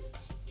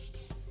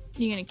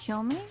 You gonna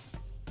kill me?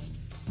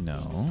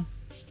 No.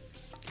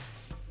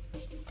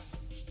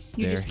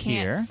 You They're just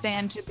can't here.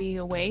 stand to be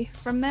away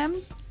from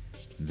them?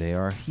 They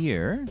are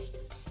here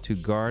to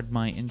guard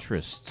my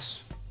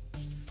interests.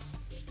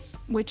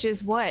 Which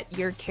is what?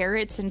 Your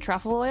carrots and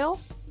truffle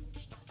oil?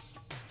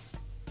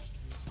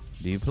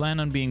 Do you plan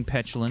on being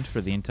petulant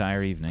for the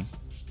entire evening?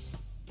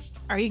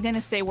 Are you gonna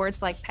say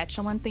words like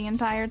petulant the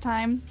entire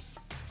time?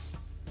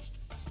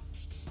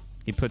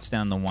 He puts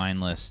down the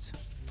wine list,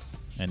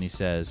 and he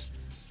says,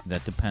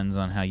 "That depends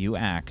on how you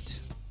act."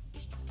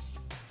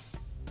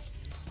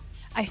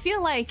 I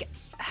feel like,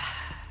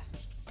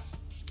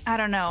 I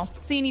don't know,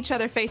 seeing each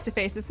other face to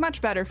face is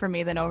much better for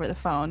me than over the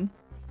phone.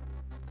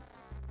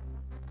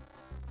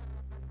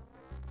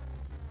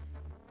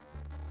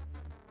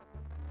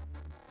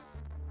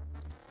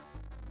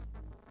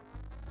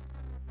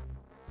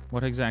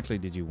 What exactly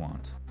did you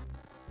want?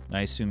 I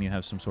assume you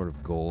have some sort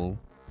of goal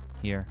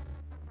here.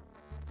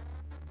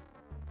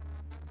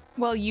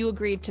 Well, you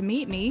agreed to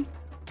meet me,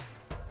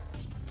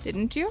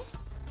 didn't you?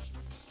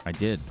 I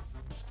did.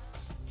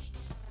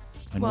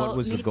 And Well, what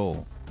was the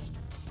goal? You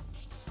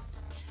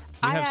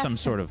I have some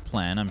asked sort of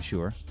plan, I'm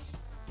sure.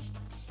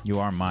 You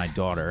are my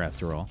daughter,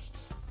 after all.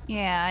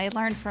 Yeah, I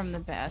learned from the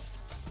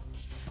best.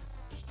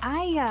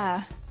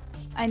 I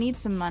need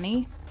some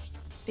money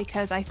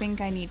because I think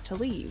I need to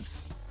leave.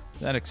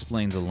 That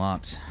explains a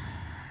lot.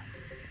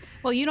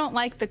 Well, you don't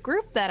like the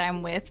group that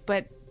I'm with,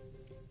 but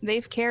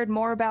they've cared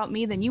more about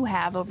me than you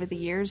have over the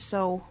years,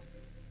 so...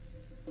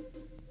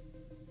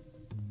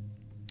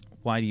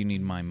 Why do you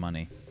need my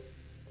money?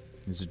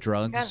 Is it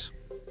drugs?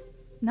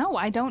 No,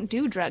 I don't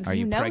do drugs. Are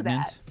you know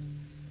pregnant? that.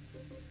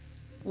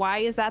 Why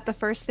is that the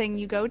first thing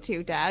you go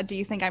to, Dad? Do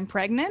you think I'm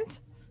pregnant?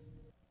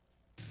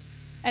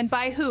 And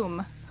by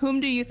whom? Whom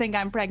do you think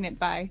I'm pregnant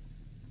by?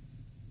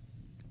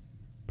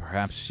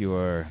 Perhaps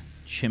your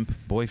chimp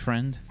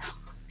boyfriend?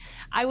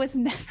 I was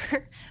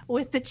never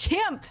with the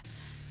chimp.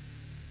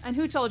 And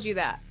who told you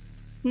that?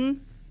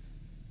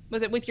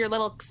 Was it with your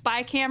little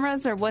spy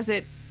cameras, or was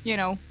it,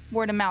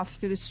 word of mouth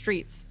through the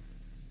streets?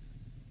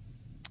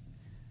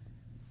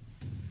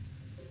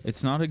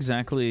 It's not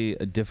exactly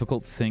a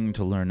difficult thing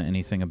to learn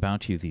anything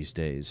about you these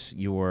days.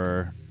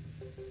 Your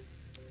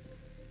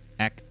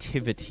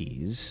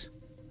activities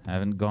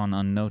haven't gone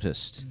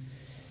unnoticed.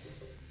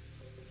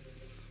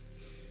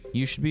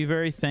 You should be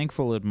very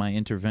thankful at my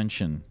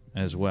intervention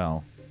as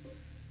well.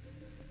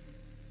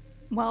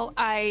 Well,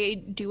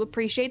 I do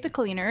appreciate the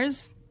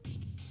cleaners.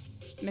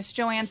 Miss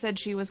Joanne said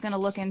she was going to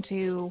look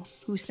into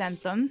who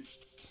sent them.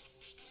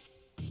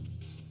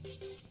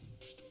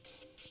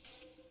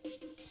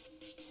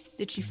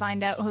 Did she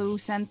find out who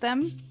sent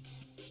them?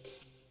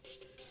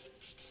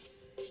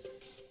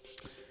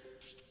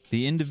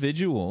 The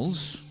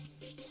individuals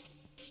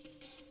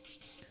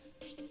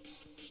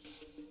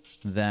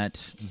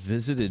that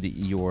visited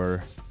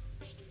your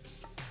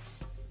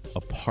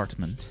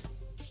apartment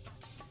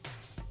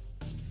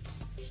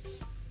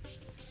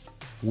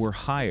were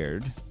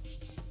hired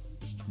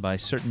by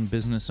certain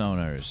business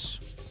owners.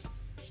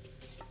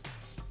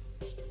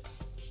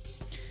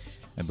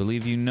 I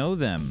believe you know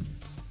them.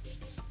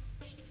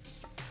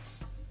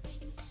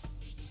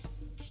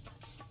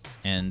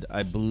 And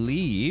I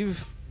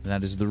believe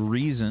that is the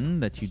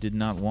reason that you did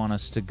not want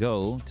us to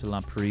go to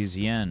La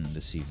Parisienne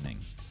this evening.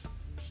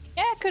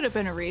 Yeah, it could have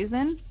been a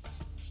reason.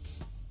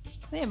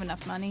 They have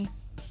enough money.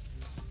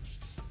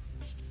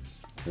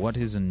 What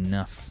is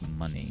enough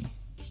money?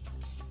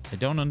 I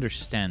don't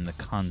understand the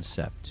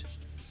concept.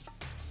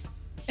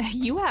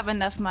 You have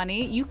enough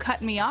money. You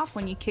cut me off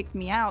when you kicked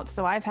me out,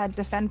 so I've had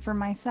to fend for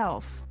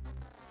myself.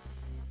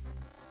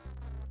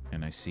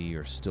 And I see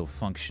you're still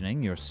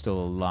functioning. You're still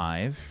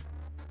alive.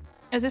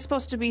 Is this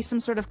supposed to be some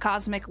sort of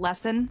cosmic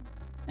lesson?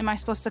 Am I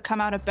supposed to come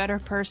out a better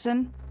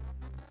person?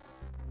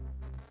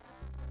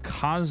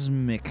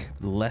 Cosmic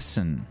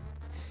lesson.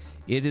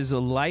 It is a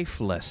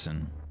life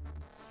lesson.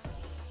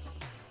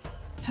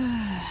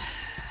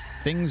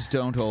 Things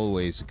don't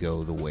always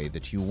go the way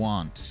that you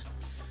want.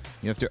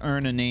 You have to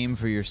earn a name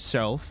for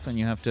yourself, and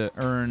you have to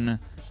earn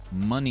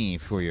money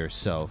for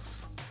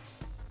yourself.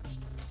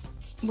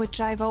 Which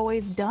I've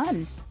always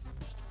done.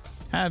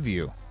 Have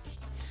you?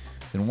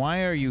 Then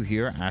why are you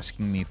here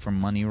asking me for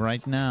money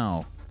right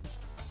now?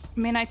 I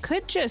mean, I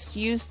could just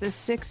use the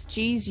 6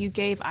 Gs you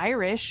gave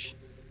Irish.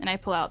 And I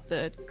pull out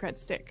the cred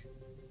stick.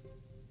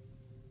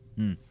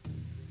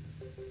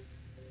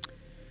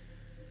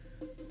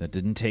 That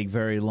didn't take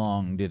very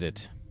long, did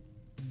it?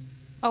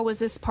 Oh, was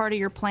this part of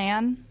your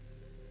plan?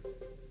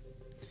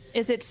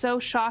 Is it so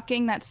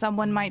shocking that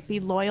someone might be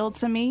loyal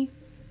to me?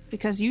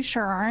 Because you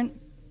sure aren't.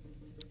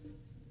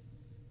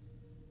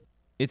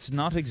 It's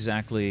not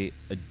exactly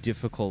a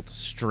difficult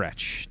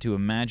stretch to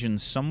imagine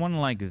someone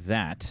like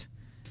that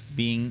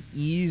being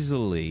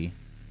easily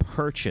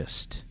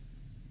purchased.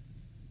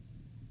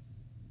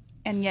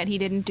 And yet he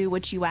didn't do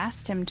what you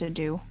asked him to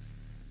do.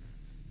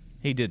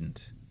 He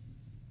didn't.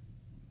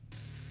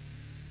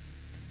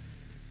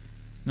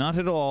 Not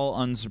at all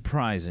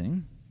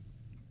unsurprising.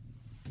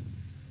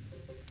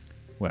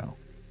 Well,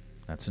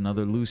 that's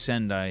another loose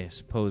end I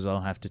suppose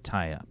I'll have to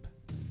tie up.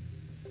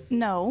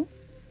 No,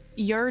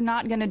 you're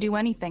not going to do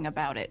anything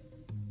about it.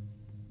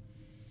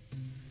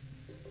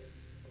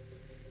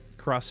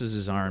 Crosses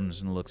his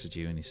arms and looks at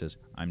you and he says,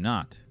 I'm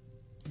not.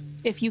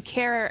 If you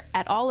care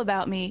at all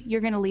about me,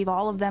 you're going to leave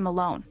all of them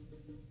alone.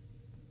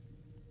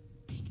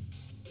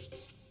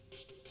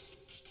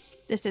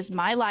 This is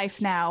my life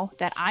now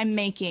that I'm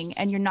making,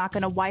 and you're not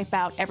going to wipe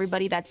out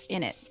everybody that's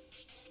in it.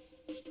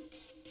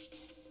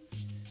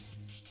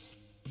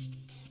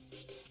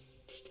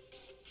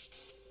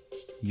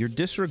 You're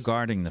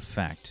disregarding the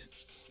fact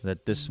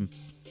that this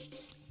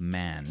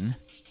man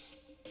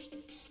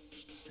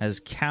has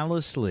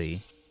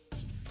callously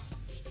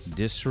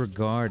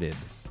disregarded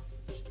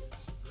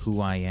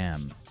who I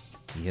am.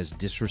 He has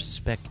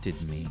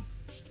disrespected me.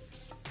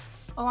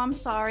 Oh, I'm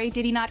sorry.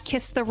 Did he not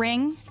kiss the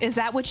ring? Is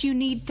that what you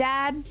need,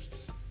 Dad?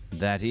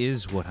 That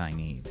is what I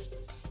need.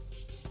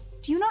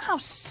 Do you know how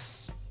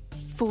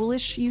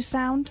foolish you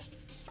sound?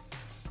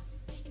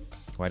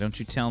 Why don't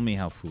you tell me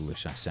how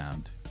foolish I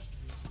sound?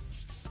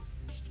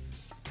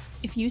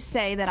 If you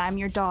say that I'm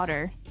your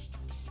daughter,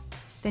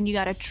 then you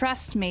gotta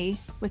trust me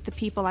with the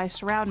people I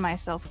surround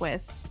myself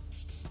with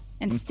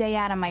and stay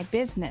out of my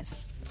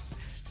business.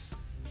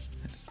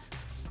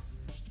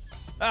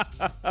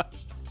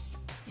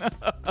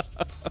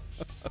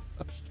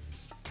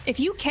 If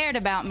you cared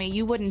about me,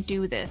 you wouldn't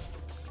do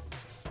this.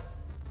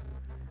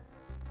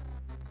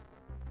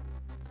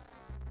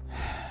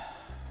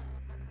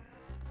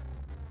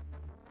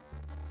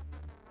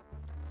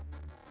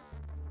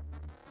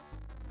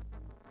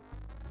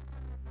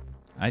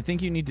 I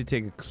think you need to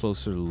take a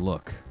closer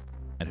look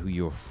at who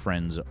your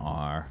friends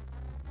are.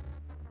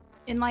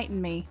 Enlighten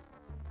me,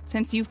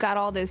 since you've got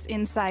all this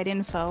inside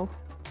info.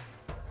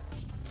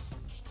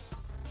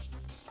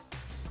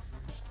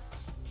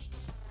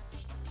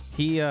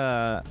 He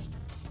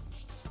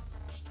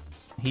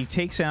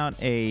takes out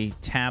a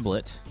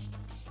tablet.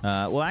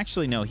 Well,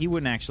 actually, no, he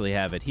wouldn't actually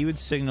have it. He would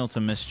signal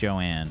to Miss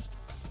Joanne.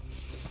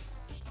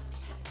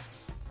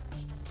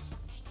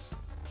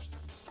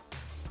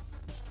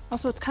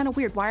 Also, it's kind of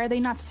weird. Why are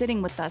they not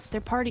sitting with us? They're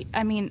party.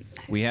 I mean,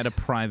 We had a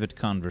private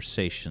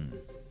conversation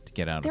to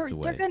get out of the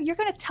way. you're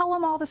gonna tell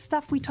them all the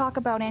stuff we talk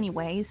about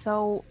anyway.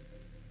 So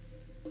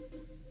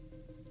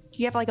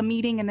you have like a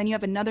meeting, and then you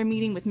have another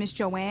meeting with Miss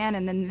Joanne,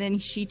 and then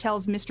she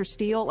tells Mr.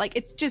 Steele. Like,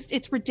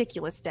 it's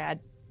ridiculous, Dad.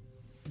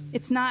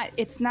 It's not.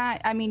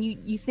 I mean,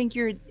 you think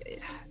you're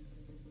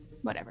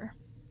whatever.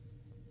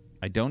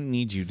 I don't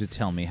need you to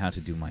tell me how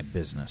to do my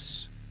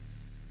business.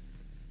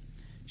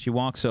 She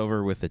walks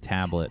over with a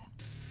tablet.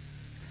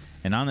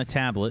 And on the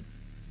tablet,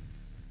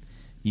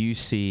 you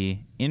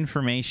see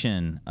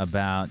information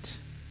about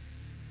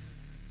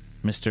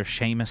Mr.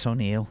 Seamus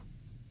O'Neill.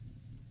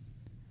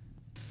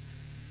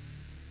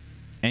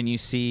 And you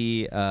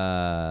see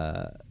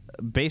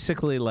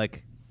basically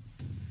like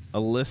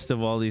a list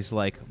of all these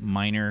like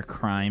minor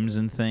crimes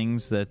and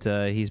things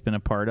that he's been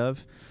a part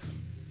of.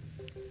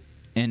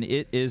 And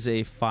it is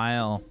a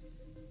file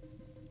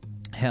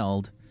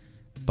held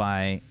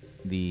by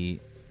the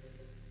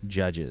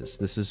judges.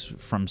 This is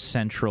from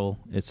Central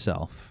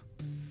itself.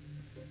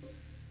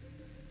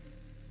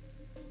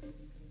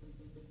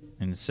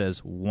 And it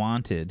says,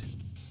 Wanted,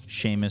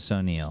 Seamus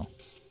O'Neill.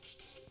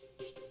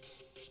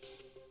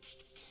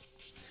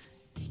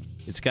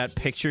 It's got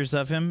pictures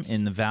of him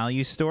in the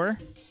value store.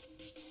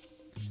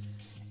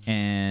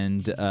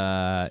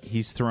 And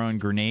he's throwing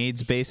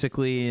grenades,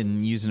 basically,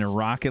 and using a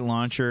rocket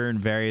launcher in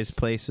various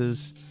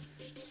places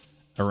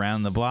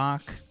around the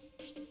block.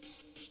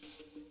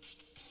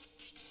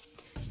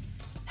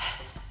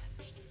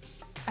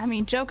 I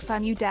mean, joke's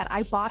on you, Dad.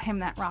 I bought him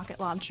that rocket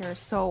launcher.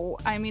 So,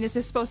 I mean, is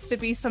this supposed to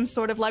be some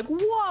sort of like,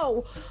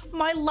 whoa,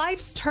 my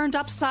life's turned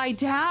upside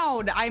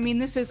down? I mean,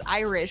 this is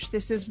Irish.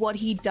 This is what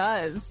he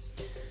does.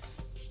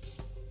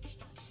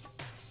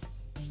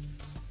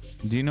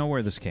 Do you know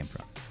where this came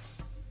from?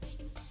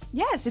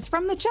 Yes, it's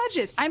from the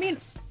judges. I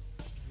mean,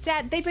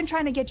 Dad, they've been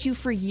trying to get you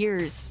for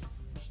years.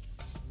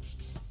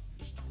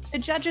 The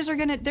judges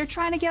they're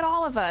trying to get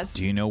all of us.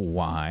 Do you know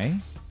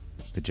why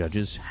the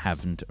judges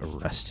haven't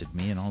arrested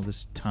me in all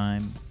this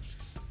time?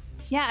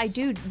 Yeah, I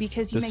do,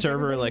 because you the make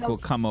server everybody like will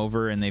else- come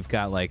over and they've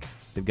got like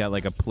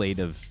a plate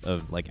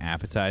of like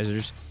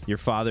appetizers. Your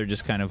father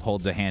just kind of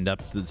holds a hand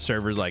up. The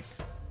server like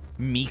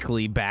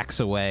meekly backs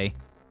away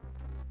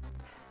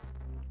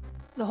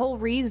The whole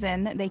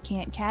reason they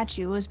can't catch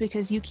you is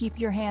because you keep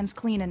your hands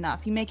clean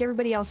enough. You make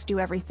everybody else do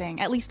everything.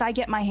 At least I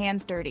get my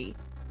hands dirty.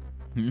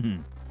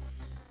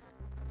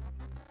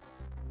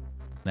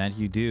 That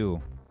you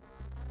do.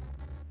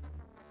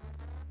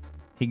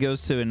 He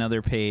goes to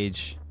another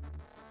page,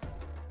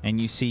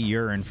 and you see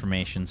your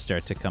information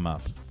start to come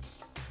up.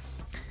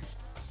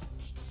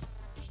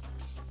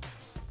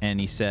 And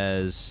he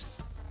says,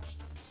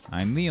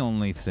 I'm the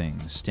only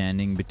thing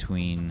standing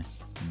between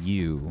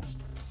you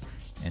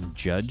and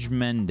Judge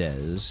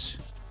Mendez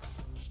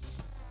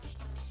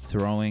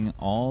throwing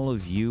all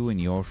of you and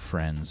your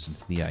friends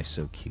into the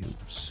ISO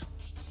cubes.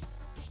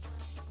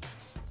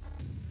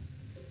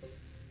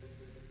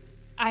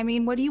 I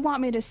mean, what do you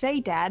want me to say,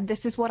 Dad?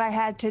 This is what I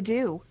had to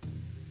do.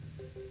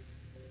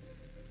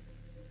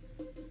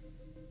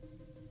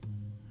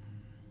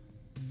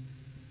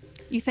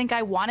 You think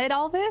I wanted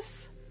all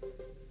this?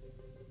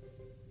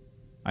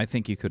 I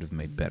think you could have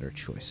made better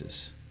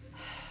choices.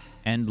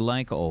 And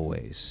like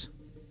always,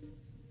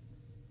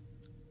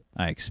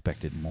 I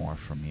expected more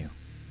from you.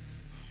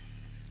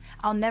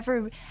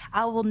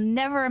 I will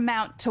never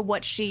amount to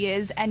what she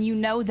is, and you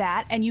know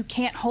that, and you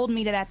can't hold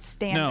me to that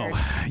standard.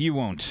 No, you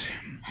won't.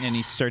 And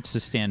he starts to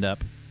stand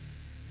up.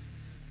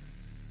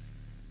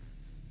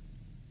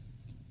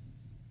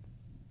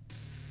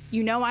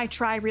 You know I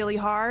try really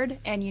hard,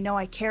 and you know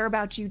I care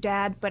about you,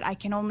 Dad, but I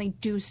can only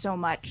do so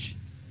much.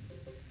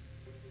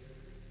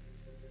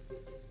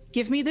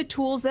 Give me the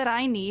tools that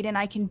I need, and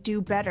I can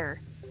do better.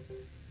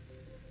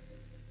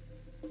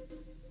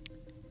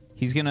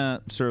 He's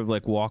gonna sort of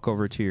like walk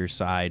over to your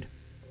side,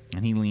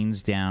 and he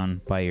leans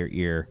down by your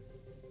ear,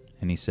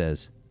 and he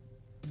says,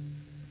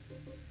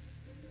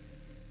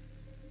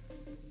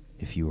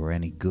 if you were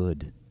any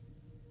good,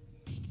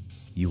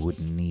 you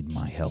wouldn't need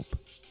my help.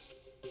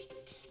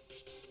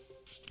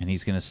 And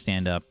he's gonna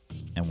stand up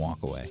and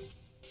walk away.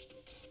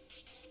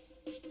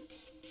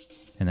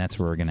 And that's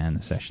where we're gonna end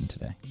the session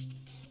today.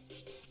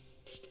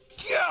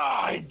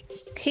 God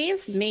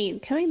He's mean.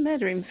 Can we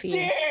murder him for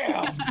you?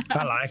 damn!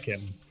 I like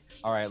him.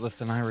 All right,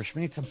 listen, Irish,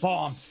 we need some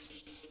bombs.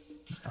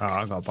 Oh,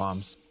 I got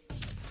bombs.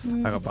 I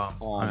got bombs.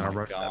 Oh I'm gonna my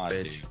roast God,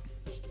 that bitch. dude.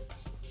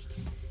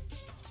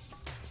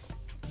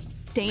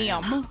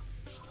 Damn.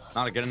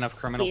 Not a good enough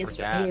criminal He for is,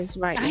 Dad. he is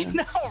right. I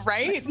now. know,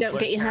 right? Don't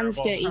get your hands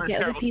dirty. What a Get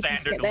other terrible people to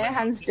standard get to their live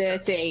hands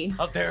dirty.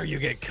 How dare you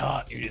get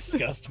caught, you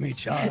disgust me,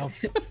 child.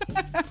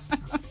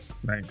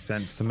 Makes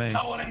sense to me.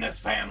 No one in this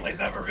family's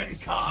ever been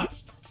caught.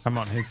 I'm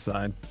on his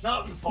side.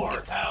 Not in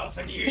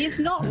 4,000 years. He's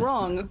not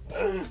wrong.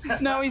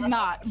 No, he's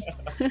not.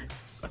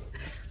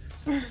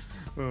 Oh,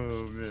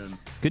 man.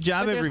 Good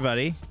job, Okay.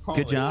 everybody.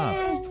 Good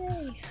job.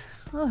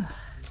 Yay.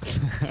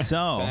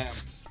 So, Damn.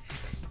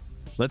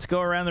 let's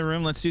go around the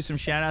room. Let's do some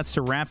shout outs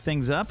to wrap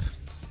things up.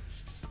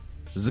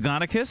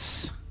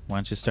 Zagonicus, why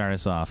don't you start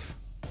us off?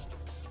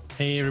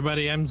 Hey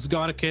everybody, I'm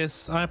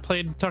Zgoticus. I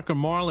played Tucker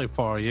Morley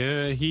for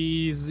you.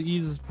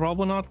 He's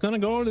probably not gonna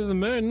go to the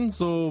moon,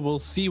 so we'll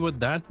see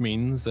what that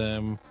means.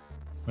 When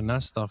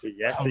that stuff.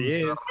 Yes, he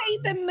is.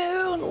 Hate the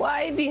moon.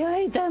 Why do you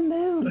hate the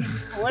moon?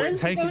 What is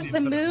to taking go to you the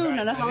for the moon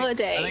on a ride.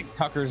 holiday? I think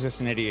Tucker's just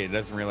an idiot. He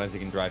doesn't realize he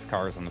can drive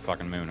cars on the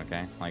fucking moon,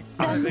 okay? Like,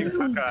 I think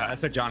Tucker.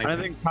 that's what Johnny I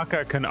thinks. think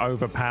Tucker can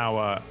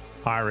overpower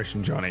Irish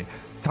and Johnny.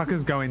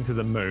 Tucker's going to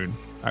the moon,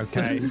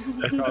 okay?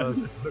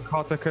 Because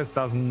Zagoticus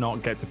does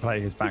not get to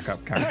play his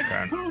backup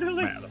character.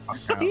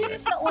 Do you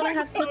just not want to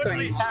have Tucker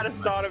totally anymore? had a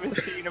thought of a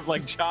scene of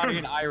like Johnny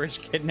and Irish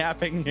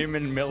kidnapping him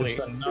and Millie.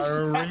 Just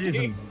for no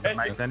reason that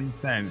makes any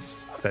sense.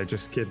 They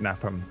just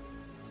kidnap him.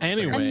 And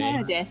Anyway,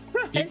 Meredith.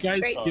 you It's guys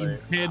great. can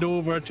head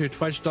over to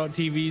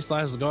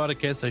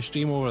twitch.tv/Zgoticus. I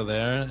stream over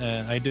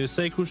there. I do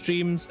cycle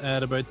streams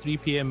at about 3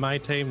 p.m. my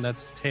time.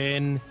 That's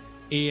 10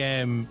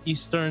 a.m.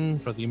 Eastern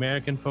for the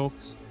American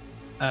folks.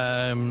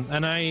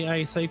 And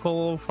I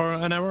cycle for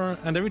an hour,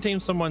 and every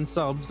time someone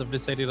subs, I've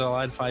decided I'll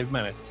add 5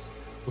 minutes.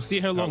 We'll see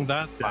how long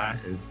that That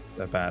lasts. is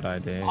a bad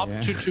idea. Up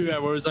yeah. to 2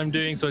 hours I'm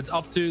doing, so it's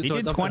up to... He so did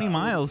it's up 20 to-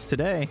 miles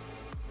today.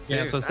 Yeah,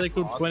 Dude, so I that's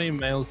cycled awesome. 20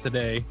 miles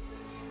today.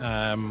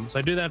 So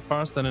I do that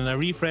first, and then I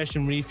refresh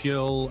and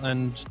refuel.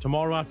 And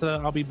tomorrow after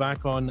that, I'll be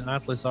back on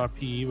Atlas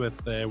RP with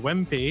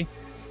Wimpy.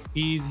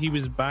 He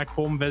was back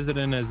home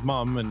visiting his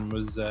mum and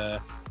was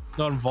not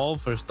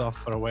involved for stuff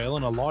for a while,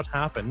 and a lot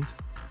happened.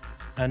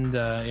 And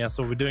yeah,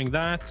 so we're doing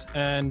that.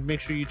 And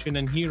make sure you tune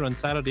in here on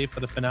Saturday for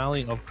the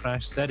finale of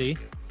Crash City.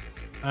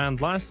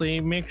 And lastly,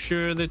 make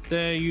sure that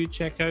you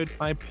check out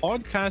my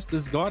podcast, The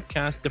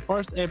Zgodcast. The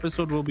first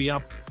episode will be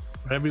up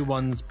for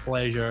everyone's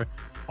pleasure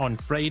on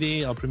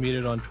Friday. I'll premiere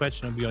it on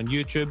Twitch and it'll be on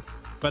YouTube.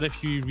 But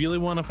if you really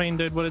want to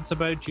find out what it's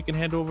about, you can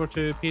head over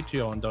to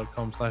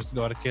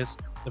patreon.com/Zgodicus.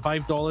 The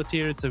 $5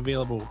 tier, it's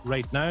available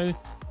right now.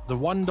 The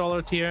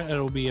 $1 tier,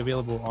 it'll be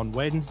available on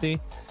Wednesday.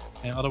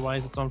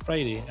 Otherwise, it's on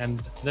Friday.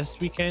 And this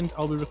weekend,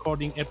 I'll be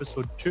recording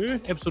episode 2.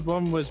 Episode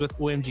 1 was with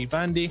OMG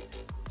Vandy.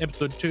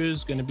 Episode 2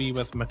 is going to be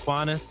with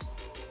McQuanis.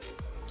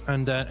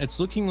 And it's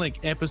looking like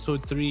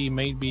episode 3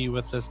 might be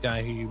with this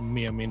guy who you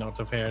may or may not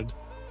have heard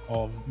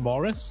of,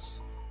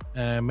 Morris.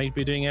 Might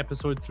be doing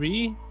episode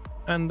 3.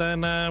 and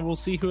then we'll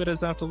see who it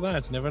is after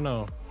that. You never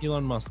know.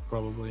 Elon Musk,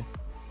 probably.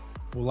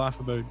 We'll laugh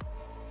about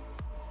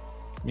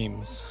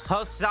memes.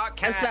 Host I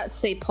was about to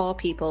say poor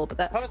people, but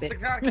that's a bit.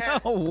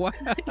 Oh, wow.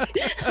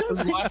 I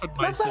was laughing What about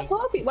myself.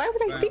 poor people? Why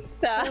would I think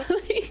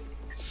that?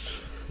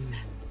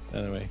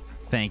 Anyway.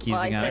 Thank you,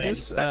 Well, I said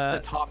Zagatus.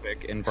 That's the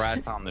topic, and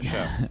Brad's on the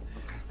show.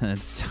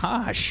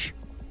 Tosh.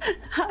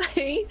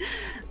 Hi,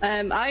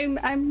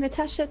 I'm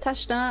Natasha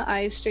Tashna.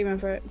 I stream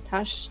over at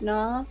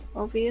Tashna.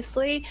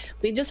 Obviously,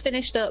 we just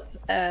finished up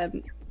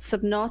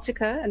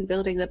Subnautica and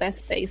building the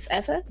best base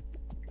ever.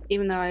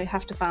 Even though I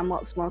have to farm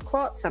lots more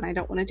quartz, and I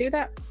don't want to do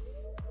that.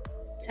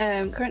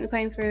 Currently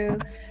playing through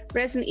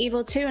Resident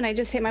Evil 2, and I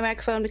just hit my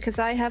microphone because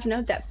I have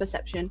no depth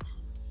perception.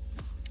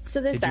 So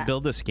there's Did that. you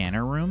build a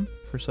scanner room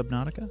for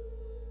Subnautica?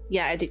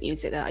 Yeah, I didn't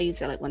use it though. I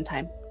used it like one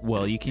time.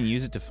 Well, you can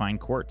use it to find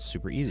quartz.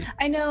 Super easy.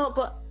 I know,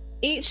 but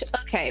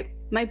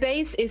my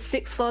base is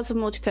 6 floors of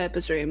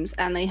multi-purpose rooms,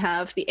 and they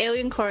have the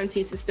alien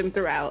quarantine system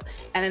throughout,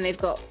 and then they've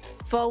got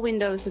 4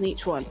 windows in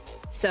each one.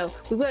 So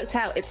we worked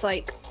out it's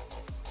like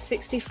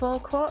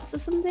 64 quartz or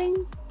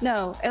something.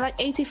 No, like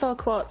 84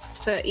 quartz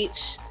for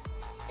each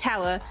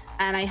tower,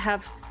 and I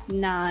have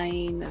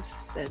 9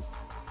 of them.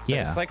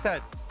 Yeah. It's like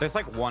that. There's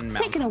like one. It's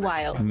taken a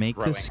while. Make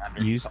growing this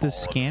underneath use all the of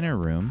them. scanner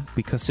room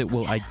because it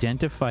will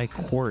identify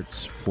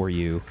quartz for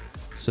you,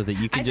 so that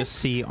you can just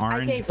see gave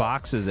orange up.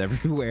 boxes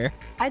everywhere.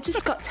 I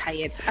just got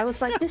tired. I was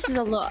like, this is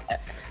a lot.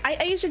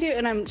 I usually do it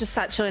when I'm just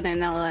sat chilling,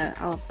 and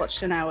I'll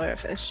watch an hour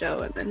of a show,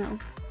 and then I'll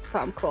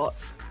farm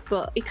quartz.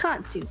 But you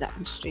can't do that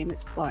on stream.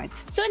 It's boring.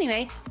 So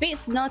anyway, beat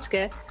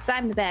Subnautica because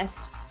I'm the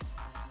best,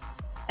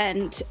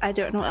 and I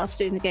don't know what else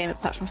to do in the game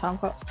apart from farm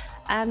quartz.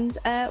 And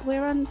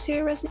we're on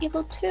to Resident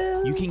Evil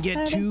 2. You can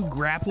get 2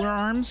 grappler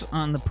arms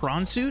on the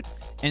prawn suit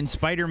and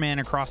Spider-Man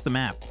across the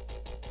map.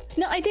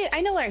 No, I did.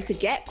 I know where to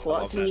get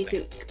quartz, and you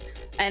could.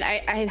 And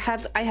I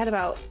had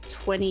about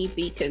 20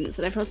 beacons,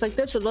 and everyone's like,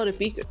 "That's a lot of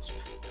beacons,"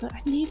 but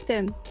I need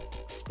them.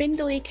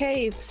 Spindly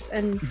caves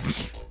and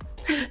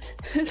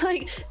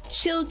like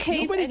chill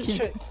cave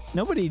entrance.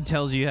 Nobody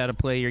tells you how to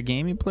play your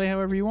game. You play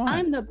however you want.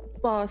 I'm the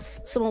boss.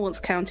 Someone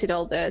once counted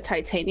all the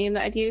titanium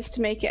that I'd used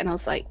to make it, and I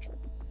was like,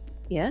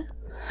 "Yeah,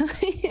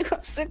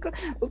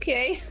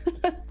 okay."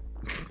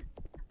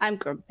 I'm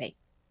grumpy.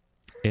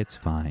 It's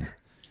fine.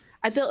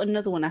 I built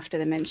another one after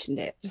they mentioned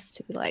it, just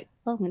to be like,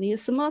 "Oh, I'm gonna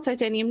use some more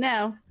titanium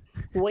now."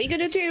 What are you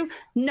gonna do?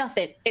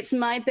 Nothing. It's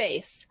my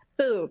base.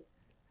 Boom.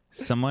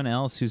 Someone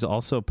else who's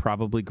also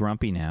probably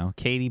grumpy now.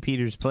 Katie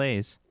Peters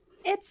plays.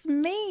 It's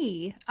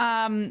me.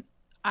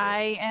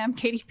 I am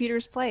Katie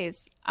Peters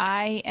Plays.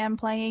 I am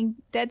playing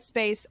Dead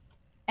Space,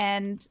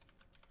 and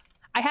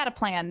I had a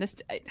plan.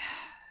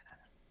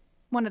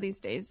 One of these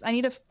days, I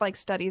need to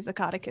study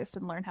Zacatecus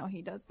and learn how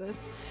he does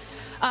this.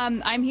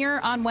 I'm here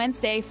on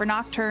Wednesday for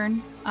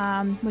Nocturne,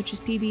 which is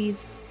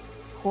PB's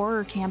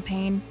horror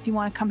campaign. If you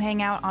want to come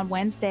hang out on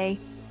Wednesday,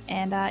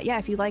 and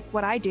if you like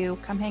what I do,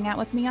 come hang out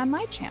with me on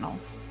my channel,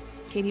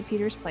 Katie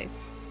Peters Plays.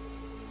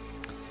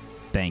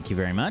 Thank you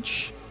very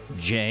much.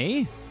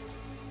 Jay?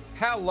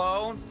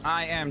 Hello,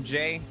 I am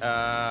Jay.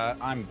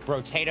 I'm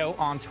Brotato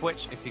on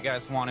Twitch. If you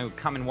guys want to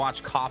come and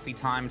watch Coffee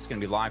Time, it's going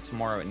to be live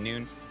tomorrow at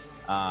noon.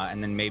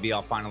 And then maybe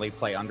I'll finally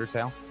play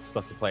Undertale. I was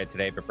supposed to play it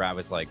today, but Brad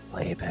was like,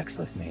 "Play Apex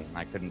with me." And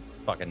I couldn't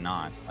fucking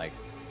not. Like,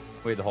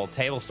 we had the whole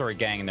Table Story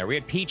gang in there. We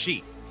had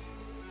Peachy.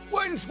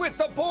 Wins with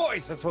the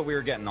boys. That's what we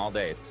were getting all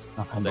days.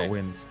 Nothing but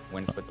wins.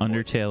 Wins with the boys.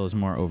 Undertale is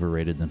more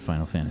overrated than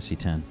Final Fantasy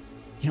X.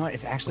 You know what?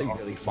 It's actually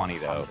really funny,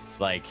 though.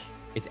 Like,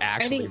 it's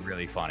actually think-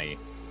 really funny.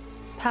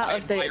 Part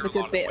of the admire a lot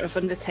good of bit voices.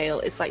 of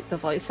Undertale is like the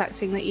voice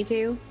acting that you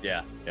do.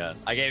 Yeah.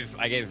 I gave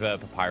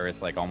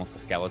Papyrus like almost a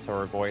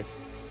Skeletor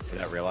voice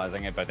without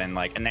realizing it, but then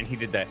and then he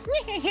did the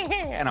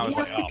and I was You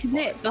like, have to "Oh,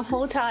 commit fuck." the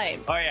whole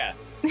time. Oh yeah,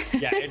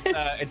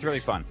 it's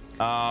really fun.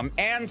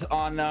 And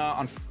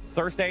on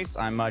Thursdays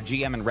I'm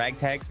GM in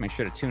Ragtags. Make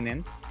sure to tune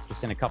in. It's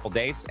just in a couple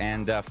days.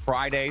 And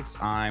Fridays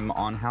I'm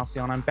on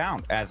Halcyon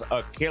Unbound as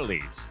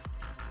Achilles,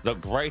 the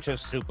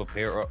greatest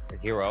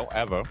superhero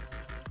ever,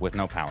 with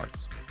no powers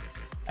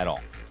at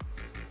all.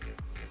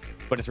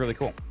 But it's really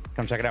cool.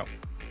 Come check it out.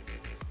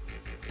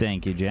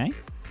 Thank you, Jay.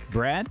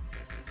 Brad?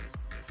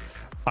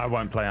 I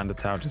won't play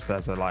Undertale just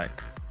as I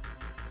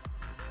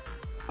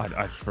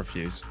just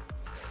refuse.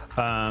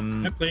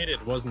 I played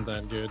it. Wasn't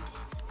that good?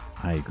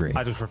 I agree.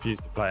 I just refuse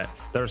to play it.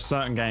 There are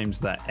certain games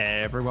that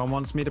everyone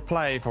wants me to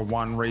play for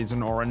one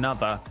reason or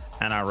another,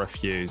 and I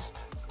refuse.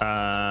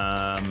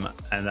 And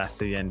that's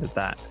the end of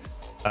that.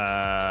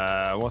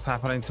 What's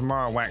happening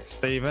tomorrow, Wax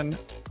Steven?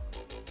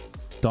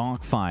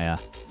 Darkfire.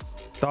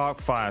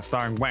 Darkfire,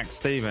 starring Wax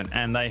Steven,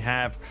 and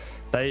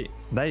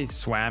they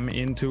swam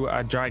into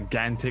a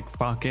gigantic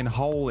fucking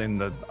hole in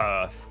the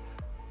earth.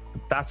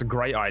 That's a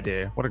great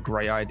idea. What a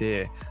great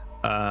idea.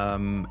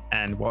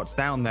 And what's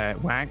down there,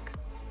 Whack?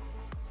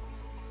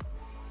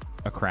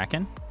 A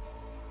Kraken?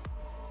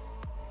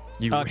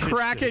 You A wish.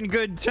 Kraken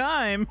good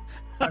time.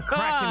 A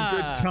cracking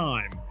good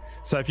time.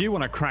 So if you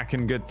want a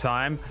cracking good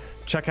time,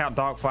 check out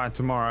Darkfire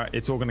tomorrow.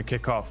 It's all going to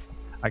kick off.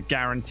 I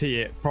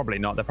guarantee it. Probably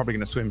not. They're probably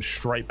going to swim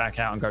straight back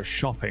out and go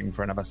shopping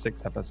for another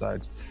 6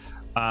 episodes.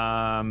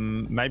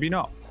 Maybe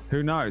not.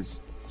 Who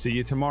knows? See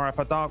you tomorrow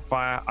for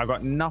Darkfire. I've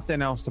got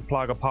nothing else to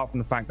plug apart from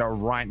the fact that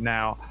right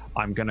now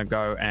I'm going to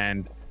go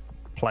and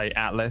play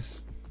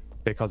Atlas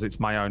because it's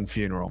my own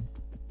funeral.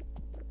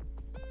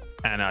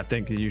 And I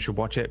think you should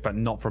watch it, but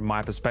not from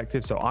my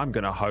perspective. So I'm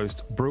going to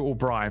host Brutal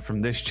Bride from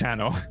this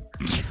channel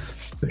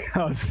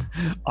because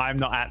I'm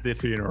not at the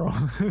funeral.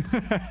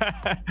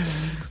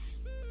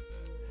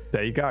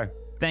 There you go.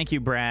 Thank you,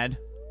 Brad.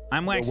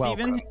 I'm Wax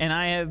Steven, and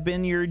I have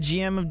been your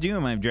GM of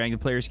Doom. I've dragged the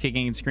players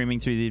kicking and screaming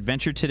through the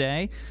adventure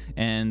today.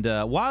 And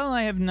while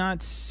I have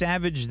not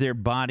savaged their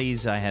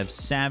bodies, I have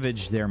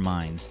savaged their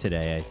minds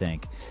today, I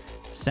think.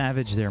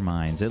 Savage their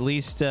minds. At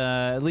least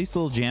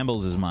little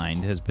Jambles'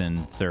 mind has been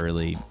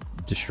thoroughly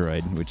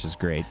destroyed, which is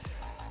great.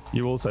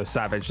 You also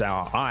savaged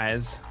our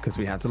eyes because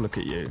we had to look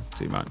at you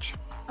too much.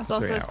 I was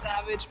also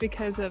savage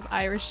because of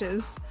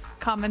Irish's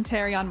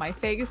commentary on my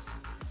face.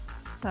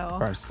 So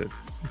roasted.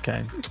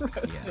 Okay.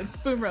 Roasted. Yeah.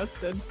 Boom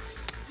roasted.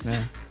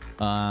 Yeah.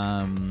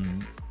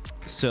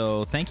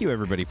 So thank you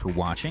everybody for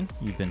watching.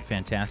 You've been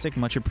fantastic.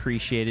 Much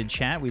appreciated,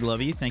 chat. We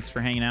love you. Thanks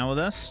for hanging out with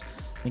us.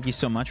 Thank you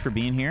so much for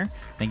being here.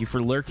 Thank you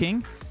for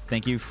lurking.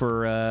 Thank you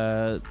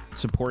for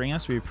supporting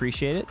us. We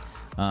appreciate it.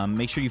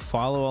 Make sure you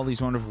follow all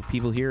these wonderful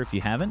people here if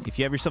you haven't. If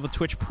you have yourself a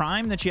Twitch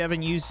Prime that you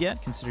haven't used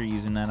yet, consider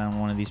using that on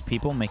one of these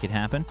people. Make it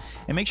happen.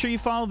 And make sure you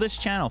follow this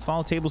channel.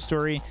 Follow Table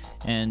Story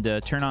and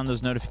turn on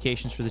those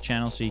notifications for the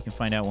channel so you can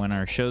find out when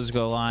our shows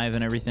go live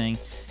and everything.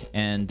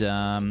 And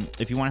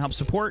if you want to help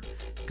support,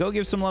 go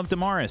give some love to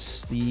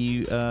Morris,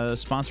 the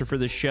sponsor for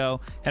this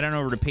show. Head on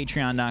over to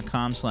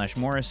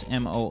patreon.com/Morris,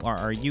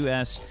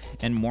 MORRUS,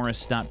 and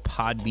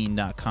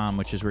morris.podbean.com,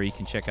 which is where you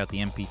can check out the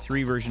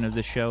MP3 version of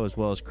this show, as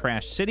well as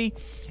Crash City,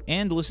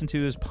 and listen to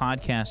his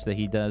podcast that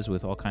he does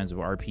with all kinds of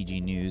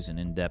RPG news and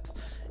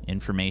in-depth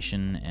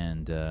information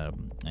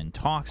and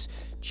talks.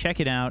 Check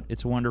it out.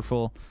 It's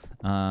wonderful.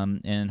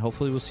 And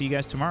hopefully we'll see you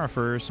guys tomorrow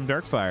for some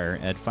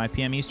Darkfire at 5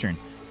 p.m. Eastern.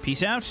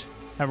 Peace out.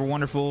 Have a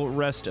wonderful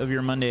rest of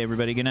your Monday,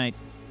 everybody. Good night.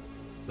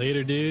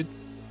 Later,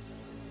 dudes.